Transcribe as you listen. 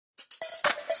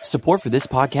Support for this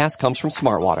podcast comes from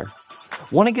Smartwater.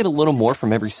 Want to get a little more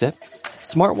from every sip?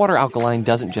 Smartwater Alkaline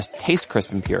doesn't just taste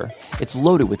crisp and pure. It's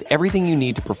loaded with everything you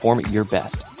need to perform at your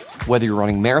best, whether you're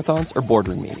running marathons or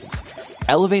boardroom meetings.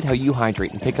 Elevate how you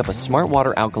hydrate and pick up a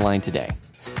Smartwater Alkaline today.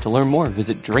 To learn more,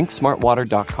 visit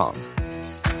drinksmartwater.com.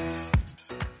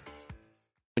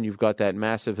 When you've got that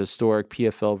massive historic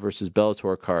PFL versus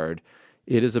Bellator card,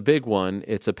 it is a big one.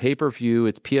 It's a pay-per-view.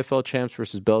 It's PFL champs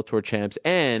versus Bellator champs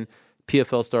and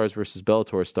PFL stars versus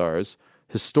Bellator stars.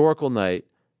 Historical night.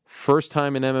 First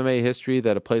time in MMA history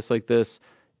that a place like this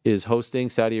is hosting,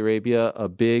 Saudi Arabia, a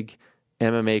big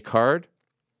MMA card.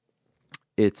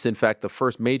 It's, in fact, the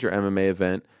first major MMA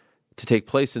event to take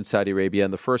place in Saudi Arabia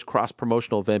and the first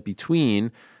cross-promotional event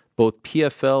between both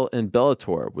PFL and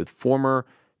Bellator, with former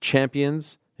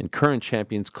champions and current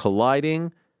champions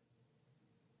colliding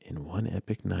in one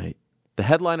epic night. The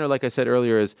headliner, like I said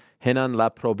earlier, is Renan La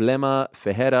Problema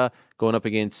Ferreira going up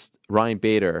against Ryan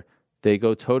Bader. They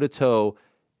go toe-to-toe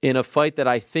in a fight that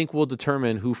I think will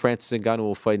determine who Francis Ngannou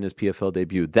will fight in his PFL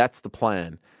debut. That's the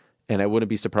plan, and I wouldn't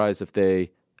be surprised if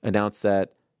they announce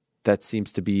that. That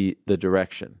seems to be the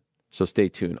direction. So stay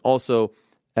tuned. Also,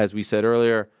 as we said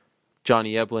earlier,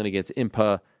 Johnny Eblen against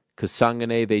Impa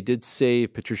Kasangane. They did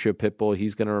save Patricio Pitbull.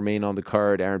 He's going to remain on the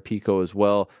card. Aaron Pico as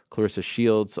well. Clarissa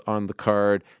Shields on the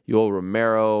card. Yoel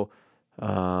Romero.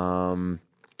 Thiago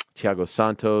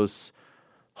Santos.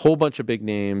 Whole bunch of big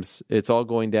names. It's all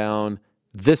going down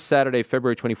this Saturday,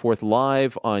 February 24th,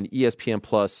 live on ESPN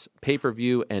Plus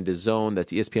pay-per-view and DAZN.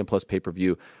 That's ESPN Plus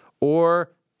pay-per-view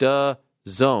or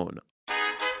DAZN.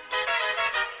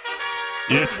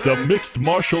 It's the Mixed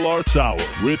Martial Arts Hour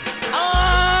with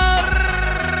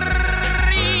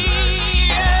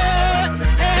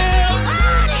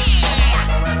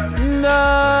The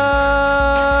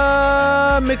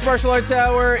Mixed Martial Arts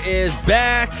Hour is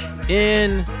back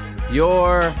in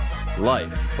your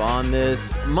life on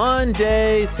this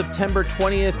Monday, September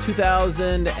 20th,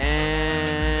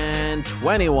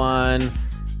 2021.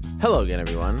 Hello again,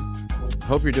 everyone.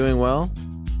 Hope you're doing well.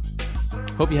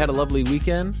 Hope you had a lovely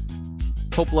weekend.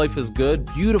 Hope life is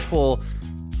good. Beautiful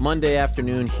Monday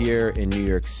afternoon here in New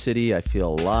York City. I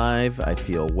feel alive. I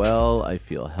feel well. I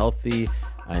feel healthy.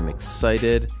 I'm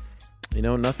excited. You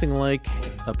know, nothing like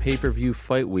a pay-per-view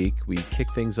fight week. We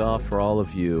kick things off for all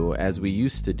of you as we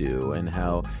used to do, and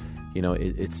how, you know,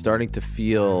 it's starting to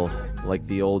feel like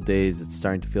the old days. It's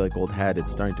starting to feel like old hat.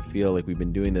 It's starting to feel like we've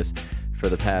been doing this for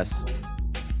the past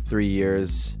 3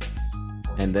 years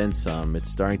and then some. It's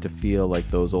starting to feel like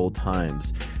those old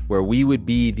times where we would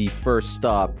be the first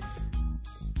stop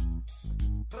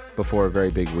before a very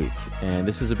big week. And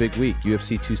this is a big week.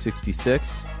 UFC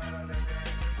 266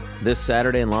 this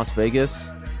Saturday in Las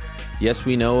Vegas. Yes,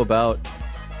 we know about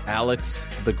Alex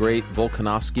the Great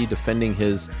Volkanovski defending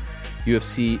his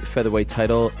UFC featherweight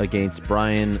title against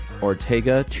Brian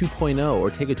Ortega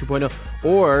 2.0,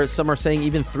 or some are saying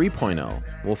even 3.0.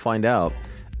 We'll find out.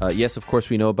 Yes, of course,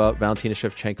 we know about Valentina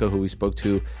Shevchenko, who we spoke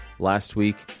to last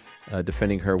week,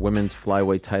 defending her women's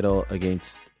flyweight title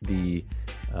against the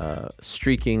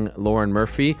streaking Lauren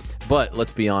Murphy. But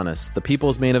let's be honest, the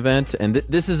People's Main Event, and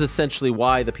this is essentially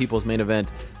why the People's Main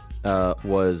Event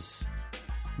was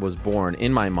born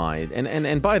in my mind.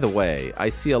 And by the way, I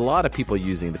see a lot of people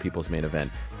using the People's Main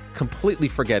Event, completely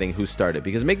forgetting who started.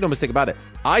 Because make no mistake about it,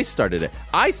 I started it.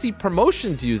 I see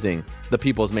promotions using the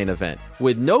People's Main Event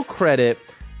with no credit,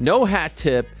 no hat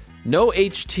tip, no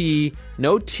HT,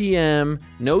 no TM,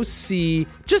 no C,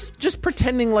 just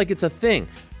pretending like it's a thing.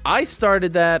 I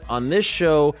started that on this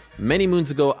show many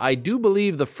moons ago. I do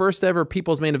believe the first ever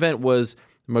People's Main Event was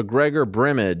McGregor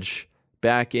Brimage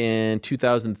back in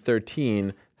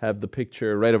 2013. Have the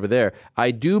picture right over there. I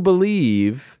do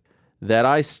believe that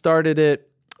I started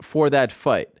it for that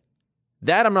fight.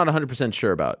 That I'm not 100%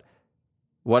 sure about.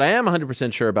 What I am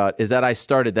 100% sure about is that I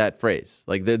started that phrase.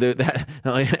 Like that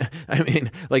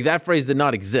phrase did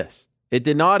not exist. It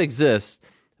did not exist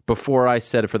before I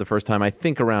said it for the first time, I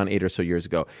think around 8 or so years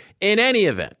ago. In any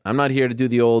event, I'm not here to do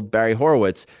the old Barry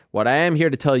Horowitz. What I am here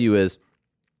to tell you is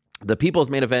the People's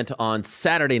Main Event on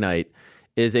Saturday night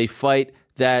is a fight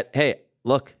that, hey,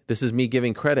 look, this is me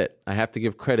giving credit. I have to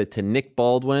give credit to Nick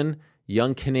Baldwin,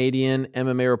 young Canadian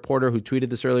MMA reporter who tweeted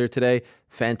this earlier today.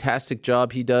 Fantastic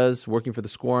job he does working for The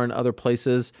Score and other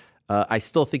places. I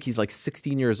still think he's like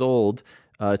 16 years old.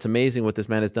 It's amazing what this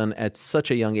man has done at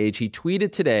such a young age. He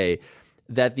tweeted today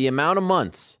that the amount of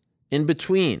months in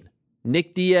between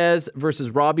Nick Diaz versus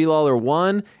Robbie Lawler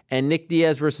 1 and Nick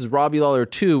Diaz versus Robbie Lawler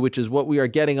 2, which is what we are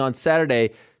getting on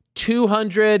Saturday,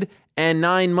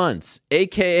 209 months,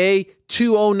 a.k.a.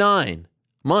 209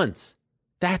 months.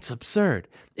 That's absurd.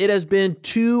 It has been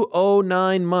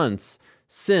 209 months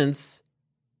since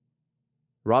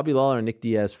Robbie Lawler and Nick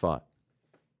Diaz fought.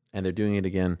 And they're doing it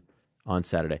again on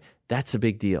Saturday. That's a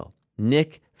big deal.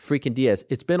 Nick freaking Diaz.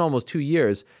 It's been almost 2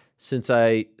 years since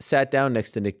I sat down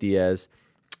next to Nick Diaz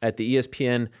at the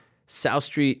ESPN South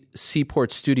Street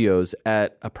Seaport Studios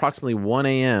at approximately 1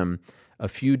 a.m., a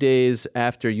few days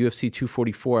after UFC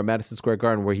 244 at Madison Square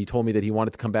Garden, where he told me that he wanted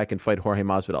to come back and fight Jorge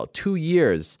Masvidal. 2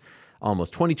 years,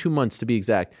 almost 22 months to be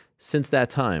exact, since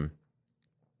that time.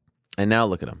 And now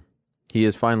look at him. He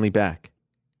is finally back,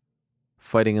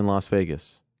 fighting in Las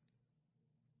Vegas.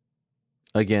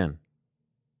 Again.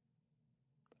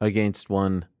 Against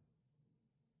one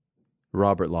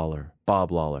Robert Lawler,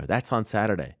 Bob Lawler. That's on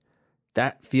Saturday.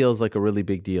 That feels like a really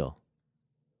big deal.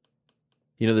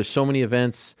 You know, there's so many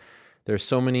events, there's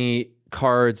so many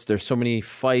cards, there's so many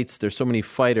fights, there's so many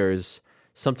fighters.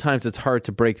 Sometimes it's hard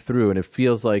to break through, and it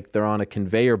feels like they're on a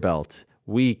conveyor belt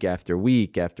week after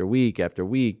week after week after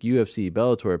week. UFC,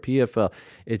 Bellator, PFL.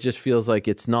 It just feels like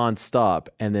it's nonstop.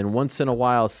 And then once in a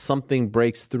while, something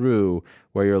breaks through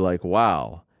where you're like,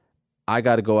 wow, I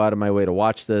got to go out of my way to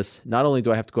watch this. Not only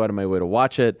do I have to go out of my way to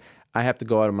watch it, I have to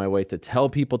go out of my way to tell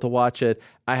people to watch it.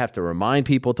 I have to remind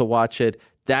people to watch it.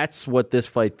 That's what this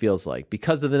fight feels like.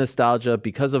 Because of the nostalgia,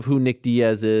 because of who Nick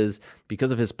Diaz is,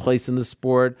 because of his place in the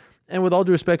sport, and with all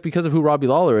due respect, because of who Robbie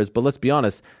Lawler is. But let's be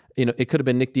honest, you know, it could have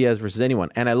been Nick Diaz versus anyone.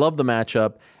 And I love the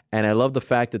matchup, and I love the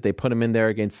fact that they put him in there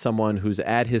against someone who's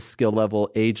at his skill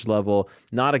level, age level,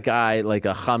 not a guy like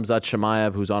a Khamzat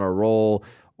Chimaev who's on a roll,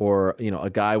 or, you know, a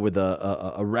guy with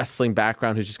a wrestling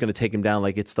background who's just going to take him down.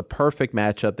 Like, it's the perfect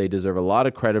matchup. They deserve a lot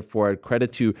of credit for it.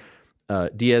 Credit to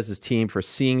Diaz's team for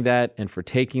seeing that and for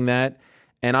taking that.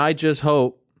 And I just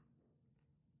hope,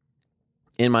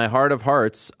 in my heart of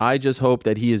hearts, I just hope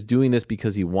that he is doing this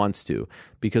because he wants to.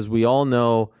 Because we all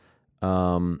know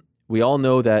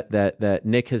that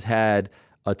Nick has had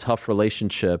a tough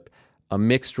relationship, a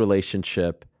mixed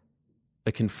relationship,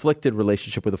 a conflicted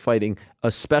relationship with the fighting,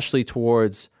 especially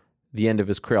towards the end of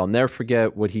his career. I'll never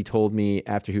forget what he told me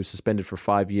after he was suspended for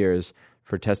 5 years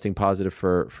for testing positive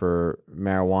for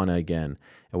marijuana again.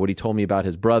 And what he told me about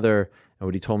his brother, and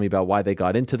what he told me about why they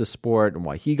got into the sport and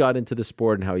why he got into the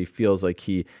sport and how he feels like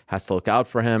he has to look out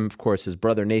for him. Of course, his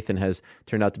brother Nathan has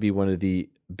turned out to be one of the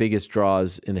biggest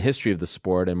draws in the history of the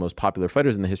sport and most popular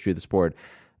fighters in the history of the sport.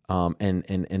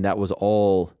 And that was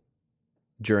all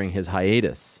during his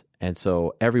hiatus. And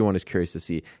so everyone is curious to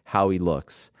see how he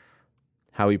looks,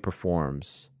 how he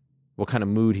performs, what kind of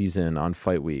mood he's in on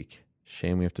fight week.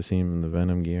 Shame we have to see him in the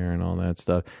Venom gear and all that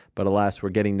stuff. But alas, we're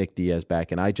getting Nick Diaz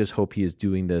back. And I just hope he is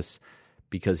doing this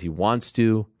because he wants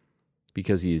to,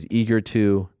 because he is eager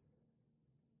to,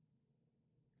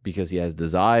 because he has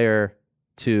desire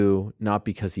to, not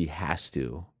because he has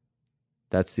to.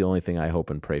 That's the only thing I hope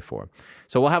and pray for.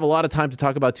 So we'll have a lot of time to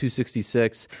talk about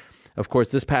 266. Of course,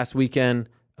 this past weekend,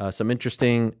 some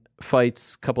interesting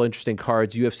fights, couple interesting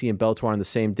cards. UFC and Bellator on the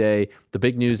same day. The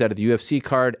big news out of the UFC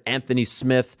card, Anthony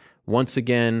Smith once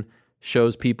again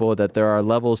shows people that there are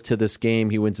levels to this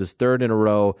game. He wins his third in a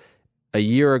row. A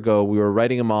year ago, we were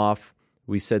writing him off.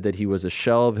 We said that he was a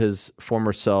shell of his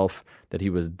former self, that he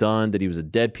was done, that he was a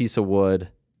dead piece of wood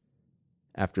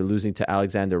after losing to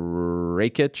Alexander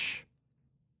Rakic.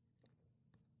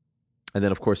 And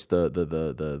then, of course, the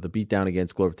beatdown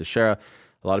against Glover Teixeira.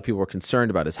 A lot of people were concerned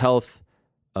about his health,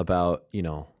 about, you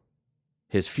know,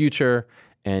 his future,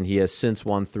 and he has since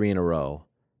won 3 in a row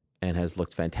and has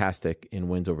looked fantastic in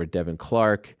wins over Devin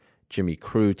Clark, Jimmy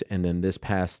Crute, and then this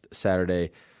past Saturday,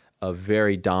 a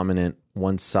very dominant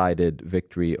one-sided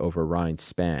victory over Ryan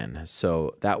Spann.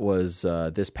 So that was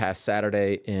this past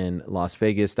Saturday in Las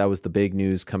Vegas. That was the big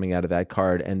news coming out of that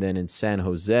card. And then in San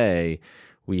Jose,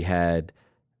 we had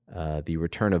the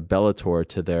return of Bellator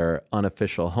to their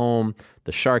unofficial home,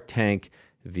 the Shark Tank,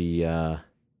 the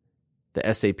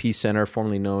SAP Center,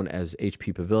 formerly known as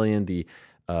HP Pavilion, the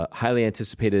highly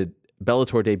anticipated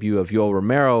Bellator debut of Yoel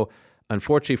Romero.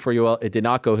 Unfortunately for Yoel, it did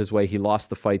not go his way. He lost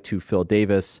the fight to Phil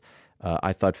Davis.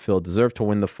 I thought Phil deserved to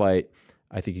win the fight.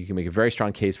 I think you can make a very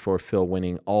strong case for Phil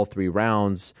winning all 3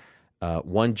 rounds.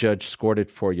 One judge scored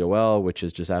it for Yoel, which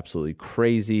is just absolutely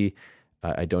crazy.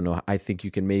 I don't know. I think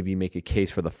you can maybe make a case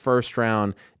for the first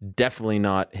round. Definitely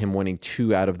not him winning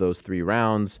 2 out of those 3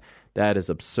 rounds. That is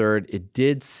absurd. It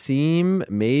did seem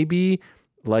maybe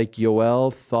like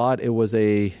Yoel thought it was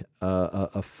a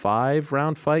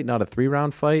 5-round fight, not a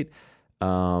 3-round fight.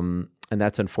 And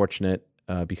that's unfortunate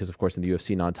because, of course, in the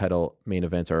UFC, non-title main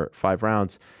events are 5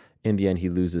 rounds. In the end, he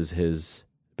loses his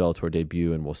Bellator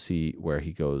debut, and we'll see where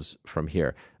he goes from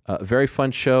here. A very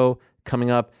fun show coming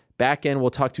up. Back end, we'll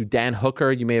talk to Dan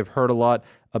Hooker. You may have heard a lot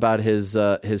about his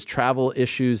travel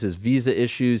issues, his visa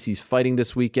issues. He's fighting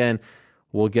this weekend.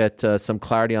 We'll get some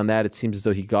clarity on that. It seems as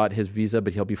though he got his visa,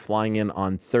 but he'll be flying in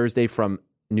on Thursday from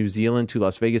New Zealand to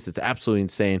Las Vegas. It's absolutely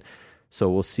insane. So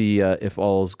we'll see if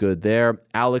all's good there.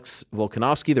 Alex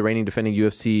Volkanovski, the reigning defending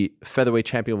UFC featherweight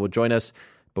champion, will join us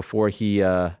before he,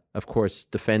 of course,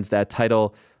 defends that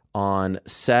title on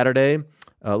Saturday.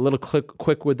 A little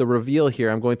quick with the reveal here.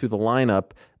 I'm going through the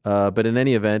lineup, but in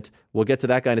any event, we'll get to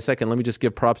that guy in a second. Let me just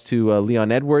give props to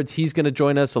Leon Edwards. He's going to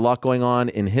join us. A lot going on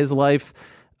in his life.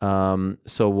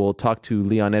 So we'll talk to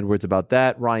Leon Edwards about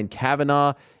that. Ryan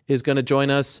Kavanaugh is going to join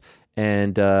us,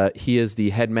 and he is the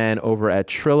head man over at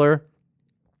Triller.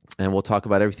 And we'll talk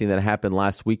about everything that happened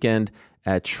last weekend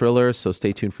at Triller, so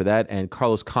stay tuned for that. And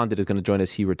Carlos Condit is going to join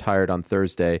us. He retired on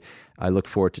Thursday. I look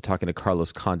forward to talking to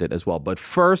Carlos Condit as well. But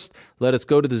first, let us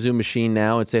go to the Zoom machine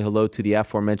now and say hello to the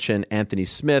aforementioned Anthony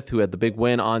Smith, who had the big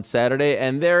win on Saturday.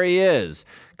 And there he is,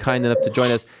 kind enough to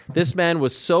join us. This man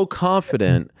was so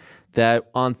confident that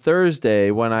on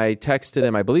Thursday, when I texted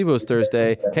him, I believe it was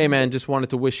Thursday, hey man, just wanted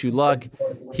to wish you luck.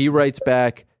 He writes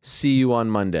back, see you on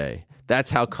Monday. That's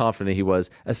how confident he was,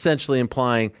 essentially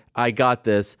implying, I got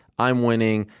this, I'm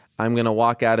winning, I'm going to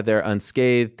walk out of there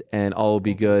unscathed, and all will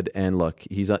be good. And look,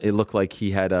 it looked like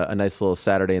he had a nice little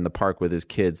Saturday in the park with his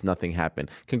kids. Nothing happened.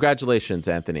 Congratulations,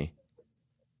 Anthony.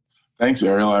 Thanks,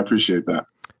 Ariel. I appreciate that.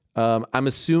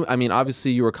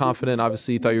 Obviously you were confident.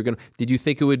 Obviously you thought you were going to. Did you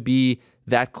think it would be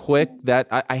that quick? That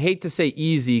I hate to say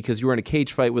easy because you were in a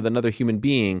cage fight with another human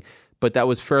being, but that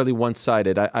was fairly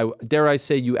one-sided. I dare I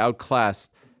say you outclassed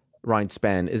Ryan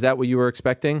Spann. Is that what you were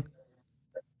expecting?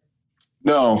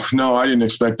 No, I didn't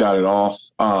expect that at all.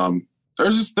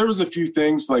 There was a few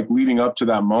things like leading up to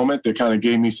that moment that kind of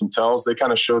gave me some tells. They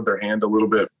kind of showed their hand a little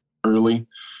bit early.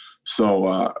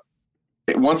 So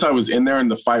once I was in there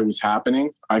and the fight was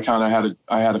happening, I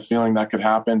had a feeling that could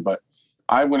happen, but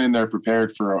I went in there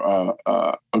prepared for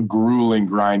a grueling,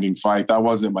 grinding fight. That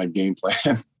wasn't my game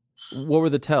plan. What were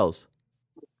the tells?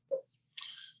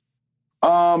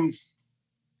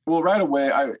 Well, right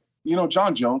away,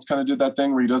 John Jones kind of did that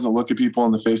thing where he doesn't look at people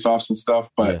in the face-offs and stuff,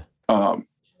 but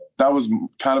that was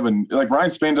kind of like Ryan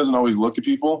Spann doesn't always look at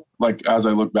people, like as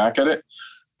I look back at it,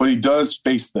 but he does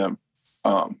face them.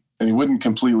 And he wouldn't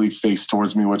completely face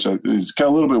towards me, which is kind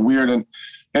of a little bit weird.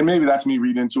 And maybe that's me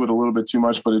reading into it a little bit too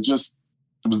much, but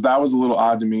that was a little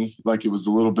odd to me. Like it was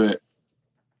a little bit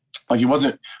like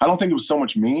I don't think it was so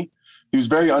much me. He was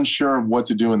very unsure of what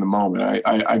to do in the moment.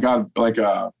 I got like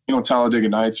Talladega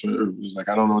Nights where it was like,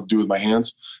 I don't know what to do with my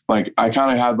hands. Like I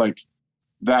kind of had like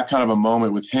that kind of a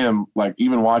moment with him, like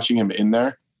even watching him in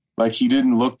there, like he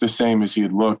didn't look the same as he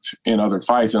had looked in other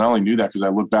fights. And I only knew that because I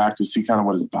looked back to see kind of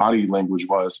what his body language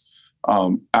was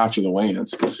after the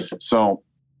weigh-ins. So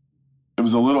it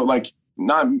was a little like,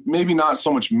 maybe not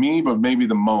so much me, but maybe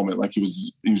the moment, like he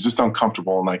was just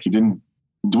uncomfortable and like he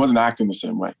wasn't acting the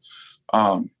same way.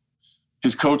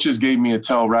 His coaches gave me a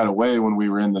tell right away when we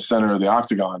were in the center of the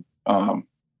octagon.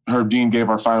 Herb Dean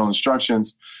gave our final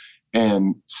instructions,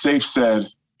 and Safe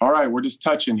said, all right, we're just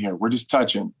touching here. We're just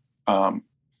touching.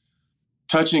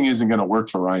 Touching isn't going to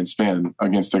work for Ryan Spann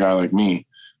against a guy like me.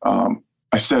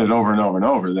 I said it over and over and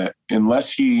over that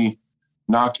unless he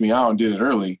knocked me out and did it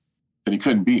early, that he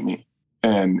couldn't beat me.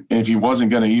 And if he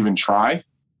wasn't going to even try,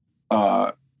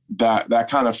 that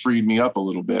kind of freed me up a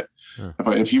little bit. Huh.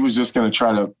 But if he was just going to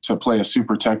try to play a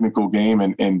super technical game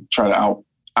and try to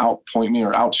outpoint me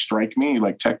or outstrike me,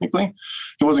 like technically,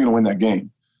 he wasn't going to win that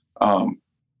game.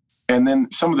 And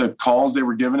then some of the calls they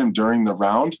were giving him during the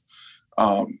round,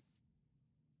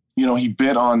 he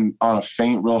bit on a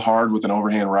feint real hard with an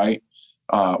overhand right,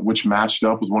 which matched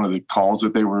up with one of the calls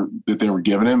that they were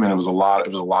giving him, and it was a lot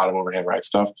of overhand right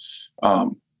stuff.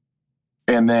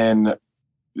 And then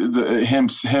him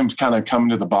kind of coming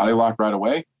to the body lock right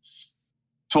away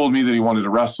told me that he wanted to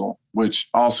wrestle, which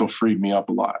also freed me up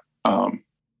a lot.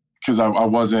 Cause I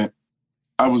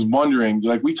was wondering,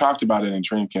 like we talked about it in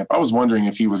training camp. I was wondering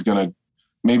if he was going to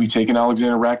maybe take an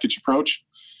Alexander Rakic approach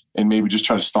and maybe just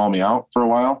try to stall me out for a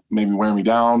while, maybe wear me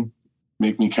down,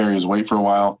 make me carry his weight for a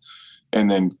while, and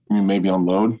then maybe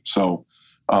unload. So,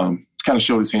 kind of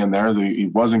showed his hand there that he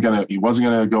wasn't going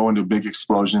to go into big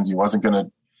explosions. He wasn't going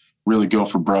to really go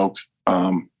for broke.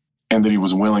 And that he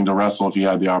was willing to wrestle if he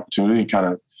had the opportunity.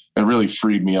 It really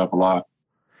freed me up a lot.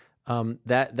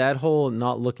 That whole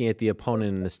not looking at the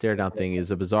opponent and the stare down thing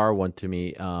is a bizarre one to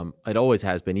me. It always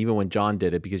has been, even when John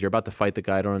did it, because you're about to fight the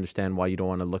guy. I don't understand why you don't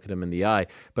want to look at him in the eye.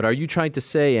 But are you trying to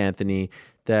say, Anthony,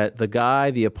 that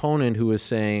the opponent who was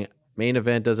saying main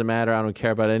event doesn't matter, I don't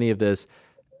care about any of this,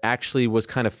 actually was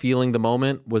kind of feeling the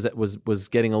moment, was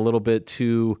getting a little bit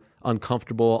too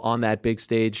uncomfortable on that big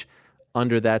stage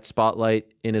under that spotlight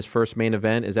in his first main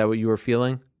event? Is that what you were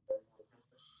feeling?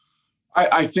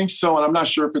 I think so, and I'm not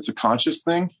sure if it's a conscious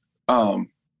thing.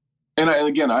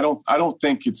 Again, I don't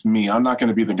think it's me. I'm not going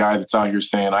to be the guy that's out here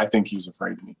saying I think he's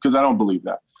afraid of me, because I don't believe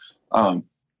that.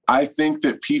 I think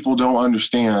that people don't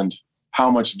understand how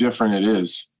much different it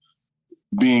is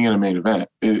being in a main event.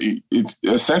 It's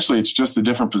essentially, it's just a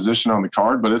different position on the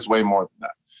card, but it's way more than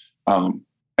that.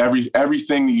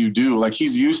 Everything that you do, like,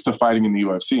 he's used to fighting in the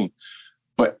UFC,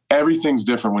 but everything's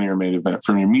different when you're a main event,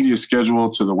 from your media schedule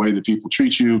to the way that people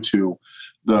treat you to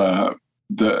the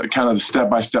kind of the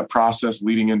step-by-step process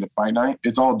leading into fight night.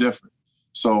 It's all different.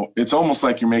 So it's almost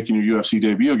like you're making your UFC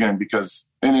debut again,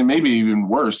 and it may be even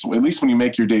worse, at least when you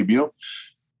make your debut,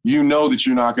 you know that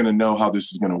you're not going to know how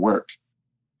this is going to work.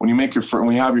 When you have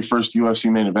your first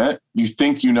UFC main event, you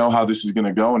think you know how this is going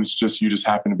to go, and it's just, you just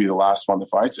happen to be the last one that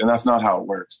fights. And that's not how it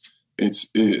works.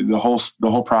 The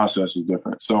whole process is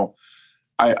different. So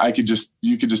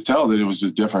you could just tell that it was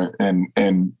just different.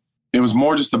 And it was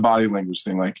more just a body language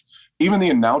thing. Like, even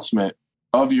the announcement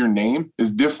of your name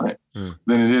is different than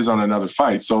it is on another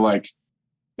fight. So, like,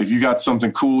 if you got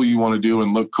something cool you want to do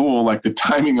and look cool, like, the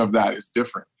timing of that is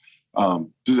different.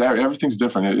 Just everything's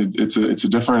different. It's a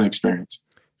different experience.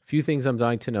 A few things I'm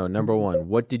dying to know. Number one,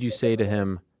 what did you say to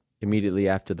him immediately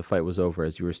after the fight was over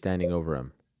as you were standing over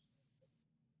him?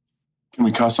 Can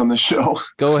we cuss on this show?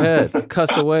 Go ahead.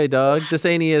 Cuss away, dog. This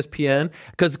ain't ESPN.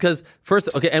 Because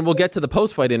first, okay, and we'll get to the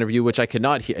post-fight interview, which I could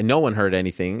not hear. No one heard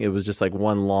anything. It was just like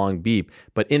one long beep.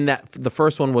 But the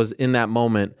first one was in that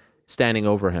moment, standing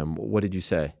over him. What did you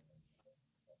say?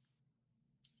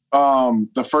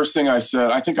 The first thing I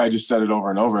said, I think I just said it over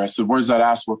and over. I said, "Where's that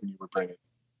ass whooping you were bringing?"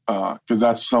 Because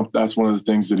that's one of the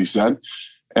things that he said.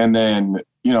 And then,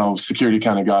 security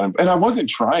kind of got him. And I wasn't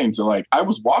trying to, I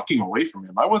was walking away from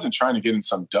him. I wasn't trying to get in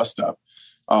some dust up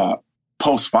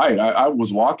post-fight. I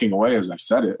was walking away as I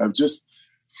said it.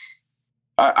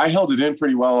 I held it in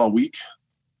pretty well all week,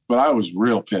 but I was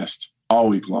real pissed all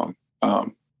week long.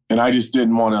 And I just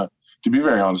didn't want to be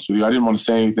very honest with you, I didn't want to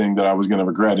say anything that I was going to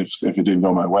regret if it didn't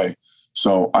go my way.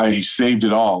 So I saved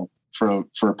it all for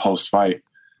a post-fight.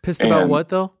 Pissed about what,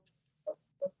 though?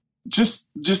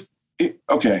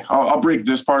 Okay, I'll break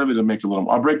this part of it and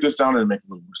I'll break this down and make a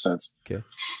little more sense. Okay.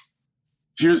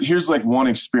 Here's like one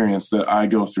experience that I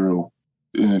go through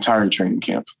an entire training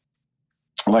camp.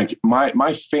 Like,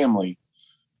 my family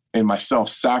and myself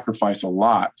sacrifice a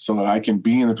lot so that I can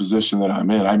be in the position that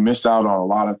I'm in. I miss out on a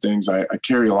lot of things. I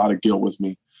carry a lot of guilt with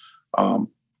me. And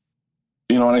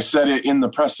I said it in the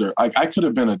presser, I could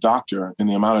have been a doctor in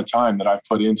the amount of time that I've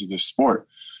put into this sport.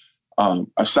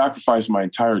 I've sacrificed my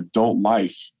entire adult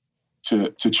life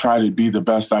to try to be the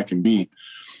best I can be.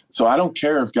 So I don't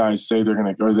care if guys say they're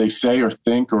going to, or they say or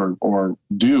think or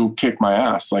do kick my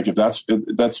ass. Like, if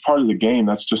that's part of the game,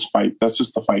 that's just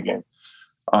the fight game.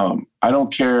 I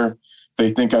don't care if they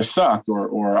think I suck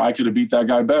or I could have beat that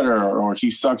guy better or he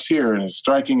sucks here and his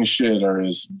striking is shit or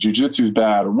his jiu-jitsu is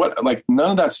bad or what. Like,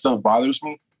 none of that stuff bothers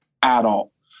me at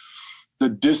all. The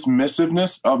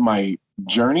dismissiveness of my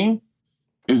journey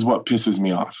is what pisses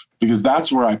me off, because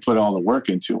that's where I put all the work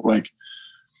into. Like,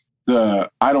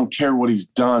 I don't care what he's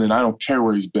done, and I don't care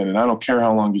where he's been, and I don't care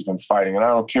how long he's been fighting, and I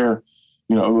don't care,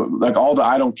 like, all the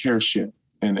I don't care shit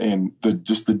and the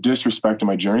disrespect to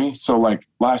my journey. So, like,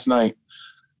 last night,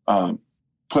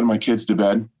 putting my kids to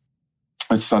bed,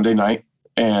 it's Sunday night,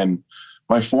 and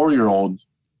my 4-year-old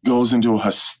goes into a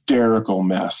hysterical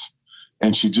mess.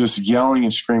 And she's just yelling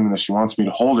and screaming that she wants me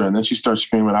to hold her. And then she starts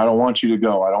screaming, "I don't want you to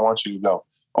go. I don't want you to go,"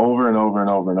 over and over and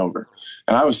over and over.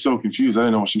 And I was so confused. I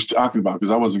didn't know what she was talking about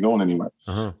because I wasn't going anywhere.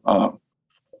 Uh-huh.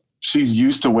 She's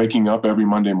used to waking up every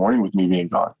Monday morning with me being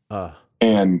gone.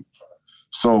 And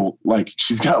so, like,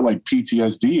 she's got like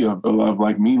PTSD of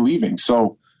like me leaving.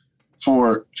 So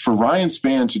for Ryan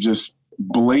Spann to just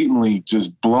blatantly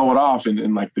just blow it off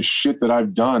and like the shit that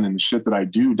I've done and the shit that I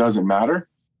do doesn't matter.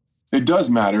 It does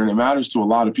matter, and it matters to a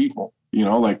lot of people.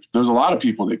 Like, there's a lot of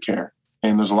people that care,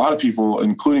 and there's a lot of people,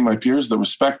 including my peers, that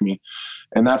respect me,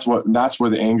 and that's where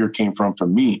the anger came from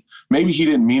me. Maybe he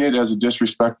didn't mean it as a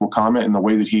disrespectful comment in the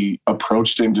way that he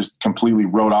approached it and just completely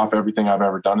wrote off everything I've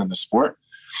ever done in the sport.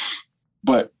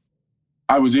 But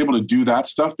I was able to do that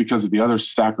stuff because of the other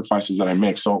sacrifices that I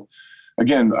make. So,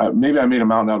 again, maybe I made a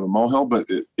mountain out of a molehill, but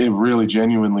it really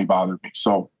genuinely bothered me.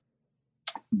 So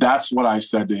that's what I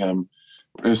said to him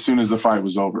as soon as the fight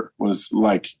was over, was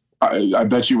like, I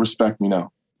bet you respect me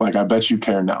now. Like, I bet you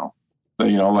care now.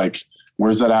 Like,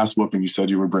 where's that ass whooping you said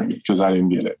you were bringing? Because I didn't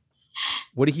get it.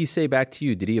 What did he say back to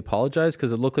you? Did he apologize?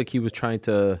 Because it looked like he was trying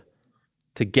to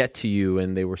get to you,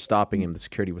 and they were stopping him. The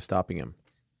security was stopping him.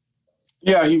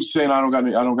 Yeah, he was saying, I don't got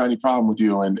any problem with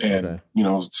you. And Okay.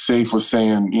 Safe was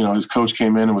saying, his coach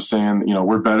came in and was saying,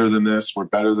 we're better than this. We're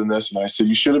better than this. And I said,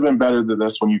 you should have been better than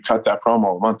this when you cut that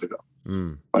promo a month ago.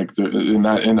 I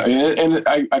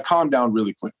calmed down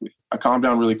really quickly.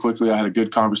 I had a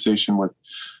good conversation with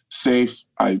Safe.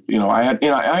 I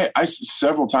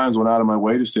several times went out of my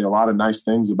way to say a lot of nice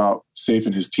things about Safe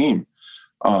and his team.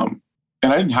 And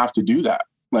I didn't have to do that.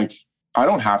 I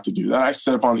don't have to do that. I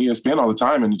sit up on ESPN all the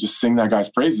time and just sing that guy's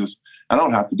praises. I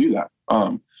don't have to do that.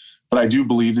 But I do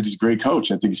believe that he's a great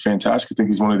coach. I think he's fantastic. I think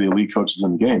he's one of the elite coaches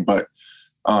in the game. But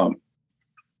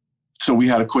so we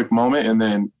had a quick moment, and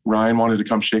then Ryan wanted to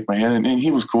come shake my hand, and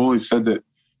he was cool. He said that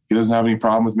he doesn't have any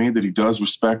problem with me, that he does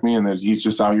respect me, and that he's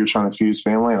just out here trying to feed his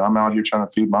family, and I'm out here trying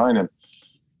to feed mine. And,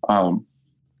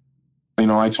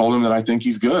 I told him that I think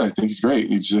he's good. I think he's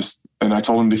great. And I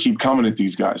told him to keep coming at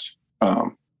these guys.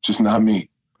 Just not me.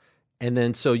 And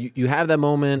then so you have that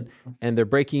moment, and they're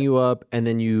breaking you up, and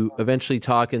then you eventually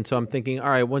talk. And so I'm thinking,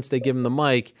 all right, once they give him the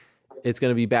mic, it's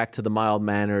going to be back to the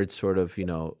mild-mannered sort of,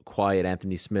 quiet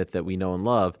Anthony Smith that we know and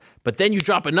love. But then you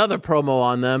drop another promo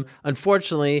on them.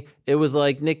 Unfortunately, it was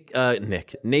like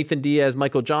Nathan Diaz,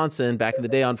 Michael Johnson back in the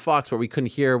day on Fox, where we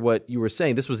couldn't hear what you were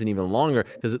saying. This wasn't even longer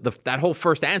because that whole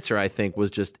first answer, I think,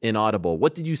 was just inaudible.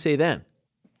 What did you say then?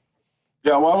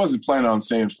 Yeah, well, I wasn't planning on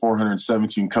saying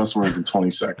 417 cuss words in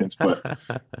 20 seconds, but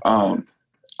I'll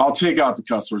take out the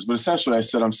cuss words. But essentially, I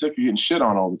said I'm sick of getting shit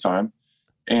on all the time.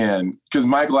 And because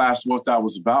Michael asked what that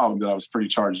was about, and that I was pretty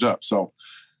charged up. So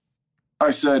I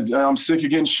said, I'm sick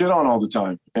of getting shit on all the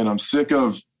time. And I'm sick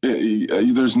of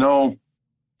there's no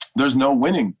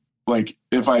winning. Like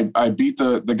if I beat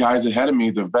the guys ahead of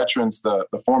me, the veterans, the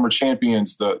former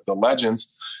champions, the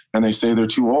legends, and they say they're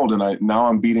too old, and now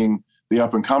I'm beating the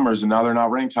up and comers, and now they're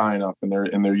not ranked high enough, and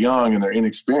they're young and they're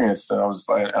inexperienced. And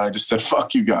I just said,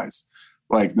 fuck you guys.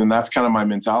 Then that's kind of my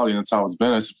mentality. And that's how it's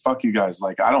been. I said, fuck you guys.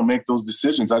 I don't make those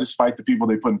decisions. I just fight the people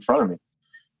they put in front of me.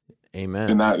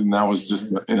 Amen. And that was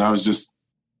just,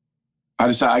 I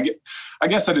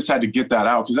guess I just had to get that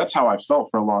out, because that's how I felt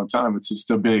for a long time. It's just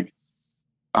a big,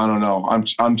 I don't know.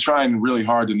 I'm trying really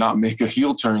hard to not make a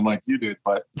heel turn like you did,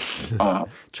 but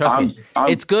trust me,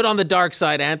 it's good on the dark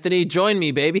side, Anthony. Join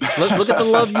me, baby. Look at the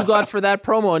love you got for that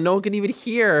promo, and no one can even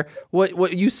hear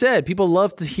what you said. People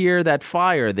love to hear that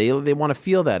fire. They want to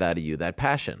feel that out of you, that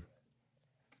passion.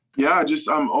 Yeah,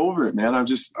 I'm over it, man.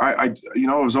 It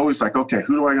was always like, okay,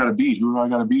 who do I got to beat? Who do I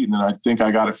got to beat? And then I think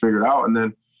I got it figured out, and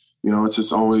then it's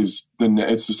just always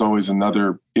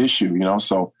another issue,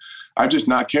 So I've just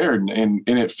not cared, and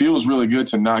it feels really good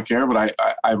to not care, but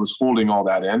I was holding all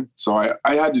that in. So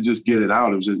I had to just get it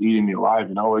out. It was just eating me alive,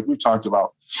 like we've talked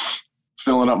about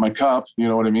filling up my cup, you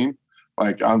know what I mean?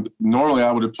 Normally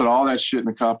I would have put all that shit in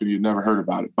the cup and you'd never heard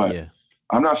about it, but yeah.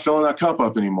 I'm not filling that cup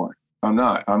up anymore. I'm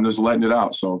not. I'm just letting it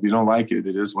out. So if you don't like it,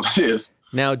 it is what it is.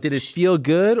 Now, did it feel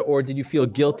good, or did you feel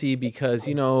guilty because,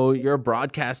 you're a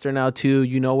broadcaster now too?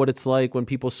 You know what it's like when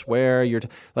people swear.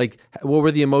 What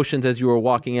were the emotions as you were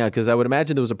walking out? Because I would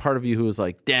imagine there was a part of you who was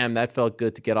like, damn, that felt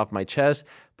good to get off my chest.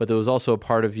 But there was also a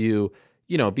part of you,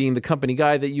 being the company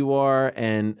guy that you are,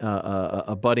 and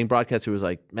a budding broadcaster who was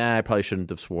like, man, I probably shouldn't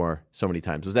have swore so many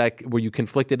times. Were you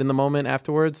conflicted in the moment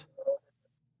afterwards?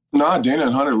 No, Dana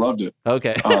and Hunter loved it.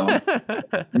 Okay. Yeah,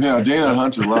 Dana and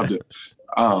Hunter loved it.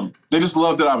 They just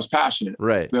loved that I was passionate.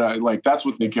 Right. That that's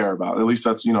what they care about. At least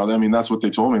that's, that's what they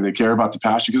told me. They care about the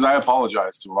passion, because I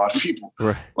apologize to a lot of people.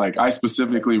 Right. I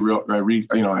specifically,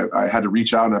 I had to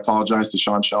reach out and apologize to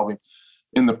Sean Shelby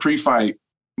in the pre-fight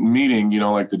meeting,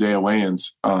 the day of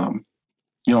weigh-ins.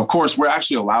 Of course, we're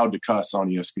actually allowed to cuss on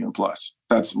ESPN Plus.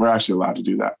 We're actually allowed to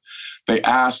do that. They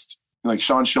asked,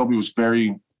 Sean Shelby was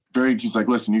very, he's like,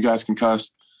 listen, you guys can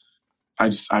cuss. I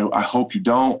hope you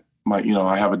don't.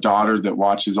 I have a daughter that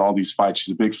watches all these fights.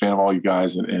 She's a big fan of all you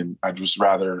guys, and I'd just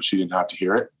rather she didn't have to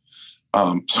hear it.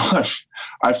 So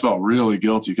I felt really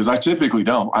guilty, because I typically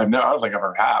don't. I don't think I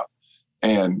ever have.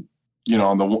 And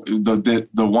the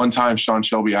one time Sean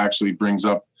Shelby actually brings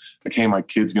up, hey, my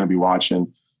kid's going to be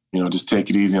watching. Just take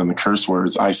it easy on the curse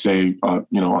words. I say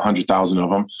 100,000 of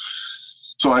them.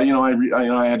 So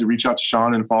I had to reach out to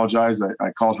Sean and apologize.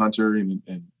 I called Hunter and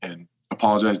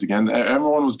apologized again.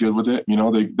 Everyone was good with it.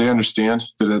 They understand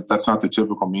that that's not the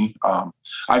typical me.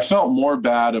 I felt more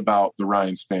bad about the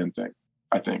Ryan Spann thing,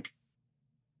 I think.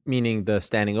 Meaning the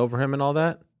standing over him and all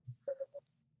that?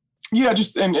 Yeah,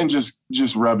 just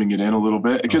rubbing it in a little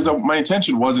bit, because my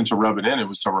intention wasn't to rub it in. It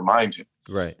was to remind him.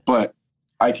 Right. But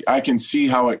I can see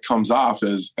how it comes off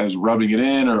as rubbing it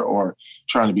in or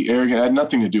trying to be arrogant. It had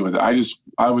nothing to do with it.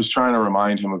 I was trying to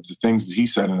remind him of the things that he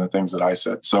said and the things that I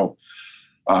said. So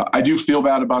I do feel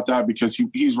bad about that because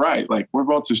he's right. Like, we're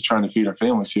both just trying to feed our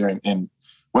families here, and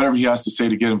whatever he has to say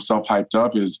to get himself hyped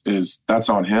up is that's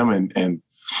on him. And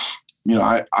you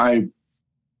know, I'm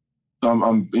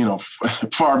you know,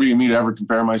 far be me to ever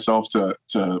compare myself to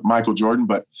Michael Jordan,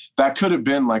 but that could have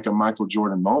been like a Michael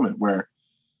Jordan moment where,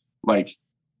 like,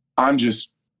 I'm just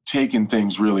taking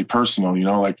things really personal, you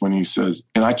know, like when he says,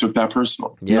 and I took that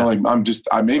personal, you know, like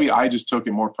maybe I just took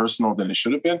it more personal than it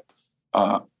should have been.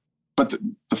 But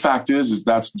the fact is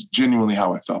that's genuinely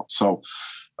how I felt. So,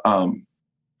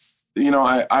 you know,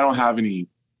 I don't have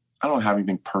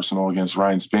anything personal against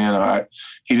Ryan Spann.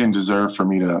 He didn't deserve for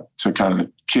me to kind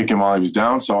of kick him while he was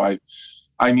down. So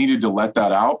I needed to let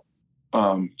that out,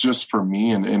 just for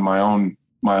me and in my own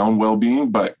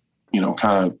well-being, but, you know,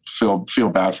 kind of feel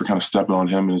bad for kind of stepping on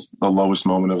him is the lowest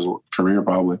moment of his career,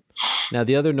 probably. Now,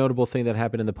 the other notable thing that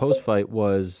happened in the post-fight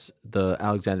was the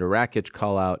Alexander Rakic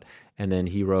call out, and then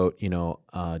he wrote, you know,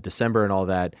 December and all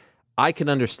that. I can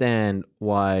understand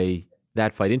why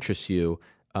that fight interests you.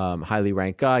 Highly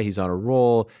ranked guy, he's on a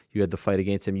roll. You had the fight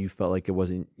against him, you felt like it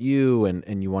wasn't you,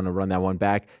 and you want to run that one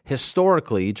back.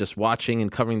 Historically, just watching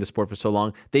and covering the sport for so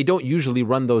long, they don't usually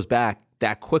run those back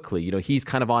that quickly. You know, he's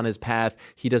kind of on his path.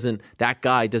 That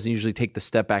guy doesn't usually take the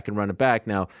step back and run it back.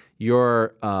 Now,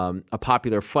 you're a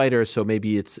popular fighter, so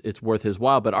maybe it's worth his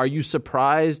while. But are you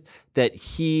surprised that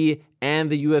he and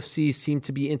the UFC seem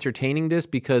to be entertaining this?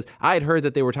 Because I had heard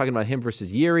that they were talking about him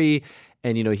versus Yuri,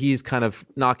 and, you know, he's kind of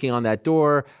knocking on that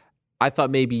door. I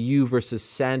thought maybe you versus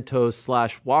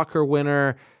Santos/Walker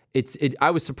winner.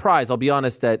 I was surprised, I'll be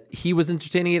honest, that he was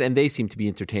entertaining it and they seem to be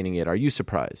entertaining it. Are you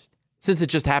surprised? Since it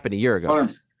just happened a year ago.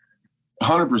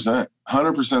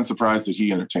 100% surprised that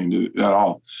he entertained it at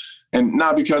all. And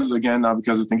not because I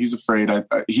think he's afraid.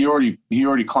 He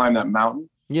already climbed that mountain.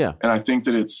 Yeah. And I think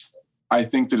that it's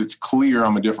clear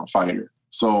I'm a different fighter.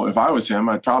 So if I was him,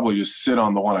 I'd probably just sit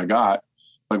on the one I got.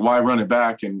 Like, why run it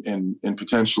back and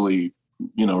potentially,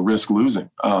 you know, risk losing?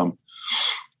 And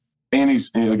he's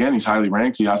highly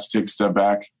ranked. He has to take a step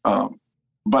back.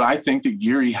 But I think that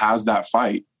Yuri has that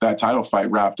title fight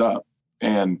wrapped up.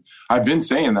 And I've been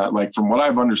saying that, like, from what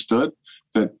I've understood,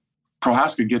 that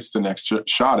Prohaska gets the next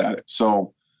shot at it.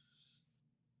 So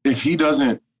if he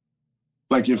doesn't,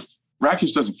 like, if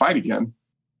Rakic doesn't fight again,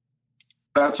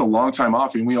 that's a long time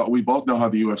off. And we both know how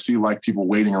the UFC like people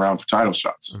waiting around for title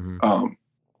shots. Mm-hmm.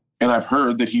 And I've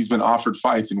heard that he's been offered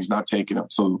fights and he's not taking them.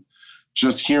 So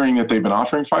just hearing that they've been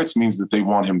offering fights means that they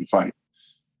want him to fight.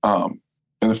 And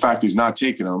the fact he's not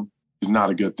taking them is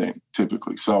not a good thing,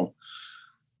 typically. So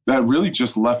that really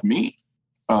just left me.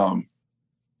 The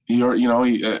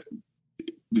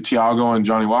Thiago and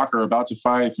Johnny Walker are about to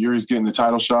fight. If Yuri's getting the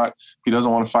title shot, he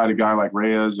doesn't want to fight a guy like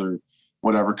Reyes or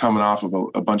whatever coming off of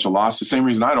a bunch of losses. The same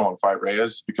reason I don't want to fight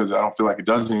Reyes, because I don't feel like it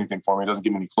does anything for me. It doesn't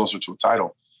get me any closer to a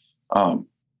title.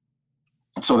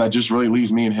 So that just really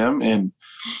leaves me and him. And,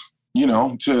 you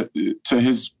know, to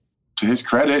his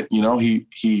credit, you know,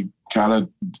 he kind of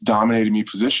dominated me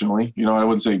positionally. You know, I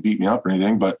wouldn't say he beat me up or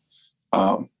anything, but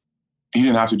he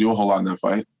didn't have to do a whole lot in that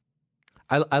fight.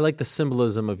 I like the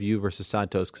symbolism of you versus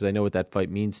Santos because I know what that fight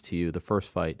means to you, the first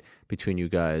fight between you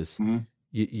guys. Mm-hmm.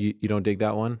 You don't dig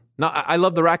that one? No, I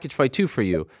love the Rakic fight too for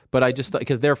you, but I just thought,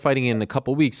 because they're fighting in a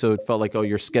couple weeks, so it felt like,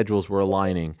 your schedules were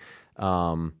aligning.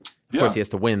 Of course, he has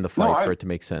to win the fight for it to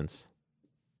make sense.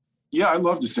 Yeah, I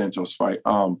love the Santos fight.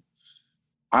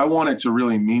 I want it to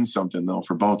really mean something, though,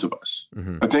 for both of us.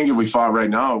 Mm-hmm. I think if we fought right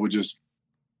now, it'd just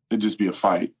be a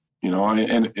fight, you know.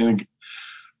 And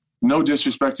no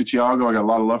disrespect to Thiago, I got a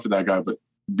lot of love for that guy, but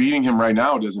beating him right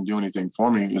now doesn't do anything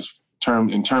for me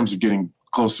in terms of getting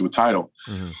close to a title.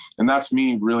 Mm-hmm. And that's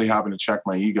me really having to check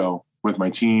my ego with my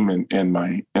team and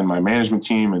my management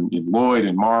team and Lloyd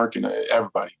and Mark and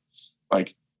everybody.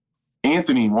 Like,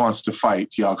 Anthony wants to fight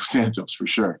Thiago Santos for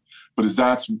sure, but is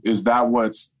that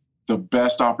what's the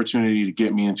best opportunity to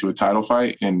get me into a title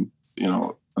fight? And, you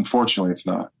know, unfortunately it's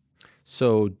not.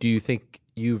 So do you think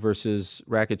you versus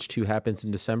Rakic 2 happens in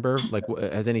December? Like,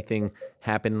 has anything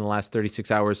happened in the last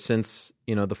 36 hours since,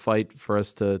 you know, the fight for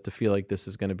us to feel like this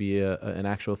is going to be an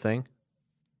actual thing?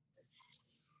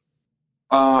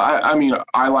 I mean,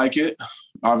 I like it.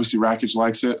 Obviously, Rakic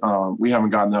likes it. We haven't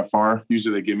gotten that far.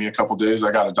 Usually they give me a couple days.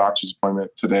 I got a doctor's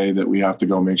appointment today that we have to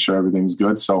go make sure everything's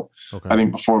good. So okay. I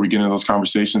think before we get into those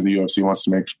conversations, the UFC wants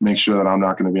to make sure that I'm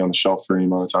not going to be on the shelf for any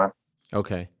amount of time.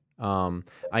 Okay.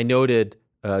 I noted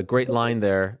a great line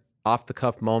there,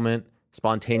 off-the-cuff moment,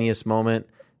 spontaneous moment.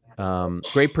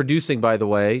 Great producing, by the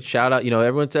way. Shout out. You know,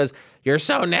 everyone says, You're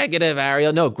so negative,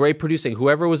 Ariel. No, great producing.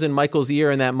 Whoever was in Michael's ear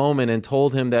in that moment and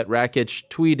told him that Rakic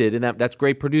tweeted, and that's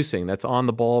great producing. That's on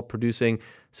the ball producing.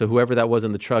 So whoever that was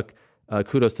in the truck,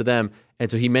 kudos to them. And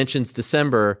so he mentions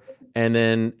December, and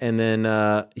then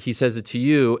he says it to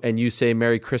you, and you say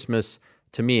Merry Christmas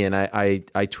to me. And I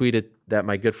tweeted that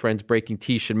my good friends Breaking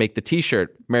Tea should make the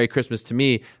T-shirt Merry Christmas to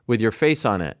me with your face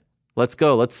on it. Let's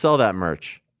go. Let's sell that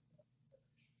merch.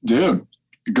 Dude,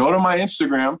 go to my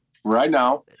Instagram right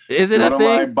now. Is it go a to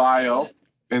thing? my bio,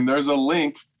 and there's a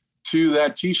link to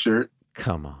that T-shirt.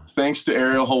 Come on. Thanks to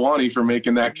Ariel Helwani for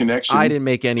making that connection. I didn't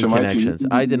make any connections.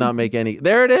 I did not make any.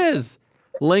 There it is.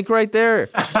 Link right there.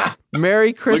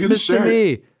 Merry Christmas to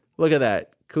me. Look at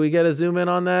that. Can we get a zoom in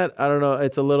on that? I don't know.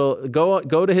 It's a little.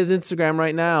 Go to his Instagram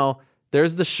right now.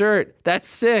 There's the shirt. That's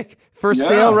sick. For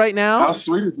sale right now. How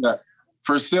sweet is that?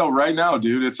 For sale right now,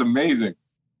 dude. It's amazing.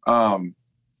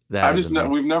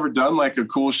 We've never done like a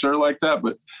cool shirt like that,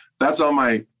 but that's on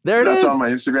my on my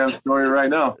Instagram story right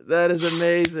now. That is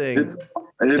amazing.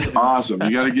 It's awesome.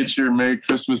 You got to get your Merry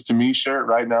Christmas to me shirt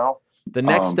right now. The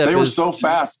next step they were so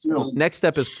fast too. Next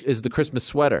step is the Christmas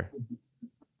sweater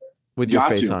with your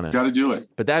face on it. Got to do it.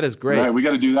 But that is great. Right, we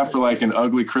got to do that for like an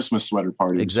ugly Christmas sweater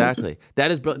party. Exactly. That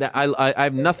is. I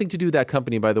have nothing to do with that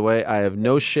company, by the way. I have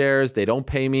no shares. They don't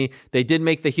pay me. They did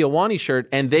make the Helwani shirt,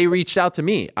 and they reached out to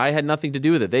me. I had nothing to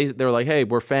do with it. They were like, "Hey,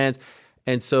 we're fans,"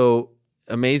 and so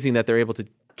amazing that they're able to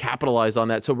capitalize on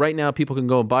that. So right now, people can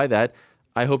go and buy that.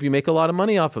 I hope you make a lot of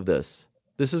money off of this.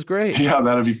 This is great. Yeah,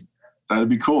 that'd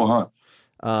be cool, huh?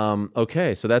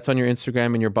 Okay, so that's on your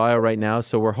Instagram and your bio right now.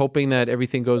 So we're hoping that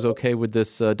everything goes okay with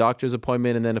this doctor's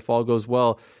appointment, and then if all goes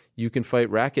well, you can fight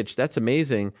Rakic. That's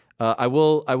amazing. I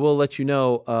will let you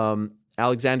know.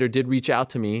 Alexander did reach out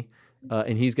to me,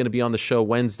 and he's going to be on the show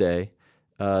Wednesday.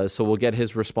 So we'll get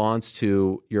his response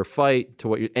to your fight.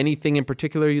 To anything in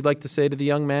particular you'd like to say to the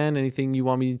young man? Anything you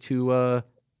want me to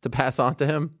pass on to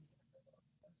him?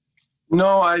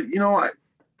 No, I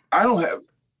don't have.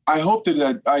 I hope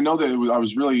that I know that I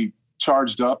was really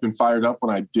charged up and fired up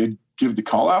when I did give the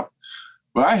call out,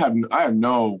 but I have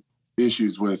no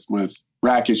issues with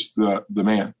Rakic, the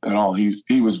man, at all.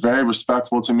 He was very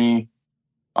respectful to me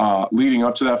leading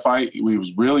up to that fight. He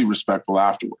was really respectful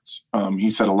afterwards. He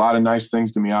said a lot of nice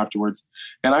things to me afterwards,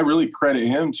 and I really credit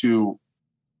him to.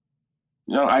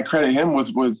 I credit him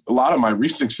with a lot of my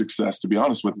recent success, to be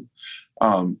honest with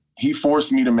you. He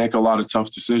forced me to make a lot of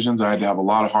tough decisions. I had to have a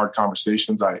lot of hard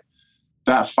conversations.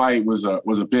 That fight was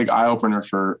a big eye opener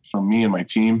for me and my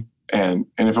team. And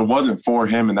if it wasn't for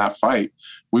him in that fight,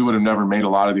 we would have never made a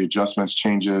lot of the adjustments,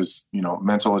 changes,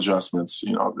 mental adjustments,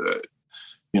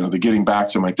 the getting back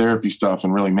to my therapy stuff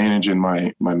and really managing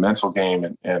my mental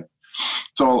game. And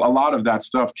so a lot of that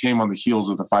stuff came on the heels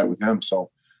of the fight with him.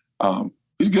 So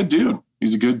he's a good dude.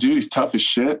 He's a good dude. He's tough as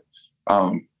shit.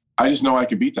 I just know I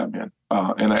can beat that man.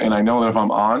 And I know that if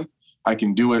I'm on, I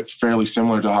can do it fairly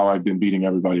similar to how I've been beating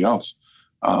everybody else.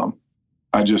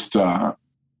 I just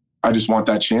want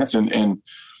that chance. And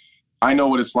I know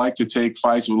what it's like to take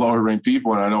fights with lower ranked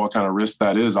people. And I know what kind of risk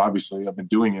that is. Obviously I've been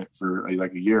doing it for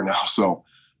like a year now. So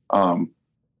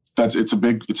it's a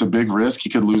big risk. He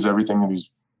could lose everything that he's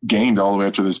gained all the way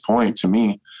up to this point to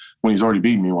me when he's already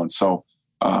beaten me once. So,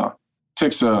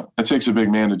 it takes a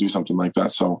big man to do something like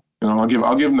that. So, I'll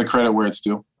give him the credit where it's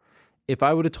due. If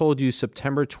I would have told you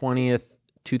September 20th,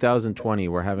 2020,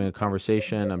 we're having a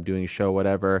conversation, I'm doing a show,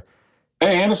 whatever.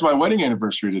 Hey, and it's my wedding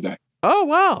anniversary today. Oh,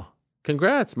 wow.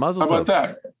 Congrats. Mazel tov. How about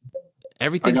that?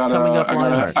 Everything's coming up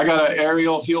on hard. I got an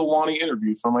Ariel Helwani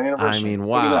interview for my anniversary. I mean,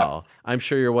 wow. I'm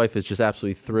sure your wife is just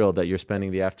absolutely thrilled that you're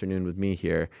spending the afternoon with me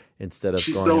here instead of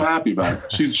She's so happy about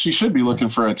it. She should be looking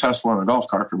for a Tesla and a golf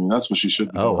cart for me. That's what she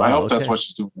should be doing. Wow, I hope that's what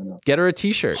she's doing right now. Get her a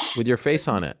T-shirt with your face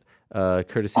on it.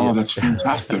 Courtesy. Oh, that's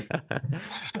fantastic.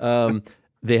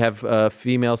 They have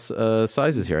female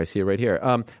sizes here. I see it right here.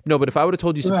 No, but if I would have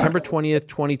told you September 20th,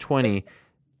 2020,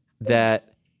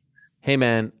 that, hey,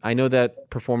 man, I know that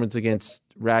performance against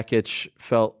Rakic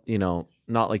felt,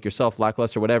 not like yourself,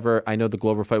 lackluster, whatever. I know the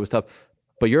Glover fight was tough,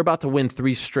 but you're about to win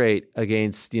 3 straight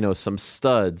against, some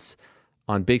studs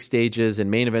on big stages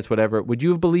and main events, whatever. Would you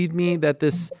have believed me that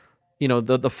this,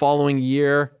 the following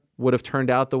year would have turned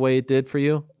out the way it did for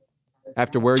you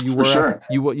after where you were? Sure.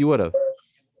 You would have.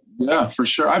 Yeah, for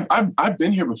sure. I've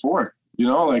been here before,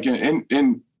 like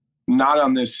in not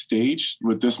on this stage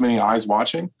with this many eyes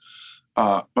watching.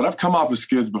 But I've come off of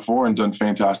skids before and done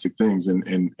fantastic things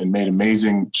and made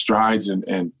amazing strides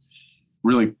and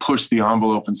really pushed the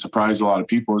envelope and surprised a lot of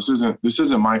people. This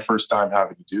isn't my first time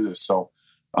having to do this. So,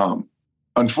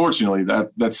 unfortunately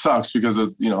that sucks because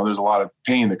there's a lot of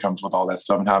pain that comes with all that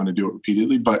stuff and having to do it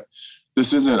repeatedly, but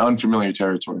this isn't unfamiliar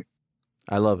territory.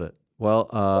 I love it. Well,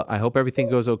 I hope everything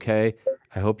goes okay.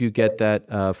 I hope you get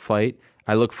that fight.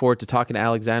 I look forward to talking to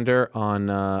Alexander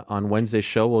on Wednesday's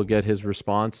show. We'll get his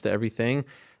response to everything.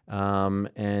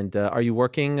 And are you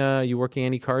working? You working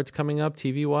any cards coming up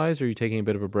TV wise, or are you taking a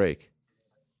bit of a break?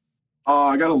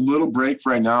 I got a little break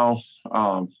right now.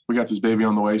 We got this baby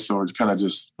on the way, so we're kind of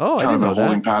just I didn't know a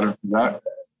holding that. pattern for that.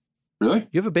 Really?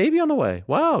 You have a baby on the way?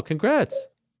 Wow! Congrats.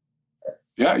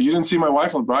 Yeah, you didn't see my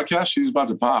wife on broadcast? She was about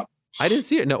to pop. I didn't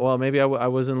see it. No, well, maybe I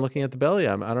wasn't looking at the belly.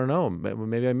 I don't know.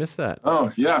 Maybe I missed that.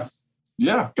 Oh yeah.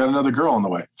 Yeah, got another girl on the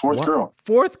way. Fourth girl.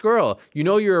 Fourth girl. You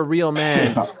know you're a real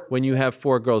man when you have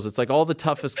 4 girls. It's like all the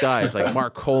toughest guys, like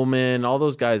Mark Coleman, all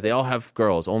those guys, they all have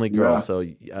girls, only girls. Yeah. So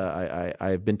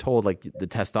I've been told like the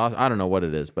testosterone, I don't know what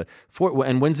it is, but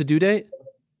and when's the due date?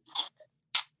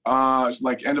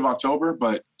 Like end of October,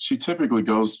 but she typically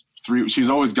goes she's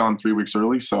always gone 3 weeks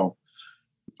early. So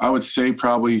I would say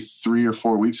probably 3 or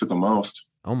 4 weeks at the most.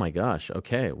 Oh my gosh.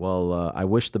 Okay. Well, I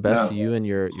wish the best to you and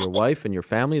your wife and your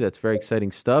family. That's very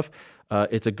exciting stuff.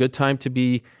 It's a good time to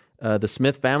be the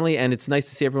Smith family, and it's nice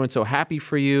to see everyone so happy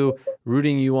for you,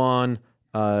 rooting you on.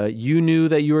 You knew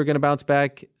that you were going to bounce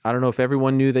back. I don't know if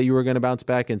everyone knew that you were going to bounce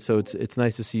back, and so it's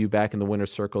nice to see you back in the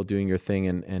winner's circle doing your thing,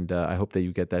 and I hope that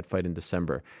you get that fight in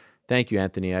December. Thank you,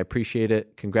 Anthony. I appreciate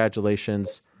it.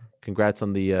 Congratulations. Congrats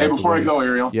on the. Hey, before I go,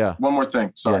 Ariel. Yeah. One more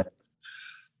thing. Sorry.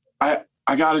 Yeah.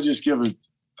 I got to just give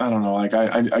I don't know. Like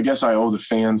I guess I owe the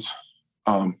fans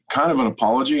kind of an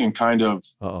apology and kind of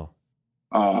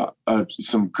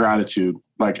some gratitude.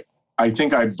 Like I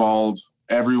think I balled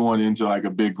everyone into like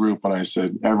a big group when I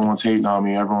said everyone's hating on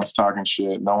me, everyone's talking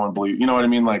shit, no one believes. You know what I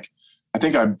mean? Like I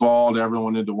think I balled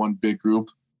everyone into one big group,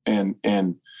 and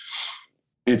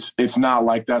it's not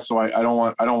like that. So I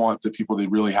don't want the people that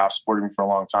really have supported me for a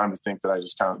long time to think that I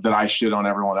just that I shit on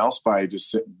everyone else by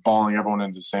just balling everyone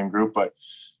into the same group. But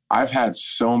I've had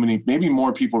so many, maybe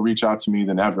more people reach out to me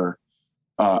than ever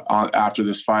after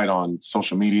this fight on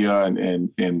social media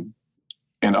and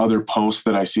other posts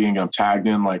that I see and I'm tagged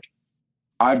in. Like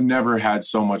I've never had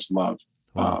so much love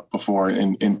before,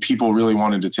 and people really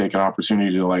wanted to take an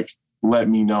opportunity to like let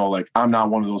me know like I'm not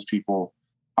one of those people.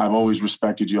 I've always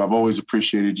respected you. I've always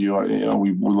appreciated you. You know,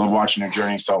 we love watching your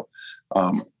journey. So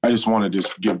I just want to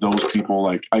just give those people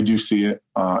like I do see it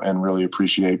and really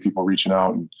appreciate people reaching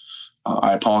out. And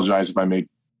I apologize if I made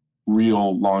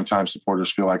real longtime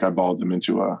supporters feel like I balled them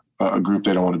into a group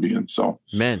they don't want to be in. So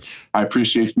Mensch. I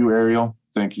appreciate you, Ariel.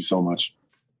 Thank you so much.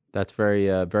 That's very,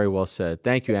 very well said.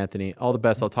 Thank you, Anthony. All the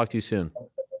best. I'll talk to you soon.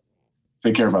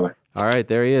 Take care, brother. All right,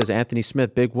 there he is, Anthony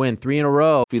Smith. Big win, 3 in a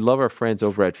row. We love our friends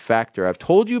over at Factor. I've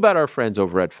told you about our friends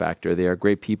over at Factor. They are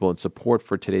great people, and support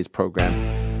for today's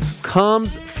program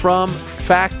comes from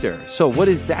Factor. So what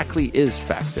exactly is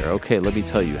Factor? Okay, let me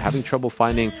tell you. Having trouble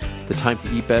finding the time to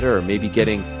eat better, or maybe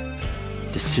getting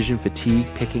decision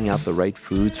fatigue, picking out the right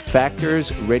foods?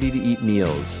 Factor's ready-to-eat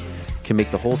meals can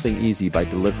make the whole thing easy by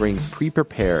delivering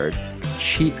pre-prepared,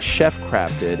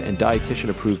 chef-crafted, and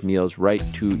dietitian-approved meals right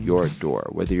to your door.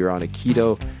 Whether you're on a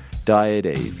keto diet,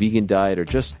 a vegan diet, or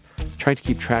just trying to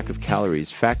keep track of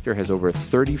calories, Factor has over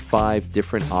 35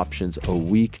 different options a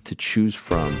week to choose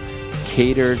from,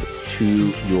 catered to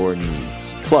your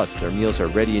needs. Plus, their meals are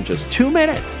ready in just 2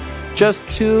 minutes. Just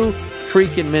 2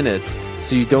 freaking minutes,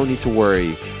 so you don't need to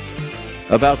worry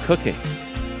about cooking.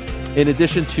 In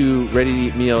addition to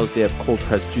ready-to-eat meals, they have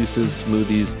cold-pressed juices,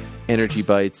 smoothies, energy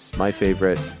bites, my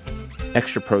favorite,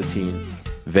 extra protein,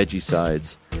 veggie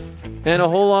sides, and a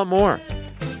whole lot more.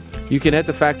 You can head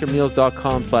to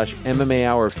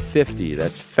factormeals.com/MMAhour50.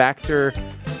 That's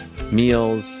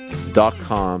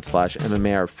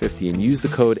factormeals.com/MMAhour50 and use the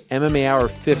code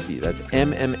MMAhour50. That's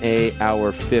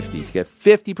MMAhour50 to get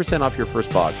 50% off your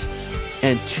first box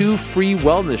and 2 free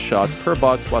wellness shots per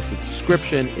box while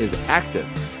subscription is active.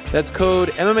 That's code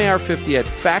MMAhour50 at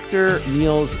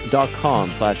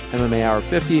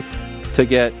factormeals.com/MMAhour50 to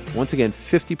get, once again,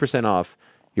 50% off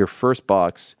your first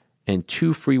box and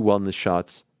 2 free wellness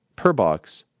shots per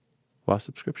box while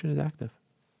subscription is active.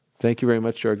 Thank you very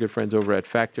much to our good friends over at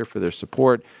Factor for their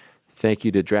support. Thank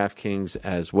you to DraftKings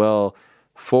as well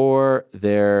for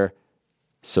their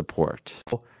support.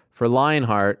 For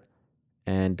Lionheart,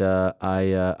 and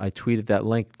I tweeted that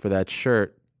link for that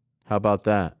shirt. How about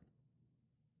that?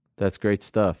 That's great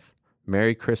stuff.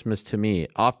 Merry Christmas to me.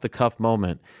 Off the cuff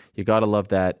moment. You got to love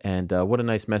that. And what a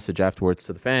nice message afterwards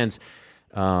to the fans.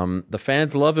 The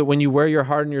fans love it when you wear your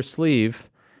heart on your sleeve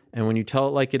and when you tell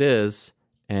it like it is.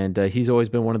 And he's always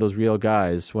been one of those real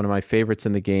guys. One of my favorites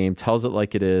in the game. Tells it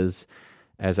like it is.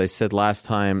 As I said last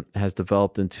time, has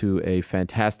developed into a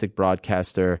fantastic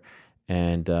broadcaster.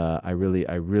 And I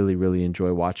really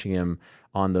enjoy watching him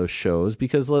on those shows,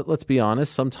 because let's be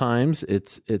honest, sometimes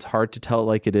it's hard to tell it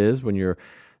like it is when you're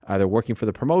either working for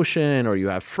the promotion or you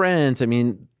have friends. I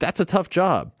mean, that's a tough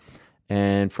job.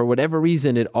 And for whatever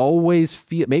reason, it always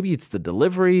feels, maybe it's the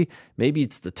delivery, maybe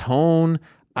it's the tone,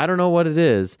 I don't know what it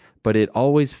is, but it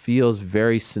always feels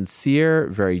very sincere,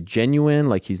 very genuine,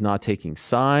 like he's not taking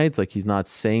sides, like he's not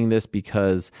saying this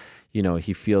because,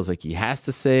 he feels like he has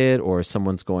to say it, or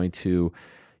someone's going to,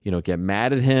 get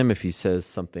mad at him if he says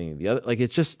something the other. Like,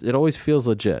 it always feels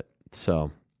legit.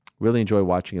 So really enjoy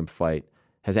watching him fight.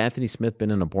 Has Anthony Smith been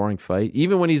in a boring fight?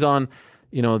 Even when he's on,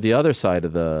 the other side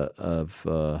of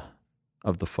the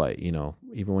fight,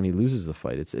 even when he loses the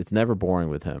fight, it's never boring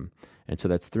with him. And so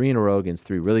that's 3 in a row against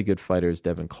 3 really good fighters: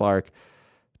 Devin Clark,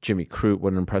 Jimmy Crute.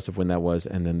 What an impressive win that was.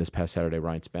 And then this past Saturday,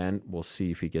 Ryan Spann. We'll see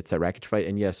if he gets that Rakic fight.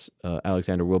 And yes,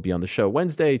 Alexander will be on the show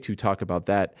Wednesday to talk about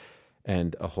that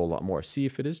and a whole lot more. See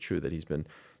if it is true that he's been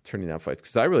turning down fights,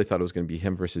 because I really thought it was going to be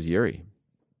him versus Yuri.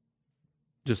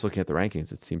 Just looking at the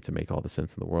rankings, it seemed to make all the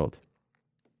sense in the world.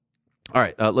 All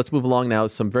right, let's move along now.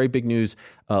 Some very big news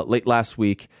late last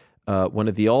week. One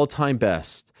of the all-time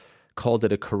best called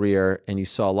it a career, and you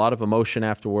saw a lot of emotion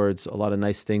afterwards, a lot of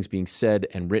nice things being said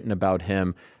and written about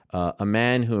him. A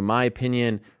man who, in my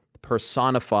opinion,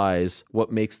 personifies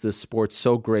what makes this sport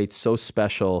so great, so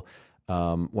special.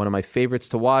 One of my favorites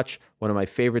to watch, one of my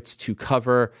favorites to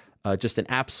cover, just an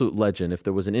absolute legend. If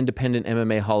there was an independent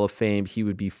MMA Hall of Fame, he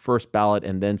would be first ballot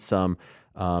and then some.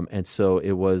 And so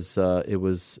it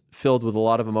was filled with a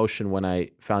lot of emotion when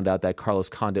I found out that Carlos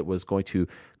Condit was going to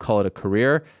call it a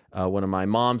career. One of my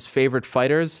mom's favorite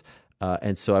fighters.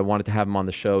 And so I wanted to have him on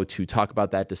the show to talk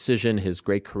about that decision, his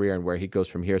great career, and where he goes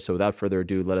from here. So without further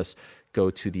ado, let us go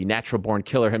to the natural-born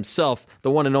killer himself, the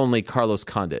one and only Carlos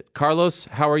Condit. Carlos,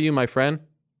 how are you, my friend?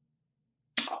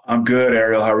 I'm good,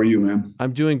 Ariel. How are you, man?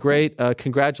 I'm doing great.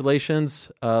 Congratulations.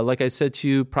 Like I said to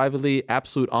you privately,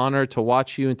 absolute honor to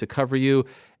watch you and to cover you.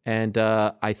 And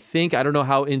I don't know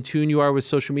how in tune you are with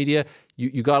social media.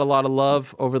 You got a lot of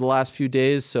love over the last few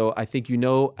days, so I think you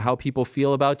know how people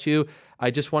feel about you.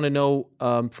 I just want to know,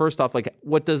 first off,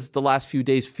 what does the last few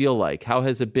days feel like? How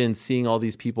has it been seeing all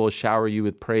these people shower you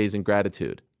with praise and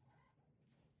gratitude?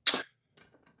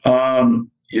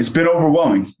 It's been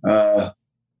overwhelming.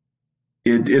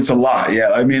 It's a lot.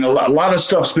 Yeah. I mean, a lot of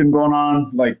stuff's been going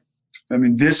on.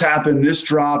 This happened, this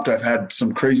dropped. I've had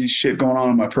some crazy shit going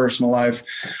on in my personal life.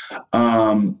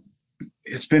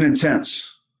 It's been intense.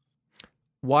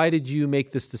 Why did you make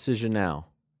this decision now?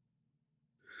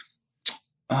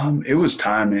 It was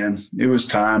time, man. It was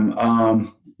time.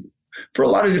 For a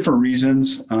lot of different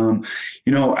reasons.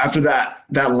 After that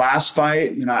last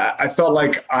fight, I felt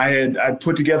like I'd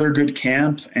put together a good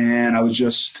camp, and I was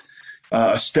just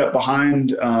a step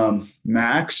behind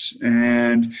Max,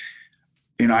 and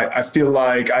I feel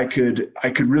like I could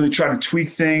really try to tweak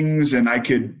things, and I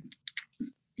could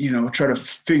try to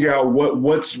figure out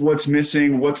what's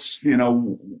missing, what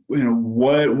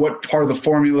part of the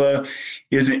formula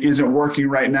isn't working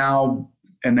right now,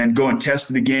 and then go and test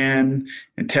it again. But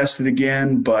that's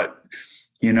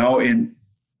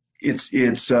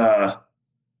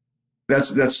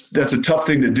a tough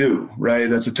thing to do, right?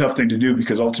 That's a tough thing to do,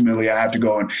 because ultimately I have to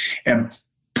go and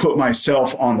put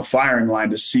myself on the firing line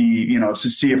to see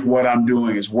if what I'm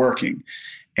doing is working.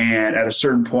 And at a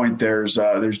certain point, there's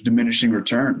diminishing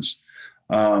returns.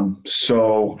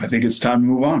 So I think it's time to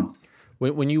move on.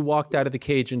 When you walked out of the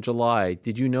cage in July,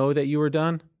 did you know that you were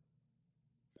done?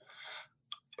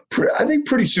 I think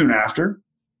pretty soon after.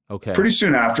 Okay. Pretty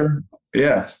soon after.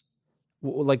 Yeah.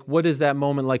 What is that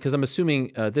moment like? Because I'm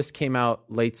assuming this came out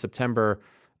late September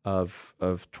of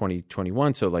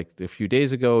 2021. So a few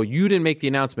days ago, you didn't make the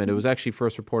announcement. It was actually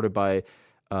first reported by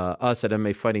us at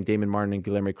MMA Fighting. Damon Martin and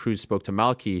Guilherme Cruz spoke to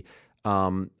Malky.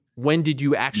 When did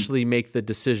you actually make the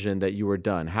decision that you were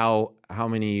done? How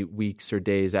many weeks or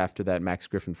days after that Max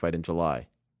Griffin fight in July?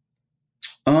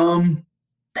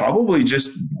 Probably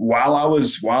just while I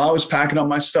was packing up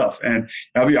my stuff. And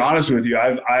I'll be honest with you,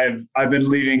 I've been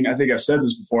leaving. I think I've said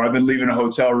this before. I've been leaving a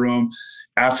hotel room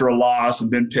after a loss and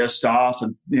been pissed off,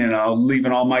 and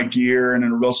leaving all my gear and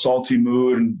in a real salty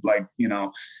mood, and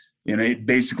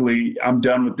basically I'm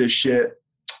done with this shit.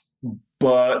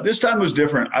 But this time was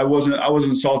different. I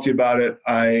wasn't salty about it.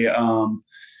 I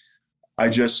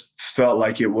just felt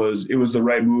like it was the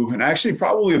right move. And actually,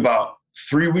 probably about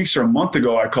 3 weeks or a month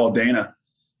ago, I called Dana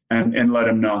and let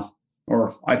him know,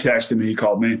 or I texted him and he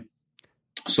called me.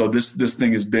 So this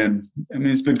thing has been,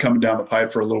 it's been coming down the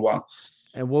pipe for a little while.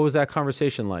 And what was that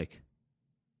conversation like?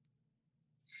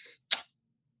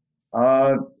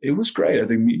 It was great. I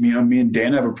think me and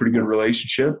Dan have a pretty good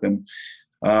relationship, and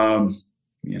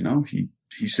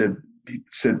he said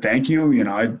said, thank you. You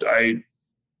know, I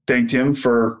thanked him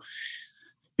for,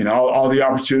 you know, all the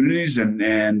opportunities and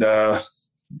that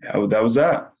was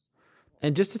that.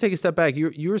 And just to take a step back,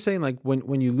 you were saying like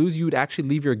when you lose, you would actually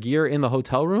leave your gear in the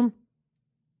hotel room?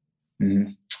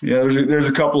 Mm-hmm. Yeah, there's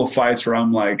a couple of fights where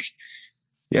I'm like,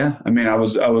 yeah, I mean, I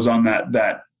was on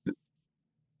that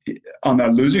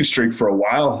losing streak for a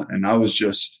while, and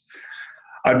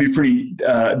I'd be pretty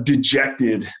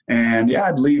dejected, and yeah,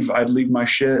 I'd leave my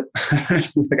shit.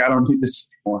 Like, I don't need this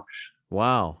anymore.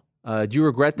 Wow. Do you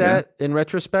regret that in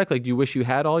retrospect? Like, do you wish you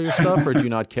had all your stuff, or do you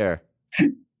not care?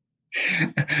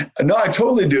 No, I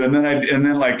totally do. And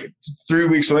then like 3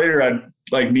 weeks later, I'd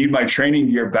like need my training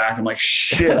gear back. I'm like,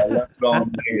 shit, I left it all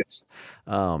in Vegas.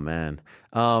 Oh man.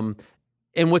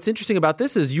 And what's interesting about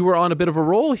this is you were on a bit of a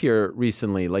roll here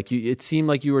recently. Like it seemed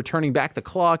like you were turning back the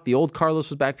clock. The old Carlos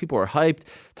was back. People were hyped,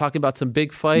 talking about some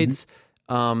big fights.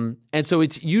 Mm-hmm. And so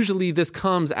it's usually this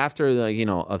comes after like, you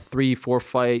know, a 3-4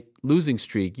 fight losing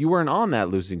streak. You weren't on that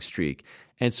losing streak.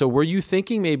 And so were you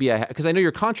thinking maybe because I know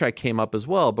your contract came up as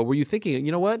well, but were you thinking,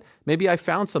 you know what, maybe I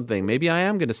found something. Maybe I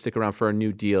am going to stick around for a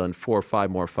new deal and 4 or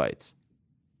 5 more fights.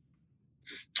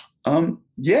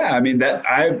 Yeah, I mean that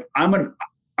I'm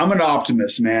an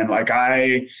optimist, man. Like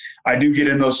I do get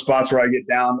in those spots where I get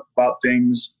down about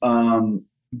things.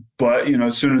 But you know,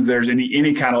 as soon as there's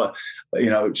any kind of,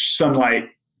 you know, sunlight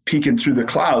peeking through the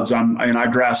clouds, I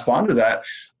grasp onto that.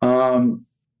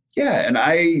 Yeah. And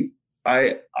I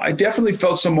definitely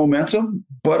felt some momentum,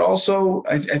 but also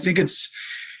I think it's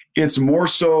more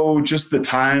so just the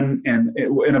time. And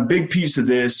a big piece of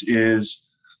this is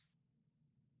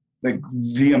like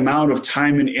the amount of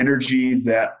time and energy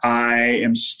that I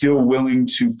am still willing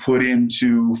to put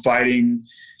into fighting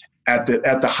at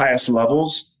the highest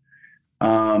levels.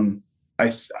 I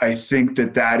think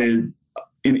that is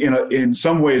in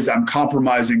some ways I'm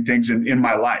compromising things in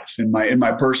my life, in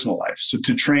my personal life. So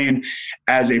to train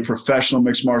as a professional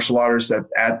mixed martial artist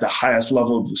at the highest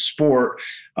level of the sport,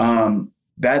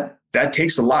 that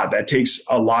takes a lot. That takes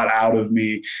a lot out of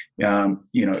me, you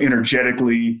know,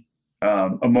 energetically,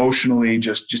 emotionally,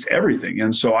 just everything.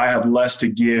 And so I have less to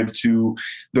give to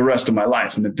the rest of my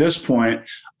life. And at this point,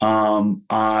 I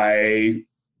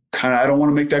don't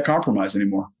want to make that compromise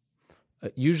anymore.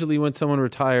 Usually when someone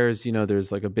retires, you know,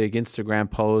 there's like a big Instagram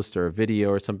post or a video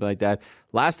or something like that.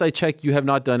 Last I checked, you have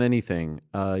not done anything.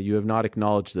 You have not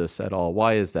acknowledged this at all.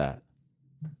 Why is that?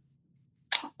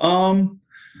 Part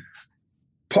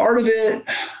of it,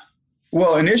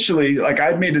 well, initially, like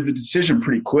I'd made the decision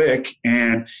pretty quick,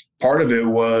 and part of it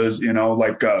was, you know,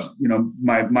 like, you know,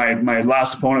 my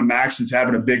last opponent, Max, is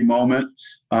having a big moment.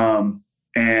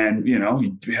 And, you know,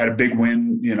 he had a big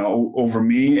win, you know, over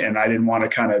me, and I didn't want to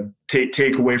kind of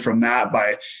take away from that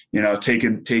by, you know,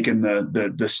 taking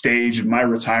the stage of my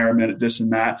retirement, this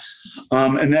and that.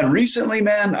 And then recently,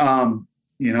 man,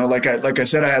 you know, like I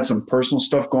said, I had some personal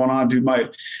stuff going on, dude.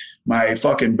 My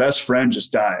fucking best friend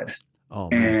just died. Oh,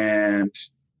 man. And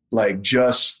like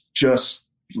just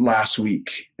last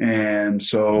week. And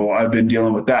so I've been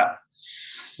dealing with that.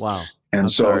 Wow. And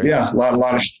yeah, a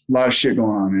lot of shit going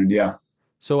on. And yeah.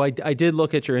 So I did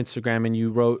look at your Instagram, and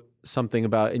you wrote something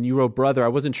about, and you wrote brother. I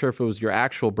wasn't sure if it was your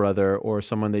actual brother or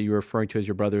someone that you were referring to as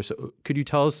your brother. So could you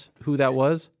tell us who that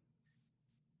was?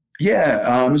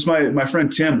 Yeah. It was my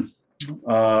friend, Tim,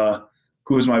 who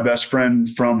was my best friend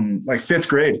from like 5th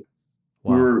grade.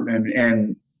 Wow. We were,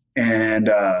 and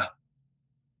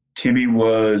Timmy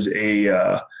was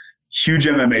a huge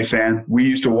MMA fan. We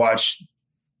used to watch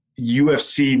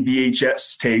UFC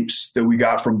VHS tapes that we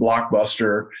got from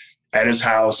Blockbuster at his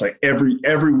house, like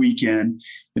every weekend.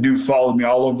 The dude followed me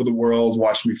all over the world,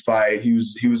 watched me fight. He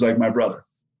was like my brother.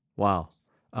 Wow.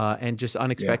 And just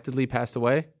unexpectedly passed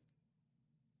away?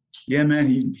 Yeah, man.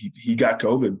 He got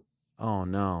COVID. Oh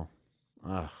no.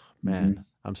 Oh man. Mm-hmm.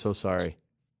 I'm so sorry.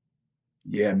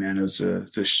 Yeah, man. It's a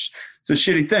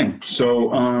shitty thing.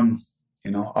 So,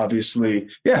 you know, obviously,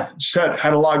 yeah, just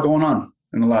had a lot going on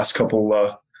in the last couple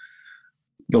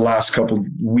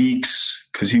weeks.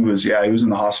 Cause he was in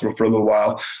the hospital for a little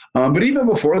while. But even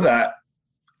before that,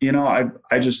 you know, I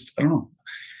don't know,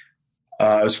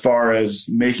 as far as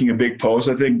making a big post,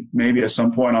 I think maybe at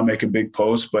some point I'll make a big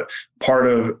post, but part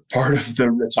of the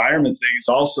retirement thing is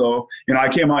also, you know, I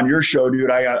came on your show,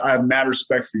 dude. I have mad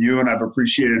respect for you, and I've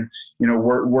appreciated, you know,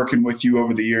 working with you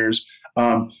over the years.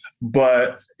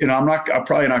 But you know, I'm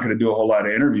probably not going to do a whole lot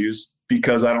of interviews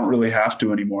because I don't really have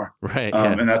to anymore. Right.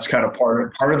 And that's kind of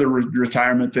part of the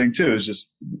retirement thing too, is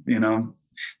just, you know,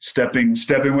 stepping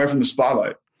away from the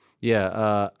spotlight.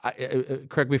 Yeah.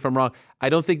 Correct me if I'm wrong. I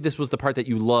don't think this was the part that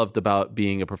you loved about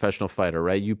being a professional fighter,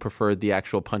 right? You preferred the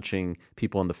actual punching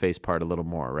people in the face part a little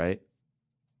more, right?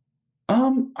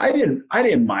 I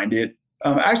didn't mind it.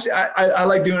 Actually, I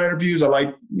like doing interviews. I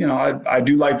like, I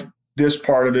do like this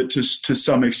part of it to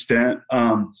some extent.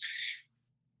 I'm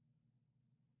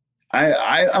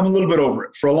a little bit over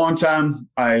it. For a long time,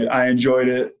 I enjoyed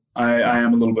it. I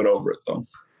am a little bit over it though.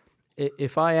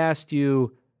 If I asked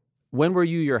you, when were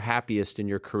you your happiest in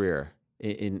your career?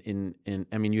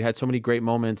 I mean, you had so many great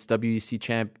moments, WEC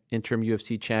champ, interim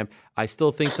UFC champ. I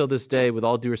still think till this day, with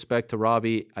all due respect to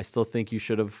Robbie, I still think you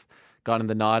should have gotten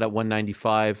the nod at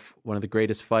 195, one of the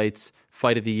greatest fights,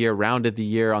 fight of the year, round of the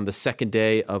year on the second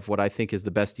day of what I think is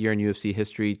the best year in UFC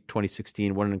history,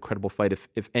 2016. What an incredible fight.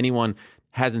 If anyone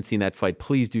hasn't seen that fight,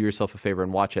 please do yourself a favor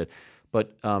and watch it.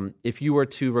 But if you were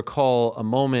to recall a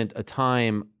moment, a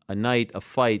time, a night, a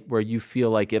fight where you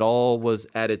feel like it all was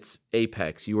at its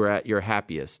apex, you were at your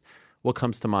happiest, what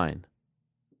comes to mind?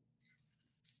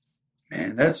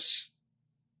 Man, that's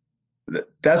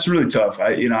really tough.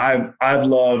 I've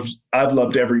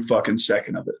loved every fucking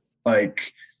second of it.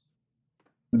 Like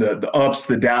the ups,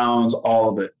 the downs, all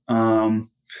of it. Man,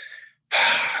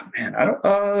 I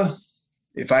don't,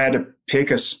 if I had to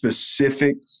pick a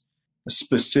specific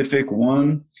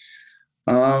one,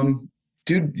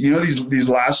 dude,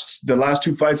 the last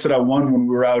two fights that I won when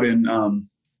we were out in Abu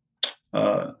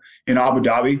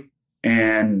Dhabi,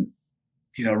 and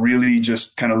really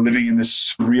just kind of living in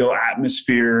this surreal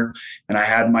atmosphere. And I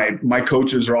had my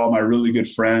coaches are all my really good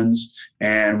friends,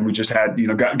 and we just had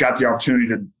got the opportunity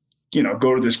to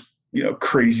go to this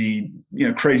crazy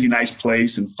nice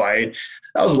place and fight.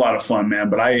 That was a lot of fun, man.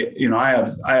 But I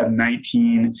have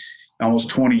 19, almost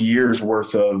 20 years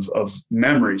worth of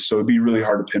memories, so it'd be really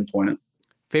hard to pinpoint it.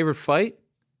 Favorite fight?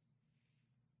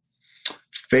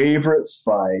 Favorite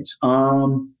fight?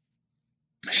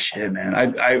 Shit, man.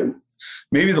 I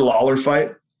maybe the Lawler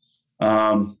fight.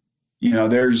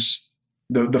 There's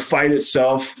the fight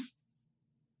itself.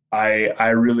 I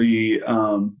really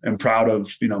am proud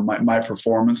of my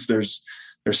performance. There's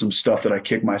some stuff that I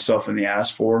kick myself in the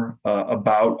ass for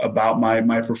about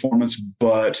my performance,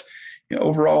 but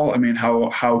overall, I mean,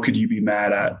 how could you be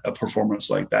mad at a performance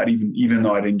like that, even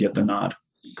though I didn't get the nod?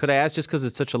 Could I ask, just because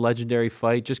it's such a legendary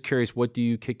fight, just curious, what do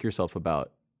you kick yourself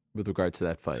about with regards to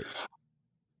that fight?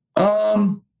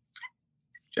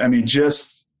 I mean,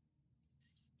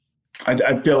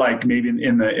 I feel like maybe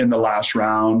in the last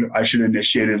round, I should have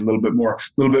initiated a little bit more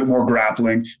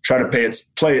grappling, try to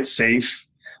play it safe.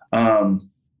 In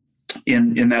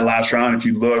that last round, if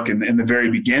you look in the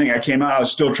very beginning, I came out, I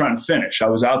was still trying to finish. I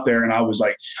was out there and I was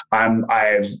like,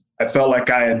 I felt like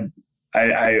I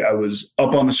was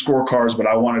up on the scorecards, but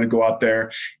I wanted to go out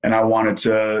there and I wanted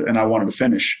to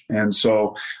finish. And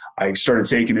so I started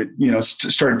taking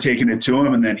it to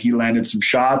him, and then he landed some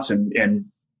shots and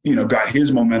got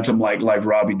his momentum like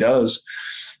Robbie does.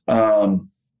 But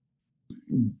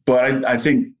I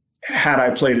think had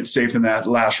I played it safe in that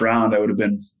last round, that would have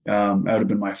been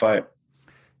my fight.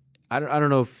 I don't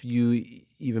know if you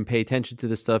even pay attention to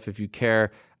this stuff, if you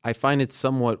care. I find it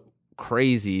somewhat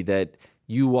crazy that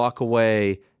you walk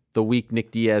away the week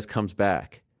Nick Diaz comes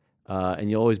back, and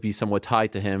you'll always be somewhat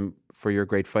tied to him for your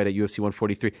great fight at UFC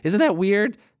 143. Isn't that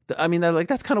weird? I mean,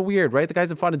 that's kind of weird, right? The guy's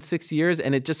been fought in 6 years,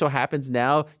 and it just so happens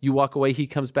now you walk away, he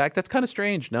comes back. That's kind of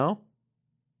strange, no?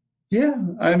 Yeah,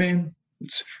 I mean,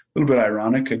 it's a little bit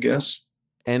ironic, I guess.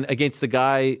 And against the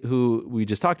guy who we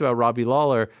just talked about, Robbie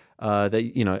Lawler, I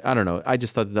don't know. I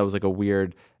just thought that was like a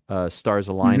weird stars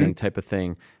aligning type of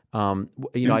thing.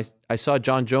 I saw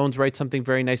John Jones write something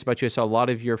very nice about you. I saw a lot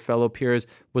of your fellow peers.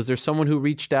 Was there someone who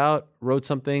reached out, wrote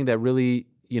something that really,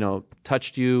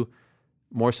 touched you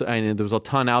more so? I mean, there was a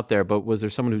ton out there, but was there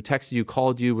someone who texted you,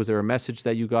 called you? Was there a message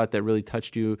that you got that really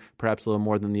touched you perhaps a little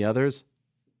more than the others?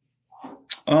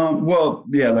 Well,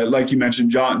 yeah, like you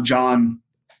mentioned, John,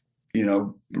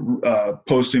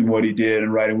 posting what he did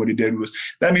and writing what he did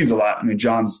that means a lot. I mean,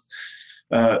 John's,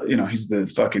 he's the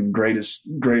fucking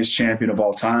greatest champion of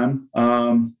all time.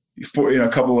 For a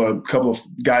couple of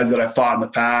guys that I fought in the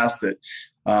past that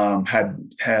had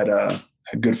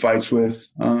good fights with.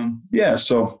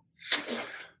 So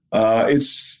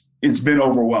it's been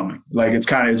overwhelming. Like it's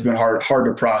been hard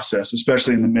to process,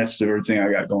 especially in the midst of everything I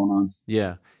got going on.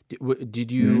 Yeah.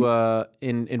 Did you,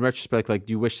 in retrospect, like,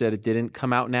 do you wish that it didn't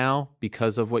come out now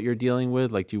because of what you're dealing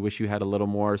with? Like, do you wish you had a little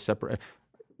more separate?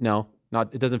 No,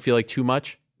 it doesn't feel like too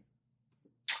much.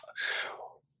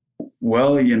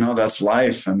 Well, that's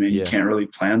life. I mean, you can't really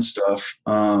plan stuff.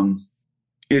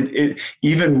 It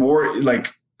even more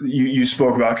like you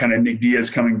spoke about kind of Nick Diaz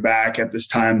coming back at this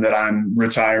time that I'm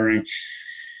retiring.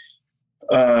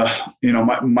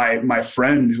 My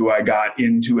friend who I got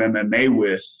into MMA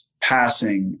with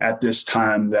passing at this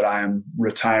time that I'm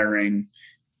retiring,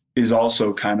 is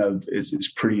also kind of,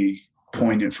 is pretty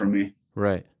poignant for me.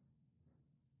 Right.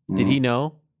 Did he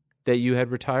know that you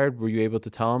had retired? Were you able to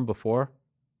tell him before?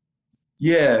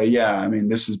 Yeah. I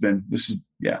mean,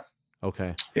 yeah.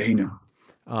 Okay. Yeah, he knew.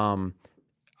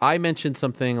 I mentioned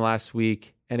something last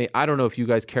week, and I don't know if you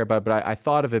guys care about it, but I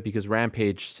thought of it because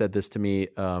Rampage said this to me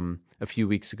a few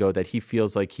weeks ago, that he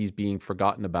feels like he's being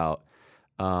forgotten about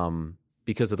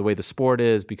because of the way the sport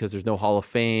is, because there's no Hall of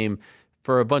Fame,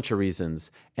 for a bunch of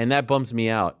reasons. And that bums me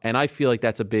out. And I feel like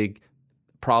that's a big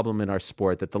problem in our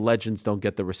sport, that the legends don't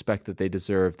get the respect that they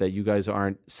deserve, that you guys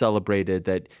aren't celebrated,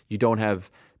 that you don't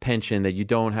have pension, that you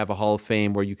don't have a Hall of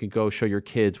Fame where you can go show your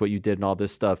kids what you did and all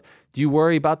this stuff. Do you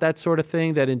worry about that sort of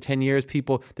thing, that in 10 years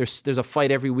people, there's a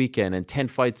fight every weekend and 10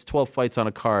 fights, 12 fights on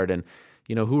a card, and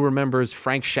who remembers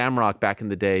Frank Shamrock back in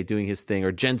the day doing his thing,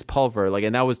 or Jens Pulver,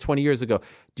 and that was 20 years ago.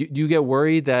 Do you get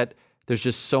worried that there's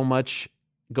just so much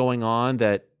going on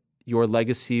that your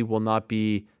legacy will not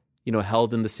be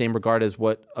held in the same regard as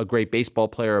what a great baseball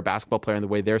player or basketball player, in the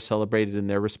way they're celebrated in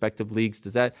their respective leagues?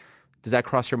 Does that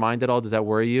cross your mind at all? Does that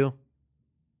worry you?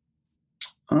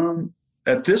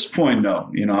 At this point, no.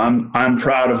 I'm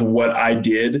proud of what I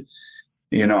did.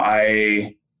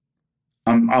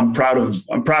 I'm proud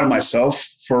of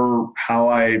myself for how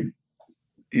I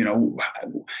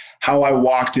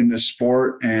walked in this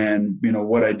sport and,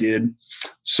 what I did.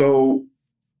 So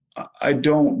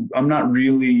I'm not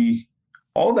really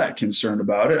all that concerned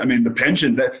about it. I mean, the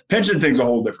pension thing's a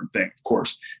whole different thing, of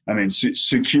course. I mean,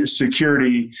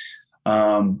 security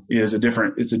it's a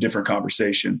different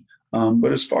conversation.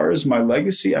 But as far as my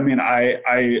legacy, I mean,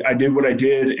 I did what I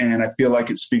did, and I feel like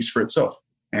it speaks for itself.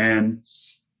 And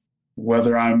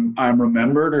whether I'm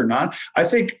remembered or not, I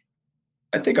think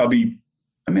I'll be.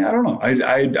 I mean, I don't know.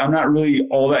 I'm not really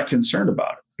all that concerned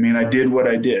about it. I mean, I did what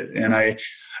I did, and I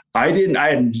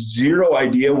had zero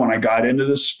idea when I got into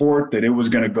this sport that it was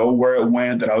going to go where it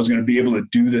went, that I was going to be able to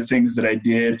do the things that I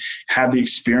did, have the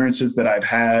experiences that I've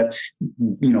had,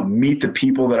 meet the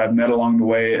people that I've met along the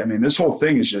way. I mean, this whole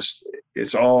thing is just,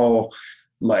 it's all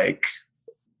like,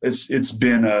 it's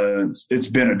been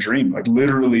a dream. Like,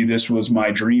 literally, this was my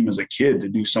dream as a kid, to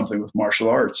do something with martial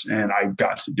arts, and I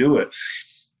got to do it.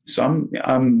 So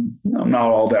I'm not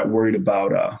all that worried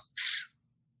about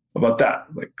that,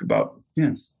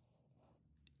 yeah.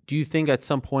 Do you think at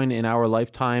some point in our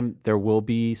lifetime there will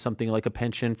be something like a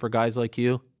pension for guys like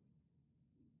you?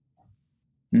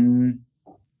 I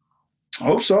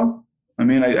hope so. I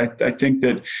mean, I think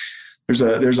that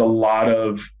there's a lot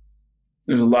of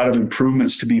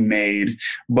improvements to be made,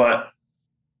 but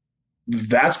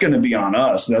that's going to be on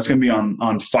us. That's going to be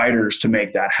on fighters to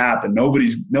make that happen.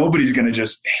 Nobody's going to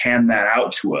just hand that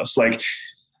out to us. Like,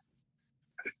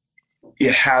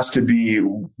 it has to be,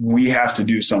 we have to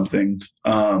do something.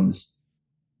 And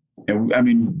I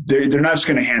mean, they're not just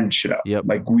going to hand shit out. Yep.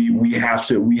 Like, we have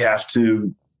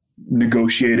to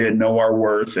negotiate it, know our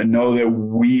worth, and know that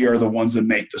we are the ones that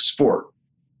make the sport.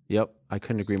 Yep. I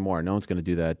couldn't agree more. No one's going to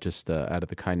do that just out of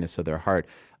the kindness of their heart.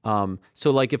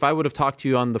 So like, if I would have talked to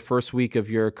you on the first week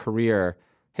of your career,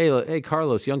 hey,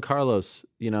 Carlos, young Carlos,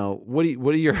 what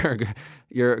are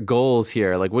your goals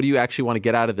here? Like, what do you actually want to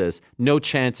get out of this? No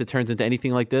chance it turns into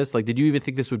anything like this. Like, did you even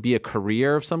think this would be a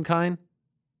career of some kind?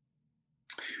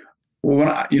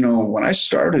 Well, when I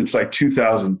started, it's like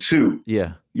 2002.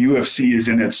 Yeah. UFC is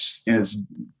in its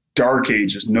dark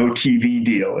ages, no TV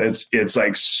deal. It's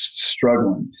like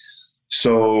struggling.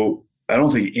 So I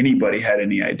don't think anybody had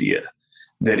any idea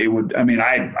that it would. I mean,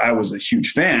 I was a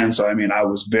huge fan, so I mean, I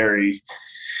was very,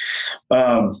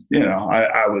 I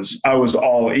was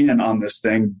all in on this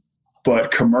thing,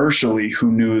 but commercially,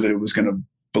 who knew that it was going to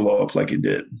blow up like it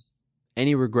did?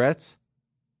 Any regrets?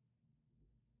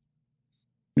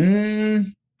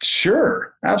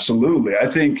 Sure, absolutely. I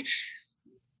think,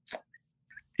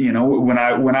 when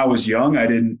I was young, I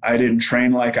didn't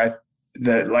train like I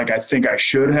think I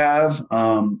should have,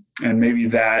 and maybe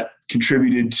that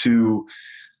contributed to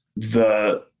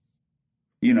the,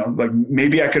 like,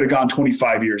 maybe I could have gone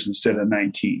 25 years instead of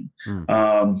 19.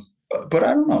 But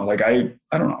I don't know. Like, I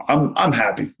don't know. I'm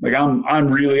happy. Like, I'm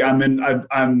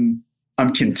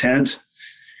content.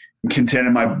 I'm content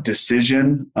in my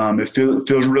decision. It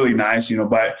feels really nice,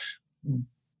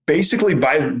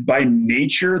 by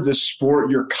nature, the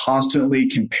sport, you're constantly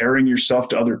comparing yourself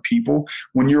to other people.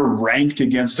 When you're ranked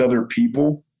against other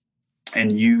people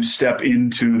and you step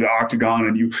into the octagon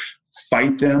and you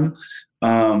fight them,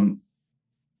 I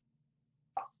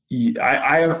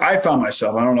found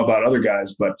myself, I don't know about other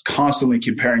guys, but constantly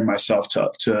comparing myself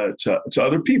to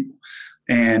other people.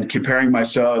 and comparing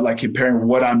myself, like comparing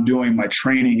what I'm doing, my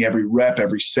training, every rep,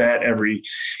 every set, every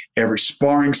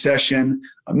sparring session,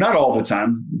 not all the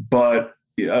time, but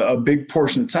a big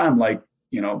portion of the time, like,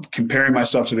 comparing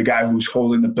myself to the guy who's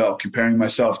holding the belt, comparing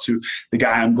myself to the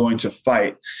guy I'm going to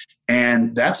fight.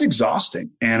 And that's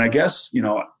exhausting. And I guess,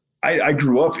 I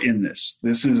grew up in this.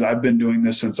 I've been doing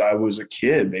this since I was a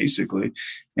kid, basically.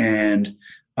 And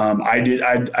I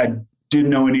didn't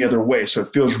know any other way. So it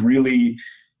feels really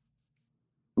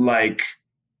like,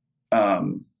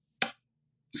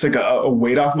 it's like a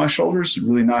weight off my shoulders,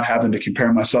 really not having to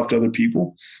compare myself to other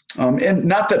people. And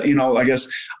not that, I guess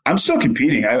I'm still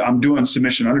competing. I'm doing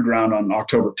Submission Underground on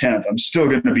October 10th. I'm still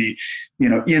going to be,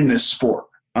 in this sport.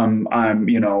 I'm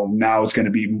now it's going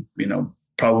to be,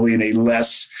 probably in a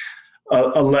less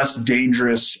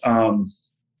dangerous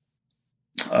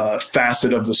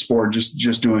facet of the sport,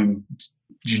 just doing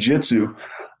jiu-jitsu.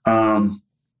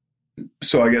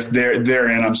 So I guess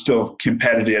therein I'm still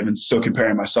competitive and still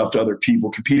comparing myself to other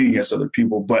people, competing against other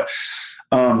people, but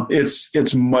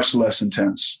it's much less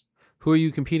intense. Who are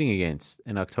you competing against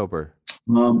in October?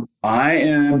 I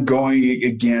am going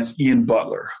against Ian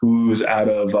Butler, who's out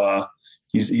of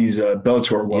he's a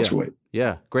Bellator welterweight.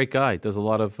 Yeah, great guy. Does a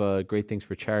lot of great things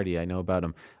for charity. I know about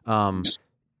him.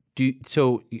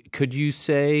 So could you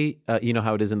say, you know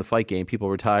how it is in the fight game, people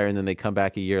retire and then they come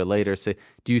back a year later. Say,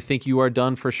 do you think you are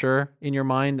done for sure in your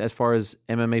mind as far as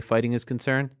MMA fighting is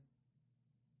concerned?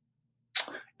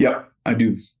 Yeah, I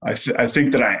do. I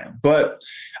think that I am. But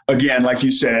again, like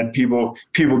you said, people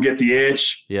get the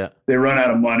itch. Yeah. They run out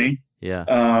of money. Yeah.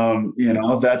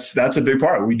 That's a big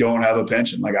part. We don't have a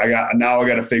pension. Like I got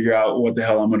to figure out what the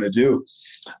hell I'm going to do.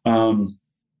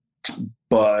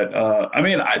 But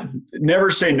I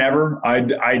never say never. I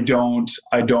don't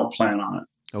plan on it.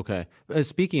 Okay.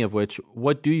 Speaking of which,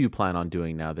 what do you plan on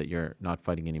doing now that you're not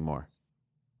fighting anymore?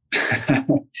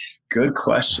 Good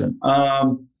question.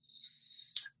 I'm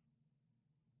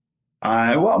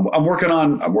working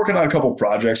on a couple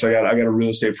projects. I got a real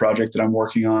estate project that I'm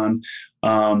working on.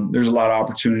 There's a lot of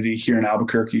opportunity here in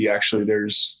Albuquerque. Actually,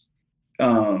 there's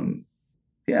a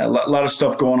lot of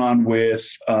stuff going on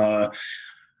with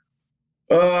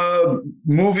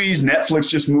movies. Netflix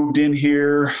just moved in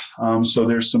here. So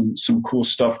there's some cool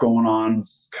stuff going on,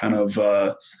 kind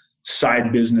of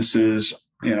side businesses,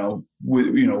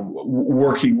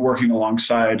 working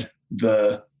alongside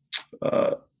the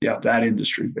that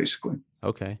industry, basically.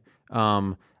 Okay.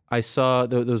 I saw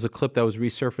there was a clip that was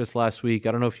resurfaced last week.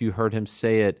 I don't know if you heard him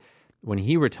say it when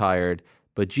he retired,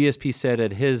 but GSP said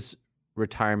at his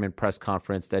retirement press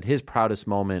conference that his proudest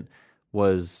moment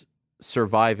was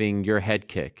surviving your head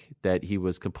kick, that he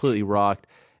was completely rocked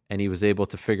and he was able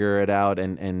to figure it out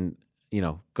and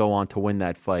go on to win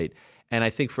that fight. And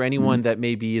I think for anyone that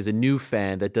maybe is a new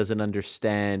fan that doesn't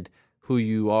understand who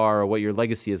you are or what your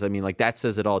legacy is, I mean, like, that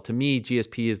says it all. To me,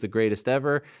 GSP is the greatest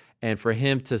ever. And for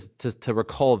him to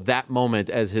recall that moment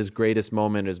as his greatest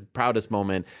moment, his proudest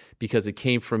moment, because it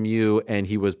came from you and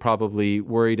he was probably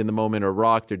worried in the moment or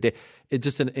rocked it's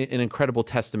just an incredible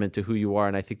testament to who you are.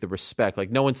 And I think the respect, like,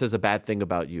 no one says a bad thing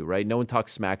about you, right? No one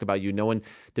talks smack about you. No one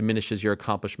diminishes your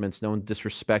accomplishments. No one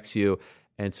disrespects you.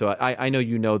 And so I know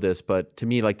you know this, but to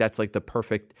me, like, that's like the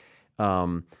perfect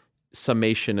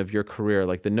summation of your career,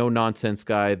 like the no nonsense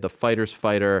guy, the fighter's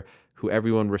fighter, who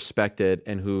everyone respected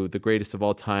and who the greatest of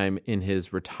all time in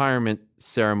his retirement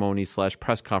ceremony /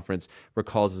 press conference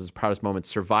recalls as his proudest moment,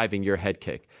 surviving your head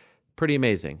kick. Pretty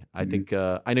amazing. I think,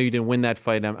 I know you didn't win that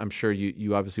fight. I'm sure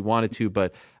you obviously wanted to,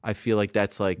 but I feel like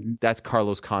that's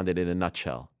Carlos Condit in a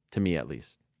nutshell, to me at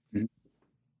least.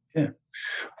 Yeah.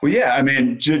 Well, yeah, I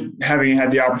mean, having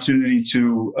had the opportunity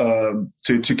to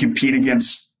compete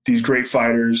against these great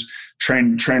fighters,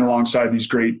 train alongside these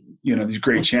great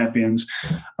champions.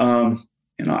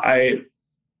 I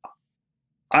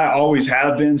always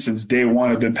have been, since day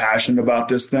one. I've been passionate about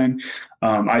this thing.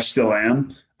 I still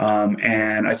am.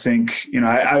 And I think,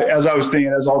 as I was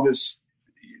thinking, as all this,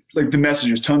 like the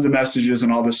messages, tons of messages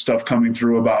and all this stuff coming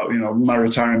through about, my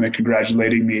retirement,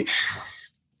 congratulating me,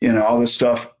 all this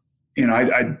stuff,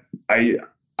 I've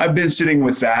been sitting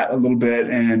with that a little bit.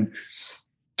 And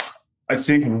I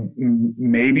think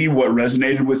maybe what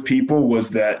resonated with people was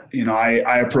that,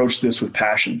 I approached this with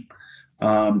passion.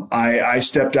 I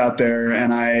stepped out there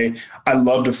and I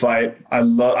love to fight. I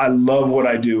love what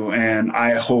I do. And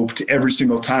I hoped every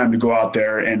single time to go out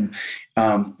there and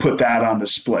put that on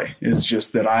display. It's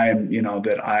just that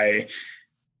that I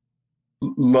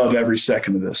love every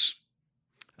second of this.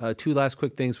 Two last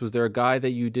quick things. Was there a guy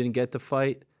that you didn't get to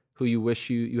fight who you wish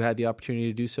you had the opportunity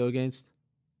to do so against?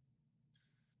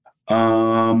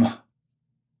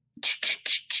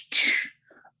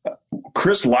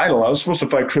 Chris Lytle. I was supposed to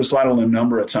fight Chris Lytle a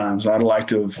number of times. I'd like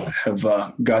to have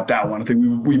got that one. I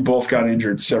think we both got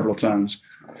injured several times.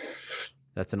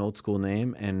 That's an old school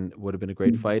name and would have been a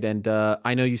great fight. And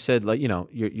I know you said, like,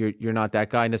 you're not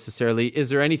that guy necessarily. Is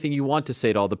there anything you want to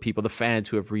say to all the people, the fans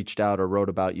who have reached out or wrote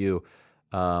about you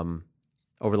over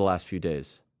the last few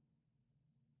days?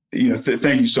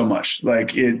 Thank you so much.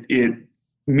 Like it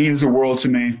means the world to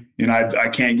me. I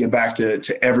can't get back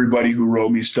to everybody who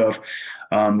wrote me stuff.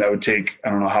 That would take, I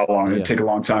don't know how long. It'd take a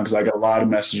long time because I got a lot of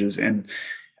messages, and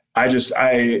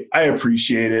I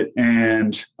appreciate it.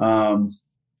 And,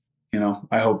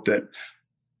 I hope that,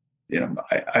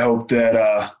 I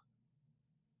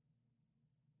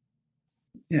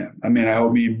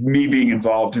hope me being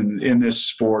involved in this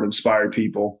sport inspired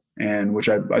people, and which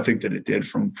I think that it did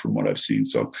from what I've seen.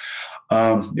 So,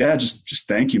 just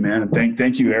thank you, man. And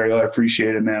thank you, Ariel. I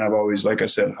appreciate it, man. I've always, like I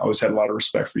said, always had a lot of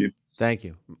respect for you. Thank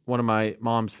you. One of my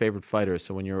mom's favorite fighters.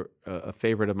 So when you're a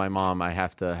favorite of my mom, I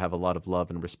have to have a lot of love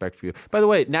and respect for you. By the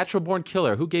way, Natural Born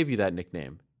Killer, who gave you that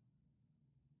nickname?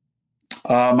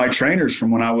 My trainers from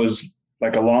when I was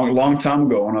like a long time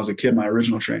ago, when I was a kid, my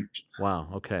original trainers. Wow.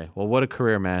 Okay. Well, what a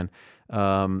career, man.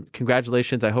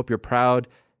 Congratulations. I hope you're proud.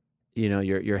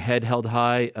 Your head held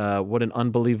high. What an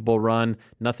unbelievable run.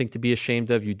 Nothing to be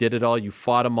ashamed of. You did it all. You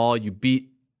fought them all. You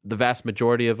beat the vast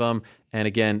majority of them. And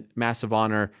again, massive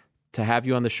honor to have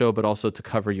you on the show, but also to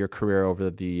cover your career over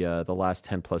the last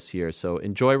 10 plus years. So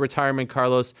enjoy retirement,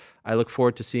 Carlos. I look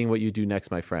forward to seeing what you do next,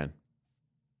 my friend.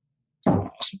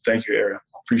 Awesome. Thank you, Ariel.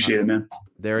 Appreciate it, man.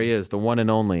 There he is, the one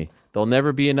and only. There'll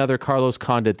never be another Carlos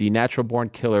Condit, the Natural Born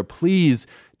Killer. Please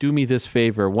do me this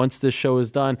favor once this show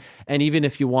is done, and even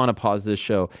if you want to pause this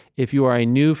show, if you are a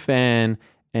new fan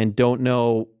and don't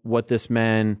know what this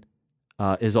man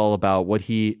is all about, what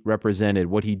he represented,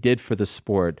 what he did for the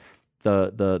sport,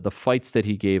 the fights that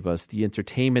he gave us, the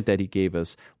entertainment that he gave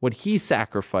us, what he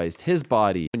sacrificed, his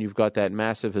body. And you've got that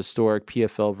massive historic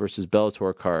PFL versus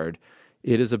Bellator card.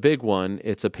 It is a big one.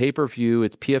 It's a pay-per-view.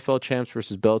 It's PFL champs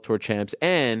versus Bellator champs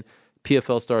and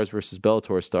PFL stars versus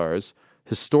Bellator stars.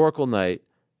 Historical night.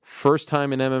 First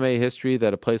time in MMA history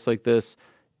that a place like this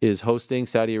is hosting,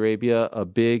 Saudi Arabia, a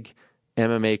big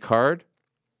MMA card.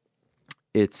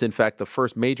 It's, in fact, the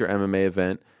first major MMA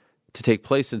event to take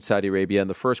place in Saudi Arabia and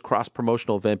the first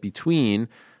cross-promotional event between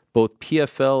both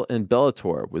PFL and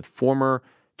Bellator, with former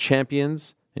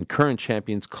champions and current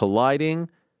champions colliding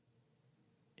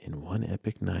in one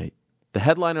epic night. The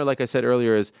headliner, like I said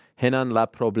earlier, is Renan La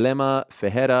Problema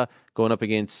Ferreira going up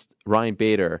against Ryan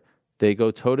Bader. They go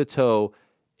toe-to-toe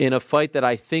in a fight that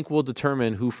I think will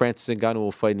determine who Francis Ngannou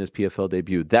will fight in his PFL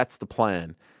debut. That's the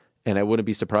plan. And I wouldn't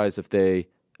be surprised if they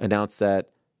announce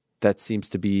that. That seems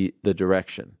to be the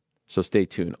direction. So stay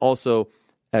tuned. Also,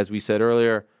 as we said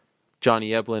earlier,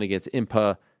 Johnny Eblin against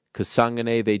Impa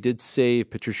Kasangane. They did save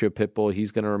Patricio Pitbull. He's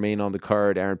going to remain on the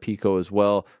card. Aaron Pico as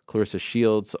well. Clarissa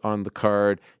Shields on the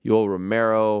card. Yoel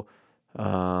Romero.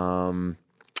 Thiago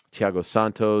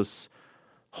Santos.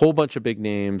 Whole bunch of big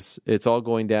names. It's all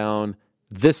going down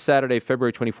this Saturday,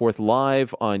 February 24th,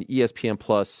 live on ESPN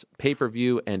Plus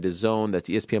pay-per-view and DAZN. That's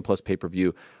ESPN Plus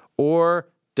pay-per-view or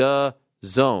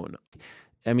DAZN.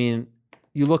 I mean,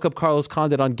 you look up Carlos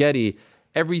Condit on Getty,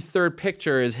 every third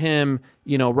picture is him,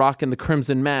 rocking the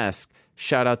crimson mask.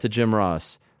 Shout out to Jim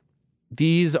Ross.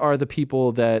 These are the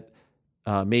people that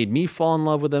made me fall in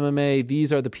love with MMA.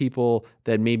 These are the people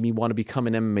that made me want to become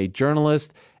an MMA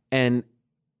journalist. And,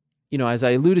 as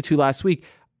I alluded to last week,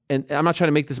 and I'm not trying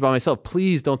to make this about myself.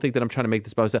 Please don't think that I'm trying to make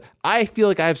this about myself. I feel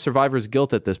like I have survivor's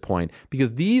guilt at this point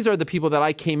because these are the people that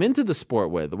I came into the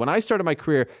sport with. When I started my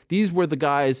career, these were the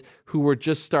guys who were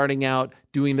just starting out,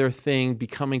 doing their thing,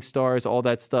 becoming stars, all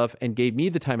that stuff, and gave me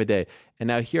the time of day. And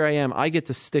now here I am. I get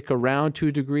to stick around to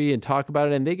a degree and talk about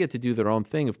it, and they get to do their own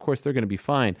thing. Of course, they're going to be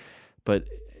fine. But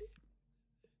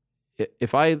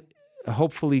if I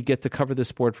hopefully get to cover this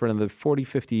sport for another 40,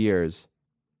 50 years,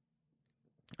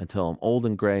 until I'm old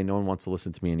and gray, no one wants to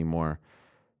listen to me anymore.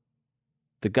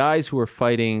 The guys who are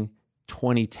fighting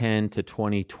 2010 to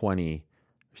 2020,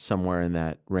 somewhere in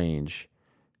that range,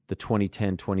 the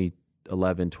 2010,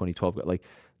 2011, 2012, like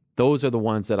those are the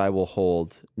ones that I will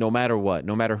hold no matter what,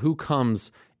 no matter who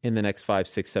comes in the next 5,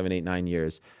 6, 7, 8, 9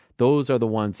 years. Those are the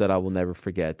ones that I will never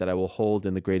forget, that I will hold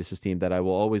in the greatest esteem, that I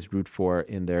will always root for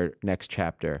in their next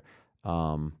chapter.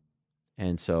 And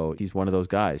so he's one of those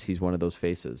guys. He's one of those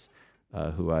faces.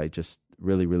 Who I just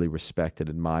really, really respect and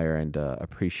admire and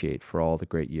appreciate for all the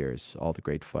great years, all the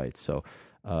great fights. So,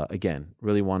 again,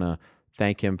 really want to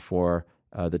thank him for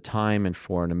the time and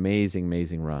for an amazing,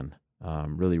 amazing run.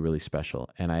 Really, really special.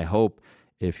 And I hope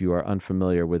if you are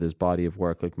unfamiliar with his body of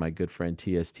work, like my good friend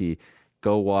TST,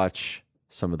 go watch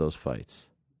some of those fights?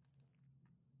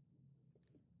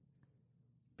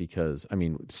 Because, I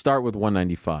mean, start with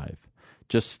 195.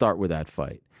 Just start with that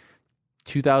fight.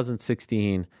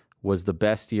 2016 was the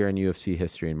best year in UFC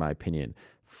history, in my opinion.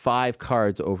 5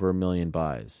 cards over 1 million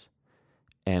buys.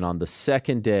 And on the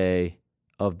second day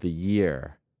of the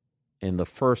year, in the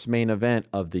first main event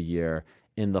of the year,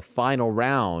 in the final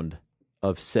round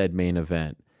of said main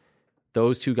event,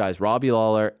 those two guys, Robbie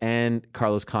Lawler and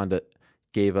Carlos Condit,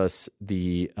 gave us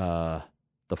the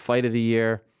fight of the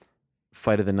year,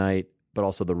 fight of the night, but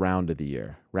also the round of the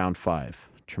year, round 5.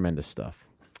 Tremendous stuff.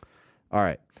 All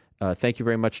right. Thank you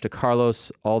very much to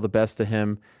Carlos. All the best to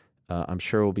him. I'm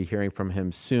sure we'll be hearing from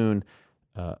him soon.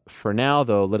 For now,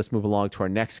 though, let us move along to our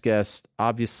next guest.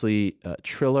 Obviously,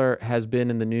 Triller has been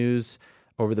in the news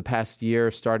over the past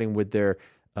year, starting with their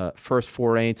first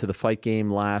foray into the fight game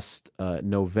last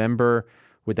November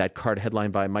with that card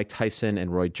headlined by Mike Tyson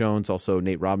and Roy Jones. Also,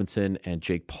 Nate Robinson and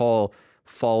Jake Paul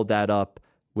followed that up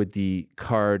with the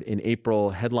card in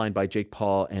April headlined by Jake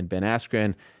Paul and Ben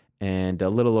Askren. And a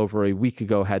little over a week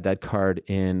ago had that card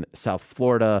in South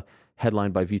Florida,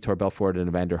 headlined by Vitor Belfort and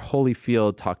Evander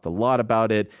Holyfield. Talked a lot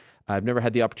about it. I've never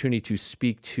had the opportunity to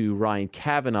speak to Ryan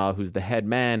Kavanaugh, who's the head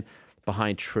man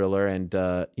behind Triller, and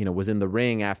was in the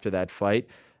ring after that fight.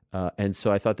 And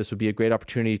so I thought this would be a great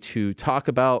opportunity to talk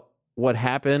about what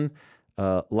happened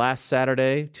last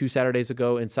Saturday, 2 Saturdays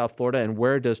ago in South Florida, and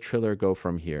where does Triller go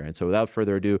from here? And so without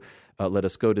further ado, let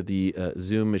us go to the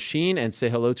Zoom machine and say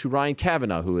hello to Ryan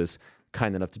Kavanaugh, who is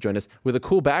kind enough to join us with a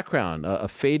cool background, a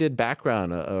faded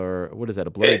background, or what is that, a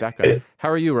blurry background. How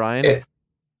are you, Ryan?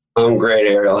 I'm great,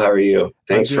 Ariel. How are you?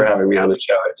 Thanks for having me on the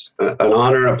show. It's an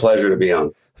honor and a pleasure to be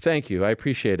on. Thank you. I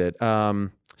appreciate it.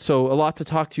 So a lot to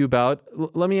talk to you about.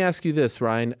 Let me ask you this,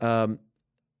 Ryan.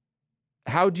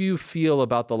 How do you feel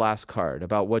about the last card,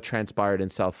 about what transpired in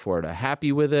South Florida?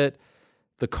 Happy with it?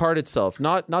 The card itself,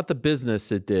 not the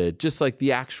business it did, just like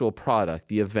the actual product,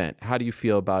 the event. How do you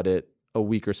feel about it a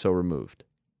week or so removed?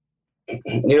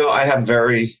 I have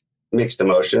very mixed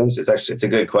emotions. It's a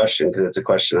good question because it's a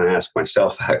question I ask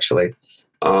myself actually.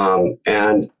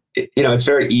 It's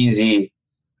very easy.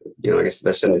 I guess the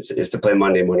best sentence is to play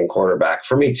Monday morning quarterback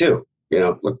for me too.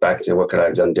 Look back and say, what could I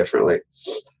have done differently?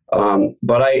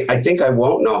 But I think I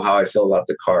won't know how I feel about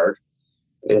the card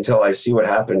until I see what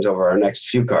happens over our next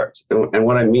few cards. And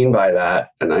what I mean by that,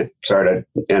 and I'm sorry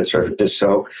to answer this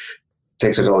so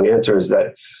take such a long answer, is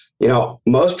that,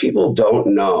 most people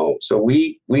don't know. So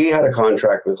we had a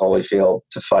contract with Holyfield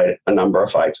to fight a number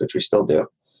of fights, which we still do.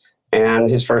 And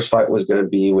his first fight was going to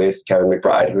be with Kevin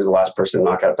McBride, who was the last person to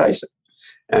knock out Tyson.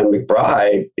 And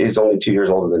McBride is only 2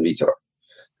 years older than Vitor.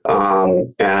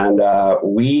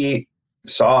 We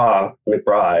saw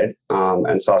McBride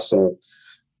and saw some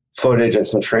footage and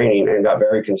some training and got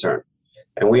very concerned.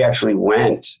 And we actually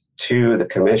went to the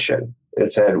commission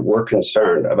and said, we're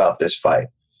concerned about this fight.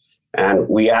 And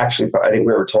I think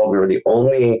we were told we were the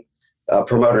only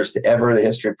promoters to ever in the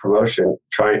history of promotion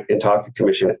try and talk the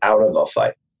commission out of a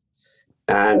fight.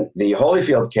 And the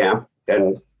Holyfield camp,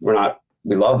 and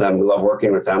we love them, we love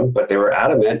working with them, but they were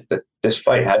adamant that this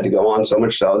fight had to go on, so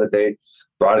much so that they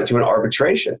brought it to an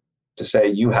arbitration to say,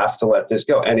 you have to let this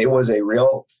go. And it was a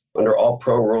real, under all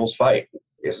pro rules fight.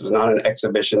 This was not an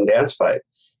exhibition dance fight.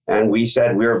 And we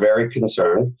said we were very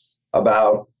concerned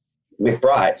about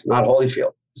McBride, not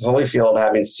Holyfield. Holyfield,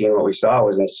 having seen what we saw,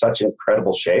 was in such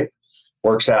incredible shape.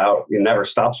 Works out, he never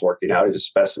stops working out. He's a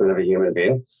specimen of a human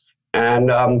being. And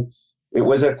it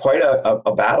was quite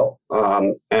a battle.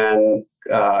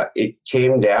 It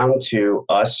came down to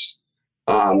us,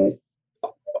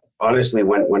 honestly,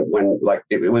 when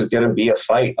it was going to be a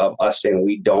fight of us saying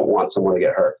we don't want someone to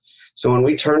get hurt. So when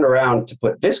we turned around to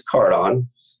put this card on,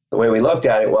 the way we looked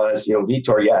at it was,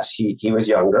 Vitor, yes, he was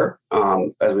younger,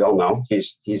 as we all know. He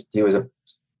was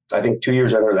I think 2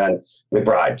 years younger than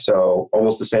McBride, so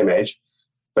almost the same age,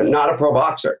 but not a pro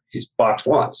boxer. He's boxed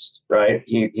once, right?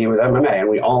 He was MMA, and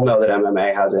we all know that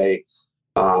MMA has a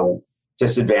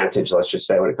disadvantage, let's just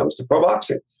say, when it comes to pro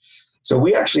boxing. So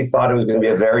we actually thought it was going to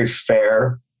be a very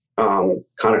fair kind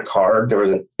of card. There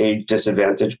was an age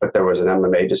disadvantage, but there was an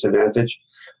MMA disadvantage.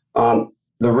 The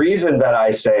reason that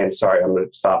I say, and sorry, I'm going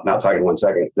to stop now talking 1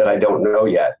 second, that I don't know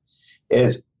yet,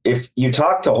 is if you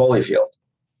talk to Holyfield,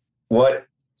 what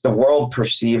the world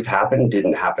perceived happened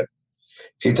didn't happen.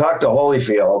 If you talk to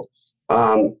Holyfield,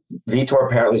 Vitor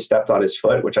apparently stepped on his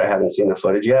foot, which I haven't seen the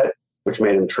footage yet, which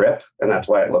made him trip, and that's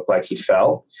why it looked like he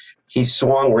fell. He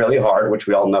swung really hard, which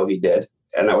we all know he did,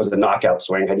 and that was a knockout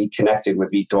swing. Had he connected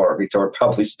with Vitor would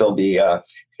probably still be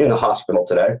in the hospital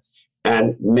today,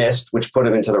 and missed, which put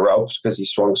him into the ropes because he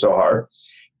swung so hard.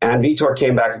 And Vitor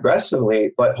came back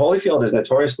aggressively, but Holyfield is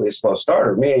notoriously a slow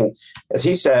starter, meaning, as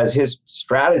he says, his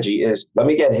strategy is, let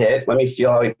me get hit, let me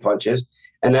feel how he punches,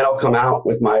 and then I'll come out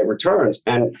with my returns.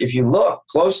 And if you look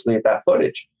closely at that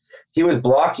footage, he was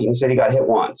blocking. He said he got hit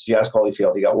once. If you ask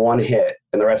Holyfield, he got one hit,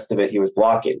 and the rest of it he was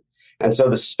blocking. And so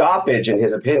the stoppage, in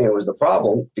his opinion, was the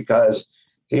problem, because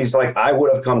he's like, I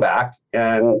would have come back,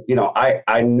 and, you know,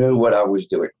 I knew what I was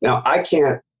doing. Now, I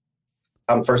can't,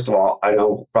 first of all, I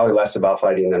know probably less about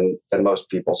fighting than most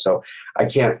people, so I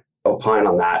can't opine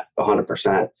on that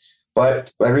 100%.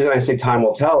 But the reason I say time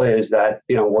will tell is that,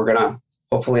 you know, we're going to,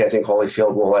 hopefully, I think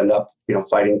Holyfield will end up, you know,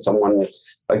 fighting someone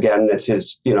again that's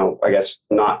his, you know, I guess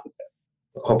not,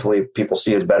 hopefully people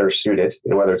see as better suited,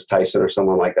 you know, whether it's Tyson or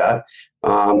someone like that.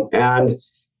 And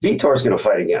Vitor's going to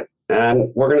fight again, and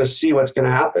we're going to see what's going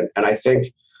to happen. And I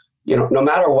think, you know, no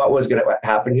matter what was going to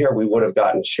happen here, we would have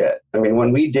gotten shit. I mean,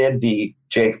 when we did the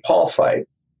Jake Paul fight,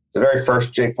 the very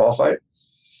first Jake Paul fight,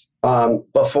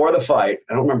 before the fight,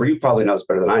 I don't remember, you probably know this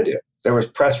better than I do, there was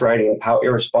press writing how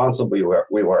irresponsible we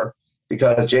were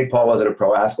because Jake Paul wasn't a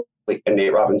pro athlete and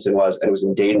Nate Robinson was, and it was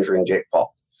endangering Jake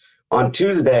Paul. On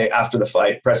Tuesday, after the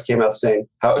fight, press came out saying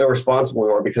how irresponsible we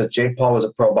were because Jake Paul was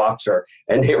a pro boxer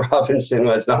and Nate Robinson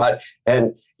was not.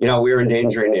 And, you know, we were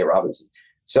endangering Nate Robinson.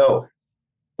 So,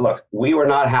 look, we were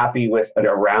not happy with a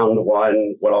round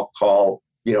one, what I'll call,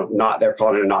 you know, they're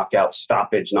calling it a knockout,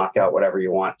 stoppage, knockout, whatever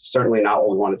you want. Certainly not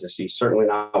what we wanted to see. Certainly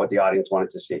not what the audience wanted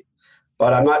to see.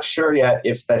 But I'm not sure yet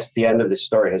if that's the end of this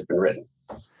story has been written.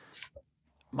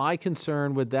 My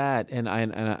concern with that, and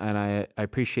I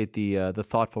appreciate the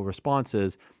thoughtful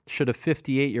responses, should a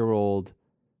 58-year-old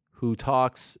who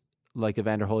talks like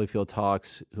Evander Holyfield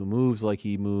talks, who moves like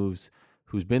he moves,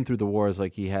 who's been through the wars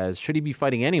like he has, should he be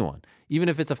fighting anyone? Even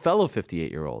if it's a fellow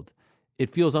 58-year-old, it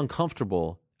feels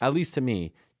uncomfortable, at least to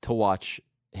me, to watch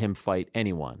him fight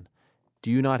anyone. Do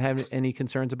you not have any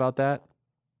concerns about that?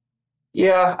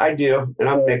 Yeah, I do, and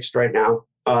I'm mixed right now.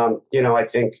 You know, I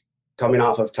think coming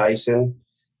off of Tyson,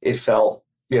 it felt,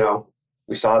 you know,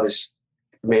 we saw this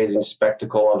amazing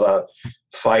spectacle of a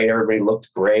fight. Everybody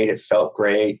looked great. It felt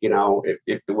great. You know,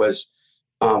 it was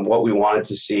what we wanted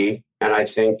to see. And I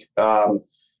think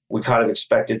we kind of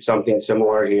expected something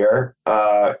similar here.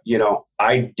 You know,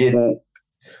 I'll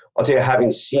tell you, having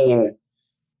seen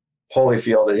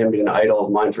Holyfield and him being an idol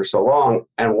of mine for so long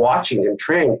and watching him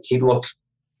train, he looked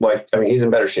like, I mean, he's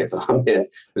in better shape than I'm in.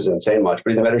 It was insane much,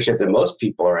 but he's in better shape than most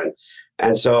people are in.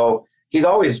 And so he's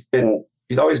always been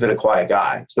a quiet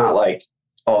guy. It's not like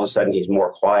all of a sudden he's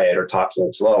more quiet or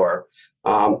talking slower.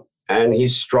 And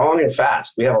he's strong and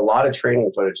fast. We have a lot of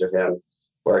training footage of him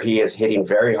where he is hitting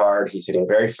very hard. He's hitting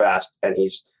very fast, and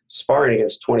he's sparring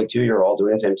against 22-year-olds.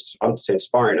 I'm saying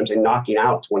sparring. I'm saying knocking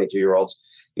out 22-year-olds,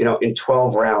 you know, in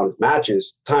 12-round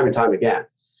matches, time and time again.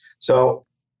 So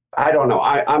I don't know.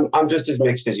 I'm just as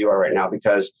mixed as you are right now,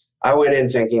 because I went in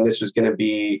thinking this was going to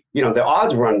be, you know, the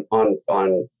odds were on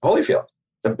Holyfield,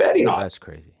 the betting odds. That's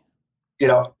crazy. You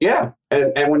know, yeah.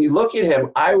 And when you look at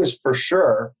him, I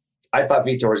thought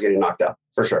Vitor was getting knocked out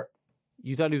for sure.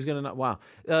 You thought he was going to wow.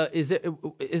 Is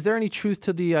there any truth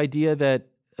to the idea that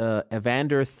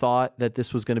Evander thought that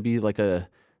this was going to be like a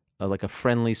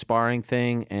friendly sparring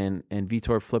thing, and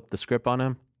Vitor flipped the script on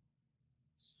him?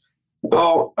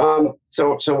 No.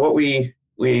 So what we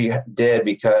did,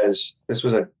 because this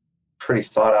was a pretty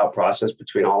thought out process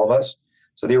between all of us.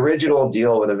 So the original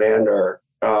deal with Evander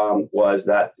was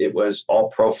that it was all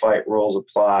pro fight rules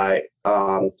apply.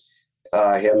 Him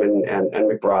and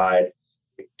McBride,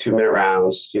 2-minute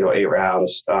rounds, you know, 8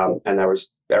 rounds, and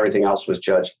everything else was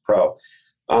judged pro.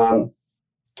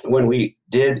 When we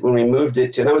moved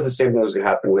it to, and that was the same thing that was going to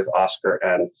happen with Oscar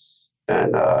and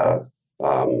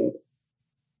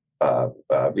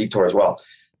Vitor as well.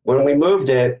 When we moved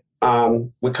it,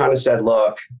 we kind of said,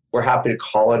 look, we're happy to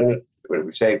call it.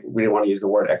 We say we didn't want to use the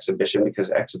word exhibition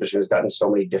because exhibition has gotten so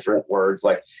many different words.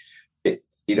 Like,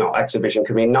 you know, exhibition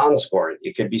could mean non-scoring.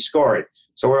 It could be scoring.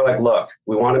 So we're like, look,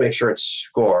 we want to make sure it's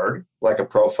scored like a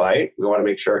pro fight. We want to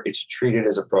make sure it's treated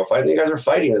as a pro fight. And you guys are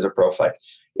fighting as a pro fight.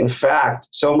 In fact,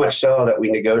 so much so that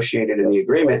we negotiated in the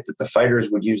agreement that the fighters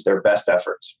would use their best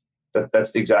efforts.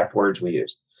 That's the exact words we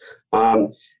used.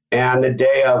 And the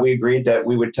day we agreed that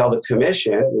we would tell the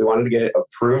commission, we wanted to get it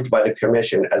approved by the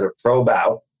commission as a pro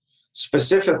bout,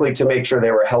 specifically to make sure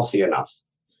they were healthy enough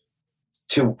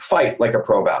to fight like a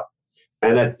pro bout,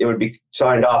 and that it would be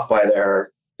signed off by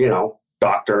their, you know,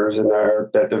 doctors and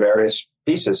the various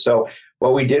pieces. So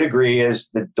what we did agree is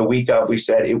that the week of, we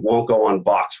said it won't go on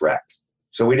Box Rec.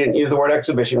 So we didn't use the word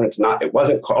exhibition. It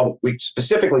wasn't called, we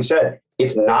specifically said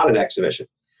it's not an exhibition.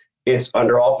 It's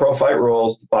under all pro fight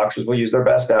rules. The boxers will use their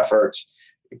best efforts.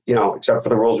 except for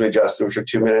the rules we adjusted, which are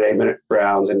 2-minute, 8-minute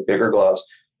rounds and bigger gloves.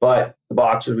 But the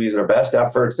boxers will use their best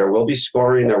efforts. There will be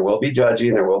scoring, there will be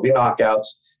judging, there will be knockouts.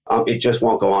 It just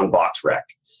won't go on box rec.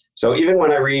 So even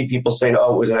when I read people saying,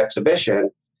 oh, it was an exhibition,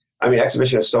 I mean,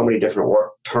 exhibition has so many different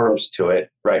terms to it,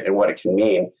 right, and what it can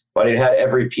mean. But it had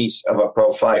every piece of a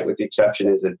pro fight, with the exception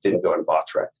is it didn't go in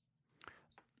box rec.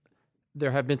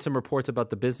 There have been some reports about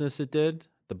the business it did,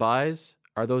 the buys.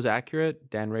 Are those accurate?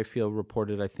 Dan Rayfield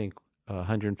reported, I think,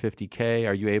 $150K.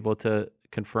 Are you able to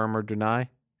confirm or deny?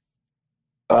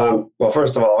 Well,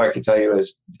 first of all, I can tell you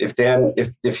is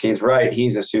if he's right,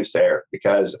 he's a soothsayer,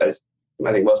 because as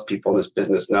I think most people in this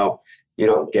business know, you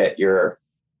don't get your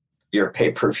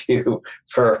pay-per-view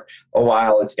for a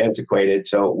while. It's antiquated.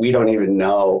 So we don't even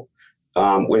know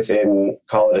within,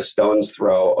 call it a stone's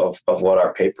throw of what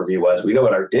our pay-per-view was. We know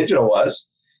what our digital was.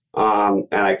 And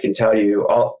I can tell you,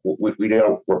 we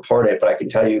don't report it, but I can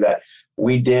tell you that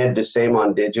we did the same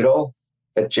on digital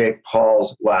that Jake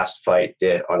Paul's last fight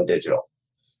did on digital.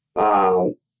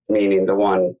 Meaning the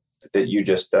one that you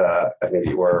just, I think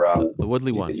you were, the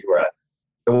Woodley one. You were at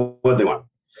the Woodley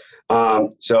one.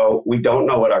 So we don't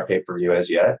know what our pay-per-view is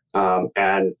yet.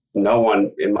 And no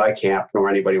one in my camp nor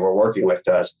anybody we're working with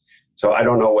does. So I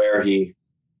don't know where he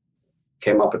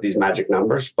came up with these magic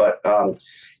numbers, but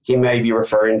he may be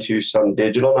referring to some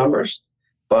digital numbers,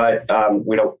 but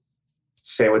we don't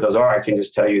say what those are. I can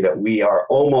just tell you that we are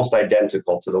almost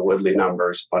identical to the Woodley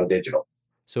numbers on digital.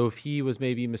 So if he was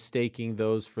maybe mistaking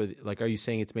those for, are you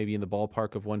saying it's maybe in the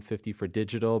ballpark of 150 for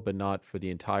digital, but not for the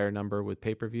entire number with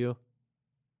pay-per-view?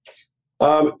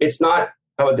 It's not,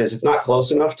 how about this? It's not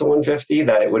close enough to 150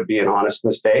 that it would be an honest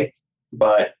mistake,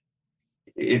 but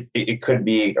it could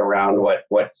be around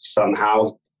what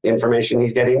somehow information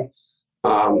he's getting,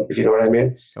 if you know what I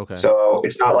mean. Okay. So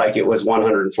it's not like it was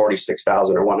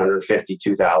 146,000 or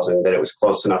 152,000 that it was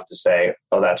close enough to say,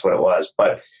 oh, that's what it was.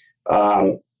 But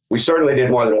we certainly did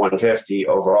more than 150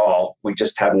 overall. We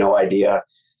just have no idea.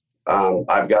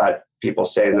 I've got people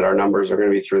saying that our numbers are going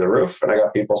to be through the roof, and I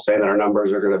got people saying that our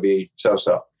numbers are going to be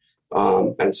so-so.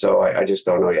 And so I just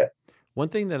don't know yet. One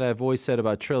thing that I've always said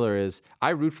about Triller is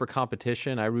I root for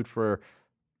competition. I root for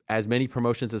as many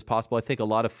promotions as possible. I think a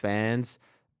lot of fans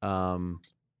don't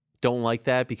like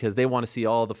that because they want to see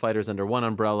all the fighters under one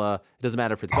umbrella. It doesn't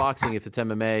matter if it's boxing, if it's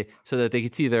MMA, so that they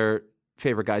can see their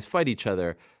favorite guys fight each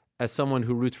other. As someone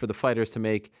who roots for the fighters to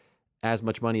make as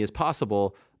much money as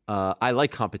possible, I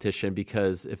like competition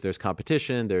because if there's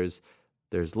competition, there's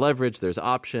leverage, there's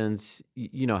options.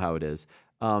 You know how it is.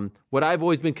 What I've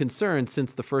always been concerned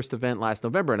since the first event last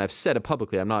November, and I've said it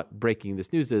publicly, I'm not breaking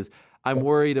this news, is I'm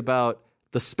worried about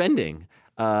the spending.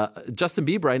 Justin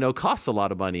Bieber, I know, costs a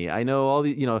lot of money. I know all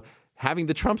the, having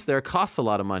the Trumps there costs a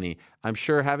lot of money. I'm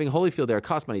sure having Holyfield there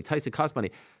costs money. Tyson costs money.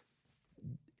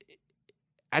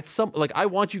 I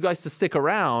want you guys to stick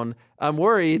around. I'm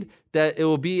worried that it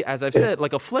will be, as I've said,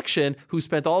 like Affliction, who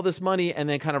spent all this money and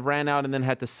then kind of ran out and then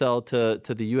had to sell to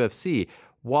the UFC.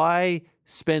 Why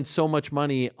spend so much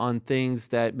money on things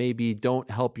that maybe don't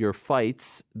help your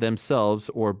fights themselves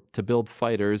or to build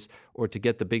fighters or to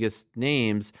get the biggest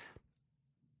names?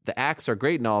 The acts are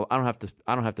great and all. I don't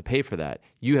have to pay for that.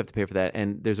 You have to pay for that.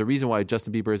 And there's a reason why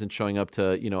Justin Bieber isn't showing up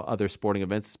to, other sporting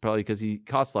events. It's probably because he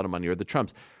costs a lot of money, or the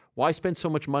Trumps. Why spend so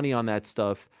much money on that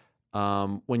stuff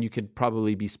when you could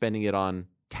probably be spending it on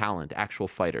talent, actual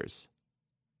fighters?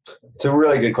 It's a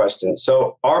really good question.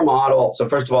 So our model,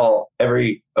 first of all,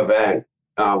 every event,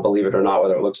 believe it or not,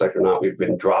 whether it looks like it or not, we've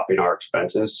been dropping our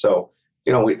expenses. So,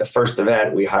 the first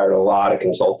event, we hired a lot of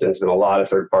consultants and a lot of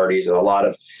third parties and a lot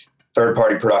of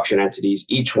third-party production entities.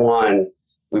 Each one,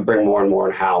 we bring more and more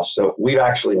in-house. So we've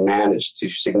actually managed to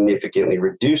significantly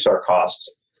reduce our costs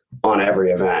on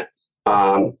every event.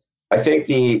 I think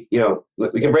we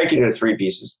can break it into three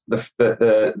pieces.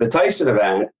 The Tyson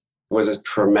event was a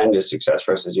tremendous success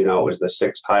for us. As you know, it was the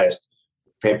 6th highest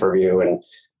pay-per-view. And,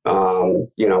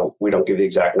 we don't give the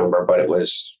exact number, but it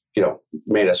was,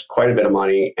 made us quite a bit of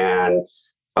money. And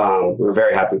we were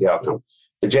very happy with the outcome.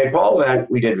 The Jake Paul event,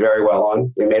 we did very well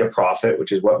on. We made a profit,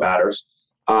 which is what matters.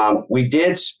 We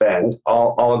did spend,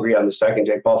 I'll agree on the second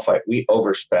Jake Paul fight, we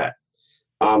overspent.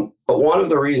 But one of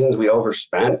the reasons we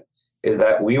overspent is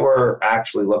that we were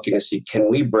actually looking to see,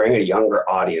 can we bring a younger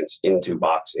audience into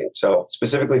boxing? So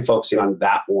specifically focusing on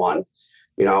that one,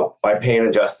 by paying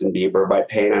a Justin Bieber, by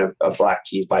paying a Black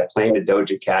Keys, by playing a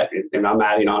Doja Cat, and I'm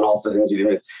adding on all the things you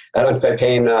didn't, by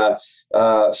paying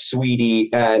Sweetie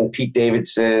and Pete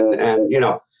Davidson. And,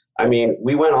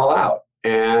 we went all out.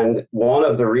 And one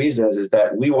of the reasons is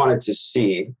that we wanted to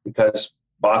see, because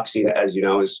boxing, as you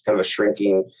know, is kind of a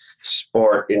shrinking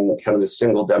sport in kind of the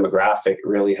single demographic. It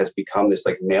really has become this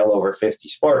like male over 50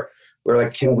 sport. We're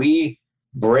like, can we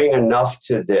bring enough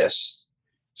to this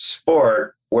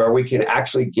sport where we can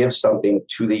actually give something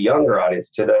to the younger audience,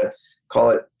 to the,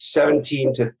 call it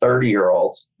 17 to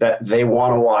 30-year-olds, that they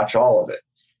want to watch all of it.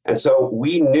 And so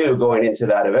we knew going into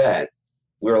that event,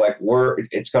 we were like,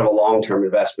 it's kind of a long-term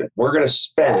investment. We're going to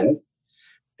spend,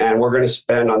 and we're going to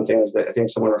spend on things that I think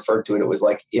someone referred to it. It was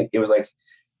like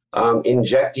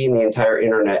injecting the entire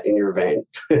internet in your vein.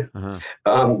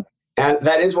 And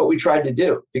that is what we tried to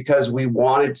do, because we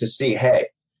wanted to see, hey,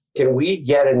 can we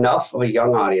get enough of a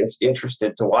young audience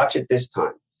interested to watch it this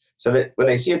time, so that when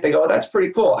they see it, they go, oh, that's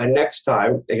pretty cool. And next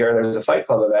time they hear there's a Fight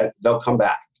Club event, they'll come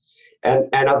back. And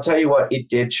I'll tell you what, it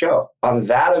did show on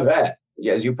that event.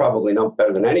 As you probably know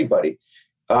better than anybody,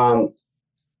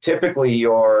 typically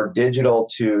your digital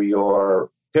to your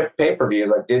pay-per-view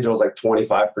like digital is like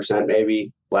 25%,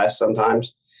 maybe less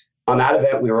sometimes. On that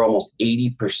event, we were almost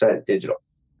 80% digital,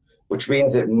 which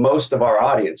means that most of our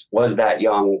audience was that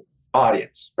young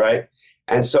audience, right?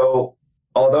 And so,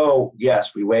 although,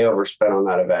 yes, we way overspent on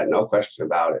that event, no question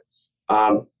about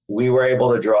it, we were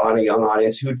able to draw in a young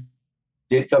audience who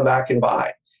did come back and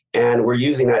buy. And we're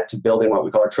using that to build in what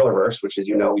we call our Trillerverse, which, as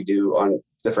you know, we do on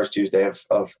the first Tuesday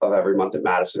of every month at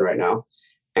Madison right now.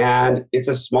 And it's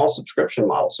a small subscription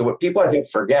model. So what people, I think,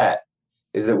 forget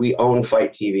is that we own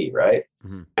Fight TV, right?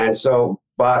 Mm-hmm. And so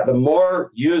by the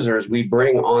more users we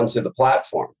bring onto the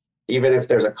platform, even if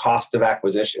there's a cost of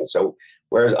acquisition. So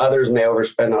whereas others may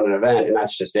overspend on an event, and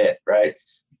that's just it, right?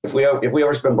 If we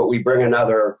overspend, but we bring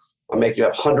another, I'm making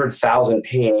up 100,000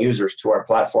 paying users to our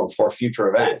platform for future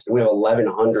events, and we have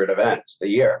 1,100 events a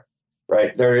year,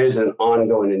 right? There is an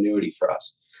ongoing annuity for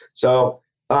us. So,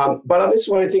 but on this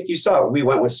one, I think you saw, we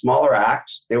went with smaller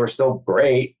acts. They were still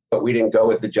great, but we didn't go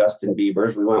with the Justin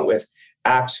Biebers. We went with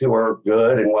acts who were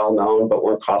good and well-known, but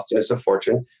weren't costing us a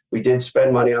fortune. We did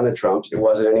spend money on the Trumps. It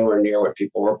wasn't anywhere near what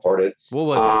people reported. What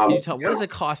was it? Can you tell, what does it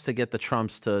cost to get the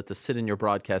Trumps to sit in your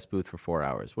broadcast booth for 4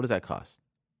 hours? What does that cost?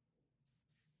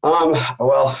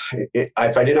 Well, if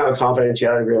I didn't have a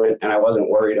confidentiality agreement and I wasn't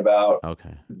worried about,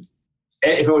 okay,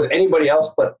 if it was anybody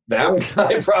else but them,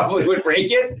 I probably would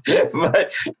break it.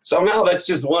 But somehow that's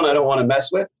just one I don't want to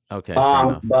mess with. Okay.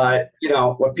 But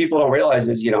what people don't realize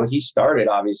is, he started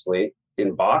obviously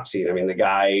in boxing. I mean, the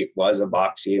guy was a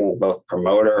boxing both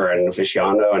promoter and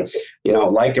aficionado,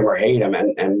 and like him or hate him,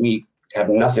 and we have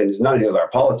nothing. It's nothing to do with our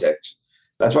politics.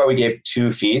 That's why we gave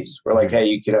 2 feeds. We're like, hey,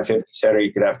 you could have 50 Cent or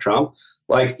you could have Trump.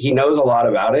 Like, he knows a lot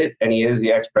about it, and he is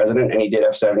the ex-president, and he did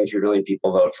have 73 million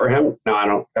people vote for him. Now, I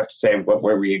don't have to say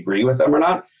where we agree with them or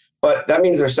not, but that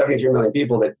means there's 73 million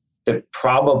people that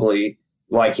probably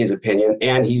like his opinion,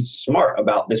 and he's smart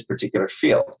about this particular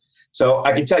field. So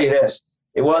I can tell you this,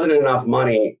 it wasn't enough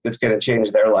money that's going to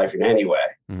change their life in any way.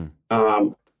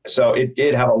 So it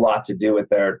did have a lot to do with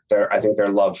their I think, their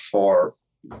love for,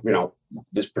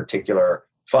 this particular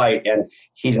fight, and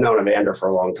he's known Evander for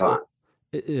a long time.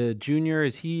 Junior,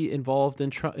 is he involved in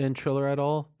Triller at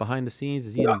all behind the scenes?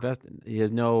 Is he an investor? He has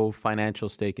no financial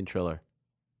stake in Triller.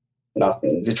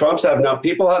 Nothing. The Trumps have no.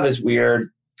 People have this weird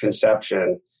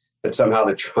conception that somehow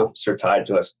the Trumps are tied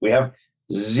to us. We have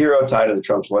zero tie to the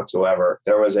Trumps whatsoever.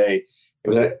 Just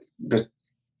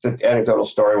the anecdotal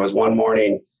story was, one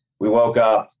morning we woke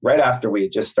up right after we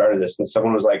just started this, and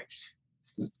someone was like,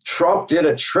 Trump did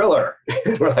a Triller.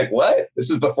 We're like, what? This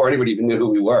is before anybody even knew who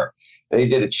we were. And he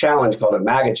did a challenge called a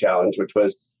MAGA challenge, which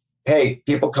was, hey,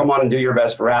 people come on and do your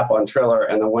best rap on Triller,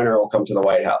 and the winner will come to the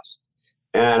White House.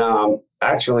 And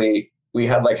actually, we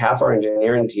had like half our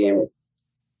engineering team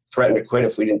threaten to quit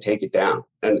if we didn't take it down.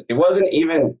 And it wasn't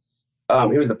even,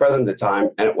 he was the president at the time,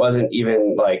 and it wasn't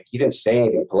even like, he didn't say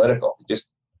anything political. He just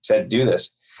said, do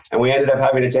this. And we ended up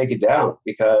having to take it down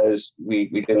because we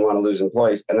didn't want to lose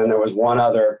employees. And then there was one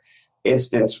other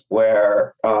instance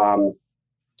where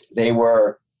they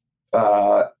were,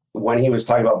 when he was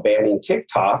talking about banning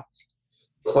TikTok,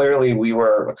 clearly we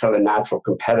were kind of the natural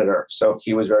competitor. So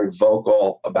he was very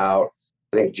vocal about,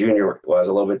 I think Junior was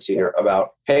a little bit senior, about,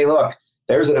 hey, look,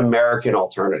 there's an American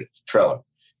alternative, Triller.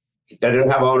 They didn't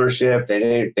have ownership.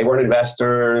 They weren't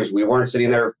investors. We weren't sitting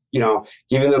there,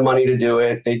 giving them money to do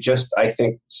it. They just, I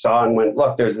think, saw and went,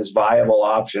 look, there's this viable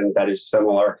option that is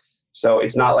similar. So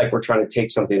it's not like we're trying to take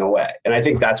something away. And I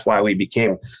think that's why we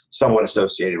became somewhat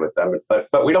associated with them.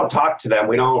 But we don't talk to them.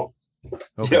 We don't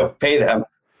pay them.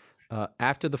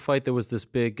 After the fight, there was this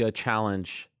big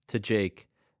challenge to Jake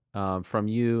from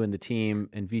you and the team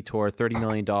and Vitor, $30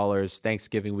 million,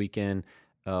 Thanksgiving weekend,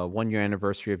 1 year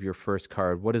anniversary of your first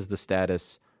card. What is the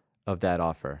status of that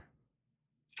offer?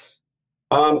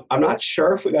 I'm not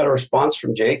sure if we got a response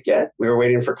from Jake yet. We were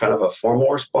waiting for kind of a formal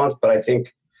response, but I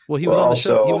think. Well, he was on the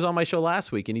show. He was on my show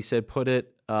last week, and he said, "Put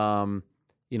it,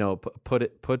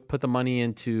 put the money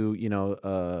into,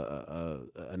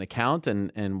 an account,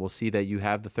 and we'll see that you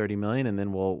have the $30 million, and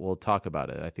then we'll talk about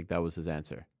it." I think that was his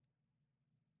answer.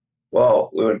 Well,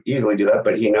 we would easily do that,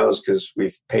 but he knows because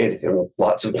we've paid him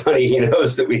lots of money. He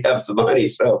knows that we have the money,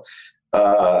 so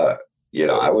I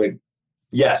would.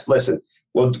 Yes, listen.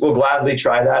 We'll gladly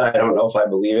try that. I don't know if I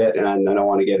believe it, and I don't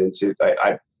want to get into.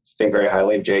 I think very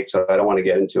highly of Jake, so I don't want to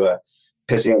get into a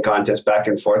pissing contest back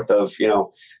and forth of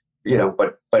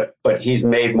But he's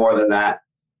made more than that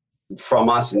from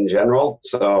us in general.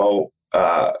 So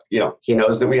he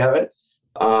knows that we have it.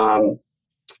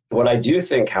 What I do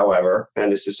think, however,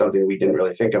 and this is something we didn't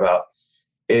really think about,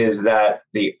 is that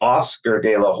the Oscar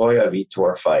De La Hoya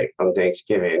Vitor fight on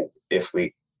Thanksgiving, if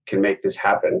we can make this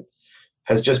happen,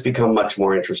 has just become much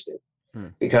more interesting.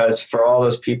 Because for all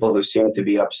those people who seem to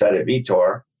be upset at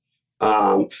Vitor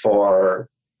for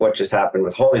what just happened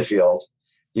with Holyfield,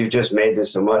 you've just made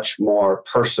this a much more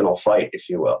personal fight, if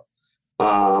you will.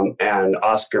 And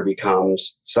Oscar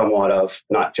becomes somewhat of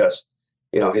not just,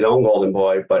 his own golden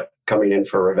boy, but coming in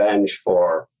for revenge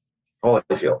for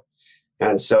Holyfield.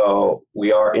 And so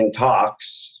we are in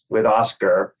talks with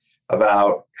Oscar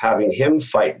about having him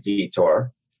fight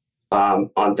Vitor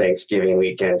on Thanksgiving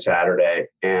weekend, Saturday,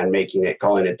 and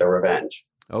calling it the revenge.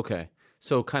 Okay.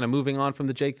 So kind of moving on from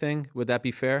the Jake thing, would that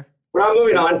be fair? We're not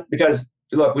moving on because,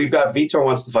 look, we've got Vitor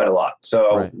wants to fight a lot.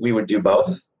 So we would do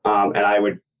both. And I'm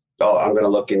going to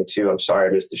look into, I'm sorry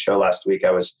I missed the show last week.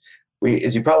 I don't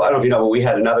know if you know, but we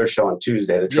had another show on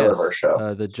Tuesday, the Trillerverse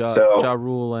show. The Ja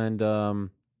Rule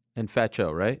and Fat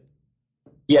Joe, right?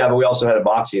 Yeah, but we also had a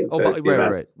boxing.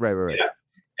 Right. Yeah.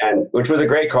 And which was a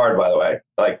great card, by the way.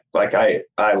 Like I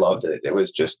loved it. It was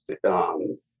just it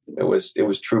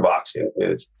was true boxing. It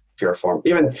was pure form.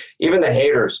 Even the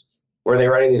haters, were they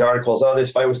writing these articles? Oh,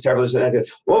 this fight was terrible. This and that.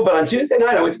 Well, but on Tuesday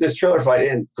night I went to this Triller fight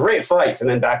and great fights, and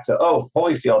then back to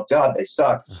Holyfield. God, they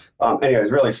suck. Anyway, it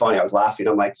was really funny. I was laughing.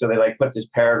 I'm like, so they put this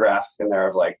paragraph in there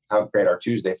of like how great our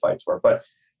Tuesday fights were, but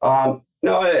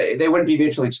no, they wouldn't be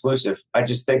mutually exclusive. I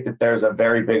just think that there's a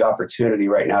very big opportunity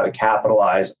right now to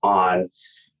capitalize on.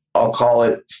 I'll call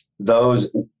it those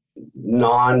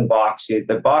non-boxing,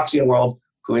 the boxing world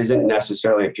who isn't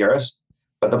necessarily a purist,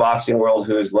 but the boxing world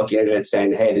who is looking at it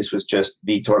saying, hey, this was just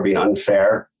Vitor being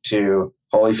unfair to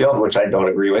Holyfield, which I don't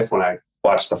agree with when I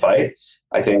watched the fight.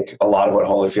 I think a lot of what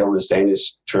Holyfield is saying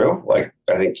is true. Like,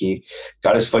 I think he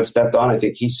got his foot stepped on. I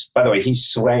think he's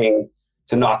swaying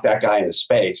to knock that guy into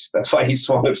space. That's why he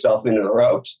swung himself into the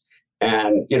ropes.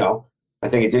 And, I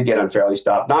think it did get unfairly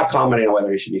stopped. Not commenting on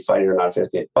whether he should be fighting or not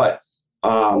 50, but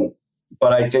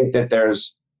I think that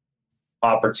there's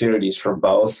opportunities for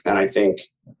both. And I think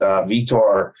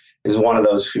Vitor is one of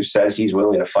those who says he's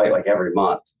willing to fight like every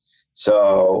month.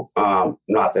 So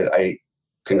not that I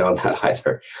condone that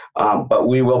either, but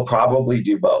we will probably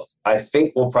do both. I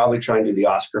think we'll probably try and do the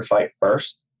Oscar fight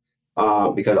first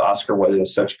because Oscar was in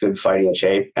such good fighting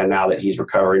shape. And now that he's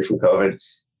recovering from COVID,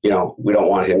 we don't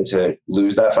want him to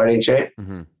lose that fighting shape.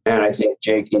 Mm-hmm. And I think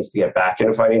Jake needs to get back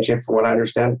into fighting shape from what I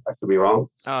understand. I could be wrong.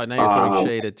 Oh, now you're throwing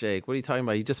shade at Jake. What are you talking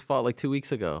about? He just fought like 2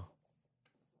 weeks ago.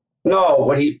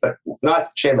 No, but not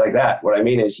shade like that. What I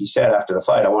mean is he said after the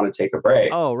fight, I want to take a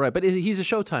break. Oh, right. But he's a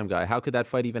Showtime guy. How could that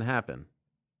fight even happen?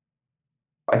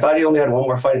 I thought he only had one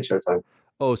more fight at Showtime.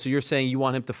 Oh, so you're saying you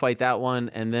want him to fight that one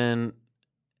and then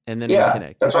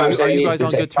reconnect? That's what I'm saying. Are you guys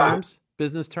on good terms?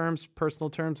 Business terms?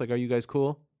 Personal terms? Like, are you guys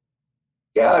cool?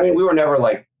 Yeah, I mean, we were never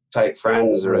like tight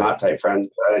friends or not tight friends.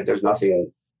 There's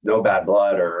nothing, no bad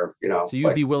blood or, So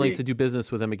you'd be willing to do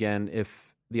business with him again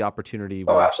if the opportunity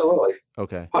was... Oh, absolutely.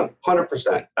 Okay.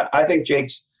 100%. I think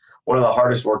Jake's one of the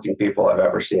hardest working people I've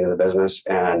ever seen in the business.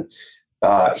 And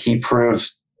he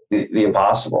proves the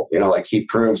impossible. He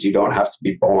proves you don't have to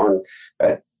be born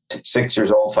at 6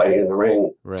 years old fighting in the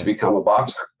ring to become a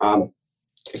boxer.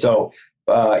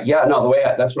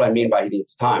 That's what I mean by he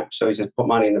needs time. So he says, put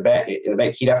money in the bank.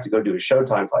 He'd have to go do a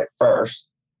Showtime fight first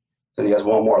because he has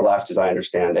one more left, as I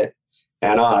understand it,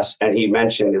 and us. And he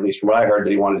mentioned, at least from what I heard,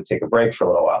 that he wanted to take a break for a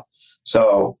little while.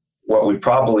 So what we'd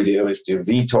probably do is do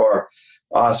Vitor,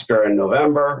 Oscar in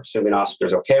November, assuming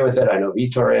Oscar's okay with it. I know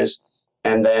Vitor is.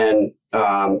 And then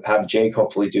have Jake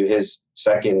hopefully do his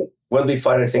second Woodley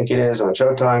fight, I think it is, on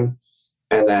Showtime.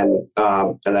 And then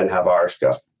have ours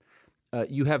go.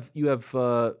 You have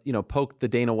poked the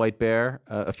Dana White bear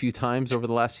a few times over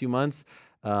the last few months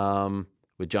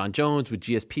with John Jones, with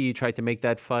GSP. Tried to make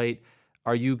that fight.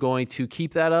 Are you going to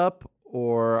keep that up,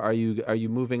 or are you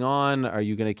moving on? Are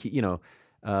you going to keep?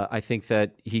 I think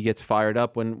that he gets fired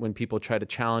up when people try to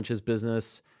challenge his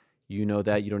business. You know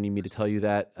that. You don't need me to tell you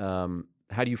that.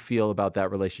 How do you feel about that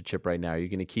relationship right now? Are you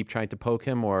going to keep trying to poke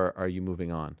him, or are you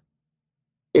moving on?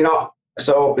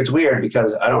 So it's weird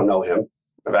because I don't know him.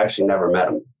 I've actually never met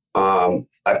him.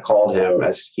 I've called him,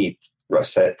 as he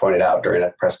pointed out during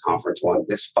a press conference one,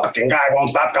 this fucking guy won't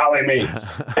stop calling me.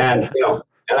 And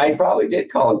I probably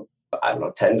did call him, I don't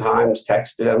know, 10 times,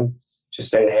 texted him, just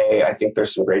saying, hey, I think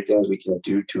there's some great things we can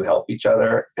do to help each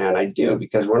other. And I do,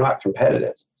 because we're not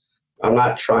competitive. I'm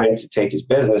not trying to take his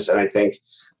business. And I think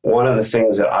one of the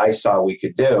things that I saw we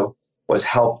could do was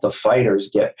help the fighters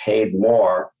get paid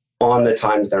more on the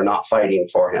times they're not fighting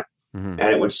for him. Mm-hmm. And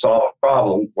it would solve a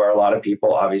problem where a lot of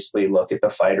people obviously look at the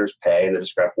fighters' pay and the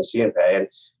discrepancy in pay. And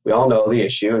we all know the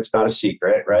issue. It's not a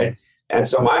secret, right? And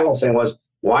so my whole thing was,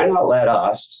 why not let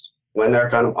us, when they're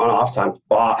kind of on off time,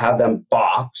 have them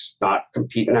box, not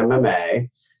compete in MMA,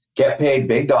 get paid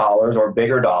big dollars or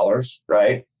bigger dollars,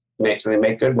 right? So they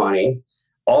make good money.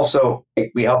 Also,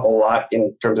 we help a lot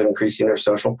in terms of increasing their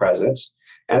social presence.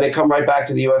 And they come right back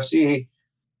to the UFC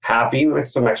happy with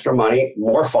some extra money,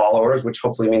 more followers, which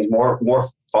hopefully means more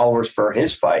followers for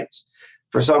his fights.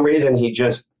 For some reason, he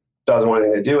just doesn't want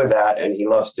anything to do with that, and he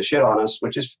loves to shit on us,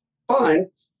 which is fine.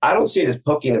 I don't see it as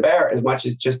poking the bear as much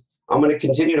as just, I'm going to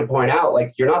continue to point out,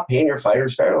 like, you're not paying your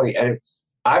fighters fairly. And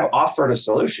I've offered a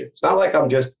solution. It's not like I'm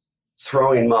just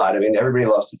throwing mud. I mean, everybody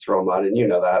loves to throw mud, and you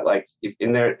know that. Like, if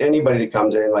anybody that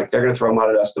comes in, like, they're going to throw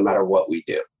mud at us no matter what we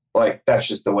do. Like, that's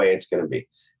just the way it's going to be.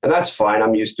 And that's fine.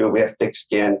 I'm used to it. We have thick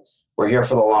skin. We're here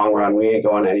for the long run. We ain't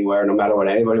going anywhere, no matter what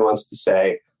anybody wants to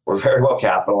say. We're very well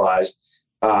capitalized.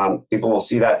 People will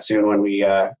see that soon when we,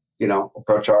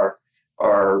 approach our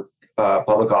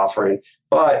public offering.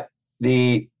 But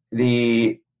the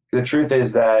truth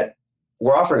is that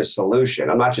we're offering a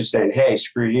solution. I'm not just saying, hey,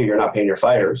 screw you, you're not paying your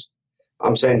fighters.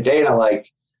 I'm saying, Dana,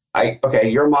 okay,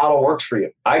 your model works for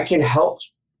you. I can help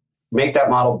make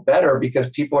that model better because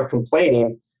people are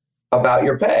complaining about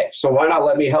your pay. So why not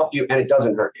let me help you and it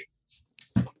doesn't hurt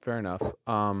you? Fair enough.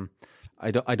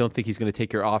 I don't think he's going to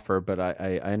take your offer, but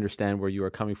I understand where you are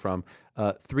coming from.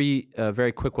 Three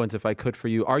very quick ones, if I could, for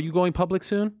you. Are you going public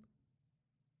soon?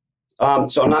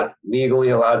 So I'm not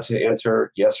legally allowed to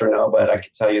answer yes or no, but I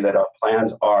can tell you that our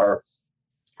plans are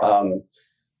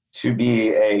to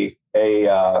be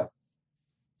to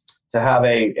have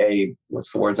a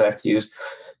what's the words I have to use?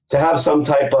 To have some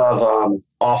type of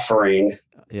offering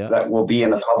that will be in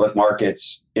the public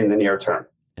markets in the near term.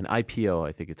 An IPO,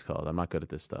 I think it's called. I'm not good at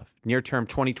this stuff. Near term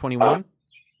 2021?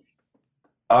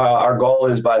 Our goal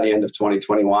is by the end of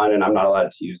 2021, and I'm not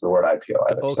allowed to use the word IPO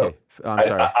either. Okay. So I'm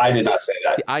sorry. I did not say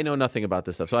that. See, I know nothing about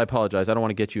this stuff, so I apologize. I don't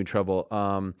want to get you in trouble.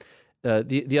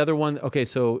 The other one, okay,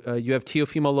 so you have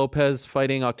Teofimo Lopez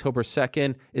fighting October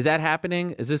 2nd. Is that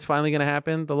happening? Is this finally going to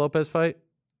happen, the Lopez fight?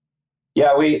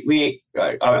 Yeah,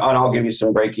 I'll give you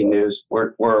some breaking news.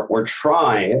 We're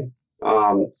trying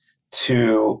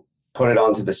to put it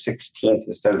onto the 16th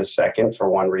instead of the 2nd for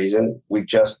one reason. We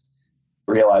just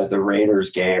realized the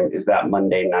Raiders game is that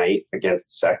Monday night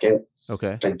against the 2nd.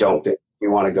 Okay. Which I don't think we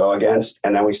want to go against.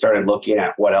 And then we started looking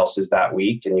at what else is that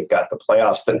week. And you've got the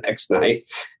playoffs the next night.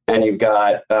 And you've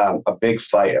got a big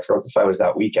fight. I forgot what the fight was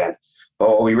that weekend. But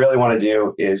what we really want to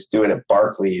do is do it at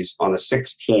Barclays on the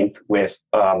 16th with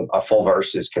a full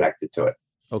versus connected to it.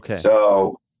 Okay.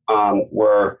 So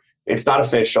it's not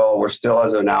official. We're still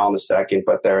as of now on the 2nd,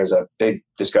 but there is a big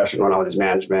discussion going on with his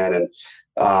management. And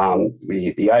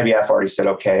the IBF already said,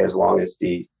 okay, as long as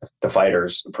the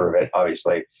fighters approve it,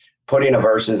 obviously. Putting a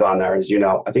versus on there, as you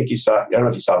know, I think you saw, I don't know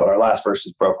if you saw, but our last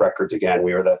versus broke records again.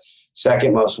 We were the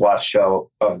second most watched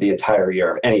show of the entire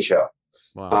year of any show.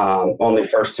 Wow. Only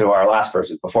first to our last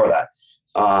versus before that,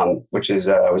 which is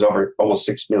was over almost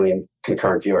 6 million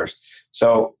concurrent viewers.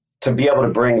 So to be able to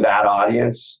bring that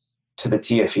audience to the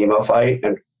Teofimo fight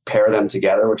and pair them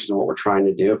together, which is what we're trying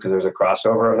to do, because there's a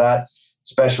crossover of that,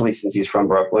 especially since he's from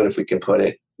Brooklyn. If we can put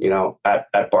it,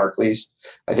 at Barclays,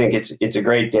 I think it's a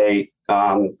great date.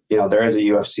 There is a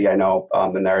UFC, I know,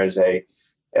 and there is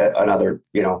another,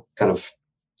 kind of.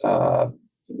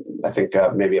 I think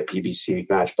maybe a PBC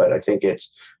match, but I think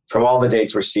it's, from all the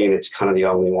dates we're seeing, it's kind of the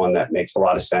only one that makes a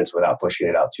lot of sense without pushing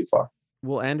it out too far.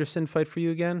 Will Anderson fight for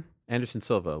you again? Anderson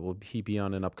Silva, will he be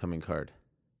on an upcoming card?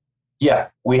 Yeah,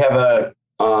 we have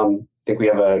some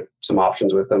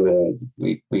options with him, and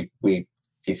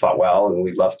he fought well, and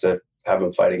we'd love to have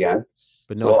him fight again.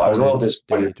 But no, I was a little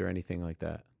disappointed or anything like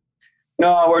that.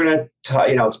 No, we're gonna.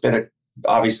 It's been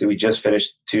obviously we just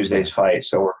finished Tuesday's fight,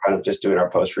 so we're kind of just doing our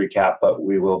post recap, but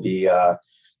we will be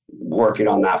working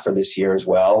on that for this year as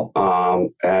well.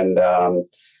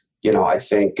 I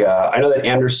think I know that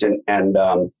Anderson and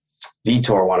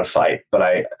Vitor want to fight,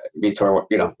 but Vitor,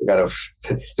 got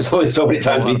to. There's only so many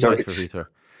times Vitor.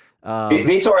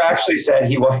 Vitor actually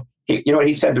said you know what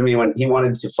he said to me when he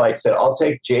wanted to fight? He said, "I'll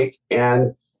take Jake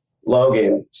and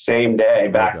Logan same day,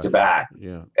 back to back."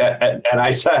 Yeah. And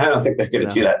I said, "I don't think they're going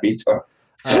to do that, Vitor."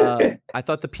 I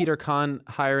thought the Peter Kahn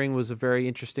hiring was a very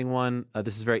interesting one.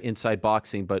 This is very inside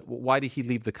boxing, but why did he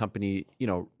leave the company,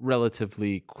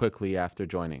 relatively quickly after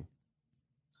joining?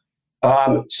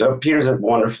 So Peter's a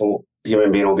wonderful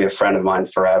human being, will be a friend of mine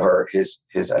forever. His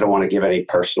I don't want to give any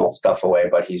personal stuff away,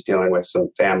 but he's dealing with some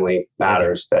family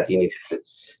matters that he needed to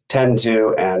tend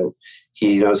to, and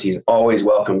he knows he's always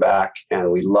welcome back,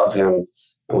 and we love him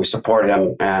and we support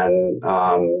him. And,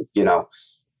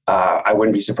 I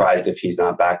wouldn't be surprised if he's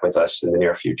not back with us in the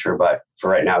near future, but for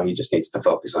right now, he just needs to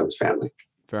focus on his family.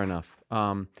 Fair enough.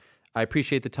 I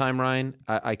appreciate the time, Ryan.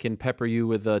 I can pepper you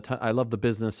with I love the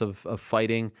business of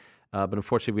fighting, but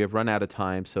unfortunately we have run out of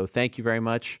time. So thank you very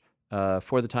much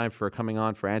for the time, for coming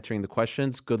on, for answering the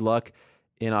questions. Good luck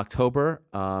in October.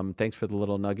 Thanks for the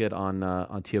little nugget on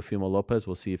Teofimo Lopez.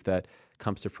 We'll see if that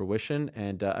comes to fruition.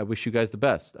 And I wish you guys the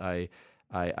best. I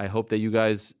hope that you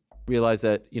guys realize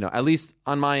that, at least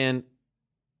on my end,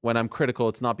 when I'm critical,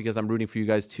 it's not because I'm rooting for you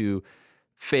guys to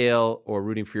fail or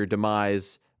rooting for your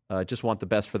demise. Just want the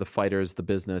best for the fighters, the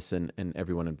business, and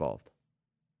everyone involved.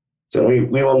 So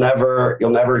you'll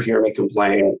never hear me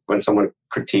complain when someone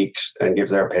critiques and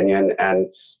gives their opinion. And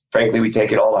frankly, we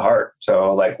take it all to heart.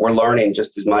 So we're learning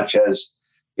just as much as,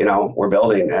 we're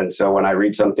building. And so when I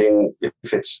read something,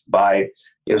 if it's by,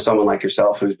 someone like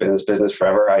yourself who's been in this business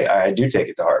forever, I do take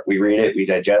it to heart. We read it, we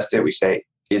digest it, we say,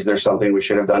 is there something we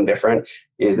should have done different?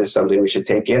 Is this something we should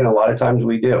take in? A lot of times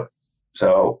we do.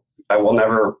 So we'll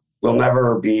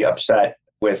never be upset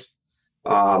with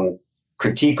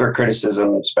critique or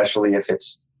criticism, especially if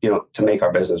it's, to make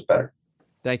our business better.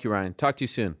 Thank you, Ryan. Talk to you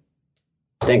soon.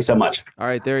 Thanks so much. All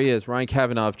right, there he is, Ryan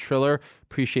Kavanaugh of Triller.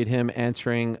 Appreciate him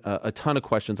answering a ton of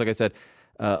questions. Like I said,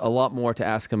 a lot more to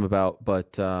ask him about,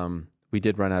 but we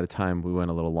did run out of time. We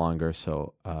went a little longer,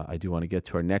 so I do want to get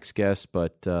to our next guest,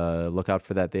 but look out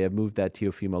for that. They have moved that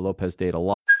Teofimo Lopez date a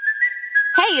lot.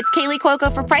 Hey, it's Kaylee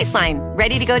Cuoco for Priceline.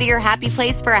 Ready to go to your happy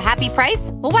place for a happy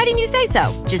price? Well, why didn't you say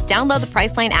so? Just download the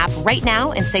Priceline app right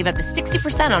now and save up to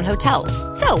 60% on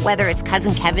hotels. So whether it's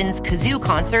Cousin Kevin's Kazoo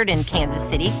Concert in Kansas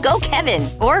City, go Kevin,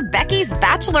 or Becky's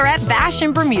Bachelorette Bash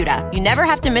in Bermuda, you never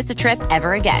have to miss a trip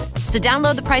ever again. So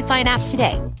download the Priceline app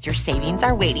today. Your savings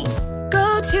are waiting.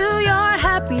 Go to your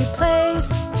happy place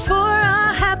for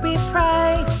a happy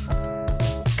price.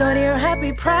 Go to your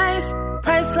happy price,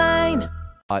 Priceline.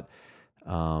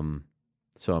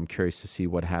 So I'm curious to see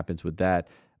what happens with that.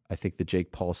 I think the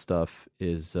Jake Paul stuff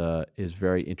is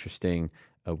very interesting.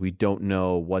 We don't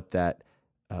know what that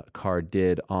card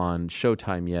did on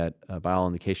Showtime yet. By all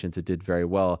indications, it did very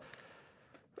well.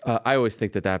 I always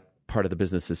think that part of the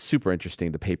business is super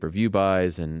interesting, the pay-per-view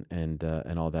buys and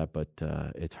all that, but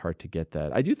it's hard to get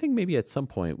that. I do think maybe at some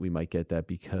point we might get that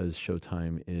because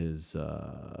Showtime is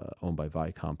owned by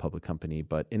Viacom, public company.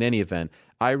 But in any event,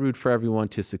 I root for everyone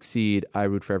to succeed. I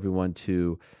root for everyone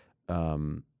to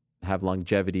have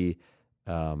longevity.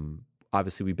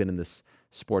 Obviously, we've been in this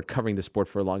sport, covering the sport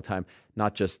for a long time,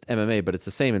 not just MMA, but it's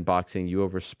the same in boxing. You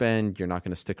overspend, you're not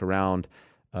going to stick around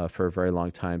for a very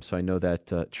long time. So I know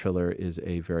that Triller is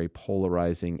a very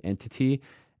polarizing entity,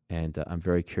 and I'm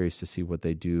very curious to see what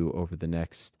they do over the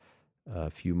next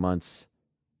few months,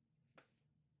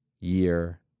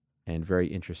 year, and very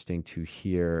interesting to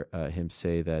hear him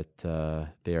say that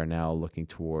they are now looking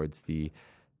towards the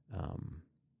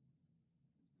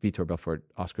Vitor Belfort,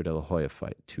 Oscar De La Hoya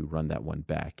fight to run that one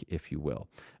back, if you will.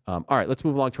 All right, let's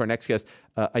move along to our next guest.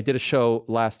 I did a show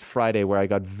last Friday where I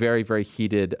got very, very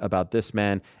heated about this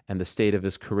man and the state of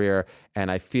his career. And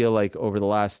I feel like over the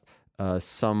last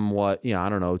somewhat,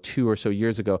 2 or so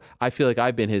years ago, I feel like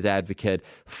I've been his advocate,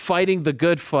 fighting the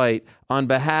good fight on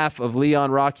behalf of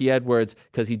Leon Rocky Edwards,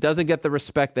 because he doesn't get the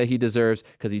respect that he deserves,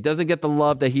 because he doesn't get the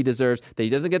love that he deserves, that he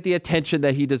doesn't get the attention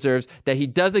that he deserves, that he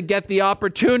doesn't get the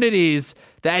opportunities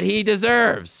that he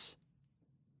deserves.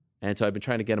 And so I've been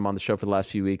trying to get him on the show for the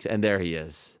last few weeks, and there he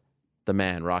is. The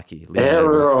man, Rocky.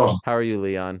 Leon. How are you,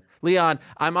 Leon? Leon,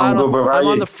 I'm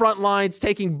on the front lines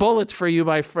taking bullets for you,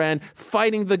 my friend,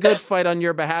 fighting the good fight on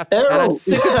your behalf. And I'm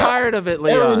sick and tired of it,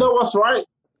 Leon. Errol, you know what's right?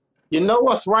 You know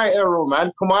what's right, Errol,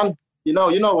 man. Come on. You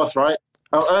know what's right.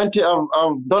 I've earned it.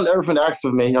 I've done everything they asked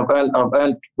of me. I've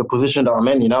earned the position that I'm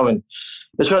in, and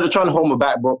they're trying to hold me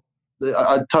back, but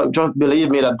just believe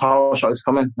me that power shot is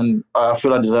coming, and I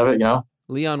feel I deserve it,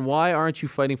 Leon, why aren't you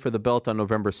fighting for the belt on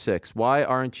November 6th? Why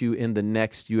aren't you in the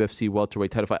next UFC welterweight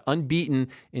title fight? Unbeaten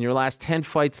in your last 10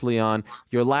 fights, Leon.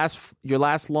 Your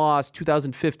last loss,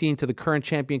 2015, to the current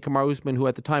champion, Kamaru Usman, who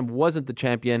at the time wasn't the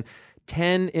champion.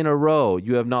 10 in a row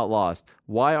you have not lost.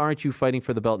 Why aren't you fighting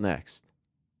for the belt next?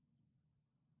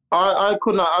 I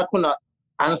could not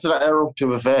answer that, Errol,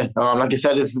 to be fair. Like I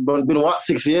said, it's been what,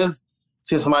 6 years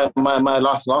since my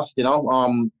last loss, you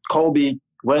know. Colby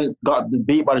got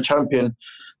beat by the champion,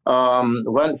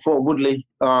 went for Woodley.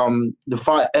 The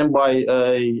fight ended by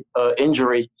a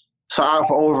injury, sat out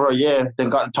for over a year, then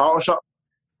got the title shot.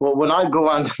 Well, when I go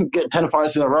and get 10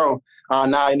 fights in a row,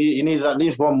 he needs at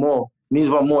least one more. He needs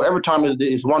one more. Every time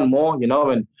is one more, you know,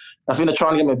 and I think they're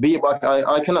trying to get me beat, but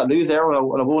I cannot lose, Aaron,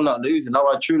 and I will not lose. You know,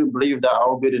 I truly believe that I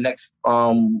will be the next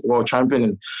world champion,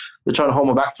 and they're trying to hold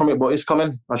me back from it, but it's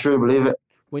coming. I truly believe it.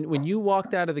 When you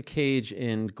walked out of the cage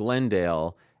in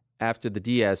Glendale after the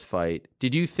Diaz fight,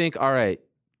 did you think, all right,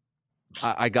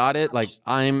 I got it, like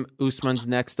I'm Usman's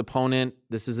next opponent,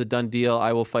 this is a done deal,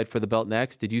 I will fight for the belt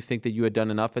next? Did you think that you had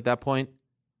done enough at that point?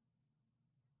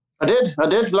 I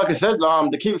did. Like I said,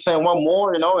 they keep saying one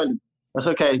more, you know, and that's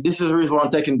okay. This is the reason why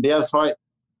I'm taking Diaz fight.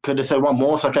 Could they say one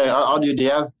more? It's okay. I'll do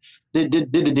Diaz. Did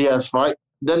the Diaz fight.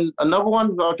 Then another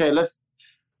one. Okay, let's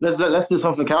do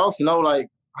something else. You know, like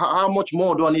how much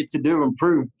more do I need to do and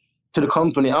prove to the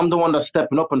company? I'm the one that's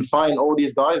stepping up and fighting all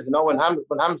these guys. You know, when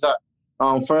Hamzat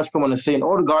first come on the scene,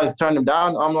 all the guys turned him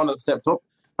down. I'm the one that stepped up.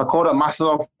 I called out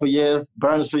Masvidal for years,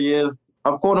 Burns for years.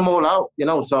 I've called them all out. You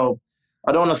know, so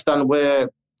I don't understand where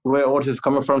Ortiz is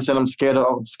coming from, saying I'm scared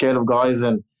of guys.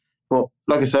 But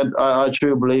like I said, I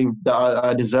truly believe that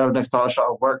I deserve the next title shot.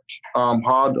 I've worked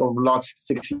hard over the last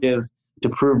 6 years to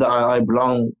prove that I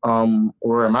belong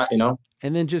where I'm at, you know.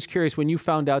 And then just curious, when you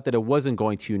found out that it wasn't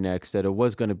going to you next, that it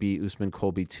was going to be Usman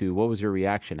Colby 2, what was your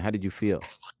reaction? How did you feel?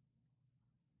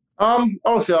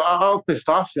 Obviously, I was pissed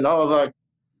off, you know. I was like,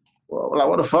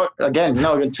 what the fuck? Again, you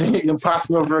know, you can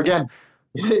pass me over again.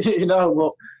 You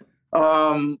know,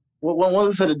 but when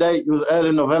was the date? It was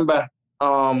early November.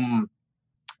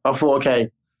 I thought,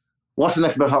 okay, what's the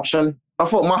next best option? I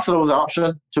thought Masvidal was an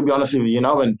option, to be honest with you, you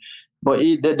know. But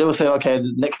they were saying, okay,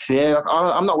 next year.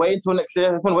 I'm not waiting till next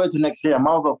year. If I'm waiting till next year, I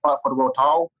might as well fight for the world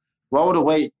title. Why would I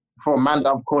wait for a man that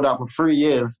I've called out for 3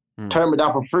 years, turned me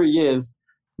down for 3 years,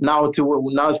 now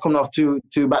he's coming off two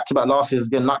back-to-back losses,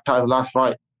 getting knocked out his last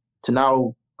fight, to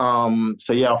now,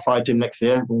 so yeah, I'll fight him next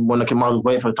year when I can might as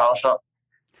well wait for the title shot.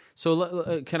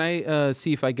 So can I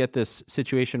see if I get this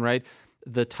situation right?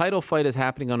 The title fight is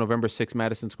happening on November 6th,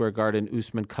 Madison Square Garden,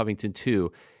 Usman Covington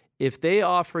 2. If they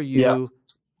offer you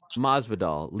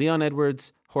Masvidal, Leon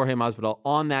Edwards, Jorge Masvidal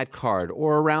on that card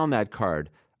or around that card,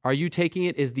 are you taking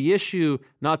it? Is the issue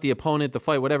not the opponent, the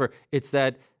fight, whatever? It's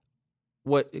that,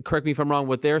 correct me if I'm wrong,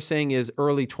 what they're saying is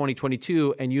early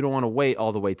 2022, and you don't want to wait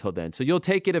all the way till then. So you'll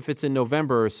take it if it's in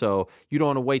November or so. You don't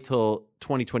want to wait till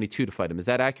 2022 to fight him. Is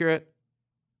that accurate?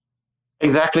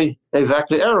 Exactly.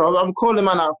 Errol, I'm calling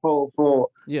man out for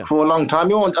a long time.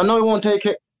 I know he won't take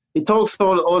it. He talks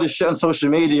all this shit on social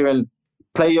media and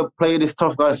play this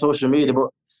tough guy on social media, but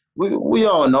we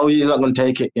all know he's not going to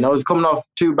take it. You know, he's coming off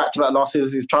 2 back-to-back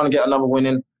losses. He's trying to get another win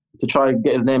in to try and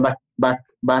get his name back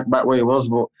where he was.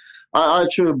 But I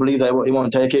truly believe that he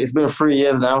won't take it. It's been 3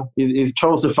 years now. He's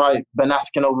chose to fight Ben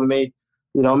Askren over me.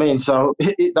 You know what I mean? So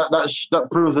that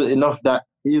proves it enough that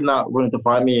he's not willing to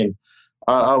fight me. And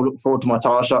I look forward to my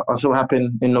title shot. I'll see what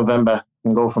happens in November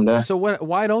and go from there. So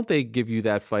why don't they give you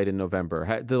that fight in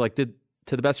November? To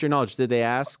the best of your knowledge, did they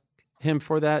ask him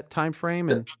for that time frame?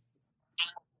 And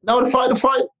no, the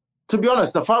fight. To be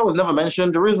honest, the fight was never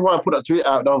mentioned. The reason why I put that tweet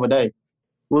out the other day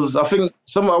was I think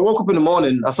I woke up in the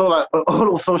morning. I saw like all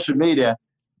over social media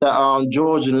that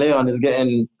George and Leon is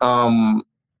getting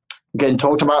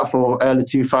talked about for early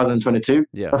 2022.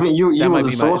 Yeah, I think you was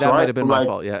the source, right? That might have been my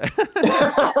fault. Yeah.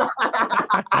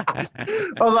 I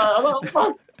was like, what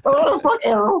the fuck,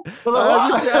 Errol?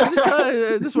 I'm just telling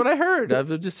you, this is what I heard.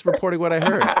 I'm just reporting what I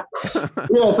heard.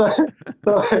 Yeah, so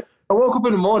I woke up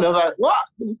in the morning. I was like, what?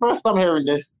 This is the first time hearing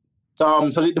this. So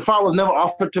the fight was never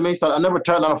offered to me, so I never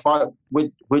turned down a fight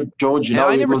with George. You know,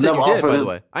 I never said you did, by the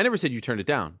way. I never said you turned it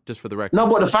down, just for the record. No,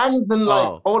 but the fans and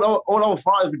all our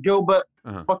fighters, Gilbert,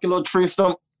 fucking little tree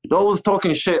stump, they always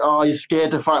talking shit. Oh, he's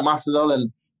scared to fight Masvidal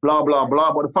and blah blah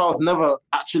blah. But the fight was never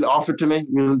actually offered to me.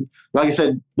 Like I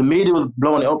said, the media was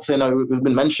blowing it up, saying it was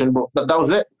been mentioned, but that was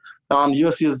it.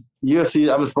 UFC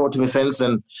haven't spoken to me since,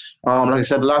 and like I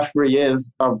said, the last 3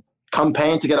 years I've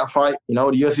campaigned to get that fight. You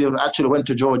know, the UFC actually went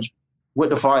to George with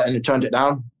the fight and he turned it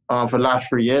down for the last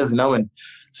 3 years, you know. And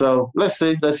so let's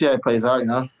see how it plays out, you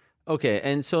know. Okay,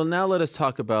 and so now let us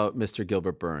talk about Mr.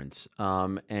 Gilbert Burns.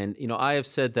 And, I have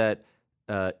said that,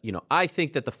 I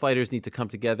think that the fighters need to come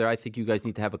together. I think you guys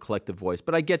need to have a collective voice.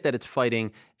 But I get that it's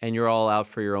fighting and you're all out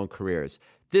for your own careers.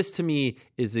 This, to me,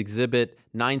 is exhibit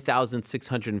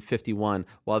 9,651,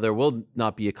 while there will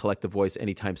not be a collective voice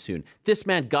anytime soon. This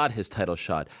man got his title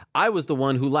shot. I was the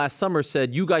one who last summer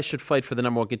said, you guys should fight for the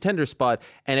number one contender spot,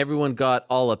 and everyone got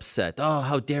all upset. Oh,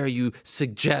 how dare you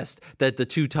suggest that the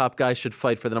two top guys should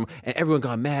fight for the number, and everyone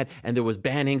got mad, and there was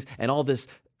bannings, and all this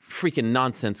freaking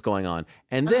nonsense going on.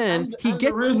 And then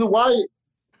the reason why...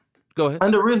 Go ahead.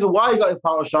 And the reason why he got his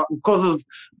title shot was because of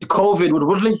the COVID with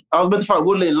Woodley. I was meant to fight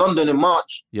Woodley in London in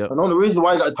March. Yep. And the only reason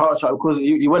why he got a title shot was because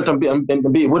he went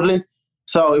and beat Woodley.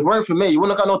 So if it weren't for me, you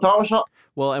wouldn't have got no title shot.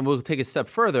 Well, and we'll take a step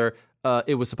further.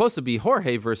 It was supposed to be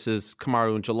Jorge versus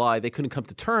Kamaru in July. They couldn't come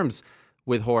to terms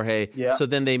with Jorge. Yeah. So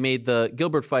then they made the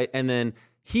Gilbert fight, and then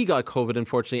he got COVID,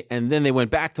 unfortunately, and then they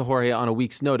went back to Jorge on a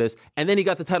week's notice, and then he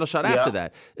got the title shot after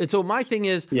that. And so my thing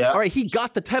is, all right, he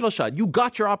got the title shot. You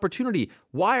got your opportunity.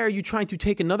 Why are you trying to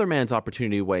take another man's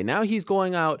opportunity away? Now he's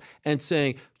going out and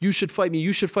saying, you should fight me,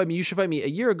 you should fight me, you should fight me. A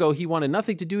year ago, he wanted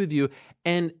nothing to do with you.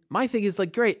 And my thing is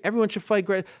like, great, everyone should fight,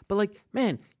 great. But like,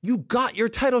 man, you got your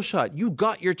title shot. You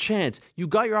got your chance. You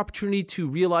got your opportunity to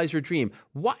realize your dream.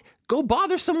 Why? Go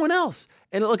bother someone else.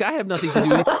 And look, I have nothing to do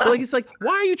with it. But like, it's like,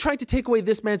 why are you trying to take away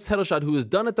this man's title shot who has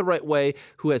done it the right way,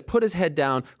 who has put his head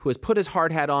down, who has put his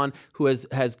hard hat on, who has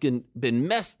been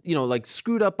messed, like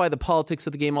screwed up by the politics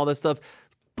of the game, all that stuff.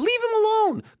 Leave him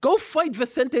alone. Go fight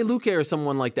Vicente Luque or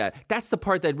someone like that. That's the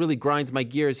part that really grinds my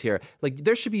gears here. Like,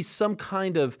 there should be some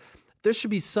kind of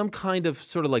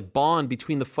sort of like bond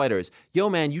between the fighters. Yo,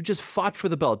 man, you just fought for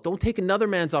the belt. Don't take another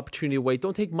man's opportunity away.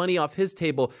 Don't take money off his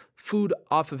table, food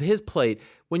off of his plate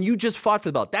when you just fought for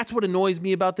the belt. That's what annoys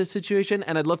me about this situation,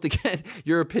 and I'd love to get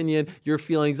your opinion, your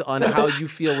feelings on how you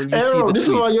feel when you see the tweets. This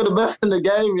is why you're the best in the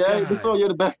game, yeah? God. This is why you're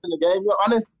the best in the game. You're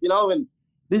honest, and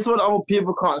this is what other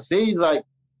people can't see. It's like,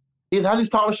 he's had his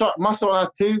title shot. Master has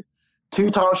two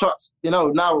title shots.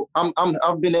 Now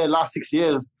I've been there the last 6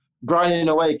 years, grinding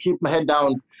away, keep my head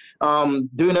down,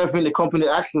 doing everything the company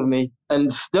asks of me,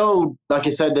 and still, like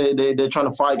you said, they're trying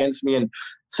to fight against me and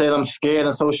say that I'm scared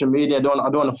on social media. I don't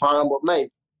want to fight them, but mate,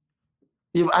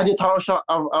 you've had your title shot.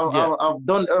 I've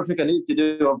done everything I need to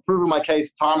do. I've proven my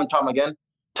case time and time again.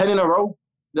 10 in a row.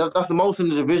 That's the most in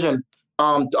the division.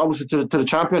 Obviously to the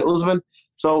champion Usman.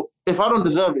 So if I don't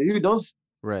deserve it, who does?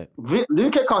 Right.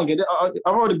 Luque can't get it.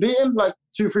 I've already beat him like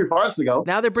 2-3 fights ago.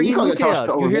 Now they're bringing Luque out.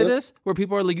 You hear this? Where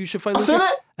people are like, you should fight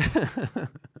Luque?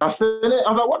 I've seen it. I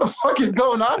was like, what the fuck is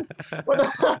going on?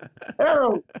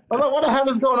 Arrow. I was like, what the hell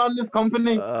is going on in this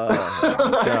company?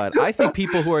 God. I think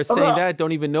people who are saying that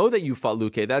don't even know that you fought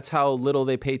Luque. That's how little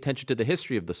they pay attention to the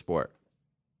history of the sport.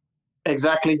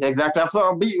 Exactly. I thought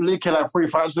I beat Luque like 3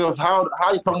 fights ago. How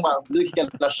are you talking about Luque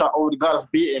getting a shot over the guy that's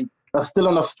beating? That's still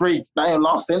on the street. That ain't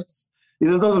lost since. It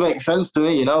just doesn't make sense to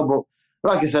me, But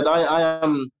like I said,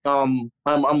 I'm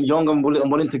young. I'm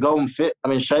willing to go and fit.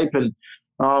 I'm in shape, and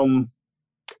I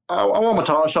want my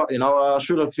title shot. I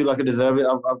should feel like I deserve it.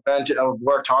 I've earned it. I've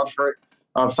worked hard for it.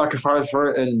 I've sacrificed for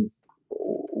it, and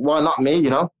why not me?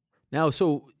 Now,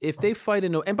 so if they fight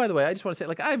and by the way, I just want to say,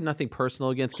 like, I have nothing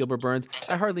personal against Gilbert Burns.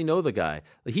 I hardly know the guy.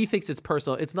 Like, he thinks it's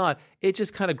personal. It's not. It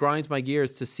just kind of grinds my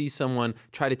gears to see someone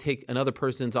try to take another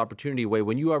person's opportunity away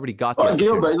when you already got the opportunity.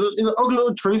 Gilbert, he's an ugly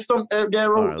little tree stump,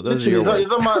 Garo.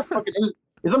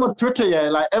 He's on my Twitter,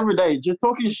 like every day, just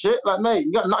talking shit. Like, mate,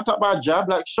 you got knocked out by a jab.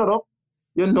 Like, shut up.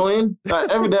 You're annoying. Like,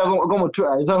 every day I go on my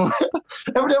Twitter.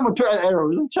 Every day I'm on Twitter,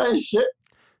 Arrow. Just trying shit.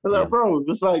 I'm like, bro,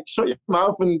 just like shut your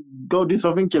mouth and go do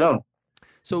something,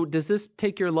 So does this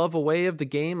take your love away of the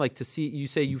game? Like, to see, you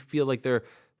say you feel like they're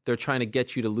trying to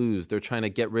get you to lose. They're trying to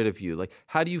get rid of you. Like,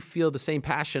 how do you feel the same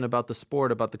passion about the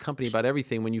sport, about the company, about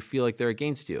everything when you feel like they're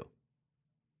against you?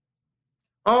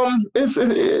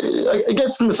 It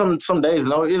gets me some days,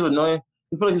 It is annoying.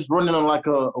 I feel like it's running on like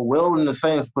a wheel in the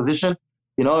same position.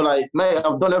 Like, mate,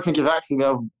 I've done everything you've asked me.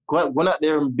 I've gone out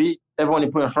there and beat everyone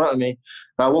you put in front of me.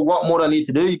 Like, what more do I need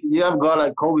to do? You have a guy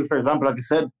like Kobe, for example, like I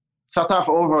said, sat out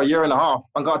for over a year and a half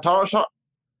and got a title shot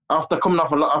after coming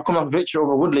off a victory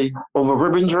over Woodley over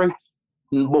rib injury.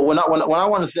 But when I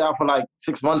want to sit out for like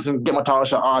 6 months and get my title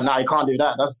shot, you can't do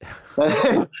that.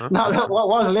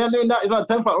 Why is Leon doing that? He's on a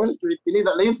 10-fight win streak. He needs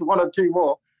at least 1 or 2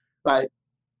 more. Like,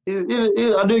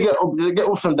 I do get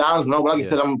ups and downs, But like I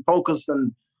said, I'm focused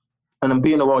and I'm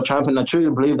being a world champion. I truly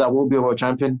believe that we'll be a world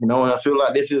champion, And I feel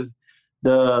like this is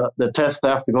the test I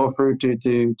have to go through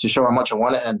to show how much I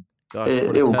want it, and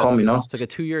it will come, It's like a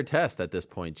 2-year test at this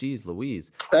point. Jeez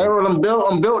Louise. Errol, I'm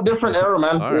built different, Errol,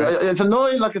 man. Right. It's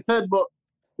annoying, like I said, but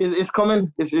it's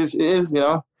coming. It is, you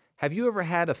know. Have you ever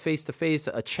had a face-to-face,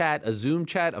 a chat, a Zoom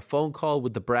chat, a phone call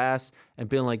with the brass and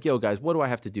been like, yo, guys, what do I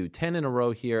have to do? 10 in a row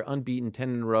here, unbeaten,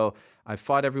 10 in a row. I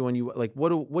fought everyone. What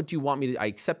do you want me to? I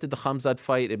accepted the Khamzat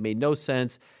fight. It made no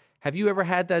sense. Have you ever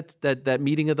had that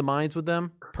meeting of the minds with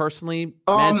them personally,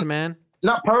 man to man?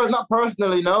 Not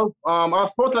personally, no. I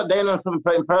spoke to like Dana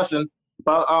in person,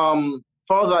 but as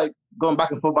far as like going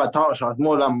back and forth by title shots,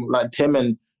 more than like Tim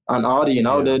and Artie, you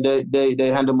know, they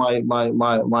handle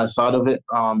my side of it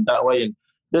that way, and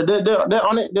they're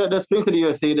on it. They're speaking to the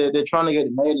UFC. They're trying to get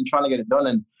it made and trying to get it done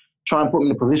and try and put me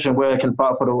in a position where I can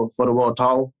fight for the world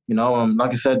title. You know,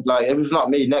 like I said, like if it's not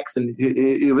me next, and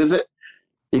who is it?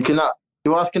 You cannot.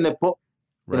 Who else can they put?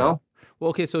 You know. Well,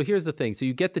 okay. So here's the thing. So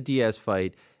you get the Diaz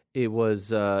fight. It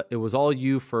was all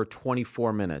you for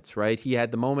 24 minutes, right? He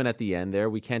had the moment at the end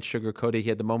there. We can't sugarcoat it. He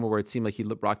had the moment where it seemed like he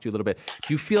rocked you a little bit.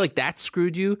 Do you feel like that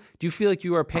screwed you? Do you feel like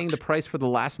you are paying the price for the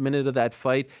last minute of that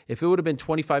fight? If it would have been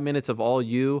 25 minutes of all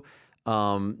you,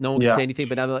 no one can say anything.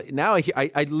 But now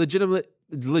I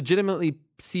legitimately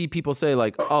see people say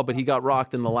like, oh, but he got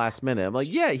rocked in the last minute. I'm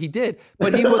like, yeah, he did.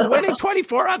 But he was winning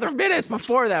 24 other minutes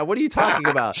before that. What are you talking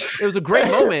about? It was a great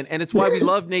moment, and it's why we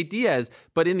love Nate Diaz.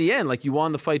 But in the end, like, you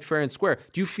won the fight fair and square.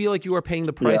 Do you feel like you are paying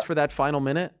the price for that final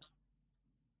minute?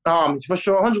 For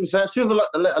sure, 100%. As soon as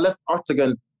I left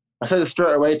Octagon, I said it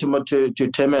straight away to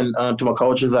Tim and to my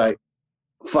coaches, like,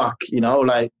 fuck, you know,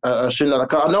 like, I shouldn't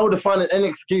have. I know to find any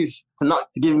excuse to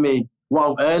give me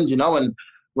what I've earned, you know, and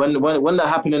when that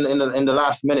happened in the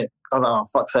last minute, I was like, oh,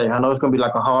 fuck's sake, I know it's gonna be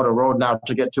like a harder road now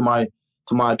to get to my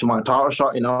title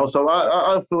shot, you know. So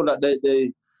I feel that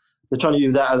they're trying to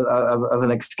use that as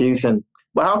an excuse.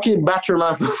 But how can you batter a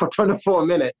man for 24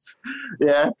 minutes?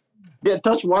 Yeah, get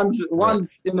touched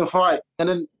once in the fight, and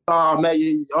then mate,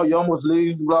 you almost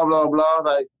lose. Blah blah blah.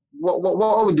 Like what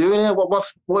are we doing here?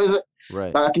 What is it?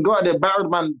 Right. Like, I can go out there batter the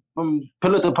man from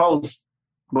pillar to post,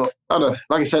 but I don't know.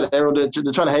 Like I said, Errol, they're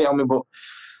trying to hate on me, but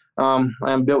I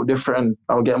am built different, and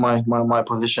I'll get my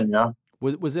position. Yeah.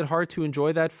 Was it hard to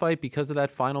enjoy that fight because of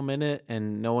that final minute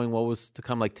and knowing what was to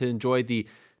come? Like, to enjoy the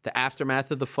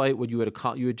aftermath of the fight, when you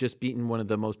had just beaten one of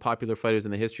the most popular fighters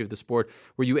in the history of the sport,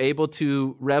 were you able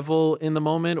to revel in the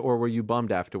moment, or were you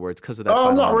bummed afterwards because of that?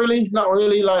 Oh, not really.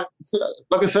 Like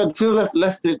I said, soon as I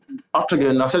left it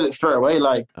Octagon, I said it straight away.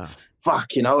 Like,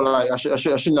 fuck, you know, like I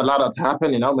shouldn't allow that to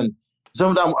happen. You know, and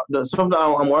some of that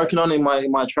I'm working on in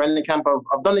my training camp.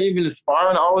 I've done it even in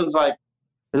sparring. I was like,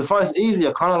 the fight's easy.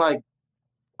 I kind of like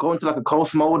go into like a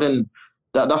coast mode, and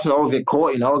that's when I always get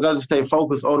caught. You know, I got to stay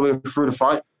focused all the way through the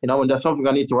fight. You know, and that's something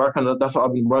I need to work on. That's what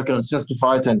I've been working on since the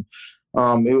fight, and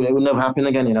it will never happen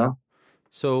again. You know.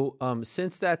 So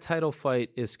since that title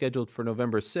fight is scheduled for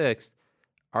November 6th,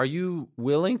 are you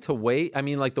willing to wait? I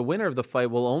mean, like, the winner of the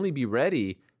fight will only be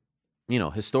ready, you know,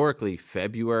 historically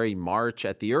February, March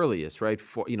at the earliest, right?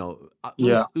 For, you know,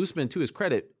 Usman, to his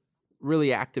credit,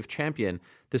 really active champion.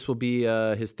 This will be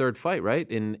his third fight, right?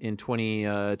 In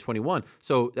 2021.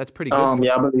 So that's pretty good.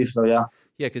 Yeah, I believe so. Yeah.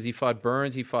 Yeah, because he fought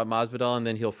Burns, he fought Masvidal, and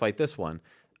then he'll fight this one.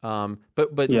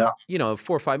 But yeah, you know,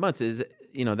 4 or 5 months is,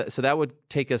 you know, so that would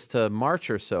take us to March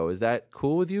or so. Is that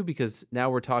cool with you? Because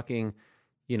now we're talking,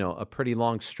 you know, a pretty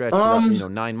long stretch,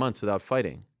 without, 9 months without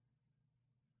fighting.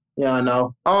 Yeah, I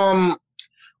know.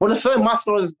 Well, the same my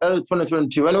story is early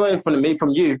 2022 anyway, from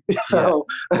you. So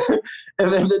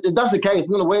if that's the case,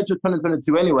 I'm going to wait till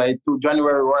 2022 anyway, to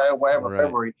January or whatever, right.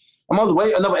 February. I'm going to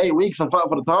wait another 8 weeks and fight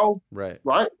for the title. Right.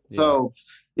 Yeah. So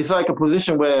it's like a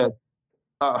position where,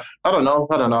 I don't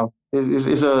know.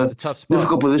 It's a tough spot.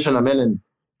 Difficult position I'm in. And,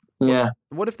 yeah.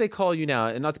 What if they call you now,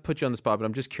 and not to put you on the spot, but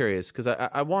I'm just curious, because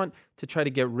I want to try to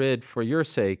get rid, for your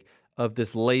sake, of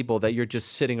this label that you're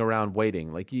just sitting around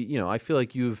waiting. Like, you know, I feel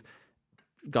like you've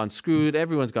gone screwed.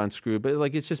 Everyone's gone screwed, but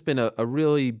like, it's just been a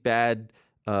really bad,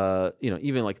 you know,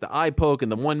 even like the eye poke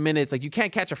and the 1 minute. It's like, you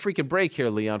can't catch a freaking break here,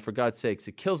 Leon, for God's sakes.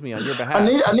 It kills me on your behalf.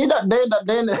 I need that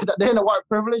day in the white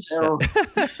privilege.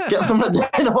 Get some of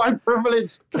that day in the white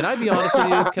privilege. Can I be honest with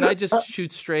you? Can I just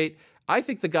shoot straight? I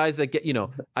think the guys that get, you know,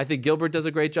 I think Gilbert does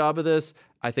a great job of this.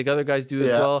 I think other guys do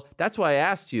as well. That's why I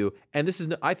asked you. And this is,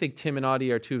 I think Tim and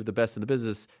Audie are two of the best in the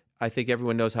business. I think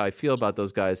everyone knows how I feel about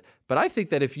those guys. But I think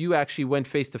that if you actually went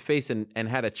face to face and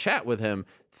had a chat with him,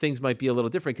 things might be a little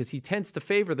different, because he tends to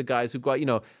favor the guys who go out, you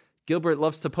know, Gilbert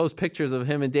loves to post pictures of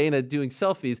him and Dana doing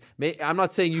selfies. I'm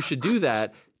not saying you should do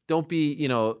that. Don't be, you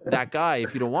know, that guy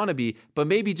if you don't want to be, but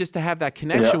maybe just to have that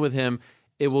connection with him,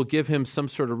 it will give him some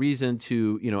sort of reason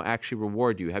to, you know, actually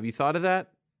reward you. Have you thought of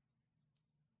that?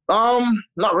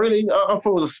 Not really. I thought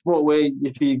it was a sport where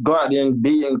if you go out there and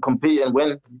beat and compete and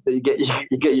win, you get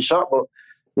your shot. But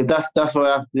if that's what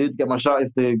I have to do to get my shot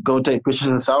is to go take pictures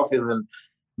and selfies and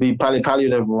be pally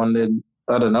with everyone, then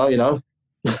I don't know,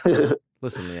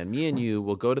 Listen, man, me and you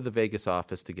will go to the Vegas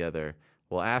office together.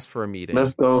 We'll ask for a meeting.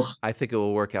 Let's go. I think it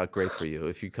will work out great for you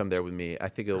if you come there with me. I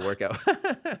think it will work out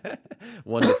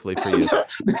wonderfully for you. I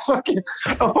fucking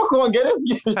won't get him.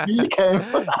 You came.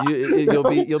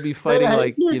 You'll be fighting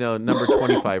like number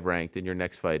 25 ranked in your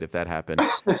next fight if that happens.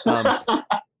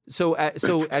 So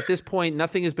at this point,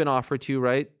 nothing has been offered to you,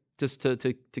 right? Just to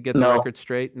get the record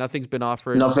straight, nothing's been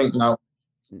offered. Nothing. No.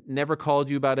 Never called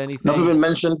you about anything. Nothing been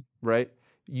mentioned. Right.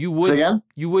 You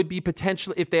would be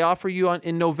potentially, if they offer you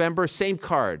in November, same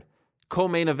card,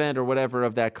 co-main event or whatever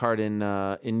of that card in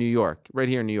New York, right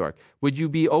here in New York. Would you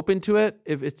be open to it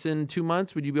if it's in 2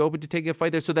 months? Would you be open to taking a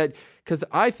fight there? So that, because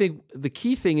I think the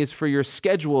key thing is for your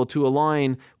schedule to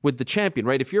align with the champion,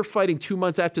 right? If you're fighting 2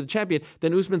 months after the champion,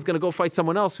 then Usman's going to go fight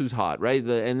someone else who's hot, right?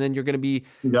 And then you're going to be,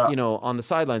 on the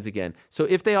sidelines again. So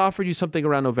if they offered you something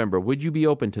around November, would you be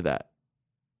open to that?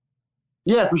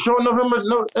 Yeah, for sure.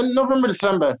 November,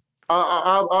 December,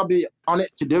 I'll be on it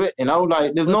to do it.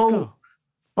 Like there's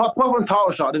apart from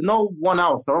title shot, there's no one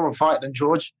else I'll ever fight than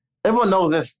George. Everyone knows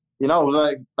this.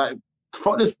 Like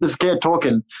fuck this scared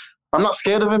talking. I'm not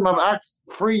scared of him. I've asked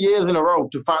 3 years in a row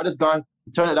to fight this guy,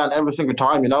 turn it down every single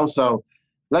time. So,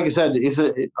 like I said,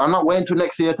 I'm not waiting till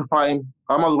next year to fight him.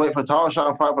 I'm gonna wait for the title shot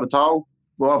and fight for the title.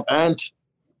 Well, I've earned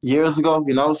years ago.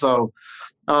 So,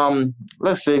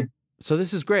 let's see. So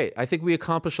this is great. I think we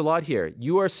accomplish a lot here.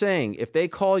 You are saying if they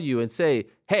call you and say,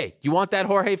 hey, you want that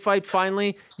Jorge fight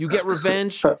finally? You get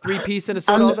revenge, 3-piece and a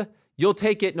soda, you'll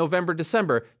take it November,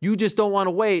 December. You just don't want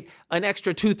to wait an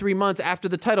extra 2-3 months after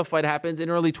the title fight happens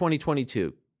in early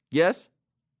 2022. Yes?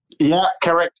 Yeah,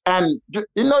 correct. And you're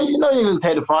going to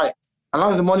take the fight. As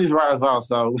long as the money's right as well,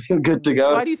 so we're good to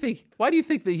go. Why do you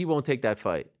think that he won't take that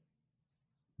fight?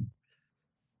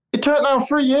 It turned down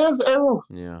 3 years, Errol.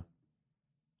 Yeah.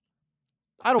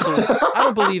 I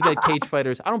don't believe that cage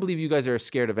fighters. I don't believe you guys are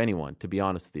scared of anyone. To be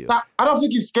honest with you, I don't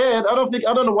think he's scared. I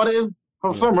don't know what it is.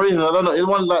 For some reason, I don't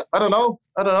know. I don't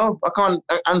know. I can't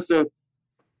answer.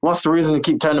 What's the reason to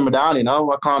keep turning me down?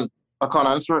 I can't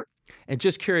answer it. And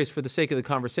just curious, for the sake of the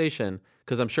conversation,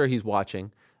 because I'm sure he's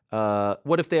watching.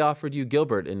 What if they offered you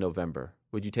Gilbert in November?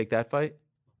 Would you take that fight?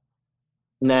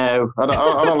 No, I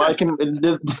don't like him.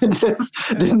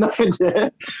 There's nothing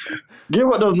there.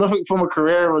 Gilbert does nothing for my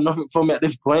career or nothing for me at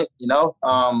this point.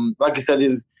 Like I said,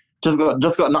 he's just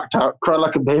got knocked out, cried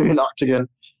like a baby in the octagon,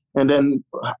 and then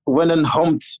went and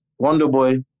humped Wonder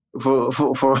Boy for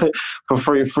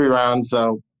three rounds.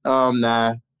 So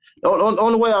nah. The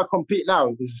only way I compete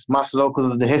now is Maslow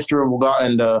because of the history we've got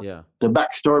and the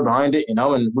backstory behind it. And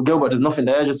with Gilbert, there's nothing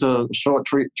there, just a short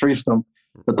tree stump.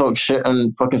 To talk shit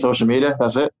on fucking social media.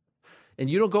 That's it. And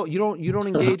you don't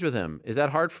engage with him. Is that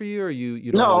hard for you, or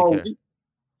you don't really care?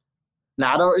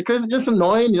 Nah, I don't, because it's just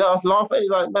annoying. I was laughing. He's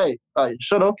like, mate,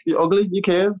 shut up. You're ugly. You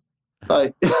cares?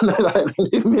 Leave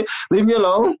me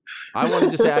alone. I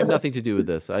wanted to say I have nothing to do with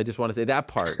this. I just want to say that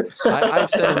part. I've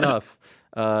said enough.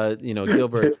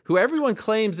 Gilbert, who everyone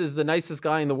claims is the nicest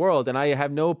guy in the world, and I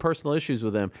have no personal issues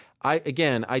with him. I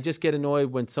just get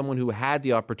annoyed when someone who had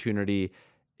the opportunity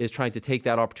is trying to take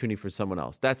that opportunity for someone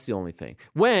else. That's the only thing.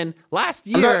 When last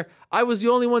year, I was the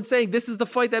only one saying this is the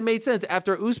fight that made sense.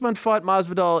 After Usman fought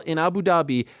Masvidal in Abu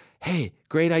Dhabi, hey,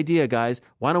 great idea, guys.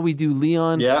 Why don't we do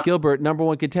Leon Gilbert, number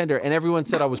one contender? And everyone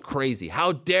said I was crazy.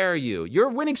 How dare you? Your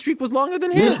winning streak was longer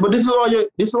than his. But this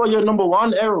is why you're number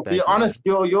one, Errol. Be honest,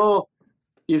 you're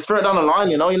straight down the line,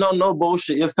 no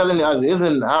bullshit. You're telling it as it is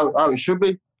and how it should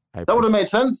be. That would have made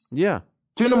sense. Yeah.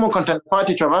 Two number one contenders fight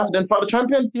each other, then fight the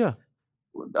champion. Yeah.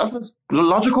 That's just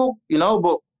logical,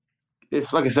 but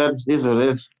if, like I said, it is what it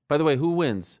is. By the way, who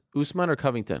wins, Usman or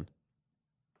Covington?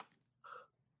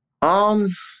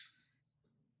 Usman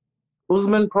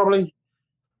probably.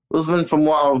 Usman, from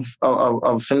what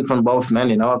I've seen from both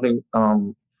men, I think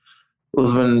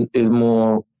Usman is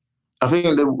more. I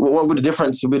think what would the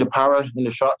difference would be the power in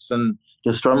the shots and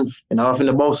the strength. I think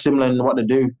they're both similar in what they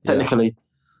do technically.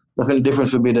 Yeah. I think the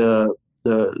difference would be the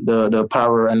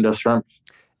power and the strength.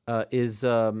 Is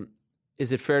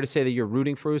it fair to say that you're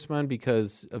rooting for Usman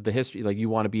because of the history? Like, you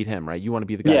want to beat him, right? You want to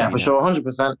be the guy. Yeah, for sure,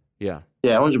 100%. Yeah,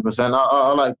 100%.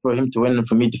 I like for him to win and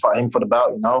for me to fight him for the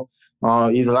belt.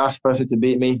 He's the last person to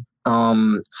beat me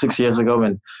 6 years ago,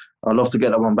 and I'd love to get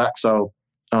that one back. So,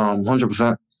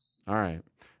 100%. All right.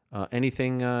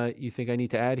 Anything you think I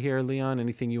need to add here, Leon?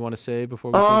 Anything you want to say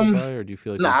before we say goodbye, or do you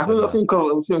feel like? I think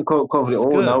covered it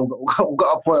all. Now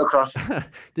got a point across.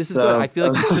 This is good. I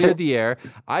feel like you cleared the air.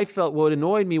 I felt what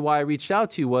annoyed me, why I reached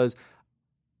out to you, was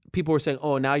people were saying,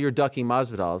 oh, now you're ducking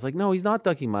Masvidal. I was like, no, he's not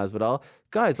ducking Masvidal.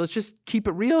 Guys, let's just keep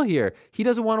it real here. He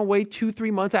doesn't want to wait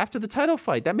 2-3 months after the title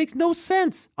fight. That makes no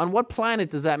sense. On what planet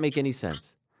does that make any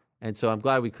sense? And so I'm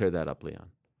glad we cleared that up, Leon.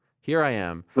 Here I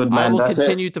am. Good man, I will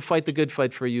continue to fight the good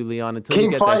fight for you, Leon, until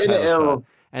you get that title shot.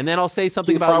 And then I'll say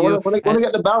something about you. When I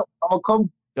get the belt, I'll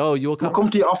come. Oh, you will come? I'll come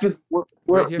to your office. We're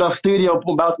Right the studio,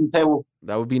 put belt on the table.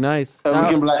 That would be nice. And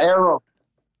we can be like, Arrow.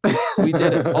 We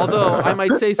did it. Although I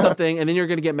might say something, and then you're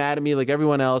going to get mad at me like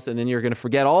everyone else, and then you're going to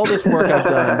forget all this work I've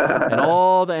done and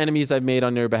all the enemies I've made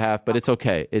on your behalf. But it's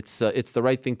okay. It's the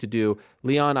right thing to do.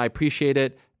 Leon, I appreciate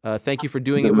it. Thank you for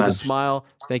doing it with a smile.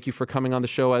 Thank you for coming on the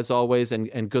show as always,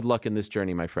 and good luck in this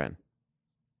journey, my friend.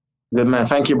 Good man.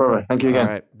 Thank you, brother. Thank you again.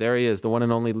 All right. There he is, the one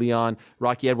and only Leon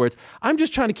Rocky Edwards. I'm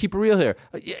just trying to keep it real here.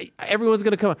 Everyone's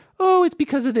going to come, oh, it's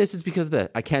because of this. It's because of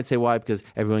that. I can't say why because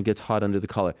everyone gets hot under the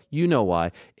collar. You know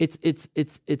why. It's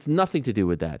nothing to do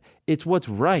with that. It's what's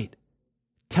right.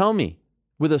 Tell me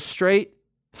with a straight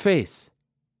face.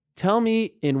 Tell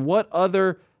me in what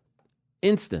other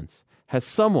instance has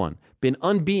someone been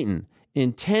unbeaten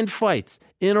in 10 fights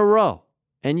in a row?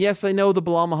 And yes, I know the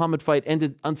Bilal Muhammad fight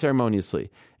ended unceremoniously.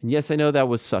 And yes, I know that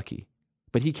was sucky.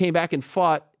 But he came back and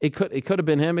fought. It could have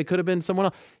been him. It could have been someone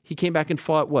else. He came back and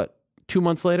fought, what, 2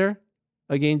 months later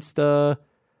against Nathan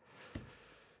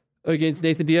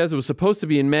Diaz. It was supposed to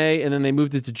be in May, and then they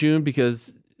moved it to June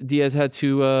because Diaz had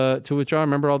to withdraw.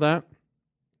 Remember all that?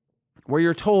 Where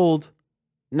you're told,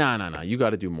 no, you got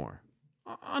to do more.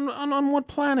 On what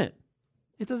planet?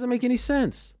 It doesn't make any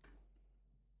sense.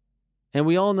 And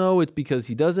we all know it's because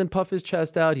he doesn't puff his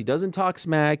chest out. He doesn't talk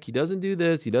smack. He doesn't do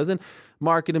this. He doesn't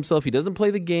market himself. He doesn't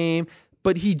play the game.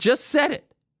 But he just said it.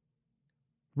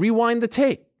 Rewind the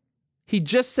tape. He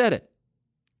just said it.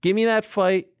 Give me that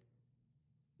fight.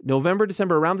 November,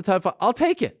 December, around the time fight. I'll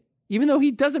take it. Even though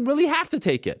he doesn't really have to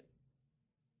take it.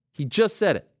 He just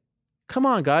said it. Come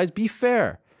on, guys. Be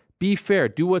fair. Be fair.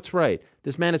 Do what's right.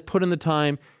 This man has put in the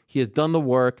time. He has done the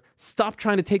work. Stop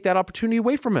trying to take that opportunity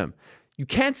away from him. You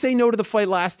can't say no to the fight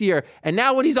last year, and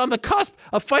now when he's on the cusp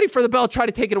of fighting for the belt, try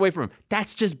to take it away from him.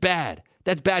 That's just bad.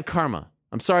 That's bad karma.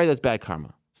 I'm sorry, that's bad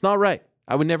karma. It's not right.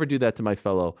 I would never do that to my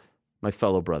fellow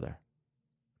brother,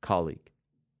 colleague,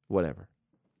 whatever.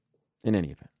 In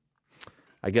any event,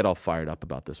 I get all fired up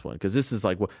about this one because this is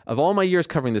like, of all my years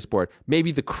covering this sport,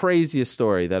 maybe the craziest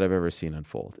story that I've ever seen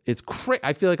unfold. It's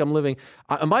I feel like I'm living.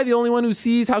 Am I the only one who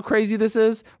sees how crazy this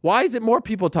is? Why is it more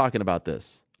people talking about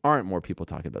this? Aren't more people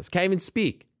talking about this? Can't even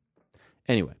speak.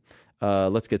 Anyway,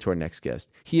 let's get to our next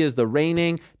guest. He is the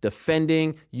reigning,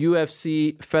 defending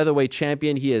UFC featherweight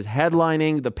champion. He is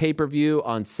headlining the pay-per-view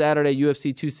on Saturday, UFC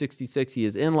 266. He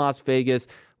is in Las Vegas.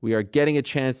 We are getting a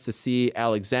chance to see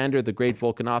Alexander, the great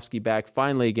Volkanovski, back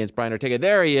finally against Brian Ortega.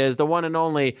 There he is, the one and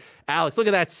only Alex. Look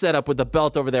at that setup with the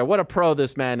belt over there. What a pro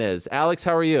this man is. Alex,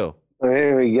 how are you?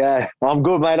 Here we go. I'm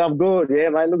good, mate. I'm good. Yeah,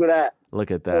 mate. Look at that. Look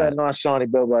at that. Look at that nice shiny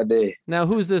belt right there. Now,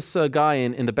 who's this guy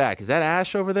in the back? Is that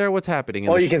Ash over there? What's happening?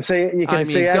 You can see it. You can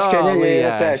see Ash.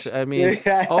 Yeah, that's Ash. I mean,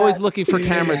 always looking for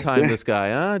camera time, this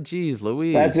guy, huh? Jeez,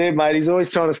 Louise. That's it, mate. He's always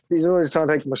trying to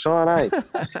take my shine,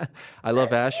 eh? I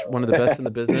love Ash, one of the best in the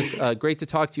business. Great to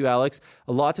talk to you, Alex.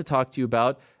 A lot to talk to you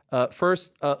about.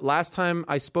 First, last time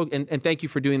I spoke, and thank you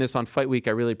for doing this on Fight Week.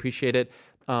 I really appreciate it.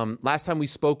 Last time we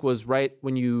spoke was right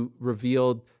when you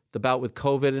revealed the bout with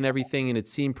COVID and everything, and it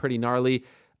seemed pretty gnarly.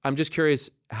 I'm just curious,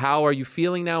 how are you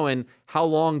feeling now, and how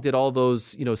long did all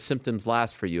those symptoms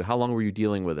last for you? How long were you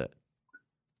dealing with it?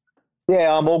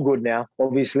 Yeah, I'm all good now.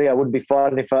 Obviously, I wouldn't be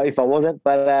fighting if I wasn't.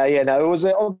 But it was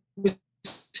a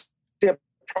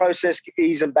process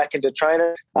easing back into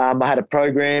training. I had a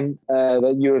program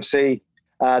that UFC,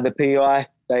 the PI,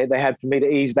 they had for me to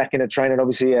ease back into training.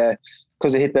 Obviously,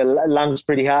 because it hit the lungs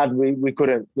pretty hard, we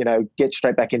couldn't, get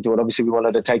straight back into it. Obviously, we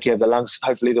wanted to take care of the lungs.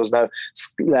 Hopefully, there was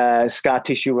no scar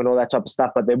tissue and all that type of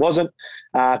stuff, but there wasn't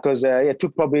because it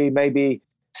took probably maybe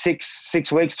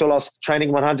six weeks till I was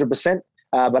training 100%.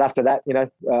 But after that, I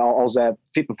was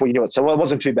fit before you knew it. So it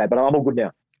wasn't too bad, but I'm all good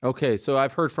now. Okay, so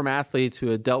I've heard from athletes who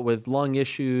had dealt with lung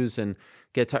issues and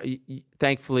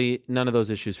thankfully, none of those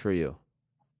issues for you.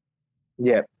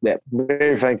 Yeah,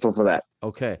 very thankful for that.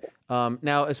 Okay.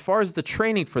 Now, as far as the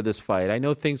training for this fight, I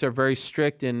know things are very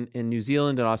strict in New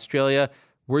Zealand and Australia.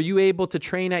 Were you able to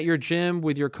train at your gym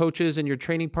with your coaches and your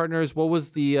training partners? What were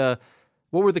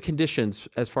the conditions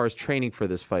as far as training for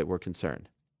this fight were concerned?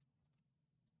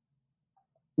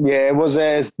 Yeah, it was.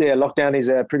 Lockdown is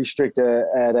pretty strict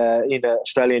in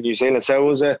Australia and New Zealand, so it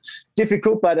was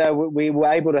difficult. But we were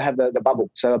able to have the bubble.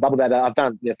 So a bubble that I've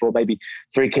done for maybe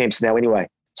 3 camps now, anyway.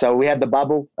 So we had the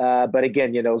bubble, but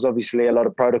again, it was obviously a lot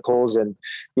of protocols, and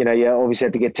you obviously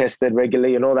had to get tested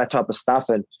regularly and all that type of stuff,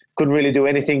 and couldn't really do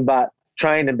anything but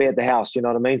train and be at the house. You know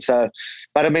what I mean? So,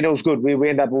 but I mean, it was good. We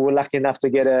were lucky enough to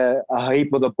get a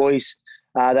heap of the boys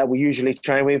that we usually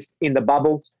train with in the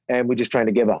bubble, and we just trained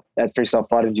together at Freestyle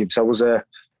Fighting Gym. So it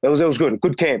was good, a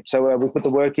good camp. So we put the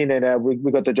work in, and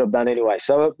we got the job done anyway.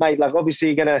 So, mate, like obviously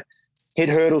you're gonna hit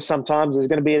hurdles sometimes. There's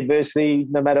gonna be adversity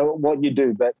no matter what you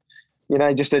do, but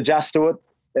just adjust to it,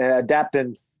 adapt,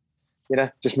 and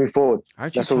just move forward.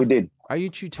 That's what we did. Are you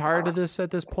too tired of this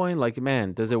at this point? Like,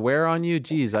 man, does it wear on you?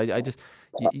 Geez, I just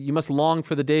you must long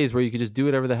for the days where you could just do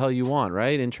whatever the hell you want,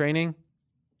 right? In training.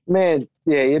 Man,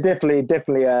 yeah, you're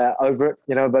definitely over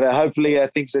it, but hopefully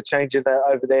things are changing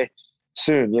over there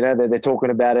soon. They're talking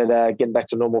about it getting back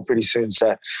to normal pretty soon.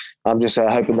 So I'm just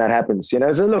hoping that happens. So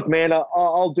look, man,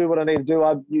 I'll do what I need to do.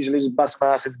 I usually just bust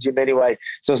my ass in the gym anyway.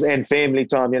 So and family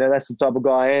time, that's the type of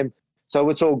guy I am. So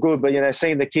it's all good. But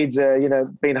seeing the kids,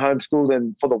 being homeschooled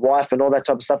and for the wife and all that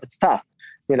type of stuff, it's tough.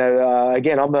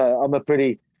 Again, I'm a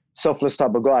pretty selfless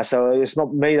type of guy. So it's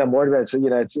not me that I'm worried about.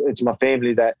 It's my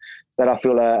family that I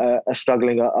feel are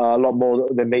struggling a lot more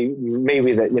than me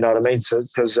with it. You know what I mean? So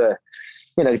because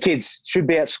the kids should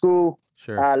be at school,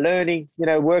 sure. Learning,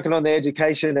 working on their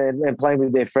education and playing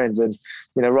with their friends. And,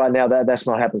 right now that's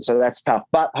not happening. So that's tough,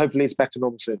 but hopefully it's back to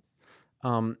normal soon.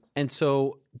 And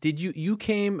so did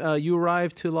you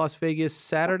arrived to Las Vegas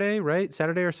Saturday, right?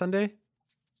 Saturday or Sunday?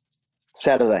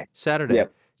 Saturday.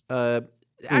 Yep.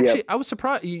 Actually, I was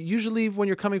surprised. Usually when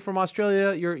you're coming from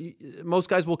Australia, most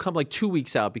guys will come like 2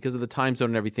 weeks out because of the time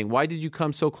zone and everything. Why did you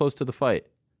come so close to the fight?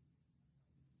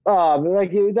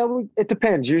 It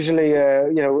depends. Usually,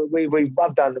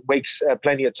 I've done weeks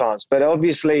plenty of times, but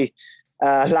obviously,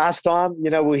 last time,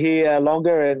 we're here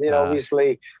longer, and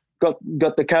obviously got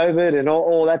the COVID and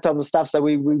all that type of stuff. So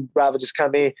we rather just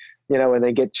come here, and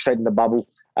then get straight in the bubble.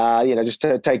 Just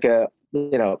to take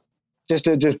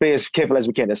just be as careful as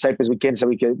we can, as safe as we can, so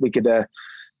we could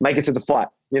make it to the fight.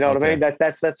 You know what I mean?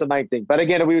 That's the main thing. But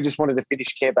again, we just wanted to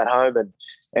finish camp at home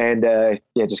and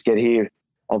just get here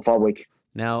on fight week.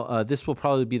 Now, this will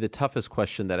probably be the toughest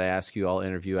question that I ask you all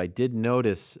interview. I did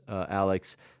notice,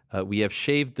 Alex, we have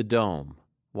shaved the dome.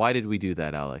 Why did we do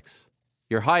that, Alex?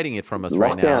 You're hiding it from us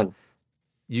right now.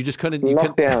 You just couldn't.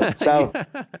 Lockdown.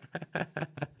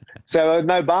 So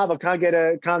no barber can't get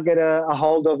a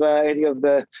hold of any of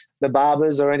the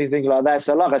barbers or anything like that.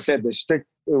 So like I said, it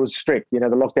was strict. The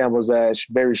lockdown was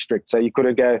very strict. So you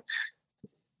couldn't go.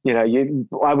 We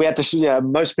had to.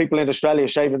 Most people in Australia are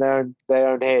shaving their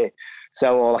own hair.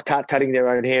 So cutting their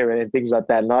own hair and things like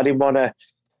that. And I didn't want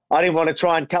to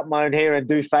try and cut my own hair and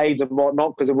do fades and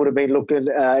whatnot because it would have been looking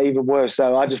even worse.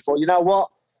 So I just thought, you know what?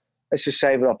 Let's just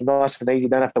shave it off nice and easy.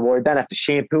 Don't have to worry. Don't have to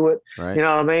shampoo it. Right. You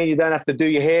know what I mean? You don't have to do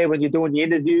your hair when you're doing your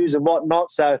interviews and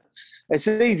whatnot. So it's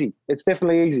easy. It's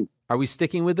definitely easy. Are we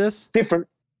sticking with this? It's different.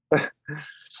 I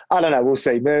don't know. We'll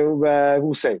see.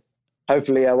 We'll see.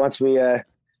 Hopefully, once when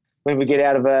we get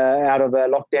out of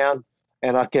lockdown,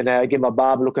 and I can get my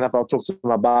barber looking up, I'll talk to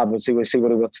my barber and see what he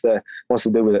wants to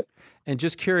do with it. And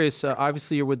just curious,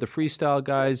 obviously you're with the freestyle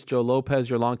guys. Joe Lopez,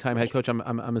 your longtime head coach,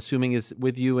 I'm assuming is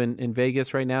with you in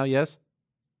Vegas right now. Yes.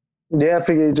 Yeah, I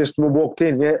think he just walked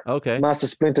in. Yeah. Okay. Master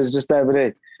Splinter's just over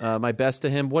there. My best to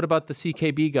him. What about the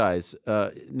CKB guys?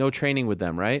 No training with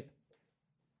them, right?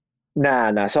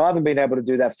 Nah. So I haven't been able to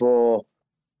do that for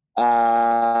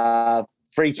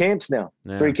 3 camps now.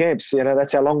 Yeah. 3 camps.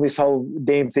 That's how long this whole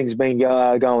damn thing's been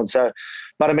going. So,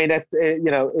 but I mean,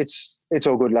 it's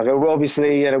all good. Like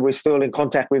obviously, we're still in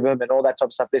contact with them and all that type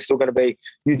of stuff. They're still going to be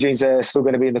Eugene's still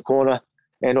going to be in the corner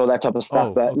and all that type of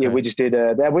stuff. But okay. Yeah, we just did.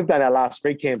 We've done our last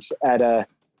 3 camps at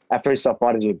Freestyle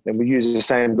Fighting Gym, and we use the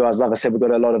same guys. Like I said, we've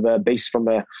got a lot of beasts from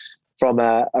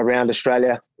around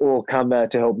Australia all come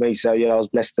to help me. So I was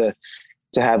blessed to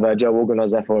have Joe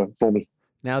organise that for me.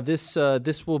 Now this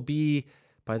will be,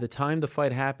 by the time the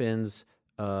fight happens,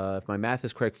 if my math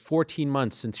is correct, 14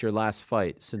 months since your last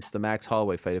fight, since the Max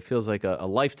Holloway fight. It feels like a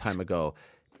lifetime ago.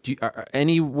 Are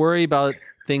any worry about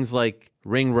things like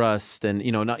ring rust and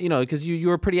because you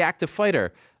were a pretty active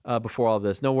fighter before all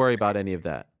this? No worry about any of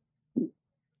that.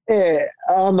 Yeah,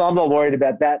 I'm not worried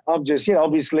about that. I'm just,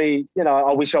 obviously,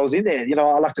 I wish I was in there.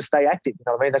 I like to stay active. You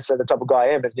know what I mean? That's the type of guy I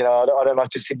am. And, I don't like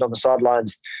just sitting on the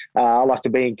sidelines. I like to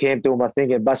be in camp doing my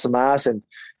thing and busting my ass and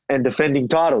defending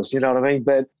titles. You know what I mean?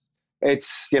 But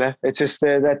it's, it's just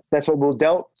that's what we're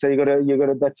dealt. So you gotta.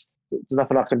 There's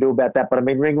nothing I can do about that. But I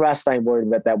mean, ring rust, I ain't worried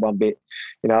about that one bit.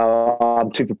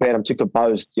 I'm too prepared. I'm too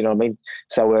composed. You know what I mean?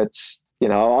 So it's,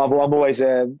 I'm always.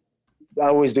 I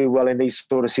always do well in these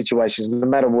sort of situations, no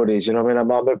matter what it is. You know what I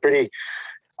mean?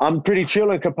 I'm pretty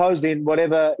chill and composed in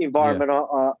whatever environment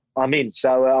I'm in.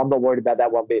 So I'm not worried about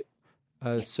that one bit.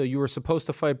 So you were supposed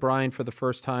to fight Brian for the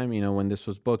first time, when this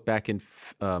was booked back in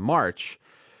March,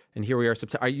 and here we are,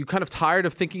 September. Are you kind of tired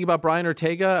of thinking about Brian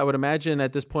Ortega? I would imagine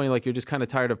at this point, like, you're just kind of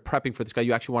tired of prepping for this guy.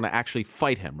 You actually want to actually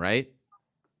fight him, right?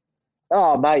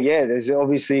 Oh, mate, yeah. There's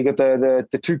obviously you got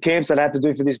the 2 camps that I had to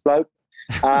do for this bloke.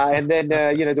 And then,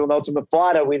 do an Ultimate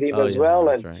Fighter with him as well.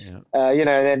 And, right,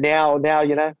 yeah. And now,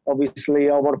 obviously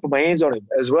I want to put my hands on him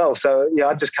as well. So,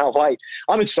 I just can't wait.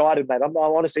 I'm excited, mate. I'm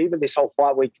honestly, even this whole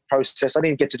fight week process, I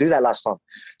didn't get to do that last time.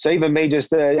 So even me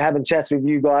just having chats with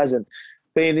you guys and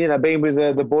being with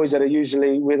the boys that are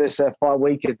usually with us fight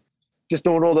week and just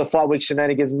doing all the fight week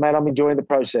shenanigans, mate, I'm enjoying the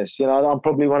process. I'm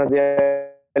probably one of the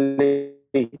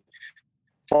elite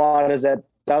fighters that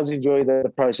does enjoy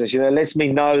the process. Lets me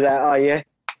know that,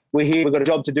 we're here, we've got a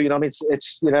job to do.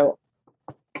 It's you know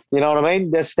what I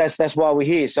mean? That's why we're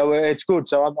here. So it's good.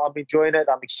 So I'm enjoying it.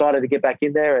 I'm excited to get back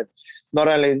in there. And not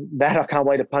only that, I can't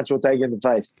wait to punch Ortega in the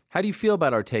face. How do you feel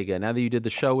about Ortega now that you did the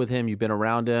show with him? You've been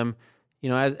around him,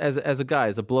 as a guy,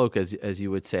 as a bloke, as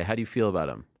you would say. How do you feel about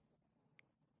him?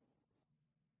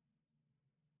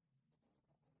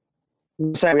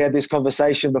 Say we had this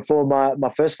conversation before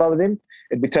my first fight with him,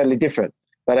 it'd be totally different.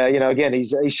 But again,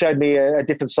 he showed me a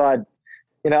different side.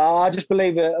 I just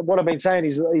believe what I've been saying.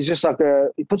 He's just like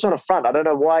he puts on a front. I don't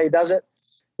know why he does it.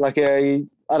 Like I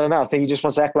don't know. I think he just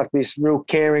wants to act like this real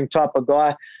caring type of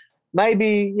guy.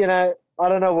 Maybe I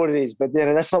don't know what it is, but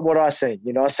that's not what I seen.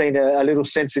 I seen a little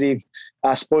sensitive,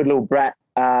 spoiled little brat.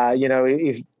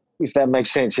 If that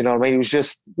makes sense. You know what I mean? It was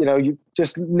just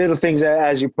just little things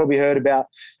as you probably heard about.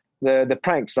 The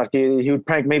pranks, like he would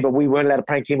prank me, but we weren't allowed to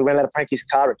prank him. We weren't allowed to prank his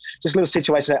car. Just little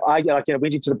situations that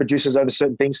whinging to the producers over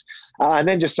certain things, and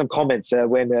then just some comments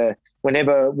whenever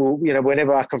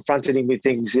I confronted him with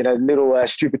things, little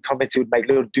stupid comments. He would make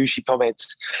little douchey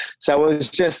comments. So it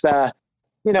was just, and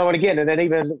then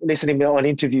even listening on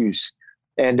interviews,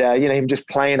 and him just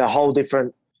playing a whole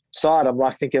different side. I'm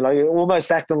like thinking, like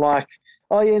almost acting like,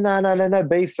 oh yeah, no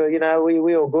beef.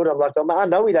 We all good. I'm like, I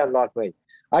know he don't like me.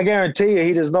 I guarantee you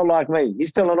he does not like me.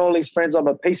 He's telling all his friends I'm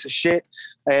a piece of shit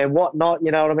and whatnot.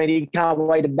 You know what I mean? He can't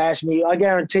wait to bash me. I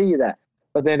guarantee you that.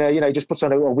 But then, he just puts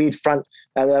on a weird front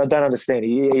that I don't understand.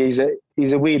 He's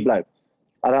a weird bloke.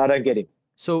 I don't get him.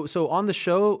 So on the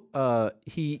show,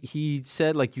 he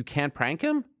said, like, you can't prank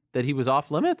him? That he was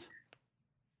off limits?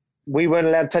 We weren't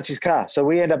allowed to touch his car. So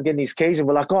we end up getting his keys and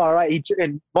we're like, oh, all right.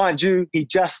 And mind you, he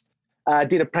just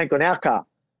did a prank on our car.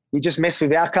 He just messed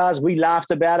with our cars. We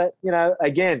laughed about it.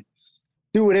 Again,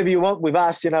 do whatever you want with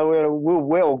us.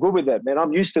 We're all good with it, man.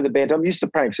 I'm used to the banter. I'm used to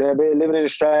pranks. Living in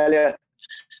Australia,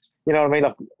 you know what I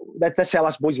mean? Like that's how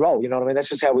us boys roll. You know what I mean? That's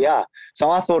just how we are.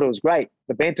 So I thought it was great.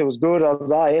 The banter was good. I was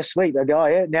like, oh, yeah, sweet. I go, oh,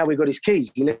 yeah, now we got his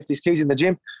keys. He left his keys in the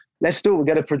gym. Let's do it. We're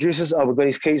going to producers. Oh, we've got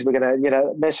his keys. We're going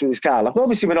to, mess with his car. Like,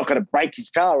 obviously, we're not going to break his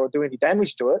car or do any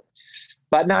damage to it.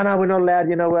 But no, we're not allowed.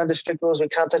 We're under strict rules. We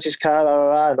can't touch his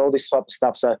car, and all this type of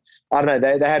stuff. So I don't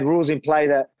know. They had rules in play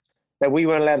that we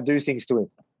weren't allowed to do things to him.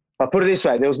 But put it this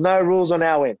way, there was no rules on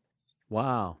our end.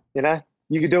 Wow.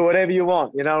 You could do whatever you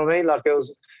want. You know what I mean? Like it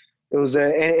was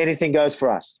anything goes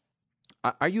for us.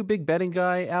 Are you a big betting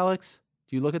guy, Alex?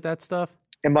 Do you look at that stuff?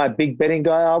 Am I a big betting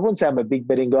guy? I wouldn't say I'm a big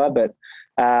betting guy, but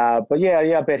yeah,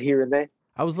 I bet here and there.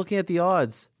 I was looking at the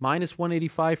odds, minus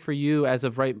 185 for you as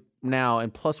of right now,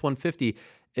 and plus 150.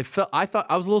 I thought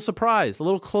I was a little surprised, a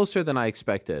little closer than I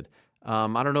expected. I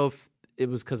don't know if it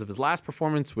was because of his last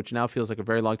performance, which now feels like a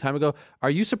very long time ago. Are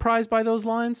you surprised by those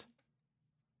lines?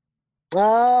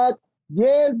 Yeah,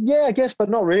 I guess, but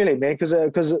not really, man. Because they're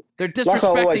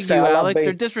disrespecting you, Alex.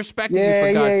 They're disrespecting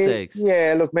you for God's sakes.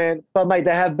 Yeah, look, man. But mate,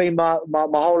 they have been my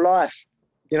whole life.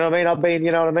 You know what I mean?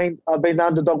 I've been the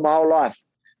underdog my whole life.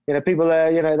 People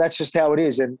that's just how it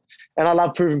is, and I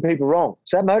love proving people wrong.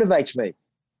 So that motivates me.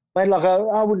 Mate, like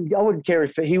I wouldn't care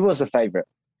if he was a favorite.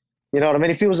 You know what I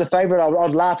mean? If he was a favorite,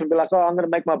 I'd laugh and be like, oh, I'm going to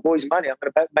make my boys money. I'm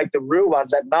going to make the real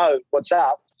ones that know what's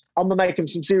up. I'm going to make them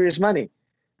some serious money.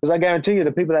 Because I guarantee you,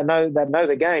 the people that know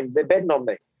the game, they're betting on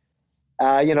me.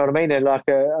 You know what I mean? And like,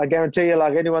 I guarantee you,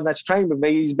 like anyone that's trained with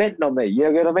me, he's betting on me.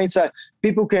 You know what I mean? So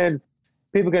people can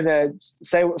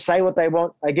say what they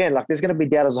want. Again, like there's going to be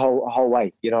doubters a whole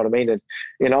way. You know what I mean?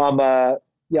 And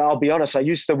I'll be honest. I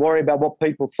used to worry about what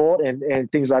people thought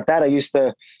and things like that. It used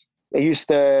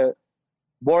to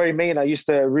worry me, and I used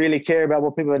to really care about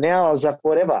what people are. Now I was like,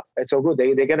 whatever, it's all good.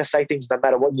 They're going to say things no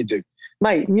matter what you do,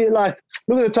 mate. You like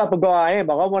look at the type of guy I am.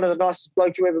 Like I'm one of the nicest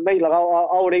blokes you ever meet. Like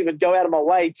I would even go out of my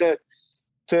way to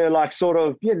to like sort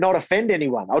of not offend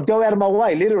anyone. I'd go out of my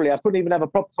way, literally. I couldn't even have a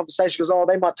proper conversation because,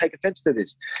 they might take offense to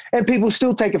this. And people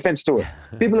still take offense to it.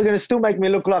 People are going to still make me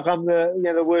look like I'm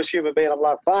the worst human being. I'm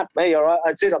like, fuck me, all right,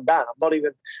 that's it, I'm done. I'm not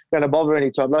even going to bother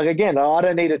anytime. Like, again, I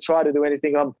don't need to try to do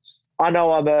anything. I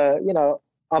know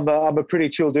I'm a pretty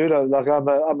chill dude. I'm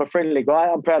a friendly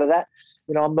guy. I'm proud of that.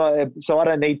 I'm not, so I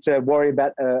don't need to worry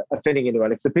about offending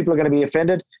anyone. If the people are going to be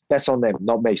offended, that's on them,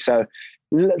 not me. So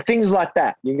things like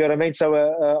that, you know what I mean?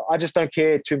 So I just don't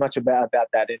care too much about that.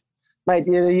 And, mate,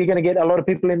 you're going to get a lot of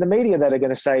people in the media that are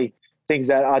going to say things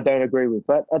that I don't agree with.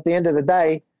 But at the end of the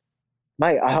day,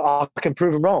 mate, I can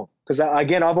prove them wrong. Because,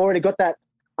 again, I've already got that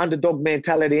underdog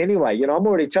mentality anyway. I'm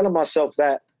already telling myself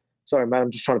that. Sorry, man,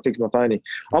 I'm just trying to fix my phone here.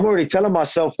 I'm already telling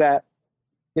myself that,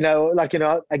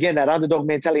 again, that underdog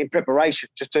mentality in preparation,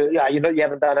 just to, you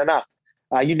haven't done enough.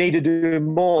 You need to do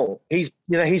more. He's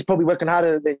probably working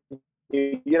harder than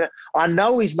you. I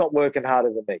know he's not working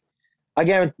harder than me. I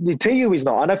guarantee you he's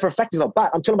not. I know for a fact he's not,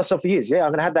 but I'm telling myself he is. Yeah, I'm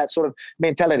going to have that sort of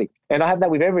mentality. And I have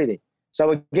that with everything.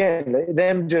 So again,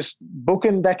 them just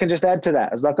booking, that can just add to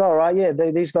that. It's like, all right, yeah,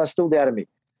 these guys still doubted me.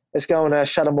 Let's go and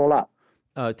shut them all up.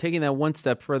 Taking that one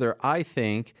step further, I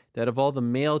think that of all the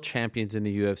male champions in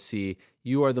the UFC,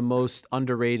 you are the most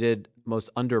underrated, most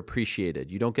underappreciated.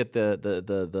 You don't get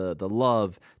the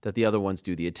love that the other ones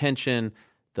do, the attention,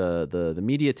 the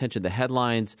media attention, the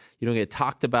headlines. You don't get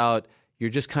talked about. You're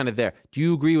just kind of there. Do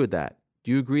you agree with that?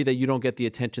 Do you agree that you don't get the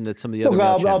attention that some of the other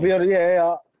male champions? I'll be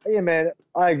honest, yeah, man,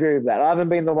 I agree with that. I haven't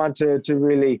been the one to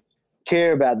really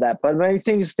care about that, but many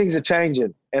things are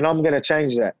changing, and I'm going to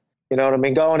change that. You know what I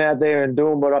mean? Going out there and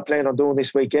doing what I plan on doing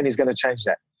this weekend is going to change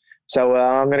that. So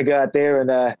I'm going to go out there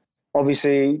and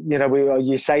obviously,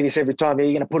 you say this every time, you're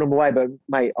going to put him away. But,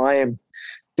 mate, I am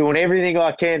doing everything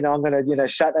I can. I'm going to,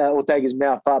 shut Ortega's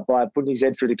mouth up by putting his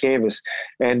head through the canvas.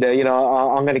 And,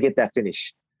 I'm going to get that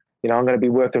finish. I'm going to be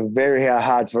working very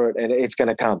hard for it, and it's going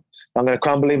to come. I'm going to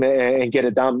crumble him and get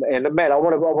it done. And, man, I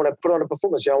want to put on a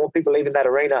performance. I want people leaving that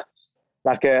arena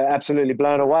absolutely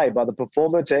blown away by the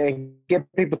performance and get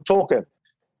people talking.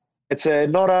 It's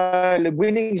not only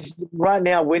winning's right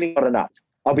now. Winning not enough.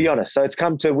 I'll be honest. So it's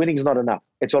come to winning's not enough.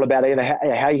 It's all about how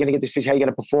you're going to get this fish, how you're going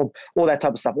to perform, all that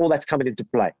type of stuff. All that's coming into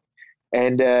play,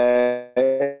 and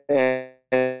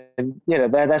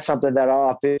that's something that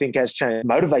I think has changed. It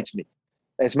motivates me.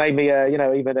 It's made me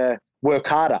even work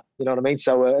harder. You know what I mean?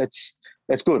 So it's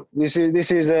good. This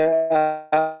is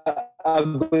a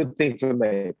good thing for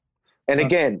me. And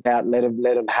again, let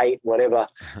him hate whatever,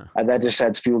 and that just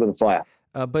adds fuel to the fire.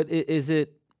 But is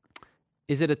it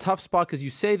a tough spot? Because you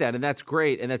say that, and that's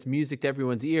great, and that's music to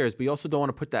everyone's ears. But you also don't want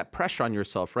to put that pressure on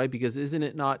yourself, right? Because isn't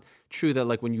it not true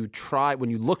that when you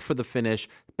look for the finish,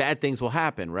 bad things will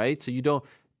happen, right? So you don't.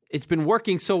 It's been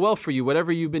working so well for you.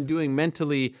 Whatever you've been doing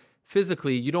mentally,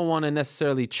 physically, you don't want to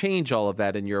necessarily change all of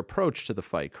that in your approach to the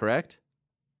fight, correct?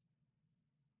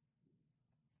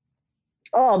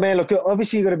 Oh, man, look,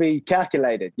 obviously you've got to be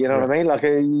calculated. You know what I mean? Like,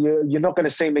 you're not going to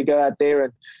see me go out there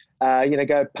and,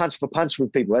 go punch for punch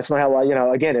with people. That's not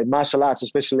how again, in martial arts,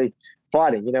 especially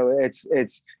fighting,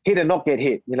 it's hit and not get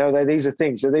hit. These are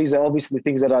things. So these are obviously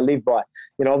things that I live by.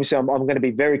 Obviously I'm going to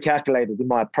be very calculated in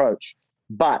my approach.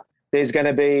 But there's going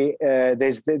to be,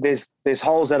 there's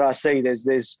holes that I see.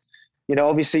 There's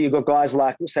obviously you've got guys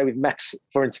like, say with Max,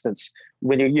 for instance,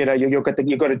 when you've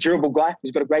got a durable guy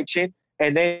who's got a great chin,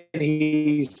 and then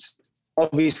he's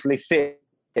obviously fit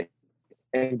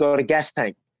and got a gas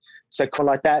tank. So kind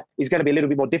of like that is going to be a little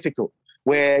bit more difficult.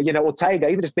 Where, Ortega,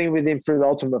 even just being with him through the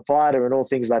Ultimate Fighter and all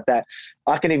things like that,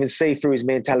 I can even see through his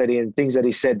mentality and things that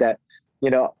he said that,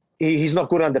 he's not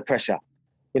good under pressure.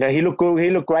 He looked good. He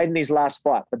looked great in his last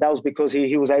fight, but that was because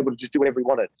he was able to just do whatever he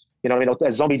wanted.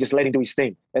 A Zombie just let him do his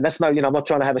thing. And that's I'm not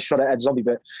trying to have a shot at Zombie,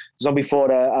 but Zombie fought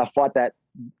a fight that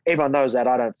everyone knows that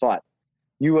I don't fight.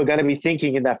 You were going to be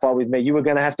thinking in that fight with me. You were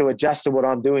going to have to adjust to what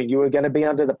I'm doing. You were going to be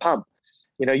under the pump.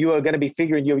 You were going to be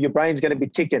figuring your brain's going to be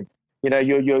ticking.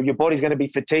 Your body's going to be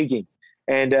fatiguing.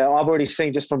 And I've already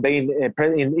seen just from being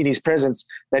in his presence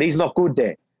that he's not good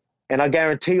there. And I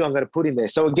guarantee you I'm going to put him there.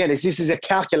 So again, this is a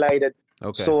calculated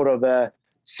sort of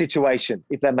situation,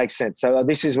 if that makes sense. So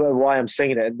this is why I'm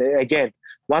seeing it. And again,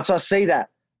 once I see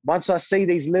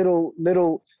these little,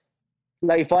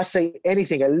 like if I see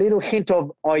anything, a little hint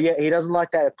of, oh yeah, he doesn't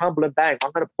like that, crumble and bang,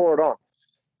 I'm going to pour it on.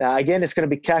 Now, again, it's going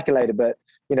to be calculated, but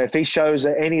if he shows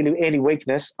any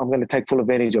weakness, I'm going to take full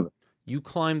advantage of it. You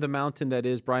climb the mountain that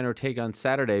is Brian Ortega on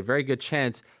Saturday. Very good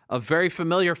chance a very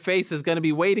familiar face is going to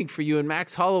be waiting for you in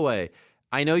Max Holloway.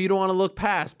 I know you don't want to look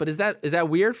past, but is that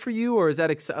weird for you, or is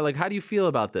that how do you feel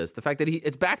about this? The fact that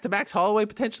it's back to Max Holloway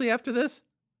potentially after this?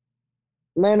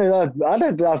 Man,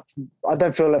 I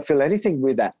don't feel anything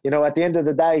with that. At the end of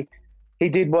the day, he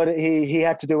did what he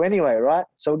had to do anyway, right?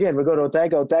 So again, we go to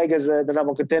Ortega. Ortega's the number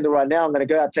one contender right now. I'm going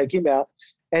to go out, take him out,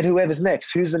 and whoever's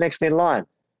next, who's the next in line?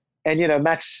 And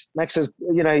Max has,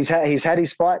 he's had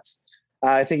his fights.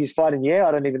 I think he's fighting. Yeah,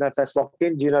 I don't even know if that's locked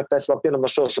in. Do you know if that's locked in? I'm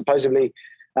not sure. Supposedly,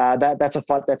 that's a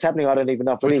fight that's happening. I don't even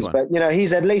know if it is. But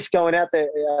he's at least going out there.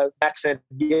 Max and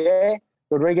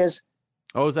Rodriguez.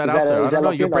 Oh, is that out there? I don't know.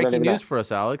 You're breaking news for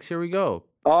us, Alex. Here we go.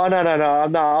 Oh,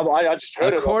 no. I just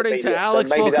heard According it. to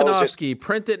Alex Volkanovski,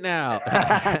 print it now.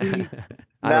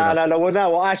 No.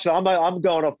 Well, actually, I'm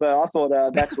going off. I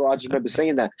thought that's what I just remember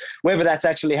seeing that. Whether that's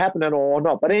actually happening or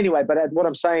not. But anyway, what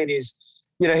I'm saying is,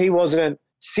 he wasn't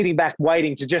sitting back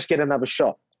waiting to just get another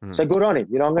shot. So good on him.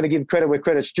 I'm going to give credit where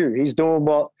credit's due. He's doing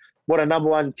what a number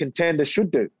one contender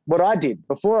should do. What I did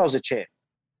before I was a champ.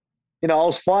 I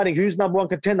was fighting who's number one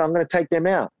contender. I'm going to take them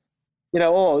out.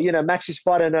 Max is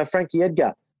fighting Frankie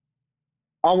Edgar.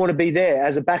 I want to be there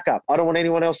as a backup. I don't want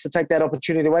anyone else to take that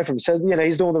opportunity away from him. So,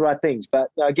 he's doing the right things. But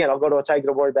again, I've got to take it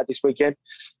to worry about this weekend.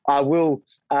 I will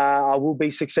be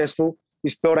successful.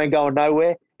 This belt ain't going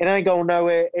nowhere. It ain't going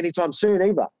nowhere anytime soon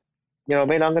either. I'm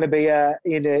going to be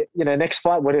in the next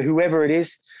fight, whoever it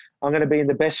is, I'm going to be in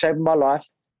the best shape of my life,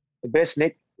 the best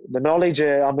nick, the knowledge.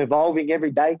 I'm evolving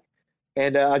every day.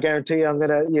 And I guarantee you I'm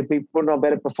going to be putting on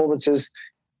better performances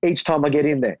each time I get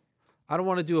in there. I don't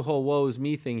want to do a whole woe is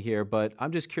me thing here, but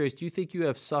I'm just curious, do you think you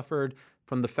have suffered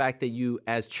from the fact that you,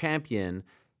 as champion,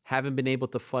 haven't been able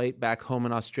to fight back home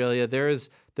in Australia? There is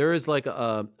like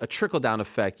a trickle-down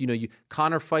effect.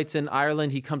 Conor fights in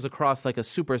Ireland, he comes across like a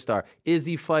superstar.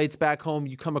 Izzy fights back home,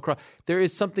 you come across. There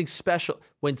is something special.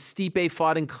 When Stipe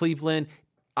fought in Cleveland,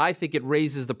 I think it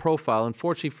raises the profile.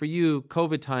 Unfortunately for you,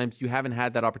 COVID times, you haven't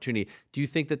had that opportunity. Do you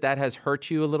think that has hurt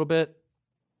you a little bit?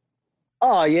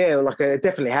 Oh, yeah, it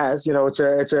definitely has.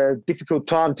 It's a difficult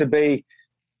time to be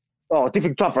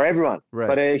difficult time for everyone, right.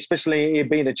 But especially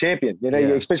being a champion,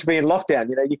 especially being lockdown,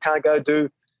 you can't go do,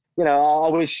 I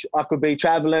wish I could be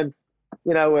traveling,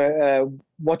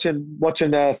 watching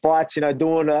fights,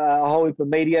 doing a whole heap of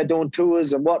media, doing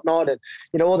tours and whatnot, and,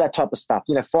 all that type of stuff,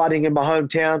 fighting in my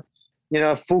hometown,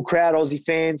 full crowd, Aussie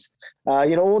fans,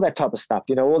 all that type of stuff,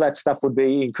 all that stuff would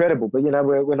be incredible. But,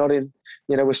 we're not in,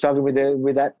 we're struggling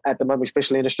with that at the moment,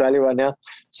 especially in Australia right now.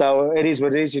 So it is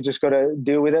what it is. You just got to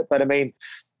deal with it. But I mean,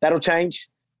 that'll change.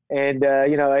 And,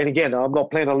 and again, I'm not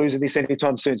planning on losing this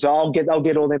anytime soon. So I'll get all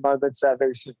their moments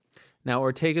very soon. Now,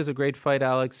 Ortega's a great fight,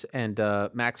 Alex, and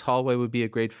Max Holloway would be a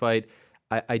great fight.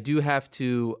 I do have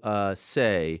to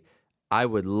say, I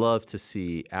would love to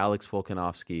see Alex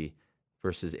Volkanovski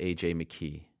versus AJ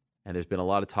McKee. And there's been a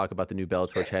lot of talk about the new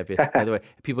Bellator champion. By the way,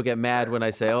 people get mad when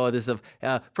I say, this is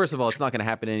first of all, it's not going to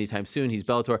happen anytime soon. He's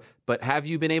Bellator. But have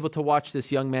you been able to watch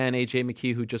this young man, AJ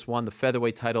McKee, who just won the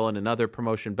featherweight title in another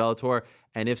promotion, Bellator?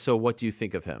 And if so, what do you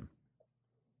think of him?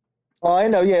 Oh, I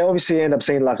know. Yeah, obviously you end up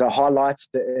seeing highlights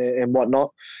and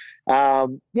whatnot.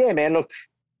 Yeah, man, look,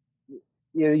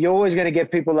 you're always going to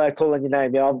get people that are calling your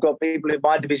name. I've got people in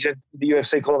my division, the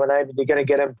UFC, calling my name, and you're going to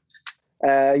get them,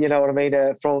 you know what I mean,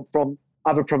 from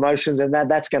other promotions, and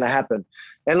that's going to happen.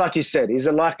 And like you said, is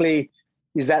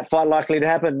that fight likely to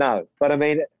happen? No. But I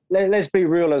mean, let's be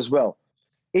real as well.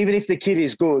 Even if the kid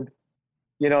is good,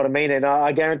 you know what I mean? And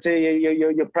I guarantee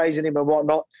you're praising him and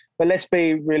whatnot. But let's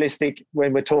be realistic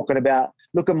when we're talking about,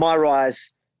 look at my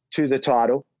rise to the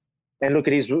title and look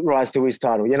at his rise to his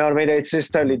title. You know what I mean? It's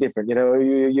just totally different.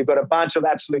 You've got a bunch of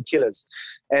absolute killers.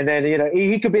 And then,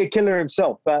 he could be a killer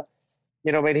himself, but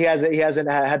you know what I mean? He hasn't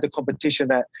had the competition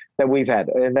that we've had.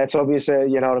 And that's obvious,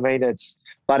 you know what I mean?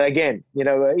 But again,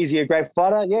 is he a great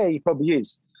fighter? Yeah, he probably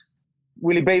is.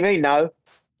 Will he beat me? No.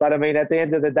 But I mean, at the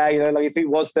end of the day, if he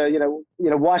was to,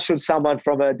 why should someone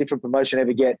from a different promotion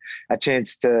ever get a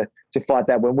chance to fight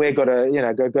that when we've got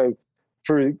to, go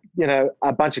through,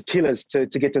 a bunch of killers to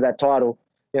get to that title,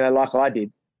 like I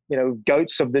did,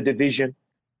 goats of the division.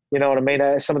 You know what I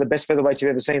mean? Some of the best featherweights you've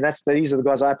ever seen. These are the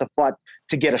guys I have to fight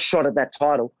to get a shot at that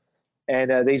title.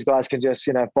 And these guys can just,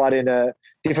 fight in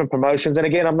different promotions. And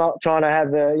again, I'm not trying to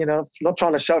have, not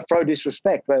trying to throw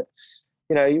disrespect, but,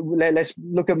 let's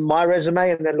look at my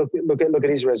resume and then look at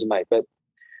his resume. But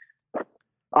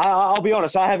I'll be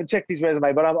honest, I haven't checked his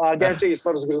resume, but I guarantee you it's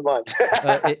not as good as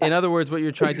mine. In other words, what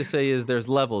you're trying to say is there's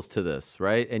levels to this,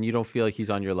 right? And you don't feel like he's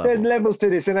on your level. There's levels to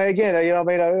this. And again, I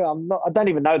don't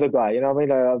even know the guy,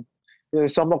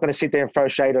 so I'm not going to sit there and throw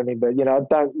shade on him, but, I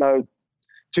don't know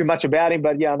too much about him,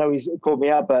 but yeah, I know he's called me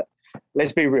out, but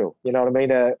let's be real. You know what I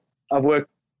mean? I've worked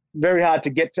very hard to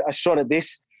get a shot at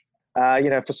this.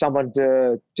 for someone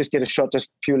to just get a shot just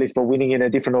purely for winning in a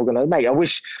different organization. Mate, I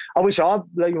wish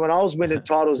when I was winning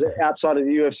titles outside of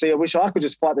the UFC, I wish I could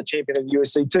just fight the champion of the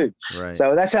UFC too. Right.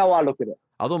 So that's how I look at it.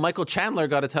 Although Michael Chandler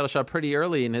got a title shot pretty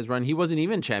early in his run. He wasn't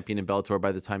even champion in Bellator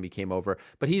by the time he came over.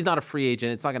 But he's not a free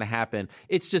agent. It's not going to happen.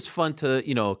 It's just fun to,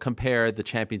 compare the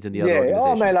champions in the other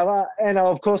organizations. Yeah, oh, man, and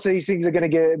of course these things are going to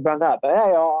get brought up. But hey,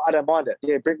 I don't mind it.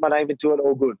 Yeah, bring my name into it,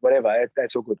 all good. Whatever,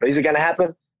 that's all good. But is it going to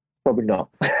happen? Probably not.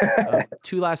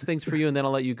 Two last things for you, and then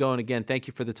I'll let you go. And again, thank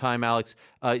you for the time, Alex.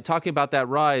 Talking about that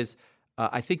rise,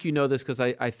 I think you know this because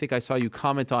I think I saw you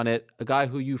comment on it. A guy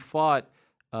who you fought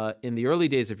in the early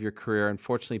days of your career,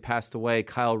 unfortunately passed away,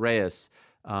 Kyle Reyes,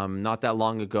 not that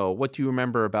long ago. What do you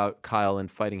remember about Kyle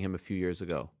and fighting him a few years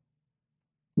ago?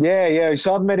 Yeah.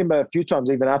 So I've met him a few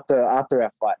times even after our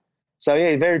fight. So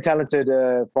yeah, very talented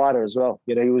fighter as well.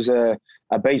 He was a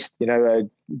beast.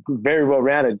 Very well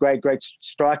rounded, great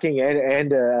striking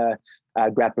and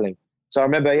grappling. So I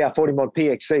remember, I fought him on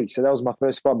PXC. So that was my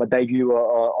first fight, my debut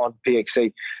on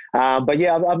PXC. But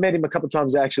yeah, I've met him a couple of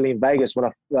times actually in Vegas when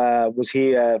I was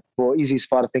here for Izzy's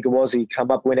fight. I think it was. He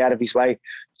went out of his way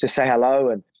to say hello,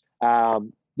 and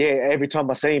every time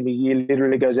I see him, he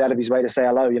literally goes out of his way to say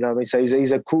hello. You know what I mean? So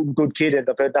he's a cool, good kid, and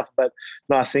I've heard nothing but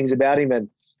nice things about him. And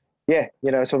yeah,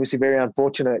 it's obviously very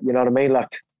unfortunate. You know what I mean?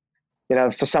 Like,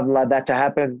 for something like that to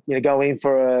happen, go in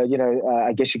for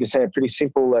I guess you could say a pretty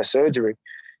simple surgery.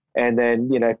 And then,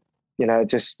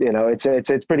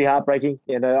 it's pretty heartbreaking.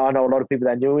 I know a lot of people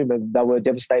that knew him and they were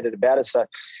devastated about it. So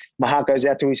my heart goes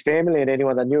out to his family and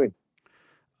anyone that knew him.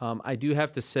 I do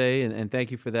have to say, and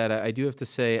thank you for that. I do have to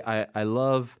say, I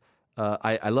love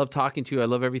talking to you. I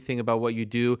love everything about what you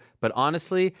do. But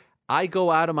honestly, I go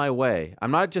out of my way.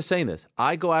 I'm not just saying this.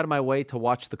 I go out of my way to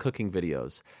watch the cooking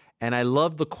videos. And I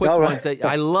love the quick ones.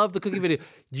 I love the cooking video.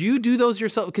 Do you do those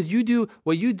yourself? Because you do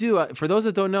what you do. For those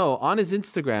that don't know, on his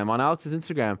Instagram, on Alex's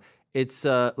Instagram, it's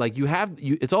like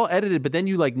it's all edited, but then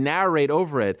you like narrate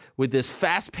over it with this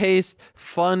fast-paced,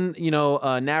 fun,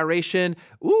 narration.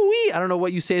 Ooh-wee. I don't know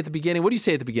what you say at the beginning. What do you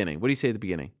say at the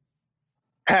beginning?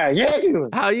 How you doing?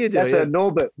 How you doing? That's a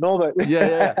Norbert.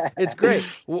 Yeah. It's great.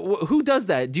 Who does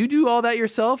that? Do you do all that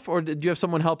yourself, or do you have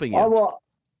someone helping you? Oh, well,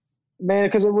 man,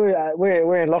 because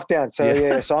we're in lockdown,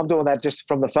 so so I'm doing that just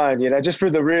from the phone, just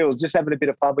through the reels, just having a bit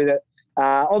of fun with it.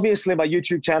 Obviously, my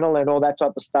YouTube channel and all that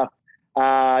type of stuff.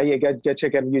 Go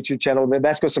check out my YouTube channel.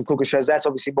 That's got some cooking shows. That's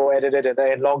obviously more edited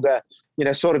and longer,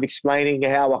 sort of explaining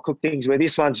how I cook things. Where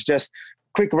this one's just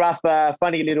quick, rough,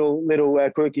 funny little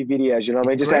quirky videos. You know what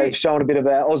I mean? Just showing a bit of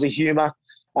Aussie humor.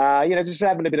 Just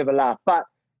having a bit of a laugh. But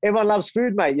everyone loves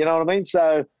food, mate. You know what I mean?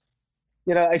 So.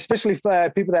 Especially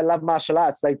for people that love martial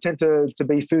arts, they tend to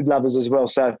be food lovers as well.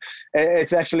 So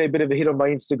it's actually a bit of a hit on my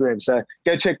Instagram. So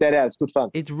go check that out. It's good fun.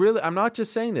 It's really, I'm not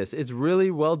just saying this. It's really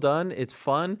well done. It's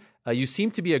fun. You seem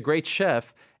to be a great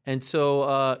chef. And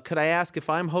so could I ask, if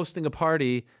I'm hosting a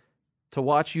party to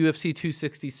watch UFC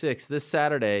 266 this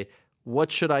Saturday,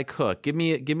 what should I cook? Give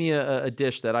me a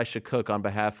dish that I should cook on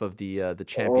behalf of the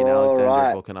champion,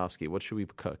 Alexander Volkanovski. What should we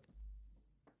cook?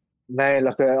 Man,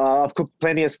 look, I've cooked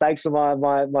plenty of steaks on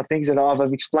my things, and I've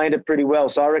explained it pretty well.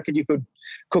 So I reckon you could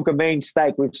cook a mean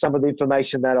steak with some of the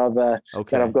information that I've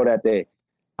got out there.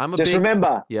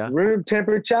 Remember, room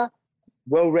temperature,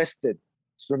 well rested.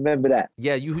 Just remember that.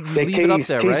 Yeah, you leave it up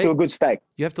there, right? Keys to a good steak.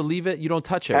 You have to leave it. You don't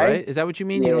touch it, right? Is that what you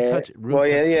mean? Yeah. You don't touch it.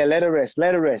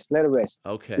 Let it rest.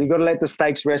 Okay. You got to let the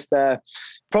steaks rest.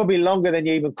 Probably longer than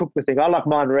you even cook the thing. I like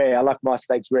mine rare. I like my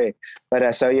steaks rare. But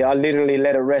I literally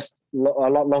let it rest a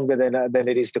lot longer than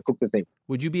it is to cook the thing.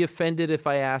 Would you be offended if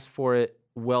I asked for it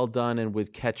well done and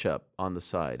with ketchup on the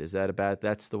side? Is that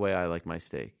that's the way I like my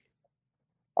steak?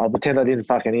 I'll pretend I didn't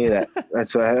fucking hear that.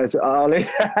 I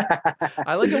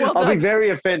like it well done. I'll be very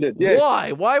offended. Yes.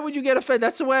 Why? Why would you get offended?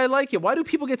 That's the way I like it. Why do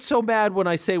people get so mad when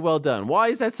I say well done? Why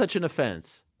is that such an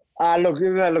offense?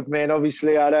 Look, man.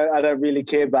 Obviously, I don't really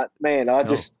care, but man,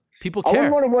 people care. I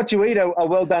wouldn't want to watch you eat a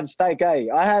well done steak. I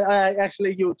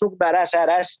actually, you were talking about Ash. I had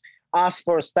Ash ask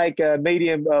for a steak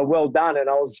medium well done, and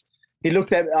I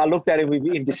looked at him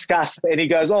in disgust, and he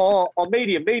goes, "Oh,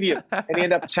 medium," and he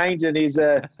ended up changing his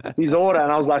order,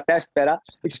 and I was like, "That's better."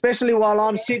 Especially while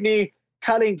I'm sitting here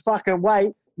cutting fucking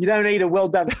weight, you don't eat a well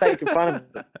done steak in front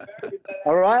of me.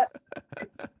 All right?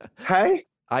 Hey,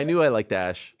 I knew I liked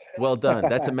Ash. Well done.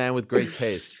 That's a man with great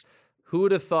taste. Who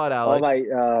would have thought, Alex?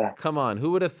 Oh, mate, come on.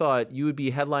 Who would have thought you would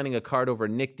be headlining a card over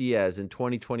Nick Diaz in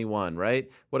 2021? Right?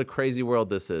 What a crazy world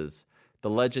this is. The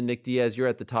legend Nick Diaz. You're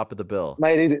at the top of the bill,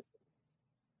 mate. Is it?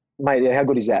 Mate, how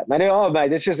good is that? Mate,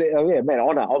 it's just,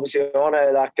 honor. Obviously,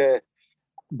 honor,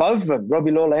 both of them,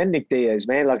 Robbie Lawler and Nick Diaz,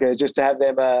 man. Just to have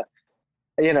them,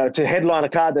 to headline a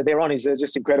card that they're on is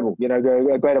just incredible.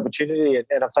 A great opportunity,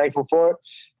 and I'm thankful for it.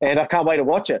 And I can't wait to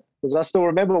watch it because I still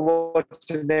remember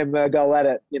watching them go at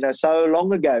it, so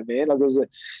long ago, man.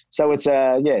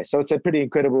 So it's pretty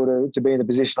incredible to be in the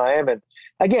position I am. And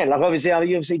again, like obviously I'm a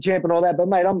UFC champ and all that, but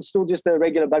mate, I'm still just a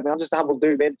regular bug man. I'm just a humble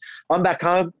dude, man. I'm back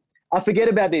home. I forget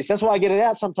about this. That's why I get it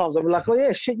out sometimes. I'm like, oh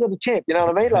yeah, shit, you're the champ. You know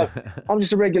what I mean? Like I'm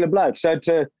just a regular bloke. So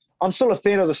I'm still a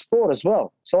fan of the sport as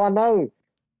well. So I know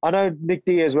Nick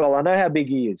Diaz well. I know how big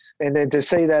he is. And then to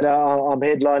see that I'm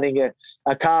headlining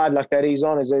a card like that he's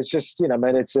on, it's just,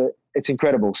 man, it's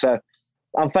incredible. So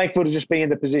I'm thankful to just be in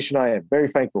the position I am. Very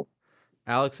thankful.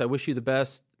 Alex, I wish you the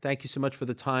best. Thank you so much for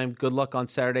the time. Good luck on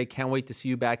Saturday. Can't wait to see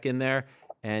you back in there.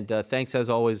 And thanks, as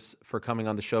always, for coming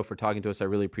on the show, for talking to us. I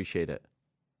really appreciate it.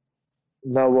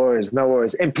 No worries.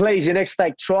 And please, your next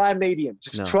steak, try medium.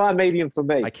 Try medium for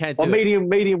me. I can't do it.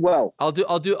 Medium well.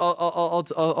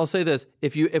 I'll say this.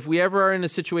 If we ever are in a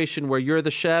situation where you're the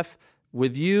chef,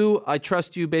 with you, I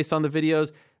trust you based on the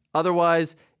videos.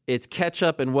 Otherwise, it's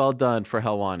ketchup and well done for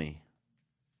Helwani.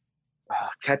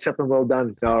 Ketchup and well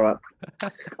done. All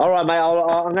right, mate.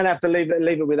 I'm gonna have to leave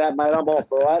it with that, mate. I'm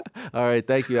off. All right. All right.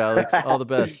 Thank you, Alex. All the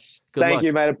best. Good Thank luck.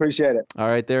 you, mate. Appreciate it. All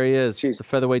right, there he is, Cheers. The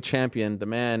featherweight champion, the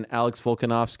man, Alex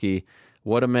Volkanovski.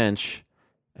 What a mensch.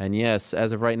 And yes,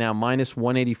 as of right now, minus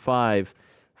 185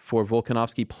 for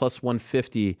Volkanovski, plus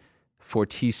 150 for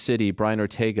T-City, Brian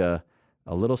Ortega.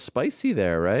 A little spicy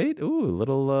there, right? Ooh, a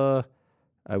little,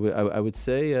 I would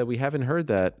say we haven't heard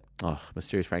that. Oh,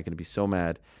 Mysterious Frank going to be so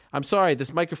mad. I'm sorry,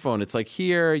 this microphone, it's like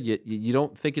here, you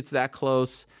don't think it's that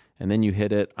close, and then you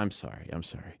hit it. I'm sorry.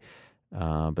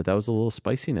 But that was a little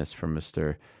spiciness from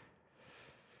Mr.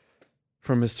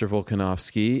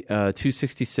 Volkanovski.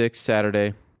 266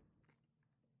 Saturday.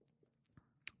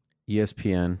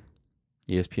 ESPN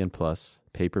Plus,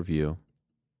 pay-per-view.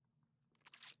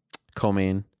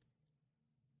 Co-main.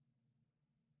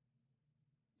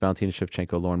 Valentina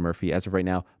Shevchenko, Lauren Murphy. As of right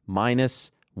now,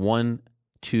 minus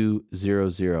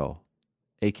 1200,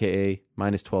 a.k.a.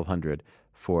 minus 1200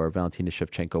 for Valentina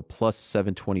Shevchenko, plus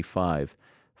 725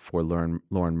 for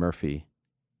Lauren Murphy.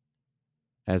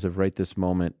 As of right this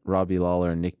moment, Robbie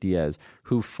Lawler and Nick Diaz,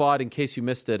 who fought, in case you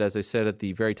missed it, as I said at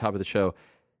the very top of the show,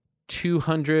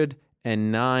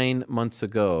 209 months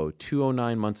ago.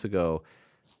 209 months ago,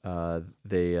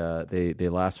 they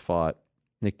last fought.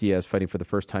 Nick Diaz fighting for the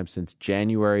first time since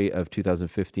January of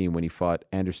 2015 when he fought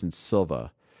Anderson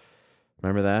Silva.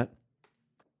 Remember that?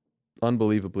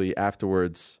 Unbelievably,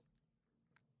 afterwards,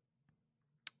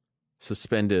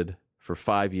 suspended for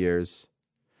 5 years.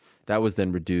 That was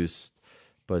then reduced,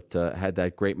 but had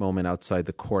that great moment outside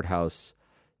the courthouse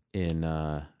in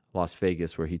Las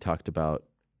Vegas where he talked about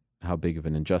how big of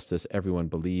an injustice. Everyone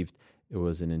believed it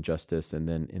was an injustice, and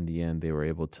then in the end they were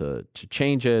able to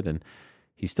change it, and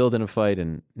he still didn't fight,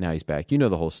 and now he's back. You know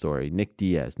the whole story. Nick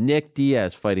Diaz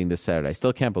fighting this Saturday. I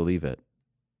still can't believe it.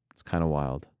 It's kind of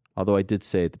wild. Although I did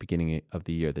say at the beginning of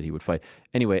the year that he would fight.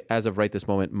 Anyway, as of right this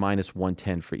moment, minus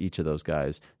 110 for each of those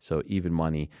guys. So even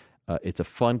money. It's a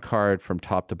fun card from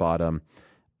top to bottom,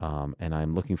 and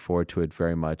I'm looking forward to it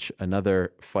very much.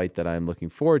 Another fight that I'm looking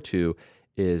forward to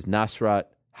is Nasrat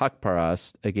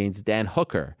Haqparast against Dan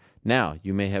Hooker. Now,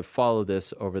 you may have followed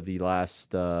this over the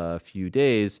last few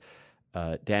days.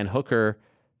 Dan Hooker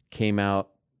came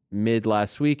out mid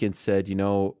last week and said,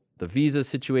 the visa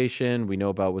situation, we know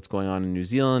about what's going on in New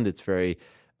Zealand. It's very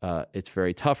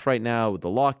tough right now with the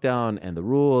lockdown and the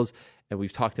rules. And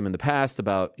we've talked to him in the past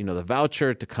about, the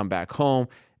voucher to come back home.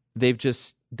 They've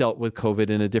just dealt with COVID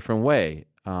in a different way.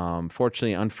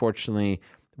 Fortunately, unfortunately,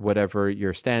 whatever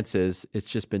your stance is, it's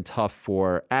just been tough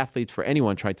for athletes, for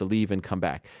anyone trying to leave and come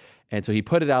back. And so he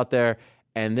put it out there.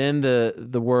 And then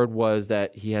the word was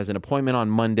that he has an appointment on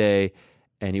Monday,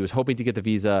 and he was hoping to get the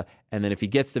visa. And then if he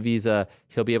gets the visa,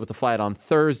 he'll be able to fly it on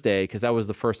Thursday, because that was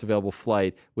the first available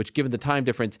flight, which, given the time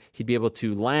difference, he'd be able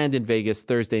to land in Vegas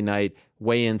Thursday night,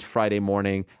 weigh-ins Friday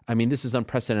morning. I mean, this is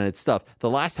unprecedented stuff. The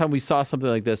last time we saw something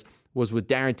like this was with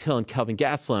Darren Till and Kelvin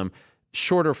Gastelum.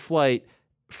 Shorter flight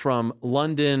from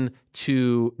London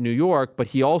to New York, but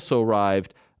he also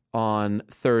arrived on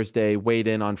Thursday, weighed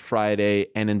in on Friday,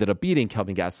 and ended up beating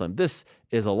Kelvin Gastelum. This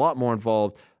is a lot more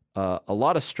involved, a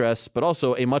lot of stress, but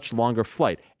also a much longer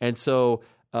flight. And so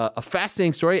a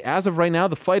fascinating story. As of right now,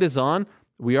 the fight is on.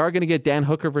 We are going to get Dan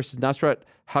Hooker versus Nasrat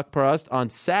Haqparast on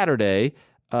Saturday.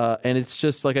 And it's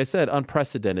just, like I said,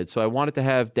 unprecedented. So I wanted to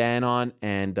have Dan on,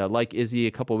 and like Izzy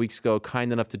a couple of weeks ago,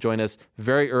 kind enough to join us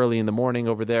very early in the morning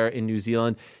over there in New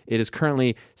Zealand. It is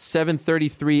currently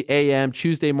 7:33 a.m.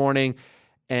 Tuesday morning,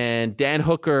 and Dan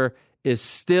Hooker is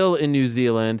still in New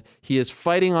Zealand. He is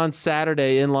fighting on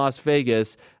Saturday in Las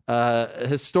Vegas.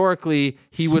 historically,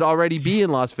 he would already be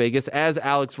in Las Vegas, as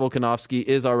Alex Volkanovski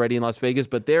is already in Las Vegas.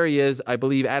 But there he is, I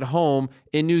believe, at home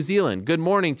in New Zealand. Good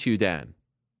morning to you, Dan.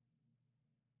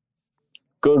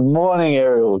 Good morning,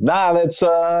 Ariel. That's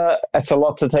a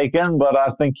lot to take in, but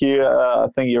I think you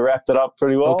wrapped it up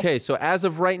pretty well. Okay, so as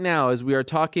of right now, as we are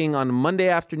talking on Monday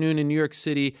afternoon in New York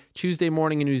City, Tuesday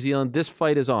morning in New Zealand, this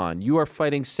fight is on. You are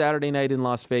fighting Saturday night in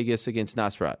Las Vegas against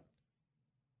Nasrat.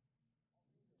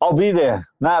 I'll be there.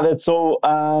 That's all.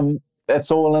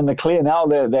 That's all in the clear now.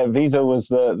 That visa was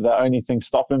the only thing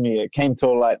stopping me. It came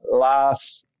till like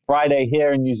last Friday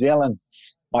here in New Zealand.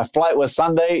 My flight was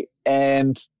Sunday,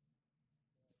 and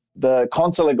the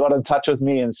consulate got in touch with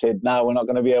me and said, no, we're not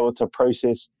going to be able to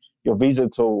process your visa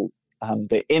till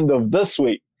the end of this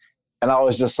week. And I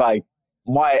was just like,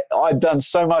 I'd done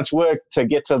so much work to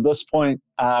get to this point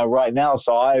right now.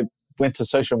 So I went to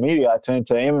social media. I turned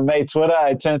to MMA Twitter.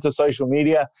 I turned to social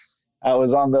media. I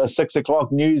was on the 6 o'clock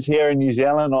news here in New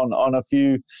Zealand on a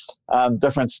few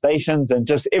different stations, and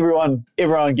just everyone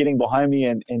getting behind me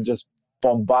and just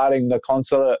bombarding the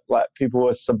consulate. Like, people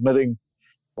were submitting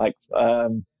like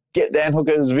get Dan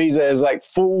Hooker's visa as like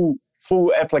full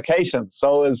application.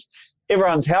 So it was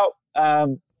everyone's help.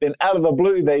 Then out of the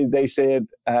blue, they said,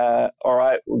 all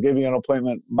right, we'll give you an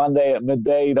appointment Monday at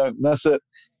midday. Don't miss it.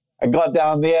 I got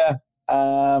down there,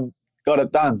 got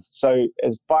it done. So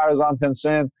as far as I'm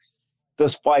concerned,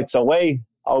 this fight's away.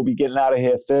 I'll be getting out of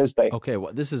here Thursday. Okay,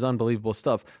 well, this is unbelievable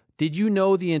stuff. Did you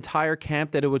know the entire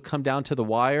camp that it would come down to the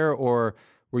wire, or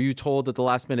were you told at the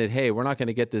last minute, hey, we're not going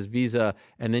to get this visa,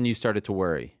 and then you started to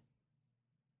worry?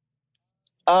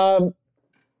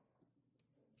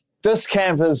 This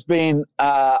camp has been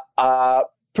a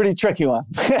pretty tricky one.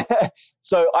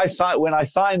 So when I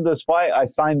signed this fight, I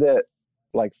signed it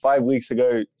like 5 weeks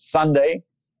ago, Sunday.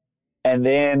 And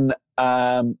then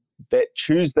that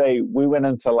Tuesday, we went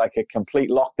into like a complete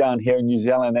lockdown here in New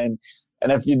Zealand. And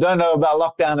if you don't know about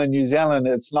lockdown in New Zealand,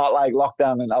 it's not like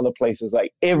lockdown in other places.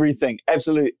 Like everything,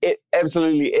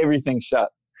 absolutely everything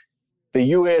shut. The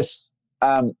US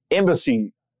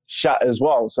embassy shut as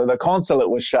well. So the consulate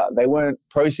was shut. They weren't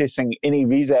processing any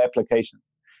visa applications.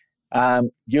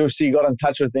 UFC got in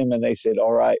touch with them and they said,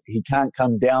 all right, he can't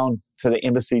come down to the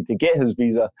embassy to get his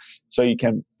visa, so you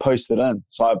can post it in.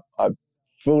 So I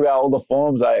filled out all the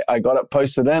forms. I got it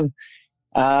posted in.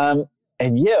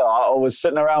 And yeah, I was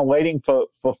sitting around waiting for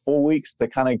 4 weeks to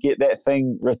kind of get that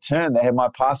thing returned. They had my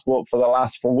passport for the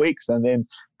last 4 weeks, and then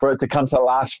for it to come to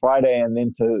last Friday and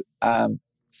then to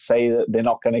say that they're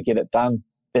not going to get it done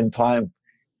in time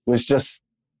was just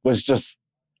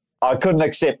I couldn't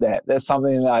accept that. That's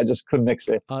something that I just couldn't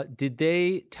accept. Did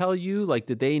they tell you, like,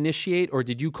 did they initiate, or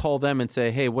did you call them and say,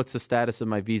 hey, what's the status of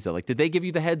my visa? Like, did they give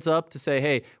you the heads up to say,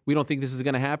 hey, we don't think this is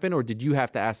going to happen, or did you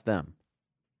have to ask them?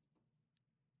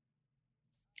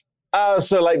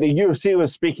 So like the UFC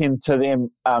was speaking to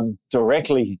them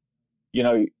directly. You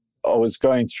know, I was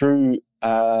going through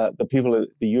the people at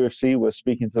the UFC were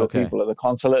speaking to the people at the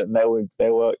consulate, and they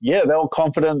were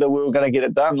confident that we were going to get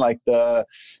it done. Like the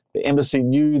embassy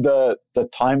knew the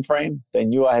time frame. They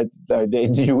knew they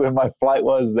knew where my flight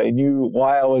was. They knew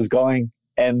why I was going,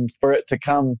 and for it to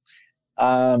come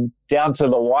down to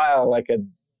the wire like a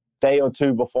day or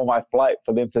two before my flight,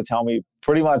 for them to tell me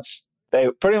they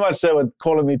were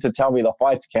calling me to tell me the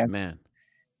fight's canceled. Man.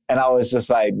 And I was just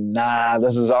like, nah, I'm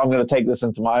going to take this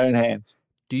into my own hands.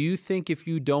 Do you think if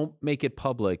you don't make it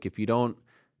public, if you don't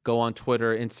go on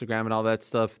Twitter, Instagram, and all that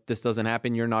stuff, this doesn't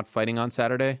happen, you're not fighting on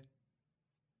Saturday?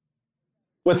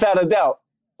 Without a doubt.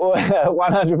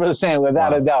 100%,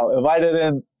 without a doubt. If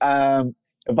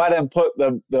I didn't put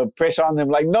the pressure on them,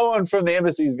 like no one from the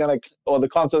embassy is going to, or the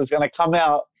consulate is going to come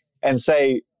out and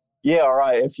say, yeah, all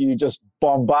right, if you just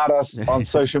bombard us on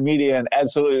social media and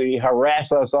absolutely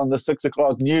harass us on the 6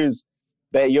 o'clock news,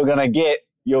 that you're going to get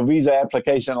your visa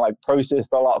application like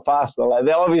processed a lot faster. Like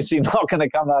they're obviously not going to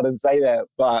come out and say that,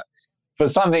 but for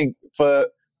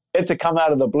it to come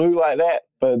out of the blue like that,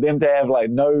 for them to have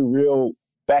like no real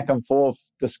back and forth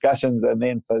discussions, and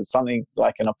then for something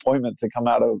like an appointment to come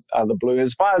out of the blue,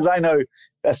 as far as I know,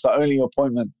 that's the only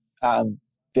appointment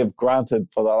they've granted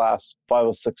for the last 5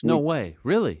 or 6 weeks. No way.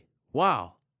 Really?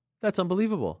 Wow. That's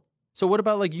unbelievable. So what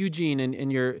about like Eugene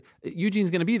and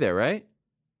Eugene's going to be there, right?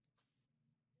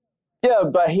 Yeah,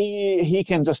 but he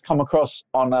can just come across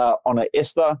on a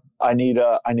ESTA. I need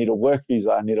a work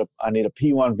visa. I need a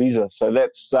P1 visa. So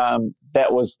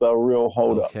that was the real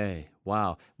holdup. Okay.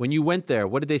 Wow. When you went there,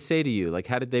 what did they say to you? Like,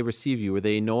 how did they receive you? Were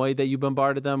they annoyed that you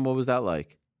bombarded them? What was that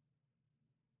like?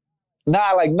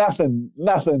 Nah, like nothing.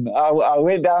 I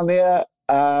went down there.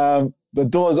 The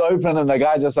doors open and the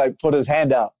guy just like put his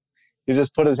hand out. he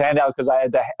just put his hand out because I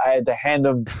had to hand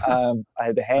him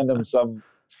some,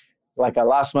 like a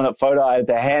last minute photo. I had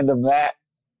to hand him that.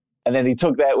 And then he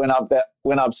took that,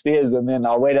 went upstairs, and then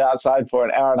I waited outside for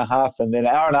an hour and a half. And then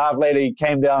an hour and a half later, he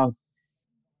came down,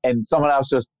 and someone else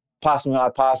just passed me my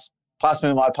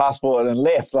passport and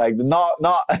left. Like not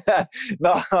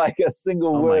like a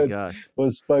single word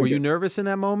was spoken. Were you nervous in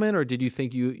that moment, or did you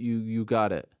think you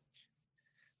got it?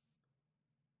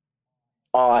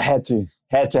 Oh, I had to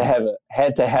have it.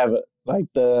 Like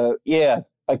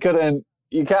I couldn't.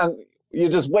 You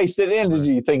just wasted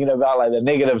energy thinking about like the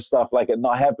negative stuff, like it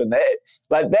not happened.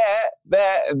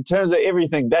 That in terms of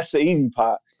everything, that's the easy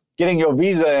part. Getting your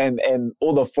visa and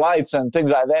all the flights and things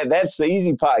like that, that's the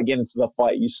easy part of getting to the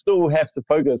fight. You still have to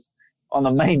focus on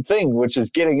the main thing, which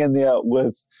is getting in there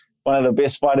with one of the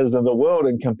best fighters in the world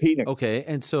and competing. Okay,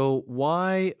 and so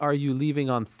why are you leaving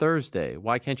on Thursday?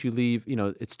 Why can't you leave?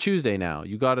 It's Tuesday now.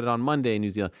 You got it on Monday in New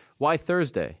Zealand. Why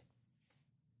Thursday?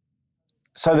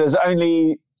 So there's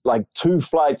only like two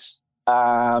flights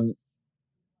out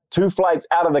of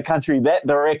the country that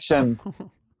direction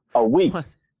a week. What?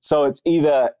 So it's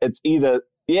either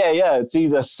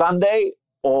Sunday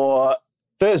or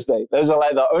Thursday. Those are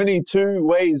like the only two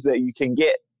ways that you can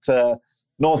get to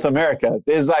North America.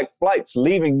 There's like flights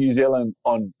leaving New Zealand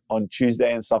on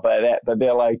Tuesday and stuff like that, but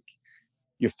they're like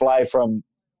you fly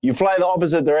the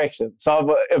opposite direction.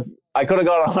 So if I could have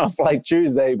got on a flight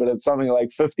Tuesday, but it's something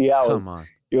like 50 hours. Come on.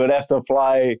 You'd have to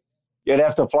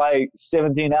fly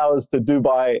 17 hours to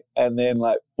Dubai and then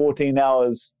like 14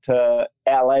 hours to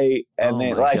LA and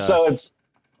then like gosh. So it's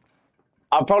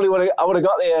I would have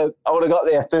got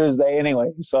there Thursday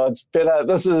anyway. So it's better.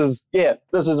 This is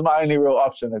my only real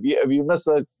option. If you miss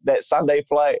that Sunday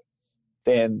flight,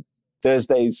 then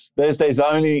Thursday's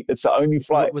the only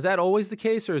flight. Was that always the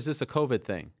case, or is this a COVID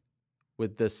thing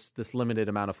with this limited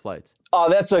amount of flights? Oh,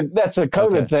 that's a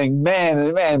COVID thing,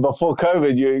 man. Before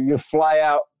COVID, you fly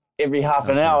out every half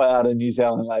an hour out of New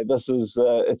Zealand. Like this is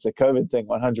it's a COVID thing,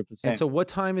 100%. And so, what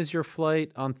time is your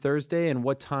flight on Thursday, and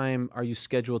what time are you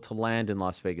scheduled to land in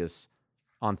Las Vegas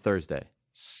on Thursday?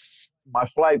 My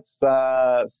flight's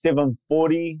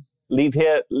 7:40. Leave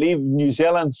New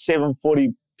Zealand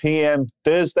 7:40 p.m.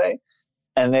 Thursday,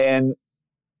 and then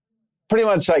pretty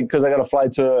much like because I got to fly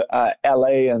to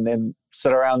LA and then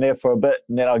sit around there for a bit,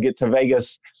 and then I'll get to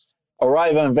Vegas.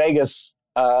 Arrive in Vegas.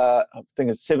 I think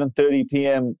it's 7:30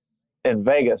 p.m. in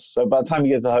Vegas. So by the time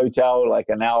you get to the hotel, like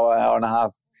an hour and a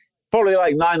half, probably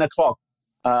like 9 o'clock,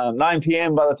 9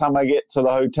 p.m. by the time I get to the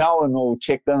hotel and all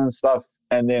checked in and stuff,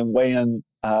 and then weigh in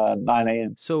 9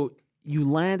 a.m. So you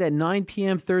land at 9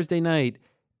 p.m. Thursday night,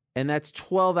 and that's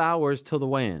 12 hours till the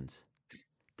weigh-ins.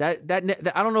 That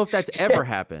I don't know if that's ever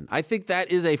happened. I think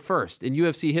that is a first in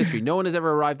UFC history. No one has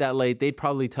ever arrived that late. They'd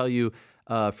probably tell you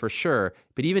for sure.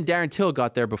 But even Darren Till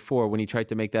got there before when he tried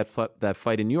to make that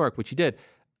fight in New York, which he did.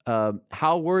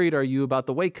 How worried are you about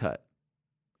the weight cut?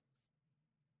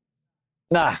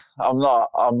 Nah, I'm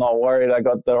not worried. I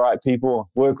got the right people.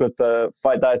 Work with the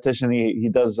fight dietitian. He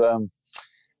does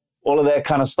all of that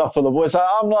kind of stuff for the boys. So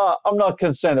I'm not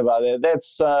concerned about it.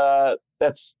 That's the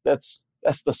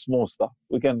small stuff.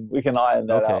 We can iron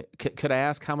that out. Could I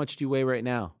ask how much do you weigh right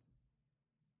now?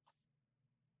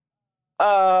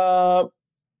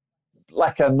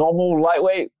 Like a normal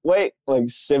lightweight weight, like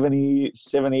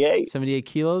 78. 78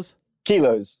 kilos?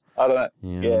 Kilos. I don't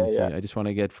know. Yeah. I just want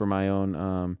to get for my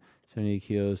own 78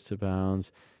 kilos to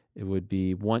pounds. It would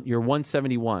be you're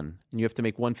 171 and you have to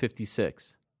make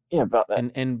 156. Yeah, about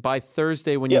that. And by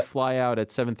Thursday when you fly out at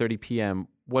 7:30 p.m.,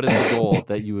 what is the goal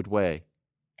that you would weigh?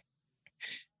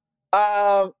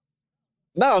 No,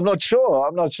 I'm not sure.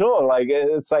 Like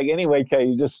it's like any weight cut,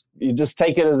 you just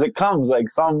take it as it comes. Like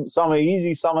some are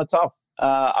easy, some are tough.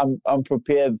 I'm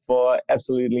prepared for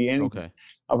absolutely anything. Okay.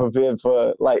 I'm prepared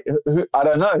for like I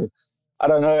don't know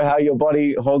how your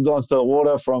body holds on to the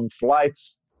water from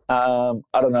flights. I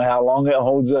don't know how long it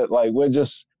holds it. Like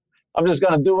I'm just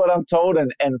gonna do what I'm told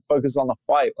and focus on the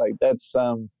fight. Like that's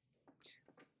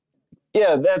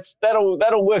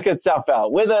that'll work itself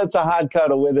out. Whether it's a hard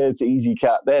cut or whether it's an easy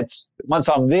cut, that's once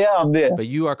I'm there, I'm there. But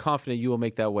you are confident you will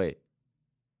make that weight?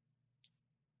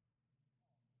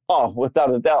 Oh,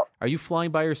 without a doubt. Are you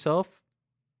flying by yourself?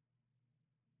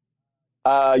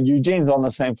 Eugene's on the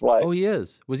same flight. Oh, he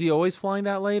is. Was he always flying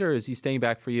that late, or is he staying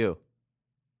back for you?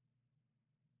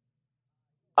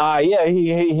 Yeah,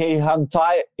 he hung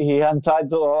tight. He hung tight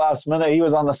till the last minute. He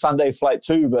was on the Sunday flight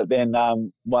too, but then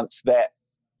once that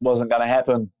wasn't going to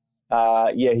happen,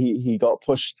 he got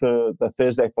pushed to the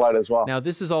Thursday flight as well. Now,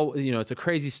 this is all, it's a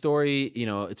crazy story.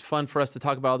 It's fun for us to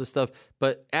talk about all this stuff.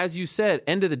 But as you said,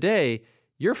 end of the day,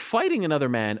 You're fighting another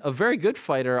man, a very good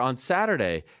fighter, on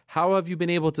Saturday. How have you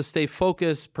been able to stay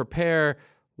focused, prepare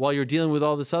while you're dealing with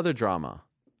all this other drama?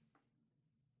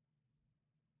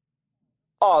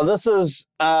 Oh, this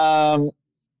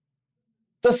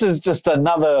is just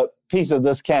another piece of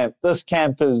this camp. This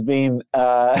camp has been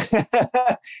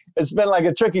it's been like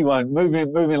a tricky one,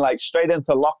 moving like straight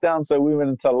into lockdown. So we went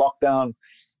into lockdown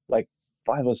like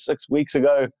 5 or 6 weeks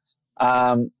ago.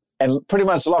 And pretty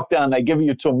much lockdown, they give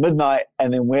you till midnight,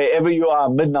 and then wherever you are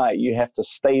midnight, you have to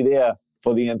stay there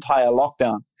for the entire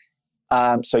lockdown.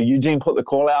 So Eugene put the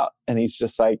call out, and he's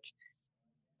just like,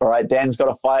 all right, Dan's got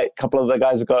to fight. A couple of other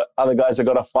guys have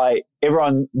got to fight.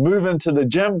 Everyone move into the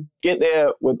gym, get there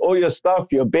with all your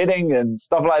stuff, your bedding and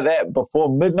stuff like that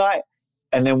before midnight,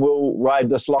 and then we'll ride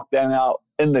this lockdown out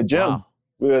in the gym. Wow.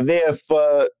 We were there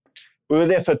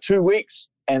for 2 weeks,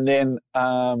 and then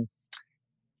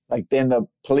then the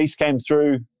police came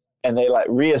through and they like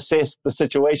reassessed the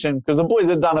situation because the boys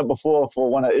had done it before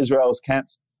for one of Israel's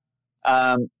camps.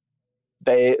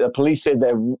 The police said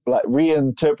they like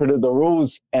reinterpreted the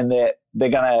rules and that they're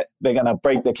gonna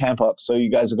break the camp up. So you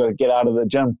guys have got to get out of the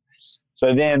gym.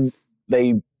 So then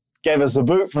they gave us a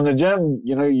boot from the gym.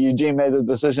 You know, Eugene made the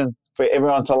decision for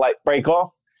everyone to like break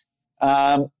off.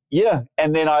 And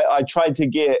then I tried to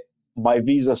get my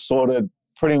visa sorted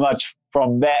pretty much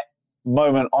from that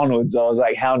moment onwards. I was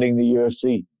like hounding the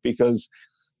UFC because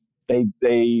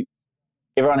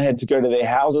everyone had to go to their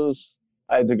houses.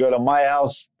 I had to go to my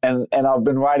house, and I've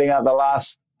been riding out the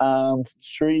last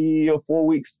 3 or 4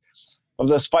 weeks of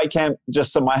this fight camp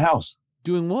just at my house.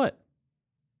 Doing what?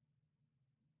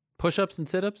 Push-ups and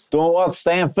sit-ups? Doing what?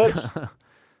 Staying fit.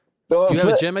 Do you have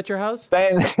a gym at your house?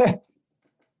 Staying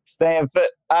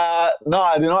fit. No,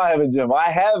 I do not have a gym. I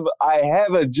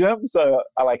have a gym, so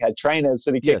I train at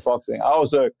City Kickboxing. Yes. I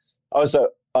also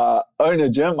own a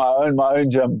gym. I own my own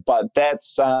gym, but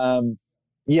that's I'm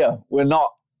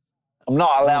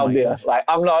not allowed there. Gosh. Like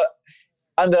I'm not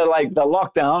under like the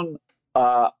lockdown.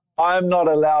 I'm not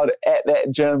allowed at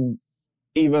that gym,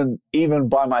 even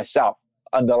by myself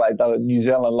under like the New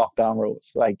Zealand lockdown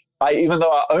rules. Like even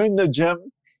though I own the gym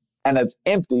and it's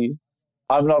empty,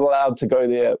 I'm not allowed to go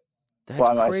there. That's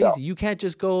by crazy. Myself. You can't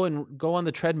just go on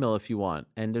the treadmill if you want,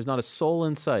 and there's not a soul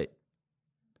in sight.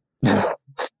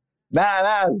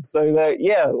 Nah. So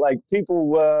like people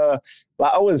were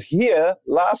like, I was here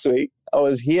last week. I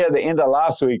was here at the end of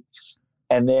last week,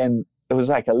 and then it was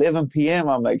like 11 p.m.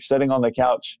 I'm like sitting on the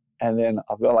couch, and then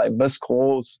I've got like missed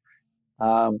calls.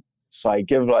 So I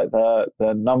give like the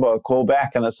number a call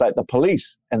back, and it's like the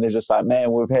police, and they're just like,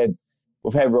 man, we've had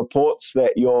reports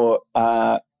that you're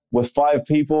with 5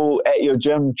 people at your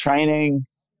gym training.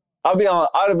 I'd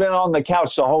have been on the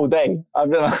couch the whole day. I've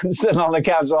been sitting on the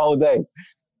couch the whole day.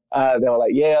 They were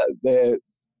like,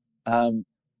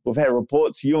 we've had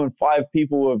reports you and 5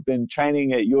 people have been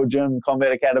training at your gym,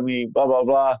 Combat Academy, blah, blah,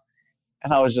 blah.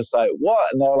 And I was just like,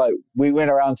 what? And they were like, we went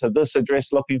around to this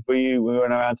address looking for you. We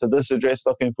went around to this address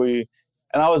looking for you.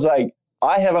 And I was like,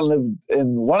 I haven't lived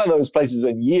in one of those places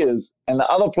in years. And the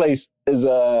other place is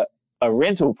a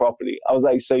rental property. I was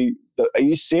like, so are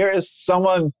you serious?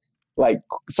 Someone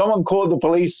called the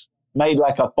police, made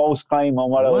like a false claim on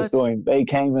what I was doing. They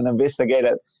came and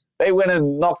investigated. They went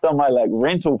and knocked on my like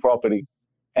rental property.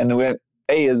 And they went,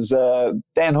 hey, is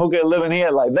Dan Hooker living here?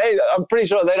 Like I'm pretty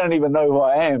sure they don't even know who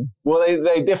I am. Well,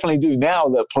 they definitely do now.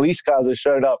 The police cars have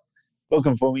showed up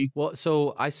looking for me. Well,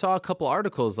 so I saw a couple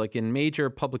articles like in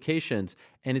major publications,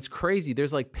 and it's crazy.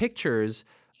 There's like pictures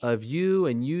of you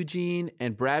and Eugene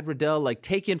and Brad Riddell like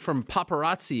taken from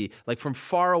paparazzi, like from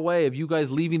far away of you guys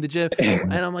leaving the gym.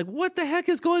 And I'm like, what the heck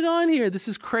is going on here? This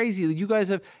is crazy. You guys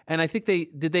have, and I think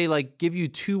they like give you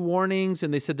 2 warnings,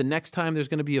 and they said the next time there's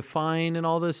going to be a fine and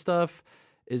all this stuff.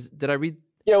 Did I read?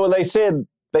 Yeah, well, they said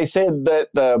that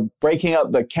the breaking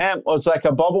up the camp was like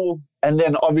a bubble, and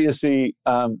then obviously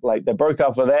like they broke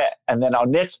up for that, and then our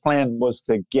next plan was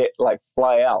to get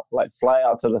fly out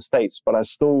to the States, but I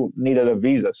still needed a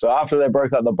visa. So after they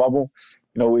broke up the bubble,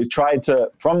 we tried to,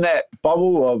 from that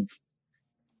bubble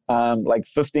of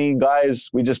 15 guys,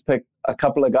 we just picked a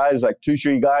couple of guys, like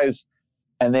 2-3 guys,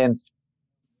 and then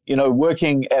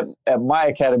working at my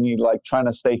academy, like trying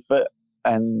to stay fit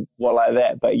and what like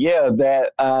that. But yeah,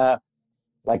 that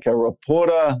like a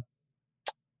reporter,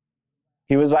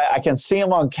 he was like, I can see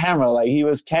him on camera. Like he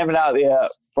was camping out there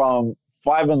from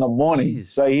 5 a.m. Jeez.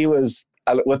 So he was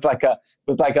with like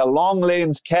a long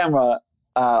lens camera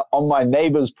on my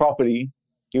neighbor's property.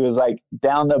 He was like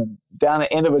down the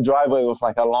end of a driveway with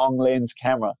like a long lens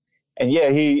camera. And yeah,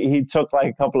 he took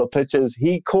like a couple of pictures.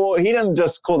 He didn't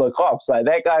just call the cops. Like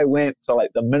that guy went to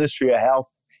like the Ministry of Health.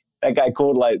 That guy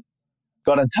called like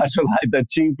got in touch with like the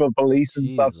chief of police and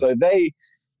stuff. So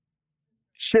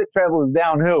shit travels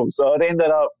downhill. So it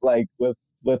ended up like with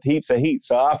heaps of heat.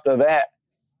 So after that,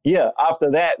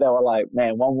 they were like,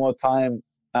 man, one more time.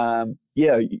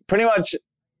 Pretty much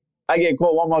I get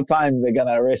caught one more time, they're going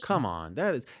to arrest me. Come on.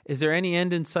 Is there any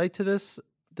end in sight to this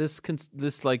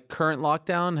like current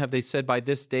lockdown? Have they said by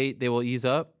this date they will ease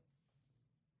up?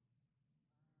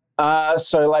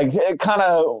 So like it kind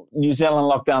of New Zealand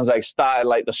lockdowns like started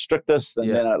like the strictest and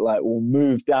then it like will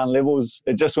move down levels.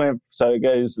 It just went, so it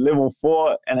goes level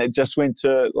 4 and it just went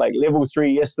to like level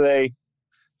 3 yesterday,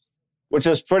 which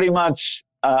is pretty much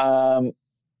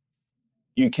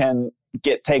you can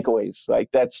get takeaways. Like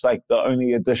that's like the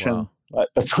only addition like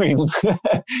between.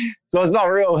 So it's not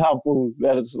real helpful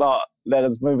that it's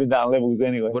moving down levels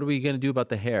anyway. What are we going to do about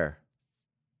the hair?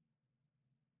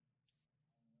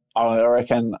 I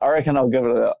reckon I'll give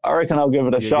it a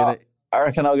shot. I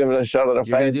reckon I'll give it a shot at a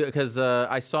fade. Because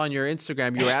I saw on your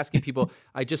Instagram you were asking people.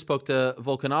 I just spoke to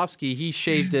Volkanovski. He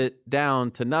shaved it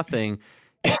down to nothing.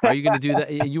 Are you going to do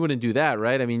that? You wouldn't do that,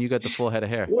 right? I mean, you got the full head of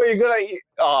hair. Well, you're gonna.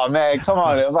 Oh man, come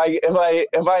on! If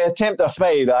I attempt a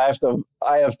fade, I have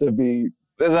to be.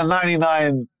 There's a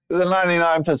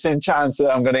 99% chance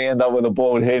that I'm going to end up with a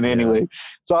bald head anyway.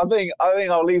 So I think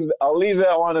I'll leave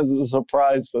that one as a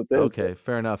surprise for this. Okay,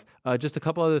 fair enough. Just a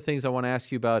couple other things I want to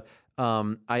ask you about.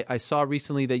 I saw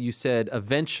recently that you said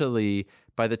eventually,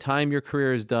 by the time your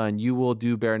career is done, you will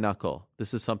do bare knuckle.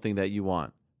 This is something that you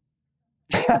want.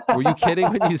 Were you kidding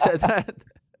when you said that?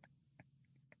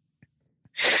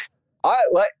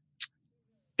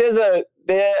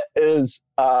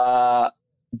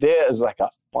 There is like a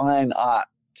fine art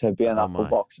to bare knuckle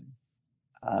boxing.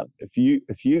 If you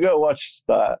go watch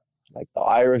the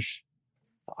Irish,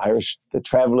 the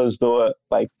Travelers do it,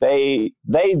 like they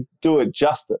do it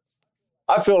justice.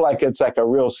 I feel like it's like a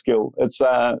real skill. It's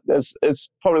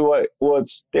probably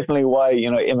it's definitely why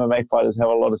MMA fighters have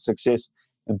a lot of success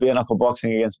in bare knuckle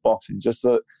boxing against boxing. Just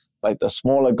the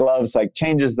smaller gloves like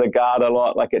changes the guard a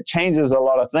lot. Like it changes a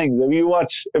lot of things. If you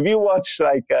watch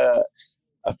like a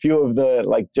few of the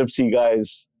like gypsy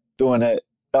guys doing it,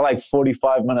 they're like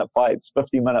 45-minute fights,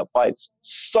 50-minute fights.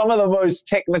 Some of the most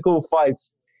technical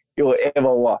fights you'll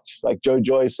ever watch. Like Joe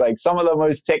Joyce, like some of the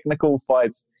most technical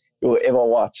fights you'll ever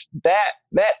watch. That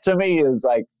to me is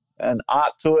like an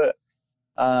art to it.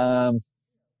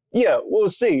 We'll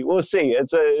see.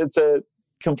 It's a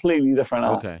completely different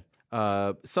art. Okay.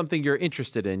 Something you're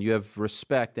interested in, you have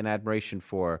respect and admiration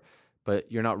for, but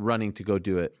you're not running to go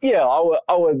do it. Yeah,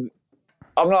 I would.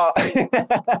 I'm not.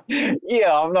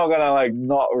 I'm not gonna like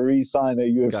not re-sign a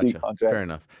UFC contract. Fair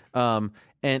enough. And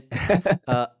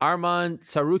Arman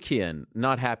Sarukian,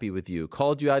 not happy with you.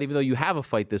 Called you out, even though you have a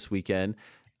fight this weekend.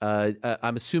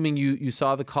 I'm assuming you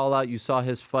saw the call out. You saw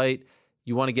his fight.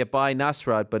 You want to get by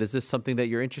Nasrat, but is this something that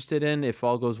you're interested in if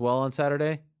all goes well on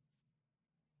Saturday?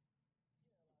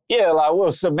 Yeah, like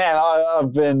Wilson, man,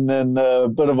 I've been in a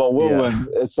bit of a whirlwind.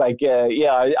 Yeah. It's like,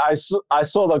 I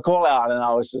saw the call out and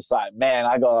I was just like, man,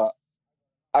 I got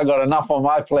enough on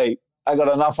my plate.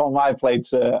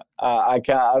 So I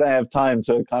don't have time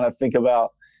to kind of think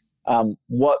about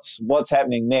what's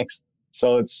happening next.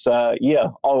 So it's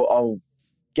I'll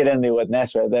get in there with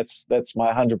Nasrat. That's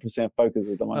my 100% focus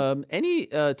at the moment. Any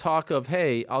talk of,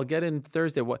 hey, I'll get in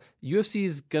Thursday. What UFC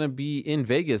is going to be in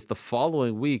Vegas the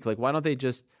following week? Like, why don't they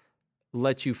just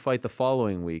let you fight the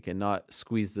following week and not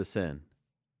squeeze this in?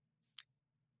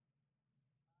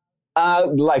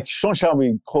 Like Sean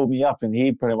Shelby called me up and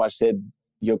he pretty much said,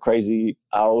 "You're crazy.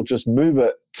 I'll just move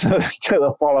it to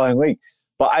the following week."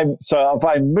 But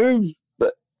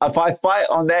if I fight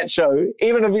on that show,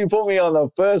 even if you put me on the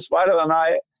first fight of the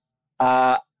night,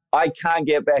 I can't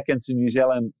get back into New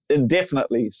Zealand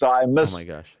indefinitely. So I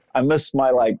miss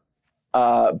my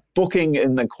booking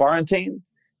in the quarantine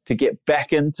to get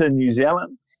back into New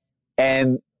Zealand.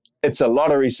 And it's a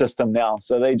lottery system now.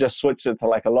 So they just switched it to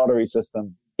like a lottery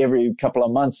system. Every couple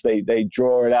of months, they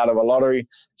draw it out of a lottery.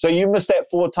 So you miss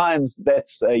that 4 times,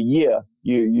 that's a year.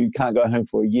 You can't go home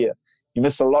for a year. You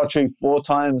miss the lottery 4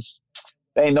 times,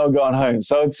 they ain't no going home.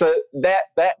 So it's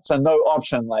that's a no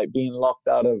option, like being locked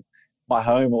out of my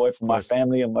home, away from my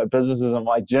family and my businesses and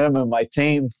my gym and my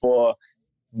team for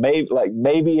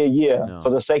maybe a year. No. For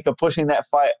the sake of pushing that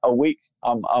fight a week,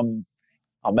 I'm out.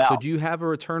 So do you have a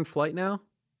return flight now?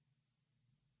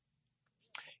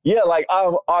 Yeah, like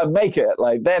I make it.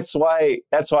 Like that's why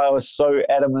I was so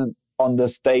adamant on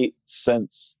this date for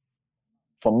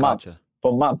months. Gotcha.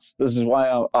 For months. This is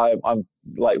why I'm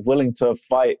like willing to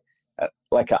fight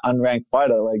like an unranked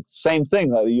fighter. Like same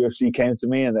thing. Like the UFC came to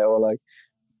me and they were like,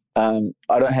 I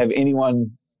don't have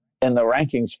anyone in the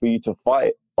rankings for you to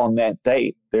fight. on that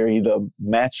date, they're either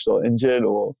matched or injured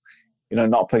or,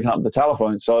 not picking up the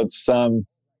telephone. So it's, I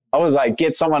was like,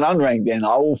 get someone unranked and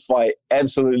I will fight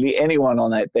absolutely anyone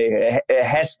on that day. It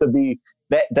has to be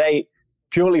that day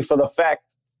purely for the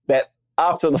fact that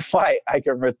after the fight, I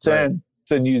can return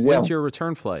to New Zealand. When's your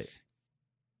return flight?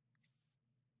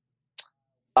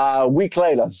 A week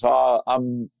later. So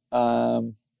I'm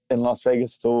in Las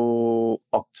Vegas till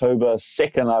October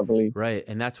 2nd, I believe. Right,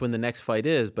 and that's when the next fight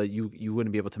is, but you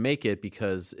wouldn't be able to make it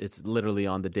because it's literally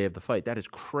on the day of the fight. That is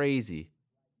crazy.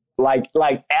 Like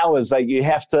hours, like you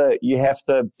have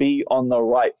to be on the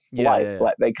right flight. Yeah.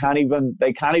 Like they can't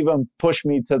even push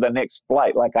me to the next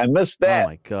flight. Like I missed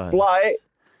that flight.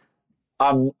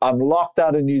 I'm locked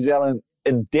out of New Zealand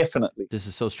indefinitely. This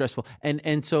is so stressful.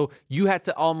 And so you had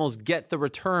to almost get the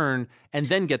return and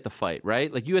then get the fight,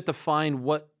 right? Like you had to find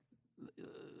what's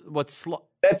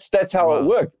That's how it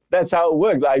worked. That's how it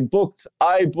worked.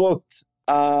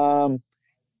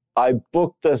 I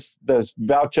booked this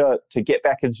voucher to get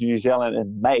back into New Zealand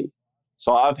in May.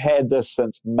 So I've had this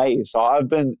since May. So I've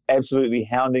been absolutely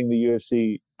hounding the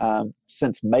UFC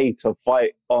since May to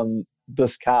fight on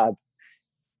this card.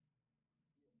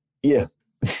 Yeah.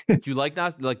 Did you like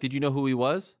Nas? Like, did you know who he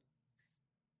was?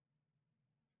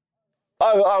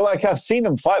 I've seen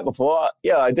him fight before.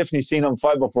 Yeah, I definitely seen him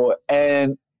fight before.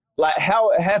 And like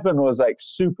how it happened was like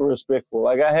super respectful.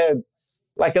 Like I had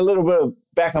like a little bit of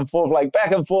back and forth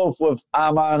with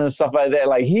Arman and stuff like that.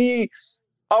 Like I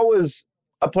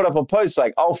put up a post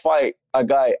like, I'll fight a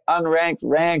guy unranked,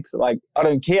 ranked. Like, I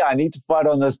don't care. I need to fight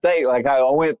on this date. Like I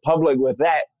went public with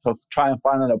that to try and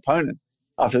find an opponent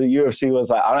after the UFC was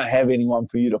like, I don't have anyone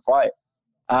for you to fight.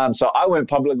 So I went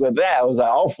public with that. I was like,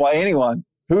 I'll fight anyone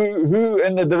who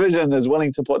in the division is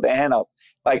willing to put their hand up.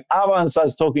 Like Arman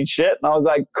starts talking shit and I was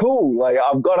like, cool. Like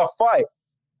I've got to fight.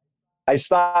 I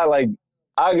start like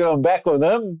arguing back with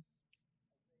him.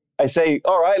 I say,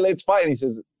 all right, let's fight. And he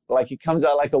says, like, he comes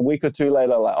out like a week or two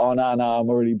later, like, oh, no, I'm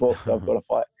already booked. I've got to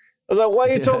fight. I was like, why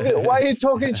are you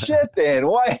talking shit then?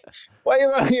 Why are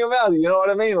you running your mouth? You know what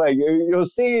I mean? Like, you'll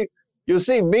see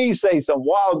me say some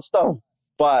wild stuff,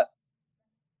 but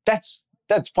that's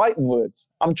fighting words.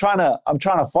 I'm trying to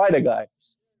fight a guy.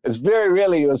 It's very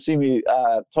rarely you'll see me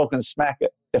talking smack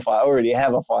if I already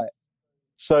have a fight.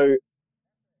 So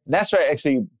Nasrat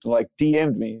actually like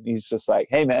DM'd me and he's just like,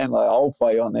 hey man, like I'll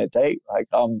fight you on that date. Like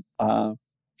I'm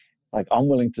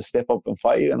willing to step up and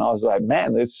fight you. And I was like,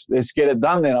 man, let's get it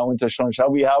done then. I went to Sean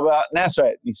Shelby, how about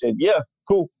Nasrat? He said, yeah,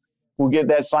 cool. We'll get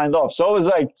that signed off. So it was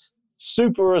like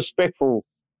super respectful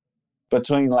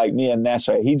between like me and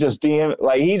Nasrat. He just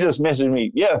messaged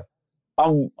me, yeah,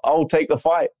 I'll take the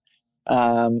fight.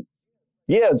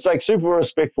 Yeah, it's like super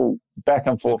respectful back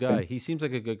and forth. Good guy. He seems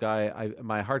like a good guy.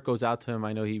 My heart goes out to him.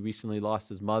 I know he recently lost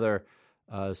his mother.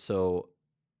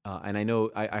 And I know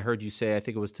I heard you say, I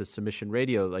think it was to Submission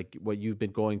Radio, like what you've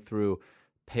been going through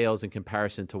pales in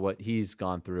comparison to what he's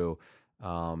gone through.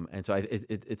 And so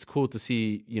it's cool to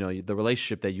see, the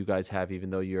relationship that you guys have, even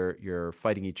though you're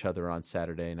fighting each other on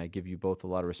Saturday. And I give you both a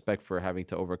lot of respect for having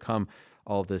to overcome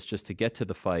all of this just to get to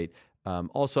the fight.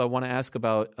 Also, I want to ask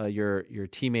about your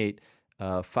teammate,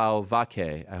 Fao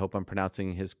Vake. I hope I'm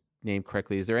pronouncing his name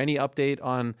correctly. Is there any update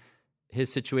on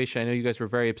his situation? I know you guys were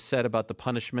very upset about the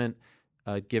punishment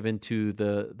given to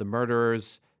the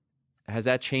murderers. Has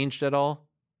that changed at all?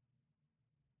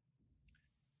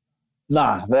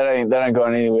 Nah, that ain't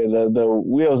going anywhere. The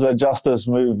wheels of justice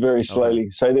move very slowly.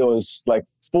 Okay. So there was like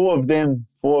four of them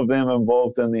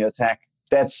involved in the attack.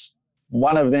 That's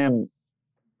one of them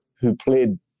who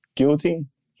pled guilty.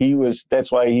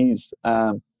 That's why he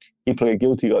pled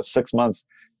guilty, got 6 months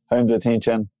home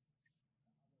detention.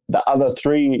 The other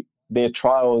three, their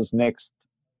trial is next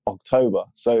October.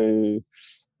 So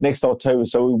next October.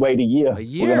 So we wait a year.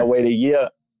 We're going to wait a year.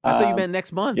 I thought you meant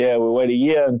next month. Yeah, we wait a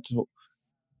year until.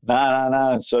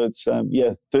 No. So it's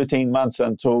 13 months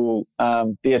until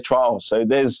their trial. So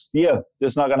there's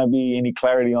not going to be any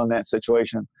clarity on that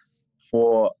situation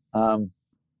for a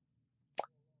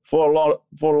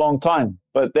long time.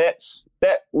 But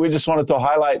we just wanted to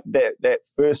highlight that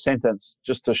first sentence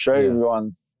just to show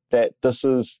everyone that this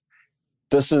is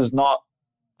not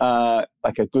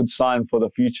like a good sign for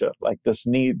the future. Like there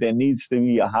needs to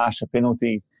be a harsher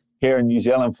penalty here in New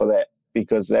Zealand for that,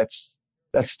 because that's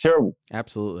terrible.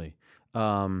 Absolutely.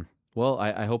 Well,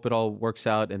 I hope it all works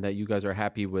out and that you guys are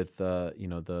happy with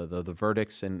the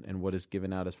verdicts and what is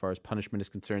given out as far as punishment is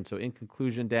concerned. So in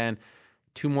conclusion, Dan,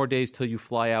 2 more days till you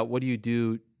fly out. What do you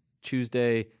do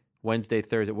Tuesday, Wednesday,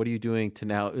 Thursday? What are you doing to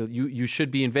now? You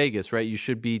should be in Vegas, right? You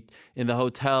should be in the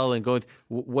hotel and going.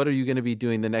 What are you going to be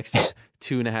doing the next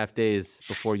 2.5 days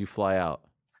before you fly out?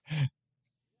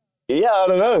 Yeah, I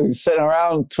don't know. Sitting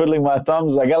around twiddling my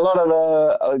thumbs. I got a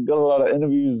lot of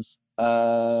interviews.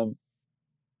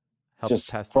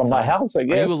 Just pass the from my time. house, I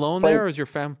guess. Are you alone there, or is your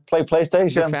play PlayStation?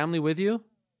 Is your family with you?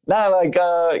 No,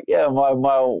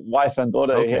 my wife and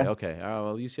daughter Okay, here. okay. Well,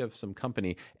 at least you have some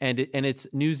company. And it's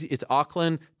it's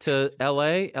Auckland to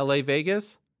LA,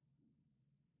 Vegas.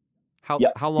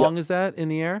 How long is that in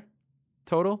the air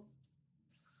total?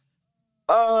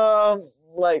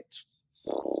 Like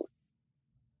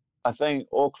I think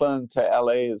Auckland to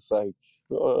LA is like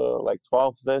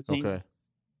 12, 13. Okay.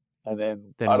 And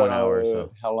then I 1 don't hour know or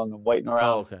so. how long I'm waiting around.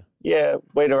 Oh, okay. Yeah,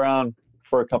 wait around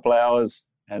for a couple of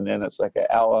hours, and then it's like an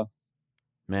hour.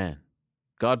 Man,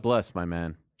 God bless, my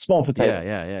man. Small potatoes.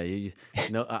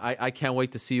 Yeah. I can't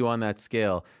wait to see you on that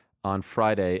scale on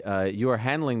Friday. You are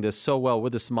handling this so well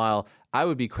with a smile. I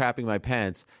would be crapping my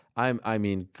pants. I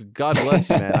mean, God bless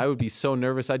you, man. I would be so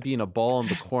nervous. I'd be in a ball in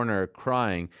the corner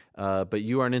crying. But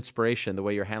you are an inspiration the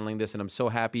way you're handling this, and I'm so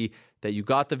happy that you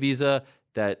got the visa,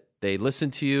 that they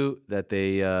listened to you, that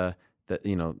they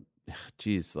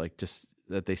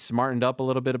that they smartened up a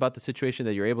little bit about the situation,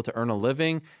 that you're able to earn a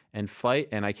living and fight.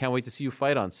 And I can't wait to see you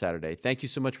fight on Saturday. Thank you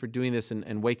so much for doing this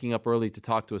and waking up early to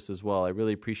talk to us as well. I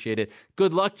really appreciate it.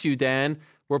 Good luck to you, Dan.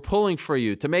 We're pulling for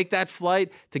you to make that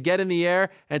flight, to get in the air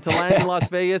and to land in Las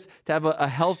Vegas, to have a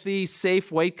healthy, safe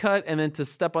weight cut, and then to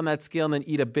step on that scale and then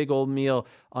eat a big old meal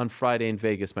on Friday in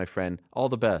Vegas, my friend. All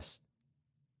the best.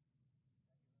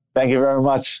 Thank you very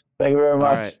much. Thank you very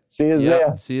much. All right. See you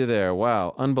there. See you there.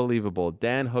 Wow. Unbelievable.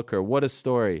 Dan Hooker, what a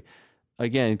story.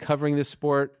 Again, covering this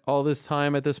sport all this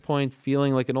time at this point,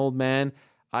 feeling like an old man.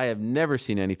 I have never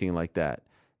seen anything like that.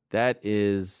 That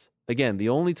is, again, the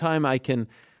only time I can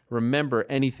remember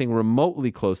anything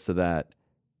remotely close to that.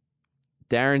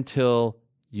 Darren Till,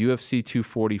 UFC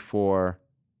 244,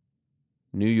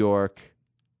 New York.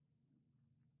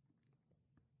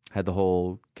 Had the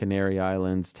whole Canary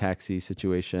Islands taxi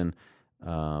situation.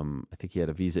 I think he had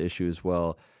a visa issue as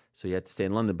well. So he had to stay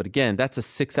in London. But again, that's a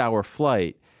 6-hour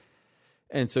flight.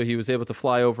 And so he was able to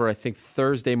fly over, I think,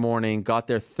 Thursday morning, got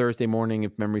there Thursday morning,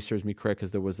 if memory serves me correct,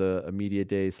 because there was a media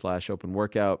day / open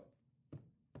workout.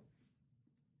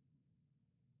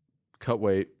 Cut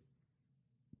weight.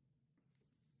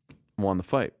 Won the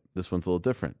fight. This one's a little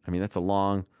different. I mean, that's a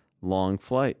long, long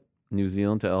flight. New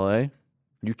Zealand to LA.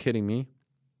 You kidding me?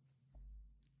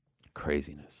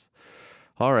 Craziness.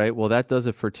 All right. Well, that does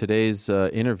it for today's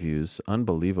interviews.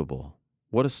 Unbelievable.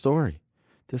 What a story.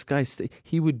 This guy,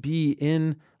 he would be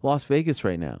in Las Vegas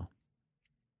right now.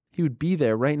 He would be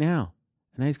there right now.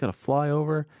 And now he's got to fly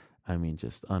over. I mean,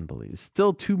 just unbelievable.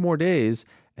 Still 2 more days,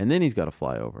 and then he's got to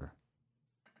fly over.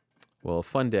 Well, a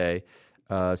fun day.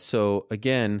 So,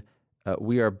 again,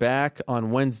 we are back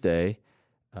on Wednesday.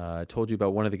 I told you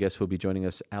about one of the guests who will be joining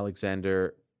us,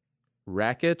 Alexander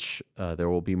Rakic. There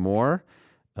will be more.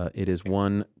 It is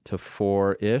 1 to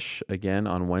 4-ish again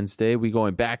on Wednesday. We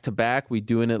going back to back. We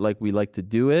doing it like we like to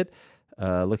do it.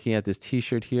 Looking at this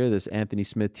T-shirt here, this Anthony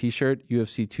Smith T-shirt,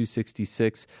 UFC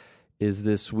 266 is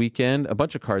this weekend. A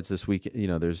bunch of cards this week. You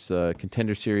know, there's a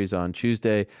Contender Series on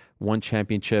Tuesday, one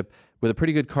championship with a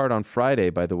pretty good card on Friday,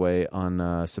 by the way,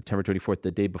 on September 24th,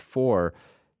 the day before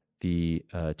the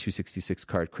 266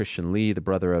 card. Christian Lee, the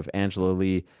brother of Angela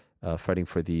Lee, fighting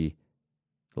for the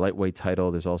lightweight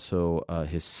title. There's also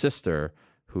his sister,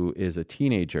 who is a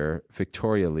teenager,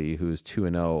 Victoria Lee, who is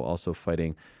 2-0, also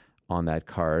fighting on that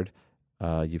card.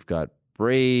 You've got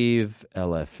Brave,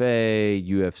 LFA,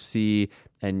 UFC,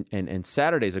 and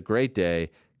Saturday's a great day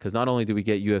because not only do we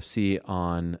get UFC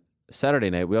on Saturday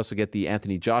night, we also get the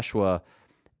Anthony Joshua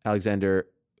Alexander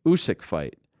Usyk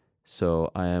fight.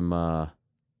 So I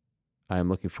am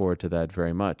looking forward to that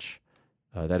very much.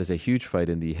 That is a huge fight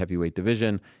in the heavyweight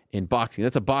division in boxing.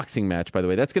 That's a boxing match, by the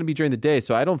way. That's going to be during the day,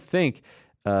 so I don't think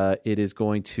it is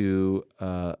going to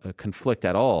conflict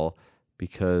at all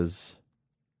because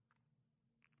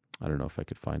I don't know if I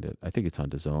could find it. I think it's on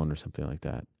DAZN or something like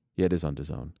that. Yeah, it is on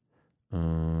DAZN.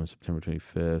 September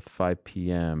 25th, 5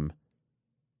 p.m.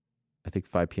 I think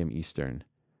 5 p.m. Eastern.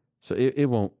 So it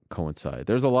won't coincide.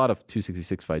 There's a lot of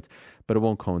 266 fights, but it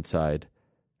won't coincide.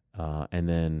 And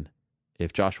then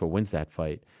if Joshua wins that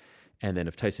fight, and then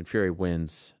if Tyson Fury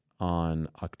wins on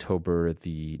October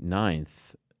the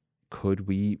 9th, could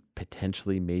we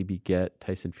potentially maybe get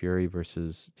Tyson Fury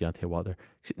versus Deontay Wilder?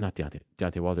 Not Deontay.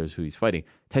 Deontay Wilder is who he's fighting.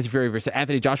 Tyson Fury versus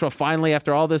Anthony Joshua. Finally,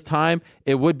 after all this time,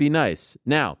 it would be nice.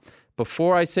 Now,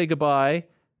 before I say goodbye,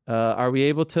 are we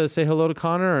able to say hello to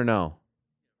Connor or no?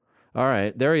 All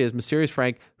right, there he is, Mysterious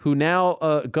Frank, who now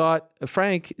got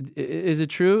Frank. Is it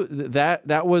true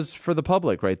that was for the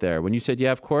public right there when you said,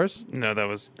 yeah, of course? No, that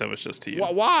was just to you.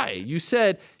 Why?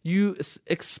 You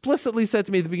explicitly said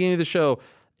to me at the beginning of the show,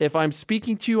 if I'm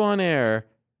speaking to you on air,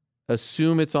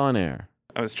 assume it's on air.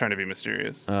 I was trying to be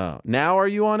mysterious. Oh, now are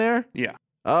you on air? Yeah.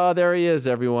 Oh, there he is,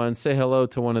 everyone. Say hello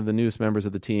to one of the newest members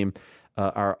of the team,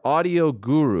 our audio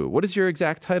guru. What is your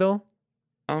exact title?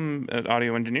 I'm an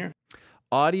audio engineer.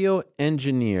 Audio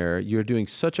engineer. You're doing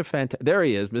such a fantastic... There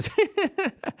he is.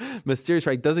 Mysterious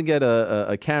Frank doesn't get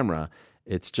a camera.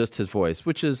 It's just his voice,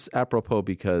 which is apropos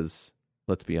because,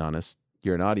 let's be honest,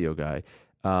 you're an audio guy.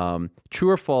 True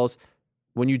or false,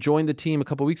 when you joined the team a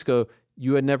couple weeks ago,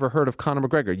 you had never heard of Conor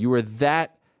McGregor. You were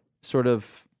that sort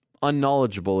of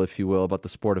unknowledgeable, if you will, about the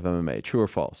sport of MMA. True or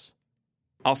false?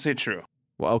 I'll say true.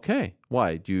 Well, okay.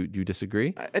 Why? Do you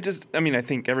disagree? I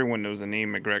think everyone knows the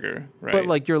name McGregor, right? But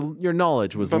like your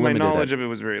knowledge was limited. But my knowledge of it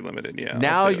was very limited, yeah.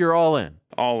 Now you're all in.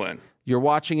 All in. You're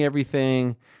watching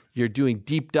everything. You're doing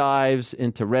deep dives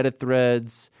into Reddit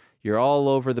threads. You're all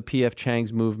over the PF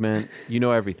Chang's movement. You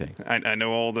know everything. I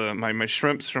know all my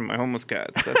shrimps from my homeless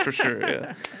cats. That's for sure,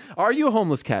 yeah. Are you a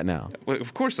homeless cat now? Well,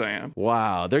 of course I am.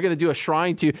 Wow. They're going to do a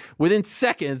shrine to you. Within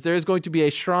seconds, there's going to be a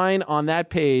shrine on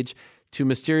that page to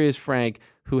Mysterious Frank,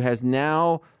 who has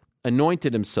now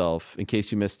anointed himself, in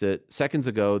case you missed it, seconds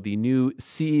ago, the new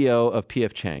CEO of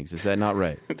PF Chang's. Is that not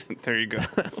right? There you go.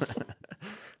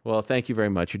 Well, thank you very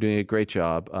much. You're doing a great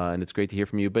job, and it's great to hear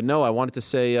from you. But no, I wanted to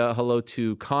say hello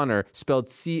to Connor, spelled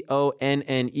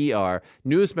Conner,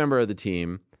 newest member of the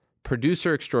team,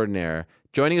 producer extraordinaire,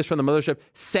 joining us from the mothership.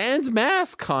 Sans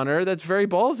mask, Connor. That's very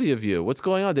ballsy of you. What's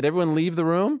going on? Did everyone leave the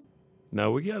room?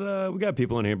 No, we got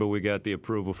people in here, but we got the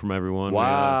approval from everyone.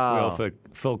 Wow. We all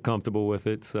felt comfortable with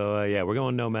it. So, yeah, we're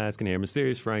going no mask in here.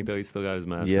 Mysterious Frank, though, he's still got his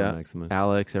mask on next to me.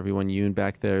 Alex, everyone, Yoon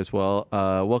back there as well.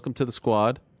 Welcome to the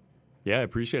squad. Yeah, I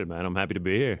appreciate it, man. I'm happy to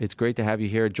be here. It's great to have you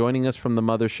here. Joining us from the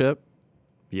mothership.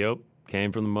 Yep,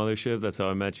 came from the mothership. That's how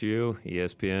I met you,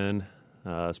 ESPN.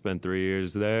 Spent 3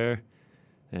 years there.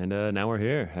 And now we're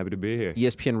here. Happy to be here.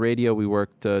 ESPN Radio, we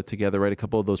worked together, right? A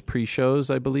couple of those pre-shows,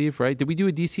 I believe, right? Did we do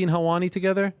a DC and Helwani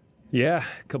together? Yeah,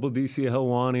 a couple DC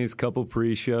Helwanis, couple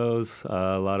pre-shows,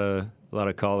 a lot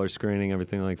of caller screening,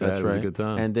 everything like that. That's It right. was a good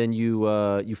time. And then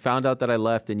you found out that I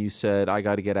left, and you said, I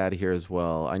got to get out of here as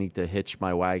well. I need to hitch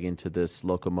my wagon to this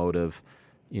locomotive.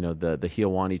 You know, the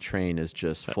Helwani train is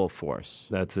just full force.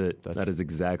 That's it. That is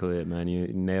exactly it, man. You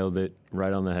nailed it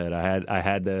right on the head. I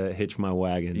had to hitch my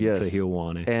wagon to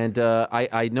Helwani. And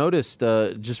I noticed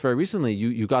just very recently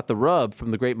you got the rub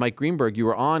from the great Mike Greenberg. You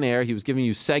were on air. He was giving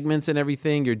you segments and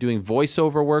everything. You're doing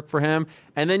voiceover work for him.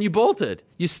 And then you bolted.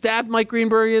 You stabbed Mike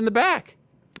Greenberg in the back.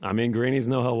 I mean, Greenie's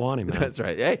no Helwani, man. That's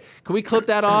right. Hey, can we clip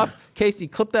that off? Casey,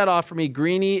 clip that off for me.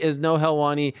 Greenie is no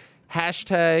Helwani.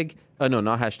 Hashtag... no,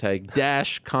 not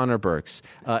hashtag, #Connor Burks.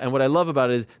 And what I love about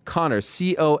it is Connor,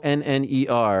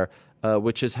 Conner,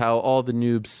 which is how all the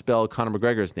noobs spell Conor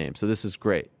McGregor's name. So this is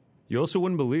great. You also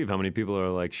wouldn't believe how many people are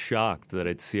like shocked that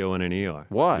it's Conner.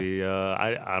 Why?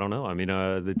 I don't know. I mean,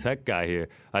 the tech guy here,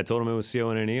 I told him it was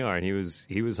Conner, and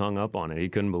he was hung up on it. He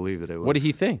couldn't believe that it was. What did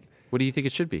he think? What do you think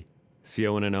it should be?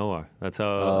 Conner. That's how.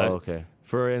 Okay.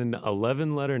 For an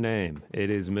 11-letter name, it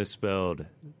is misspelled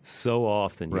so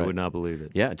often you would not believe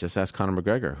it. Yeah, just ask Conor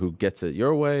McGregor, who gets it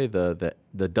your way, the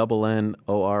double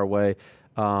N-O-R way.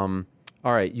 All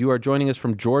right, you are joining us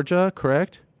from Georgia,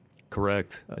 correct?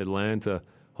 Correct. Atlanta,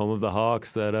 home of the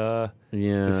Hawks that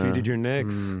defeated your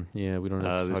Knicks. We don't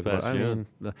have to talk past about it. June.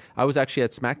 I was actually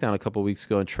at SmackDown a couple of weeks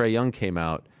ago, and Trae Young came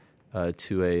out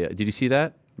to a... Did you see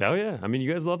that? Oh, yeah. I mean,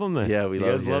 you guys love him there. Yeah, you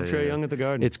guys love Trae Young at the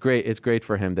Garden. It's great. It's great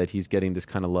for him that he's getting this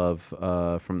kind of love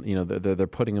from, they're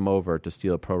putting him over, to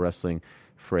steal a pro wrestling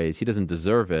phrase. He doesn't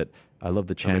deserve it. I love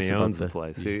the chance. He owns the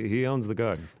place. He owns the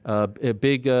Garden. A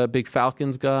big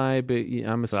Falcons guy.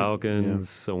 I'm Falcons.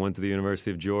 So went to the University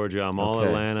of Georgia. I'm all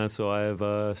Atlanta, so I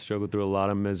have struggled through a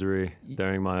lot of misery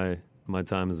during my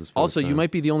time as a sports Also, fan. you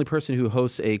might be the only person who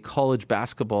hosts a college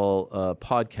basketball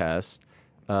podcast.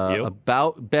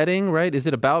 About betting, right? Is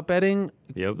it about betting?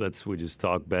 Yep, we just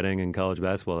talk betting and college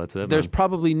basketball. That's it. There's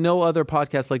probably no other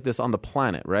podcast like this on the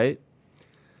planet, right?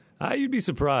 You'd be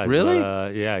surprised. Really?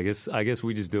 But, yeah, I guess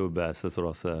we just do it best. That's what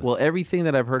I'll say. Well, everything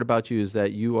that I've heard about you is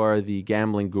that you are the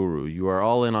gambling guru. You are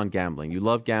all in on gambling. You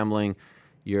love gambling.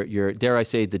 You're dare I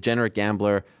say, degenerate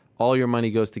gambler. All your money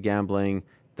goes to gambling.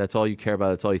 That's all you care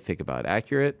about. That's all you think about.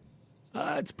 Accurate?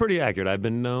 It's pretty accurate. I've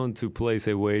been known to place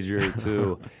a wager or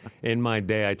two in my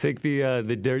day. I take the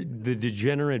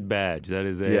degenerate badge. That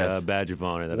is a badge of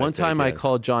honor. One time I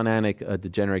called John Anik a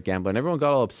degenerate gambler, and everyone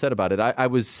got all upset about it. I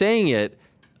was saying it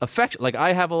affection. Like,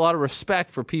 I have a lot of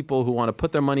respect for people who want to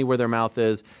put their money where their mouth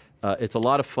is. It's a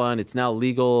lot of fun. It's now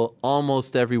legal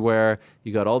almost everywhere.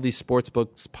 You got all these sports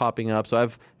books popping up. So I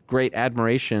have great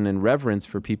admiration and reverence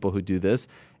for people who do this.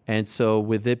 And so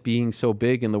with it being so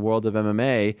big in the world of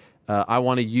MMA, I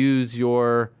want to use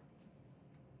your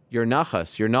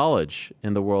nachas, your knowledge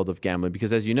in the world of gambling,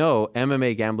 because as you know,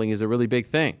 MMA gambling is a really big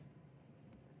thing.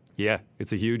 Yeah,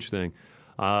 it's a huge thing.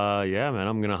 Yeah, man,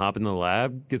 I'm going to hop in the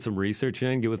lab, get some research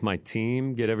in, get with my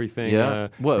team, get everything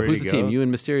Who's the team? You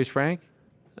and Mysterious Frank?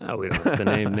 We don't have to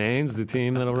name names. The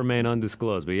team that'll remain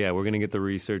undisclosed. But yeah, we're going to get the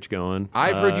research going.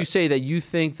 I've heard you say that you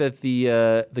think that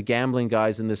the gambling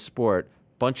guys in this sport,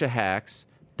 bunch of hacks,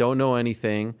 don't know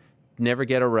anything, never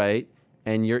get it right,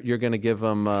 and you're going to give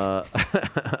them a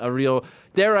real,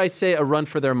 dare I say, a run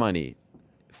for their money.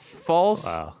 False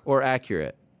or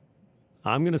accurate?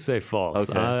 I'm going to say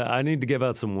false. Okay. I need to give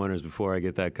out some winners before I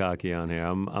get that cocky on here.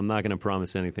 I'm not going to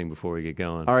promise anything before we get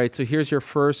going. All right, so here's your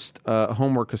first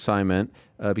homework assignment,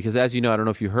 because as you know, I don't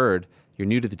know if you heard, you're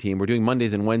new to the team. We're doing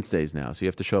Mondays and Wednesdays now, so you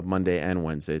have to show up Monday and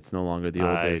Wednesday. It's no longer the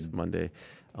old days, Monday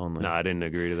only. No, I didn't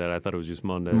agree to that. I thought it was just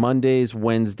Mondays. Mondays,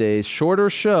 Wednesdays, shorter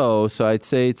show, so I'd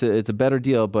say it's a better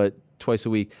deal, but twice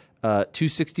a week.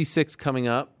 266 coming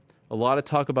up. A lot of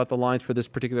talk about the lines for this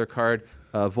particular card.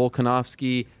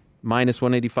 Volkanovski, minus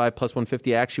 185, plus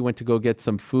 150. I actually went to go get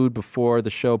some food before the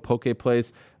show, Poke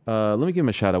Place. Let me give him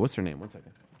a shout out. What's her name? 1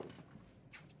 second.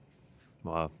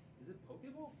 Wow. Is it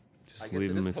Pokeball? Just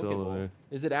leaving myself there.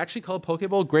 Is it actually called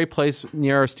Pokeball? Great place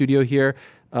near our studio here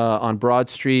on Broad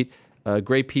Street.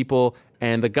 Great people.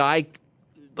 And the guy,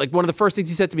 like, one of the first things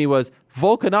he said to me was,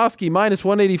 Volkanovski minus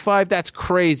 185, that's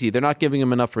crazy. They're not giving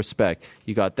him enough respect.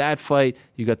 You got that fight.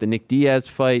 You got the Nick Diaz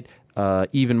fight.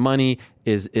 Even money.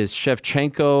 Is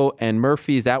Shevchenko and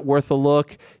Murphy, is that worth a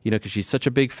look? You know, because she's such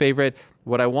a big favorite.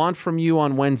 What I want from you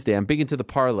on Wednesday, I'm big into the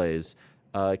parlays.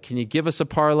 Can you give us a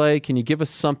parlay? Can you give us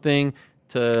something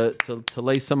to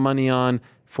lay some money on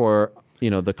for, you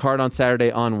know, the card on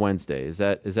Saturday on Wednesday? Is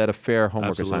that a fair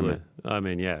homework assignment? I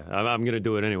mean, yeah, I'm going to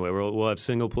do it anyway. We'll have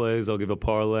single plays. I'll give a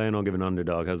parlay and I'll give an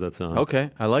underdog. How's that sound?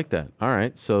 Okay, I like that. All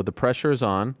right, so the pressure is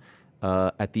on.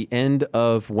 At the end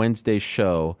of Wednesday's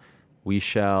show, we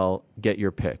shall get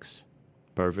your picks.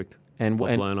 Perfect. And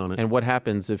we'll plan on it. And what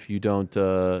happens if you don't,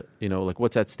 like,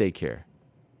 what's at stake here?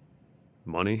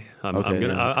 Money. I'm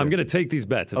gonna take these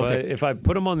bets. If I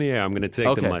put them on the air, I'm gonna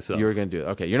take them myself. You're gonna do it.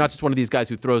 Okay. You're not just one of these guys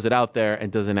who throws it out there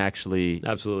and doesn't actually.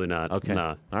 Absolutely not. Okay.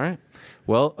 Nah. All right.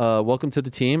 Well, welcome to the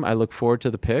team. I look forward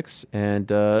to the picks,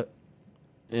 and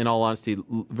in all honesty,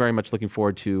 very much looking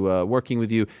forward to working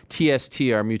with you. TST,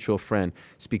 our mutual friend,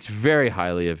 speaks very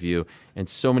highly of you. And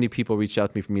so many people reached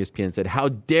out to me from ESPN and said, how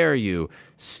dare you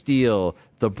steal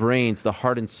the brains, the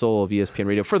heart and soul of ESPN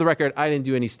Radio? For the record, I didn't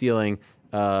do any stealing.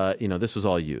 This was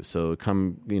all you. So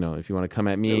come, if you want to come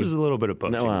at me. There was a little bit of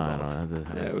poaching involved.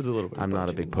 It was a little bit of I'm not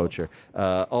a big involved.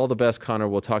 poacher. All the best, Connor.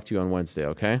 We'll talk to you on Wednesday,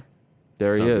 okay?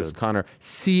 There he is, good. Connor.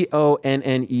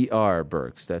 Conner,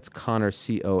 Burks. That's Connor,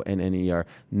 Conner,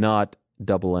 not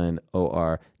double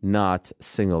N-O-R, not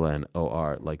single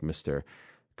N-O-R, like Mr.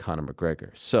 Conor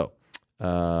McGregor. So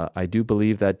I do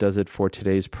believe that does it for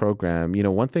today's program. You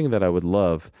know, one thing that I would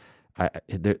love,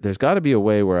 there's got to be a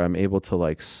way where I'm able to,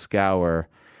 like, scour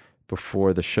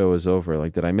before the show is over.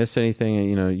 Like, did I miss anything?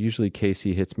 You know, usually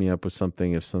Casey hits me up with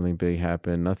something if something big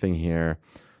happened. Nothing here.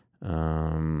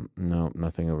 No,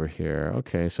 nothing over here.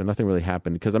 Okay, so nothing really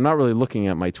happened because I'm not really looking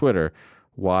at my Twitter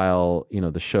while,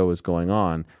 the show is going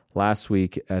on. Last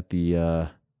week at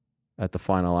the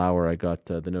final hour, I got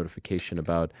the notification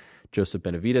about Joseph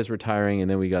Benavidez retiring, and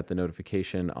then we got the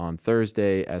notification on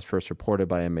Thursday, as first reported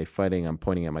by MMA Fighting. I'm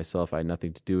pointing at myself. I had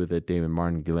nothing to do with it. Damon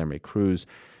Martin, Guilherme Cruz,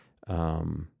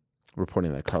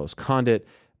 reporting that Carlos Condit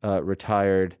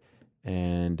retired,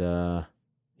 and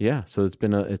yeah, so it's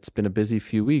been a busy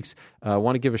few weeks. I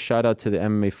want to give a shout out to the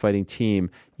MMA Fighting team.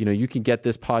 You know, you can get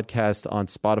this podcast on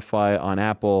Spotify, on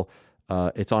Apple.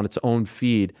 It's on its own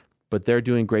feed, but they're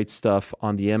doing great stuff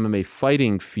on the MMA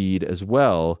Fighting feed as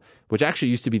well, which actually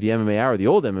used to be the MMA Hour, the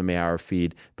old MMA Hour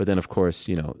feed, but then of course,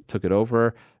 took it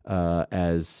over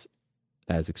as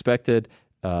expected.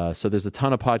 So there's a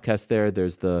ton of podcasts there.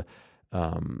 There's the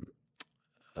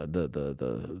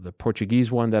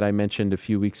Portuguese one that I mentioned a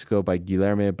few weeks ago by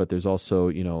Guilherme, but there's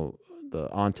also, the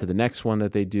on to the next one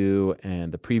that they do,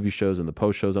 and the preview shows and the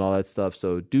post shows and all that stuff.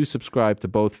 So do subscribe to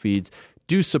both feeds.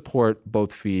 Do support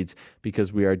both feeds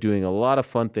because we are doing a lot of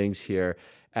fun things here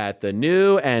at the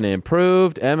new and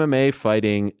improved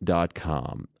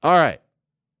MMAfighting.com. All right.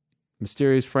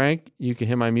 Mysterious Frank, you can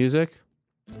hear my music.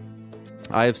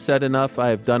 I have said enough. I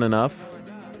have done enough.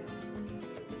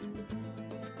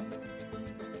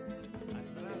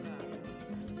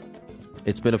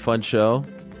 It's been a fun show.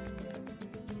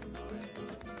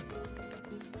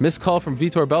 Missed call from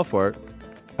Vitor Belfort.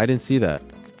 I didn't see that.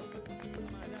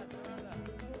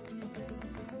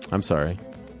 I'm sorry.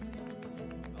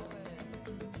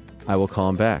 I will call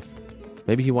him back.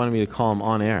 Maybe he wanted me to call him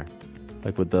on air,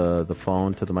 like with the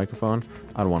phone to the microphone.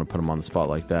 I don't want to put him on the spot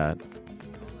like that.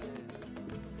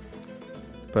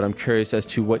 But I'm curious as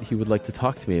to what he would like to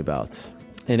talk to me about.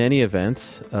 In any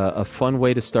event, a fun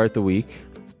way to start the week.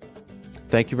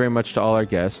 Thank you very much to all our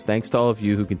guests. Thanks to all of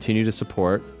you who continue to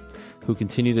support, who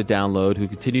continue to download, who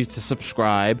continue to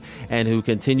subscribe, and who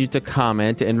continue to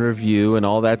comment and review and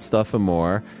all that stuff and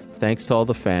more. Thanks to all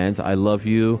the fans. I love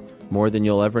you more than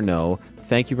you'll ever know.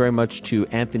 Thank you very much to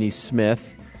Anthony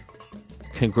Smith.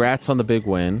 Congrats on the big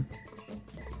win.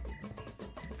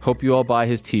 Hope you all buy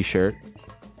his t-shirt.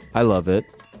 I love it.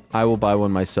 I will buy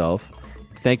one myself.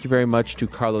 Thank you very much to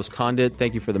Carlos Condit.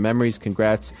 Thank you for the memories.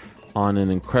 Congrats on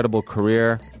an incredible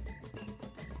career.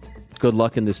 Good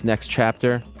luck in this next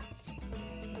chapter.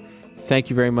 Thank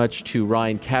you very much to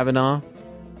Ryan Kavanaugh.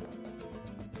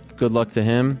 Good luck to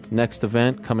him. Next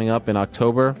event coming up in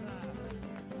October.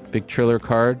 Big Triller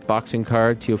card, boxing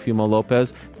card, Teofimo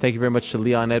Lopez. Thank you very much to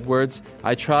Leon Edwards.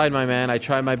 I tried, my man. I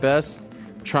tried my best.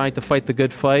 Trying to fight the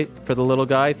good fight for the little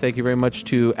guy. Thank you very much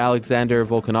to Alexander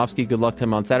Volkanovski. Good luck to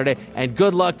him on Saturday. And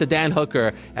good luck to Dan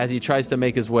Hooker as he tries to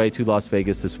make his way to Las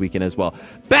Vegas this weekend as well.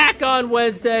 Back on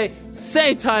Wednesday,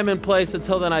 same time and place.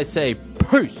 Until then, I say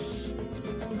peace.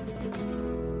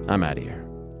 I'm out of here.